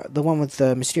after... The one with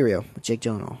Mysterio, with Jake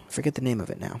Gyllenhaal. I forget the name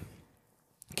of it now.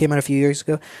 Came out a few years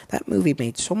ago. That movie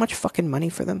made so much fucking money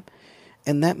for them.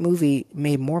 And that movie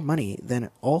made more money than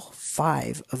all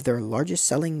 5 of their largest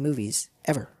selling movies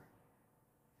ever.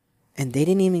 And they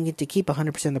didn't even get to keep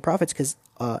 100% of the profits because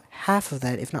half of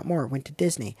that, if not more, went to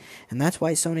Disney. And that's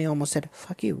why Sony almost said,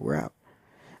 fuck you, we're out.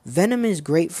 Venom is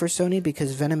great for Sony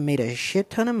because Venom made a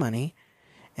shit ton of money.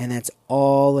 And that's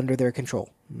all under their control.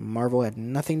 Marvel had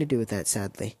nothing to do with that,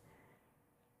 sadly.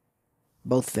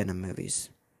 Both Venom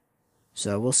movies.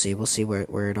 So we'll see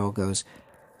where it all goes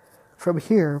from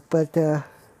here, but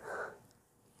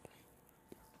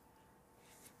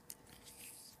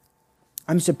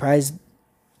I'm surprised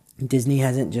Disney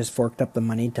hasn't just forked up the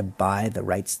money to buy the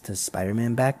rights to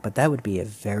Spider-Man back, but that would be a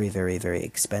very, very, very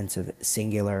expensive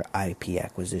singular IP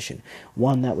acquisition.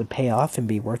 One that would pay off and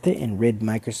be worth it and rid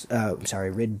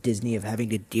Disney of having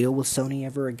to deal with Sony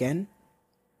ever again.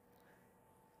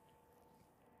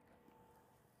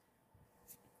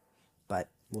 But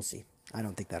we'll see. I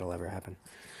don't think that'll ever happen.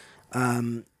 I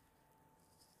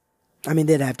mean,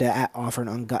 they'd have to offer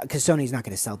an because Sony's not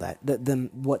going to sell that.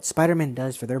 What Spider-Man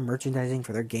does for their merchandising,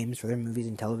 for their games, for their movies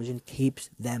and television keeps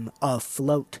them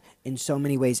afloat in so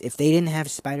many ways. If they didn't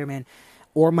have Spider-Man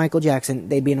or Michael Jackson,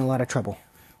 they'd be in a lot of trouble.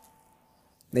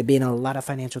 They'd be in a lot of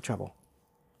financial trouble,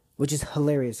 which is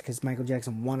hilarious because Michael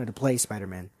Jackson wanted to play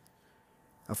Spider-Man.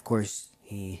 Of course,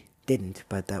 he didn't,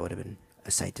 but that would have been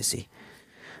a sight to see.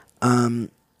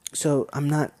 So I'm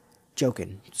not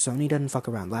joking. Sony doesn't fuck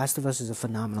around. Last of Us is a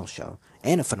phenomenal show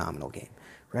and a phenomenal game,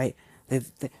 right?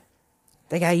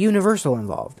 They got Universal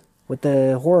involved with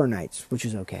the Horror Nights, which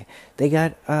is okay. They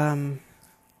got you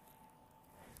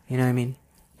know what I mean?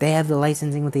 They have the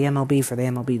licensing with the MLB for the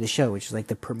MLB The Show, which is like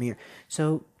the premiere.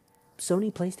 So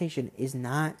Sony PlayStation is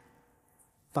not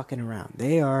fucking around.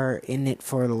 They are in it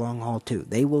for the long haul too.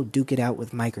 They will duke it out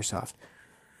with Microsoft.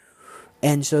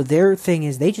 And so their thing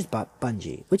is they just bought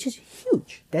Bungie, which is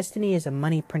huge. Destiny is a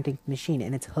money printing machine,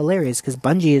 and it's hilarious because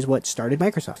Bungie is what started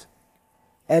Microsoft.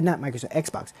 Not Microsoft,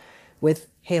 Xbox. With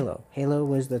Halo. Halo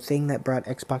was the thing that brought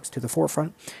Xbox to the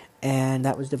forefront, and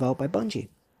that was developed by Bungie.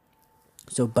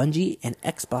 So Bungie and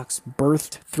Xbox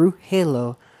birthed through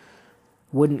Halo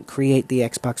wouldn't create the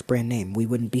Xbox brand name. We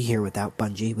wouldn't be here without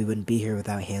Bungie. We wouldn't be here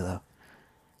without Halo.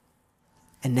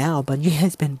 And now Bungie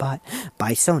has been bought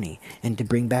by Sony, and to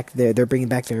bring back they're bringing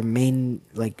back their main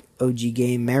like OG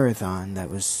game Marathon. That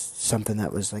was something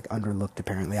that was like underlooked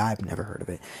apparently. I've never heard of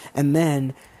it. And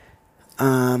then,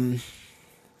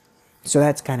 so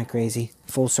that's kind of crazy,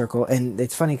 full circle. And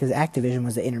it's funny because Activision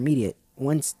was the intermediate.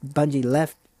 Once Bungie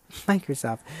left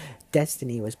Microsoft,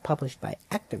 Destiny was published by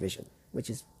Activision. which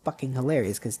is fucking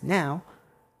hilarious because now,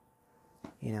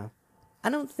 I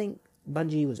don't think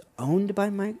Bungie was owned by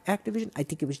Activision. I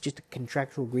think it was just a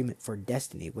contractual agreement for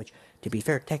Destiny, which, to be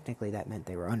fair, technically that meant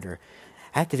they were under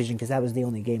Activision because that was the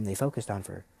only game they focused on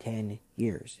for 10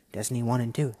 years. Destiny 1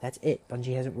 and 2, that's it.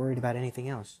 Bungie hasn't worried about anything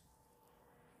else.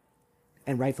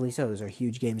 And rightfully so. Those are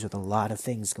huge games with a lot of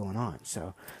things going on.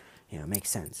 So, it makes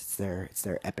sense. It's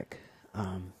their epic.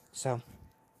 So,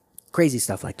 crazy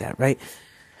stuff like that, right?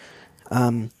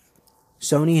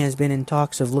 Sony has been in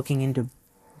talks of looking into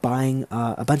buying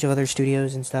a bunch of other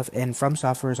studios and stuff, and From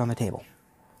Software is on the table.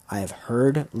 I have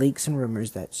heard leaks and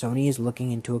rumors that Sony is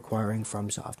looking into acquiring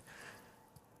FromSoft.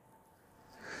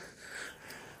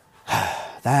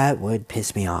 That would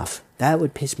piss me off. That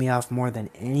would piss me off more than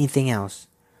anything else.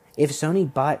 If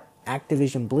Sony bought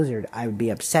Activision Blizzard, I would be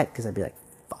upset because I'd be like,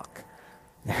 fuck.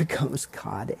 There goes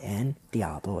COD and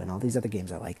Diablo and all these other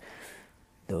games I like.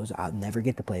 Those, I'll never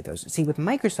get to play those. See, with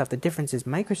Microsoft, the difference is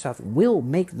Microsoft will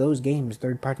make those games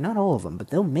third party. Not all of them, but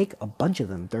they'll make a bunch of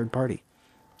them third party.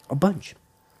 A bunch.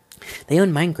 They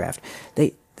own Minecraft.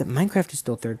 Minecraft is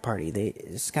still third party.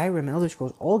 Skyrim, Elder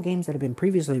Scrolls, all games that have been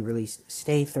previously released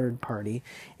stay third party.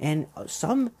 And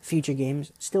some future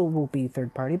games still will be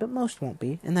third party, but most won't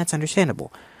be. And that's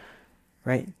understandable.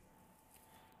 Right?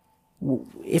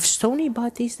 If Sony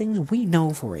bought these things, we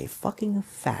know for a fucking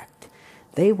fact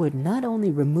they would not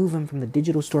only remove them from the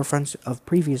digital storefronts of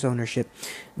previous ownership,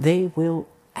 they will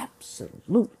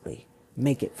absolutely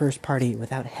make it first party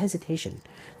without hesitation.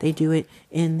 They do it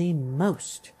in the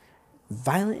most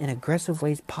violent and aggressive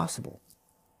ways possible.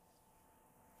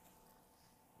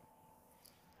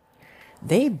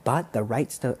 They bought the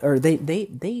rights to, or they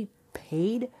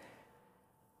paid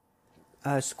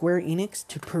Square Enix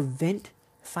to prevent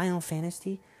Final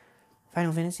Fantasy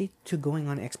to going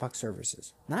on Xbox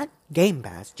services. Not Game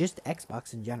Pass, just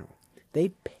Xbox in general. They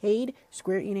paid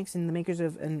Square Enix and the makers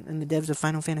of and the devs of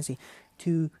Final Fantasy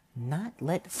to not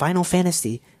let Final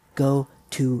Fantasy go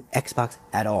to Xbox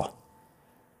at all.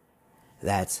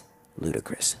 That's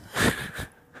ludicrous.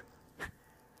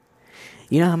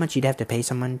 You know how much you'd have to pay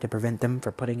someone to prevent them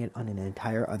from putting it on an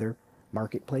entire other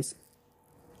marketplace?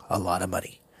 A lot of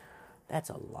money.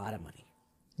 That's a lot of money.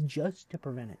 Just to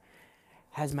prevent it.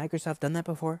 Has Microsoft done that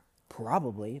before?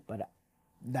 Probably, but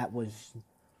that wasn't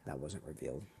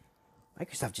revealed.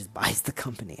 Microsoft just buys the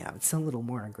company out. It's a little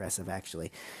more aggressive,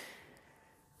 actually.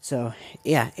 So,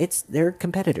 yeah, they're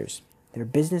competitors. They're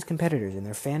business competitors, and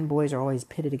their fanboys are always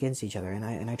pitted against each other.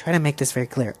 And I try to make this very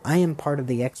clear. I am part of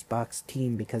the Xbox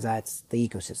team because that's the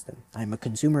ecosystem. I'm a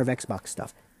consumer of Xbox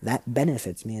stuff. That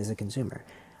benefits me as a consumer.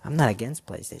 I'm not against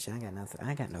PlayStation.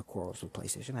 I got no quarrels with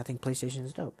PlayStation. I think PlayStation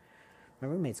is dope. My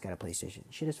roommate's got a PlayStation.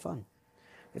 Shit is fun.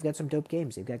 They've got some dope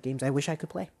games. They've got games I wish I could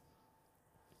play.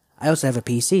 I also have a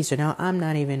PC, so now I'm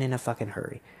not even in a fucking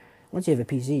hurry. Once you have a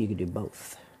PC, you can do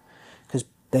both. Because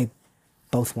they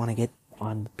both want to get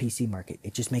on the PC market.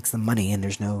 It just makes them money, and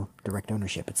there's no direct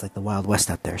ownership. It's like the Wild West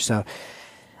out there. So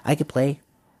I could play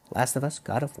Last of Us,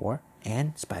 God of War,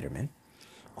 and Spider-Man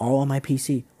all on my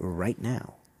PC right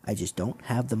now. I just don't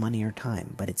have the money or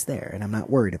time, but it's there, and I'm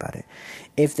not worried about it.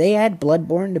 If they add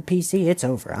Bloodborne to PC, it's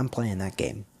over. I'm playing that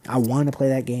game. I want to play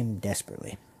that game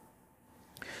desperately.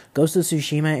 Ghost of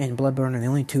Tsushima and Bloodborne are the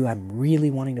only two I'm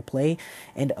really wanting to play,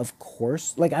 and of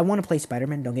course, I want to play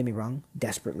Spider-Man, don't get me wrong.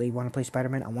 Desperately want to play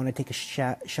Spider-Man. I want to take a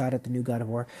shot at the new God of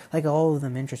War. All of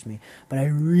them interest me, but I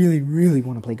really, really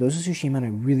want to play Ghost of Tsushima, and I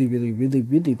really, really, really,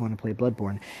 really want to play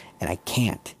Bloodborne, and I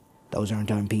can't. Those aren't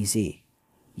on PC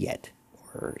yet.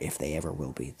 Or if they ever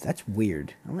will be. That's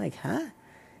weird. I'm like, huh?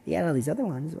 You got all these other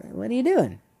ones. What are you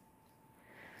doing?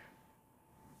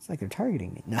 It's like they're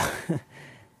targeting me. No.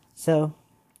 So,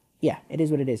 yeah, it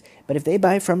is what it is. But if they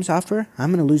buy From Software,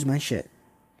 I'm going to lose my shit.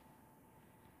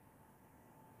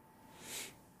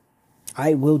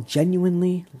 I will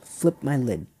genuinely flip my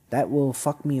lid. That will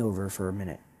fuck me over for a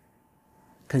minute.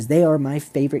 Because they are my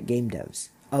favorite game devs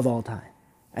of all time.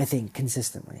 I think,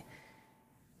 consistently.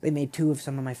 They made 2 of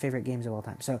some of my favorite games of all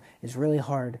time. So it's really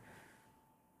hard.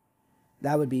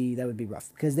 That would be rough.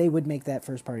 Because they would make that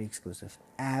first party exclusive.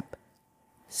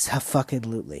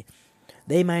 Fucking-lutely.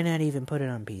 They might not even put it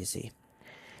on PC.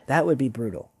 That would be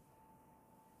brutal.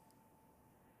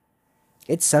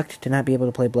 It sucked to not be able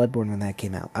to play Bloodborne when that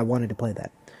came out. I wanted to play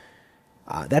that.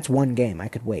 That's one game. I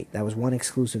could wait. That was one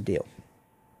exclusive deal.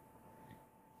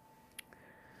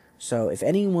 So if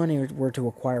anyone were to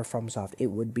acquire FromSoft,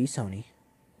 it would be Sony.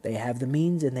 They have the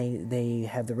means and they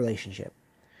have the relationship.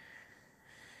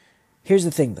 Here's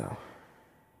the thing, though.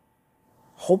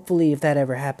 Hopefully, if that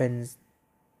ever happens,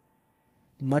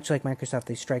 much like Microsoft,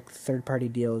 they strike third-party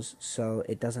deals so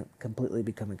it doesn't completely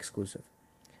become exclusive.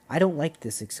 I don't like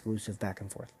this exclusive back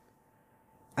and forth.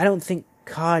 I don't think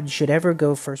COD should ever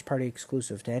go first-party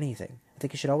exclusive to anything. I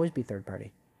think it should always be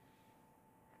third-party.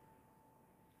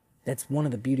 That's one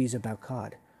of the beauties about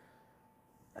COD.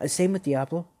 Same with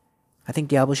Diablo. I think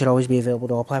Diablo should always be available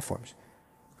to all platforms.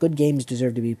 Good games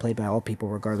deserve to be played by all people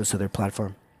regardless of their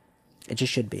platform. It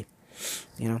just should be.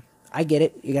 You know? I get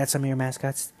it. You got some of your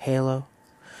mascots. Halo.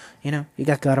 You know? You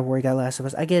got God of War. You got Last of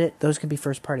Us. I get it. Those can be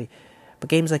first-party. But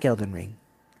games like Elden Ring.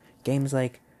 Games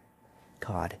like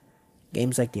COD.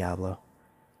 Games like Diablo.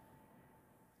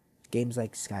 Games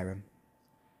like Skyrim.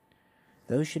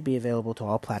 Those should be available to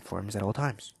all platforms at all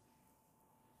times.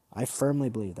 I firmly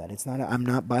believe that. I'm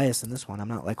not biased in this one. I'm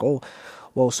not like, oh,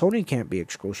 well, Sony can't be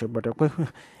exclusive, but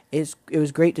it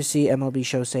was great to see MLB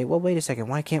shows say, well, wait a second,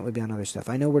 why can't we be on other stuff?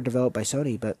 I know we're developed by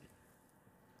Sony, but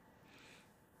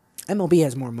MLB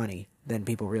has more money than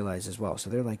people realize as well. So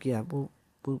they're like, yeah, we'll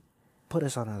put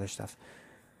us on other stuff.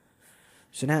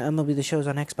 So now MLB The Show's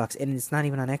on Xbox, and it's not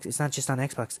even on it's not just on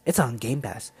Xbox. It's on Game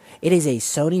Pass. It is a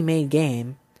Sony-made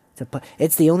game.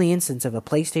 It's the only instance of a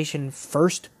PlayStation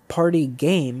first-party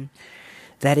game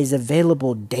that is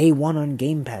available day one on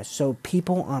Game Pass. So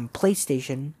people on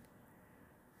PlayStation,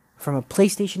 from a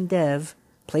PlayStation dev,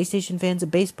 PlayStation fans of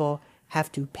baseball,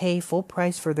 have to pay full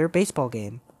price for their baseball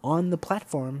game on the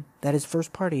platform that is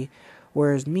first-party,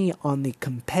 whereas me on the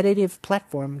competitive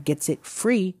platform gets it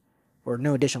free, or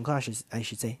no additional cost, I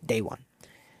should say, day one.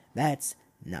 That's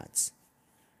nuts.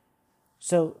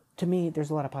 So, to me, there's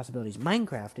a lot of possibilities.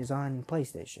 Minecraft is on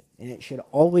PlayStation, and it should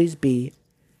always be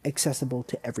accessible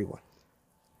to everyone.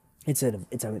 It's an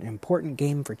important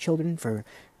game for children, for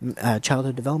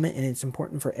childhood development, and it's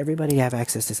important for everybody to have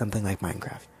access to something like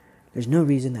Minecraft. There's no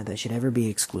reason that should ever be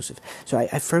exclusive. So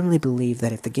I firmly believe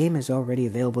that if the game is already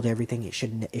available to everything, it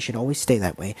should always stay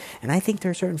that way. And I think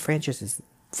there are certain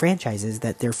franchises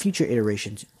that their future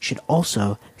iterations should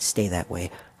also stay that way.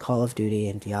 Call of Duty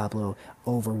and Diablo,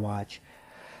 Overwatch,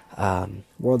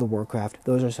 World of Warcraft,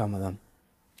 those are some of them.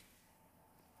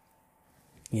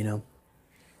 You know?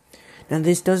 Now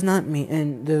this does not mean,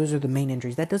 and those are the main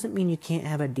entries, that doesn't mean you can't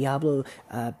have a Diablo,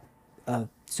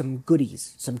 some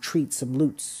goodies, some treats, some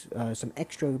loots, some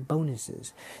extra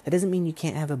bonuses. That doesn't mean you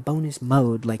can't have a bonus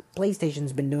mode like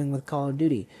PlayStation's been doing with Call of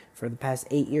Duty for the past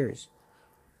 8 years.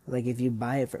 Like if you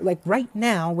buy it for, like right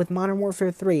now with Modern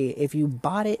Warfare 3, if you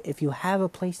bought it, if you have a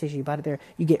PlayStation, you bought it there,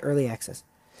 you get early access.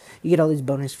 You get all these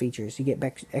bonus features. You get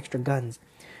extra guns.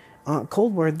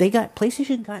 Cold War,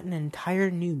 PlayStation got an entire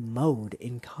new mode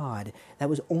in COD that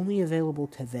was only available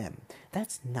to them.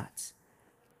 That's nuts.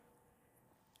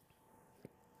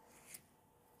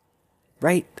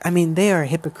 Right? I mean, they are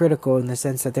hypocritical in the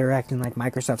sense that they're acting like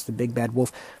Microsoft's the big bad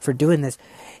wolf for doing this.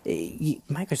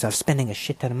 Microsoft's spending a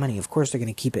shit ton of money. Of course they're going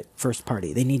to keep it first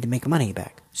party. They need to make money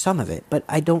back. Some of it. But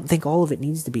I don't think all of it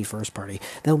needs to be first party.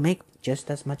 They'll make just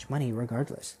as much money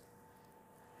regardless.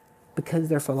 Because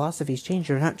their philosophy's changed.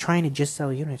 They're not trying to just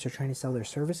sell units. They're trying to sell their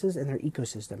services and their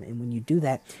ecosystem. And when you do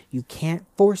that, you can't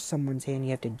force someone's hand.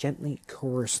 You have to gently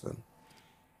coerce them.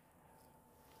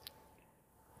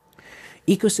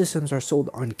 Ecosystems are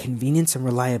sold on convenience and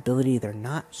reliability. They're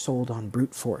not sold on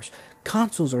brute force.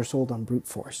 Consoles are sold on brute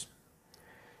force.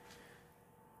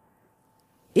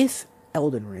 If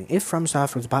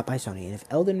FromSoft was bought by Sony, and if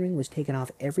Elden Ring was taken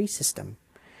off every system,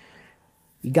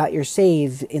 you got your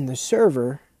save in the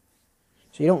server,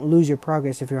 so you don't lose your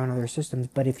progress if you're on other systems.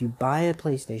 But if you buy a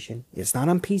PlayStation, it's not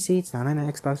on PC, it's not on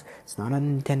Xbox, it's not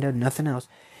on Nintendo, nothing else.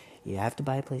 You have to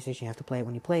buy a PlayStation, you have to play it.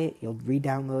 When you play it, you'll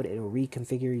re-download, it'll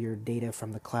reconfigure your data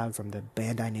from the cloud, from the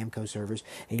Bandai Namco servers,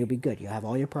 and you'll be good. You'll have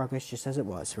all your progress just as it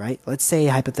was, right? Let's say,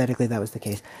 hypothetically, that was the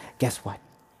case. Guess what?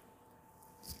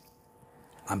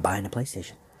 I'm buying a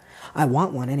PlayStation. I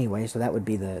want one anyway, so that would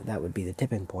be the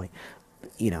tipping point,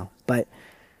 you know. But,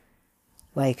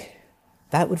 like,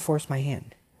 that would force my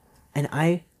hand. And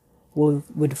I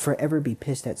would forever be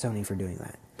pissed at Sony for doing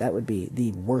that. That would be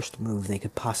the worst move they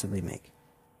could possibly make.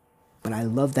 But I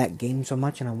love that game so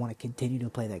much, and I want to continue to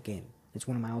play that game. It's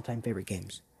one of my all-time favorite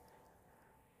games.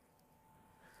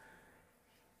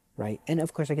 Right? And,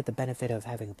 of course, I get the benefit of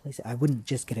having a PlayStation. I wouldn't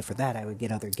just get it for that. I would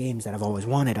get other games that I've always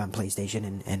wanted on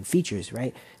PlayStation and features,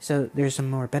 right? So there's some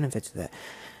more benefits to that.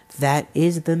 That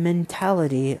is the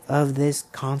mentality of this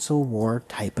console war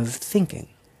type of thinking.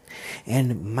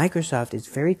 And Microsoft is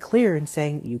very clear in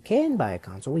saying, you can buy a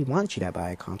console. We want you to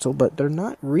buy a console, but they're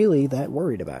not really that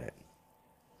worried about it.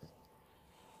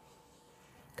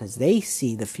 Because they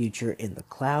see the future in the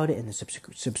cloud and the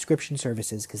subscription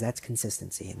services, because that's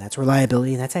consistency, and that's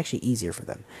reliability, and that's actually easier for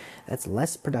them. That's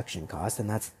less production cost, and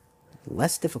that's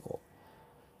less difficult.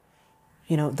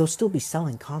 they'll still be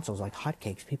selling consoles like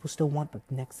hotcakes. People still want the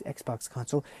next Xbox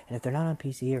console, and if they're not on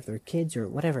PC or if they're kids or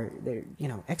whatever,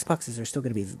 Xboxes are still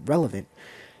going to be relevant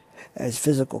as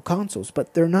physical consoles,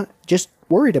 but they're not just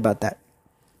worried about that.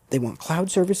 They want cloud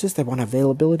services, they want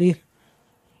availability,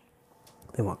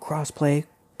 they want crossplay,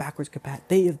 backwards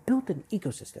compatibility. They have built an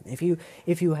ecosystem.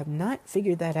 If you have not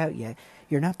figured that out yet,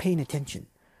 you're not paying attention.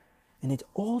 And it's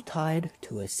all tied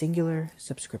to a singular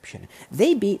subscription.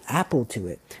 They beat Apple to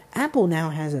it. Apple now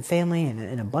has a family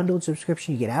and a bundled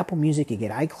subscription. You get Apple Music, you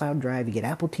get iCloud Drive, you get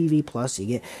Apple TV Plus, you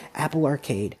get Apple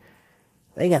Arcade.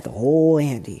 They got the whole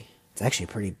ante. It's actually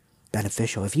pretty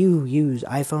beneficial. If you use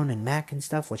iPhone and Mac and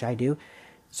stuff, which I do,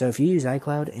 so if you use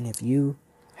iCloud and if you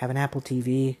have an Apple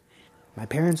TV, my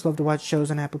parents love to watch shows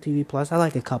on Apple TV Plus. I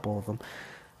like a couple of them.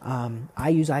 I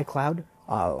use iCloud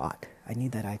a lot. I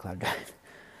need that iCloud Drive.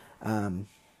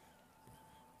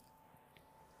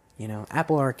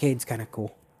 Apple Arcade's kind of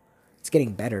cool. It's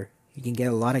getting better. You can get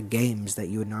a lot of games that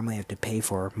you would normally have to pay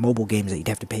for, mobile games that you'd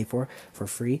have to pay for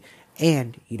free,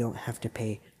 and you don't have to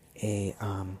pay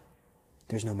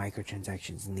there's no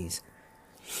microtransactions in these.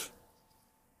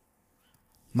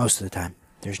 Most of the time.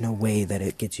 There's no way that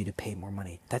it gets you to pay more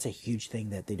money. That's a huge thing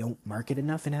that they don't market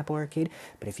enough in Apple Arcade.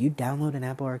 But if you download an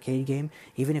Apple Arcade game,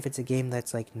 even if it's a game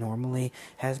that's like normally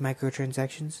has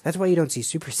microtransactions, that's why you don't see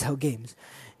Supercell games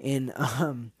in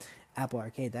Apple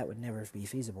Arcade. That would never be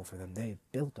feasible for them. They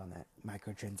built on that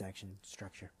microtransaction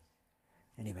structure.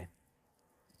 Anyway,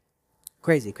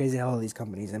 crazy how all these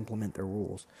companies implement their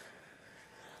rules.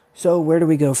 So where do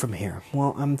we go from here?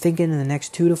 Well, I'm thinking in the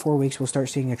next 2 to 4 weeks we'll start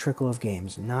seeing a trickle of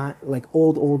games. Not like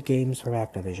old games from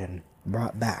Activision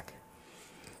brought back.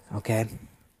 Okay?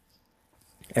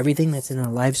 Everything that's in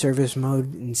a live service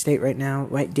mode in state right now,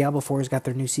 right? Diablo 4's got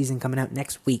their new season coming out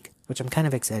next week, which I'm kind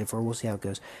of excited for. We'll see how it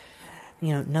goes.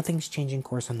 Nothing's changing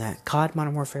course on that. COD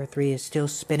Modern Warfare 3 is still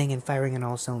spinning and firing on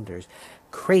all cylinders.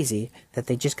 Crazy that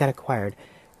they just got acquired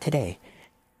today.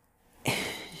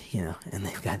 And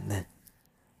they've got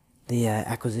the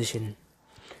acquisition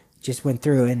just went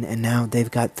through, and now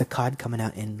they've got the COD coming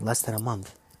out in less than a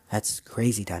month. That's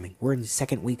crazy timing. We're in the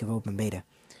second week of open beta.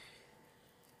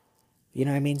 You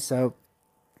know what I mean? So,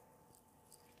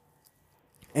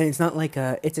 and it's not like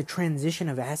it's a transition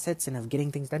of assets and of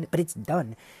getting things done, but it's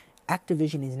done.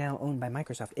 Activision is now owned by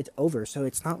Microsoft. It's over, so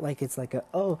it's not like it's like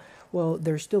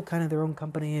they're still kind of their own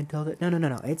company until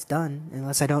no, it's done.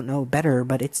 Unless I don't know better,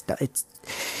 but it's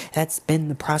that's been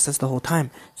the process the whole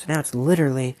time. So now it's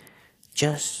literally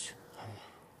just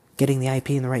getting the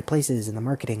IP in the right places and the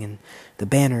marketing and the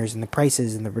banners and the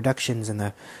prices and the reductions and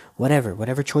the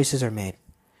whatever choices are made.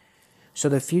 So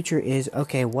the future is,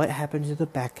 okay, what happens to the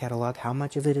back catalog? How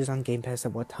much of it is on Game Pass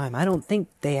at what time? I don't think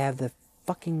they have the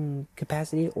fucking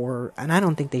capacity, and I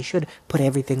don't think they should put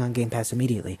everything on Game Pass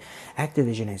immediately.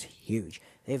 Activision is huge.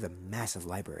 They have a massive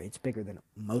library. It's bigger than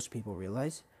most people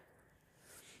realize.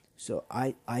 So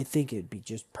I think it'd be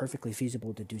just perfectly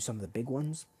feasible to do some of the big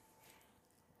ones.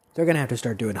 They're going to have to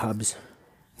start doing hubs.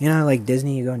 Like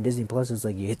Disney, you go on Disney Plus, it's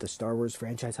like you hit the Star Wars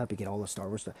franchise hub, you get all the Star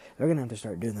Wars stuff. They're going to have to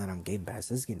start doing that on Game Pass.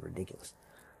 This is getting ridiculous.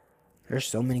 There's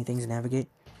so many things to navigate.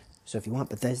 So if you want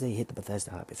Bethesda, you hit the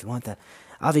Bethesda hub. If you want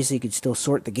obviously you could still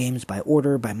sort the games by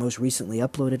order, by most recently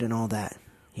uploaded and all that,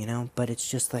 but it's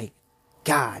just like,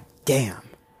 god damn,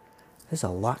 there's a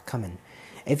lot coming.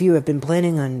 If you have been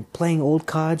planning on playing old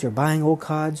CODs or buying old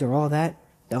CODs or all that,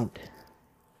 don't.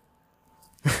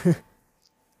 It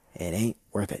ain't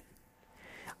worth it.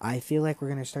 I feel like we're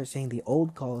going to start seeing the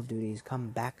old Call of Duties come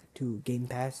back to Game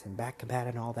Pass and back compat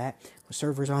and all that, with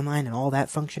servers online and all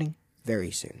that functioning very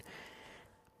soon.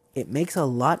 It makes a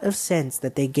lot of sense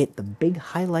that they get the big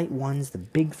highlight ones, the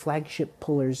big flagship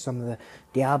pullers, some of the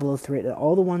Diablo 3,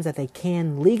 all the ones that they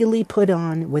can legally put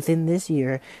on within this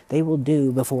year, they will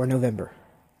do before November.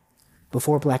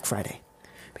 Before Black Friday.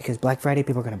 Because Black Friday,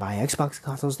 people are going to buy Xbox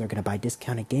consoles, they're going to buy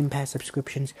discounted Game Pass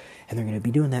subscriptions, and they're going to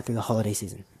be doing that through the holiday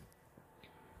season.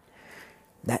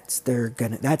 That's their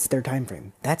time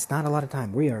frame. That's not a lot of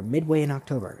time. We are midway in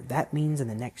October. That means in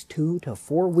the next 2 to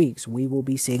 4 weeks, we will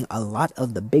be seeing a lot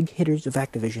of the big hitters of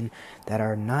Activision that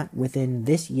are not within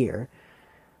this year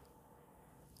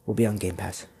will be on Game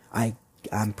Pass.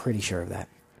 I'm pretty sure of that.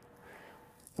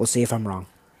 We'll see if I'm wrong.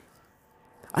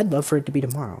 I'd love for it to be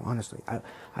tomorrow, honestly.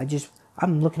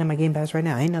 I'm looking at my Game Pass right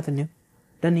now. Ain't nothing new.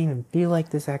 Doesn't even feel like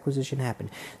this acquisition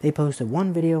happened. They posted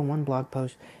one video, one blog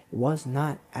post. It was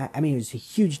not, it was a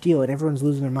huge deal and everyone's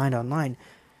losing their mind online.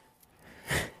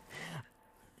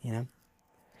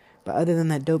 But other than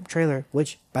that dope trailer,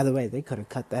 which, by the way, they could have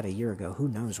cut that a year ago. Who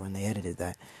knows when they edited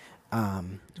that.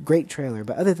 Great trailer.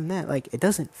 But other than that, it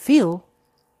doesn't feel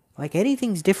like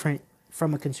anything's different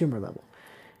from a consumer level.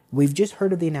 We've just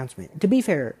heard of the announcement. To be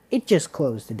fair, it just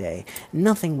closed today.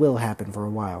 Nothing will happen for a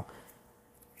while.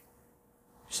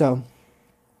 So,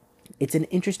 it's an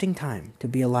interesting time to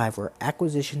be alive where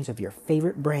acquisitions of your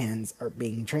favorite brands are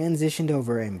being transitioned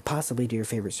over and possibly to your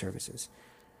favorite services.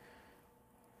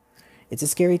 It's a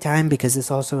scary time because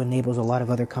this also enables a lot of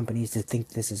other companies to think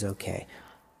this is okay.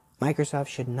 Microsoft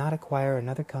should not acquire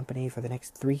another company for the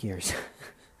next 3 years.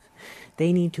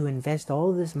 They need to invest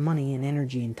all this money and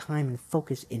energy and time and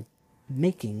focus in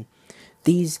making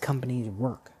these companies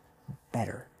work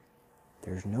better.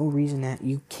 There's no reason that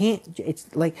you can't.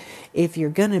 It's like if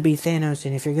you're going to be Thanos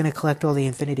and if you're going to collect all the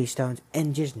Infinity Stones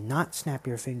and just not snap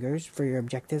your fingers for your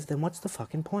objectives, then what's the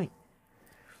fucking point?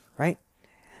 Right?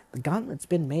 The gauntlet's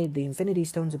been made. The Infinity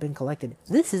Stones have been collected.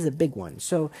 This is a big one.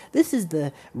 So this is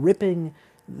the ripping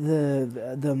the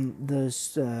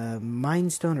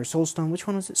Mind Stone or Soul Stone. Which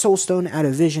one was it? Soul Stone out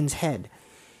of Vision's head.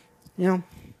 You know,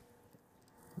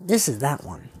 this is that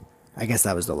one. I guess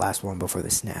that was the last one before the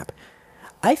snap.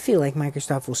 I feel like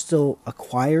Microsoft will still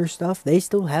acquire stuff. They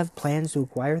still have plans to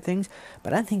acquire things,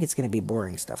 but I think it's going to be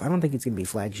boring stuff. I don't think it's going to be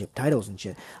flagship titles and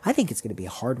shit. I think it's going to be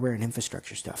hardware and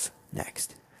infrastructure stuff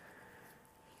next.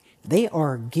 They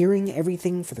are gearing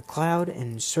everything for the cloud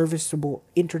and serviceable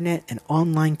internet and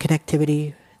online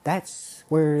connectivity. That's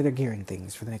where they're gearing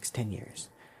things for the next 10 years.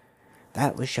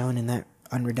 That was shown in that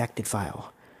unredacted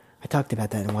file. I talked about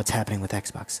that and what's happening with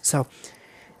Xbox. So,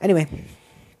 anyway,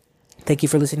 thank you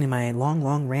for listening to my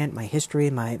long rant, my history,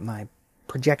 my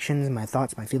projections, my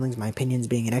thoughts, my feelings, my opinions,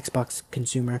 being an Xbox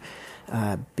consumer,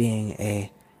 being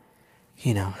a,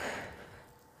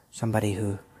 somebody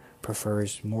who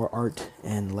prefers more art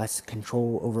and less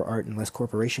control over art and less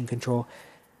corporation control.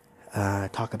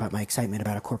 Talk about my excitement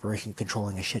about a corporation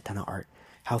controlling a shit ton of art.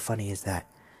 How funny is that?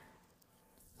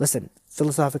 Listen,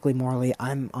 philosophically, morally,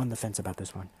 I'm on the fence about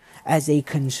this one. As a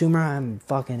consumer, I'm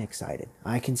fucking excited.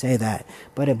 I can say that.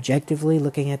 But objectively,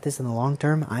 looking at this in the long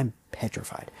term, I'm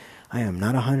petrified. I am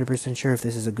not 100% sure if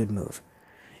this is a good move.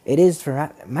 It is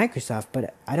for Microsoft,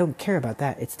 but I don't care about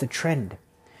that. It's the trend.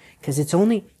 Because it's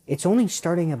only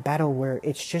starting a battle where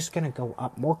it's just going to go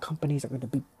up. More companies are going to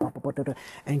be...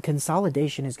 And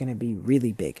consolidation is going to be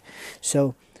really big.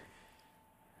 So,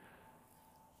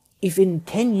 if in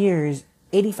 10 years...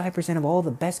 85% of all the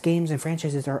best games and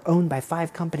franchises are owned by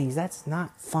 5 companies. That's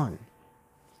not fun.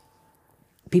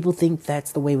 People think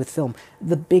that's the way with film.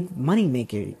 The big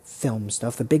money-making film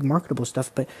stuff, the big marketable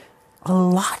stuff, but a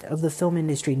lot of the film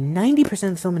industry, 90%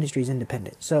 of the film industry is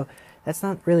independent. So that's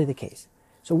not really the case.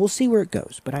 So we'll see where it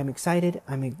goes. But I'm excited,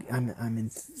 I'm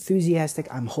enthusiastic,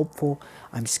 I'm hopeful,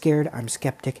 I'm scared, I'm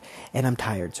skeptic, and I'm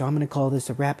tired. So I'm going to call this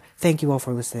a wrap. Thank you all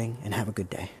for listening, and have a good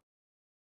day.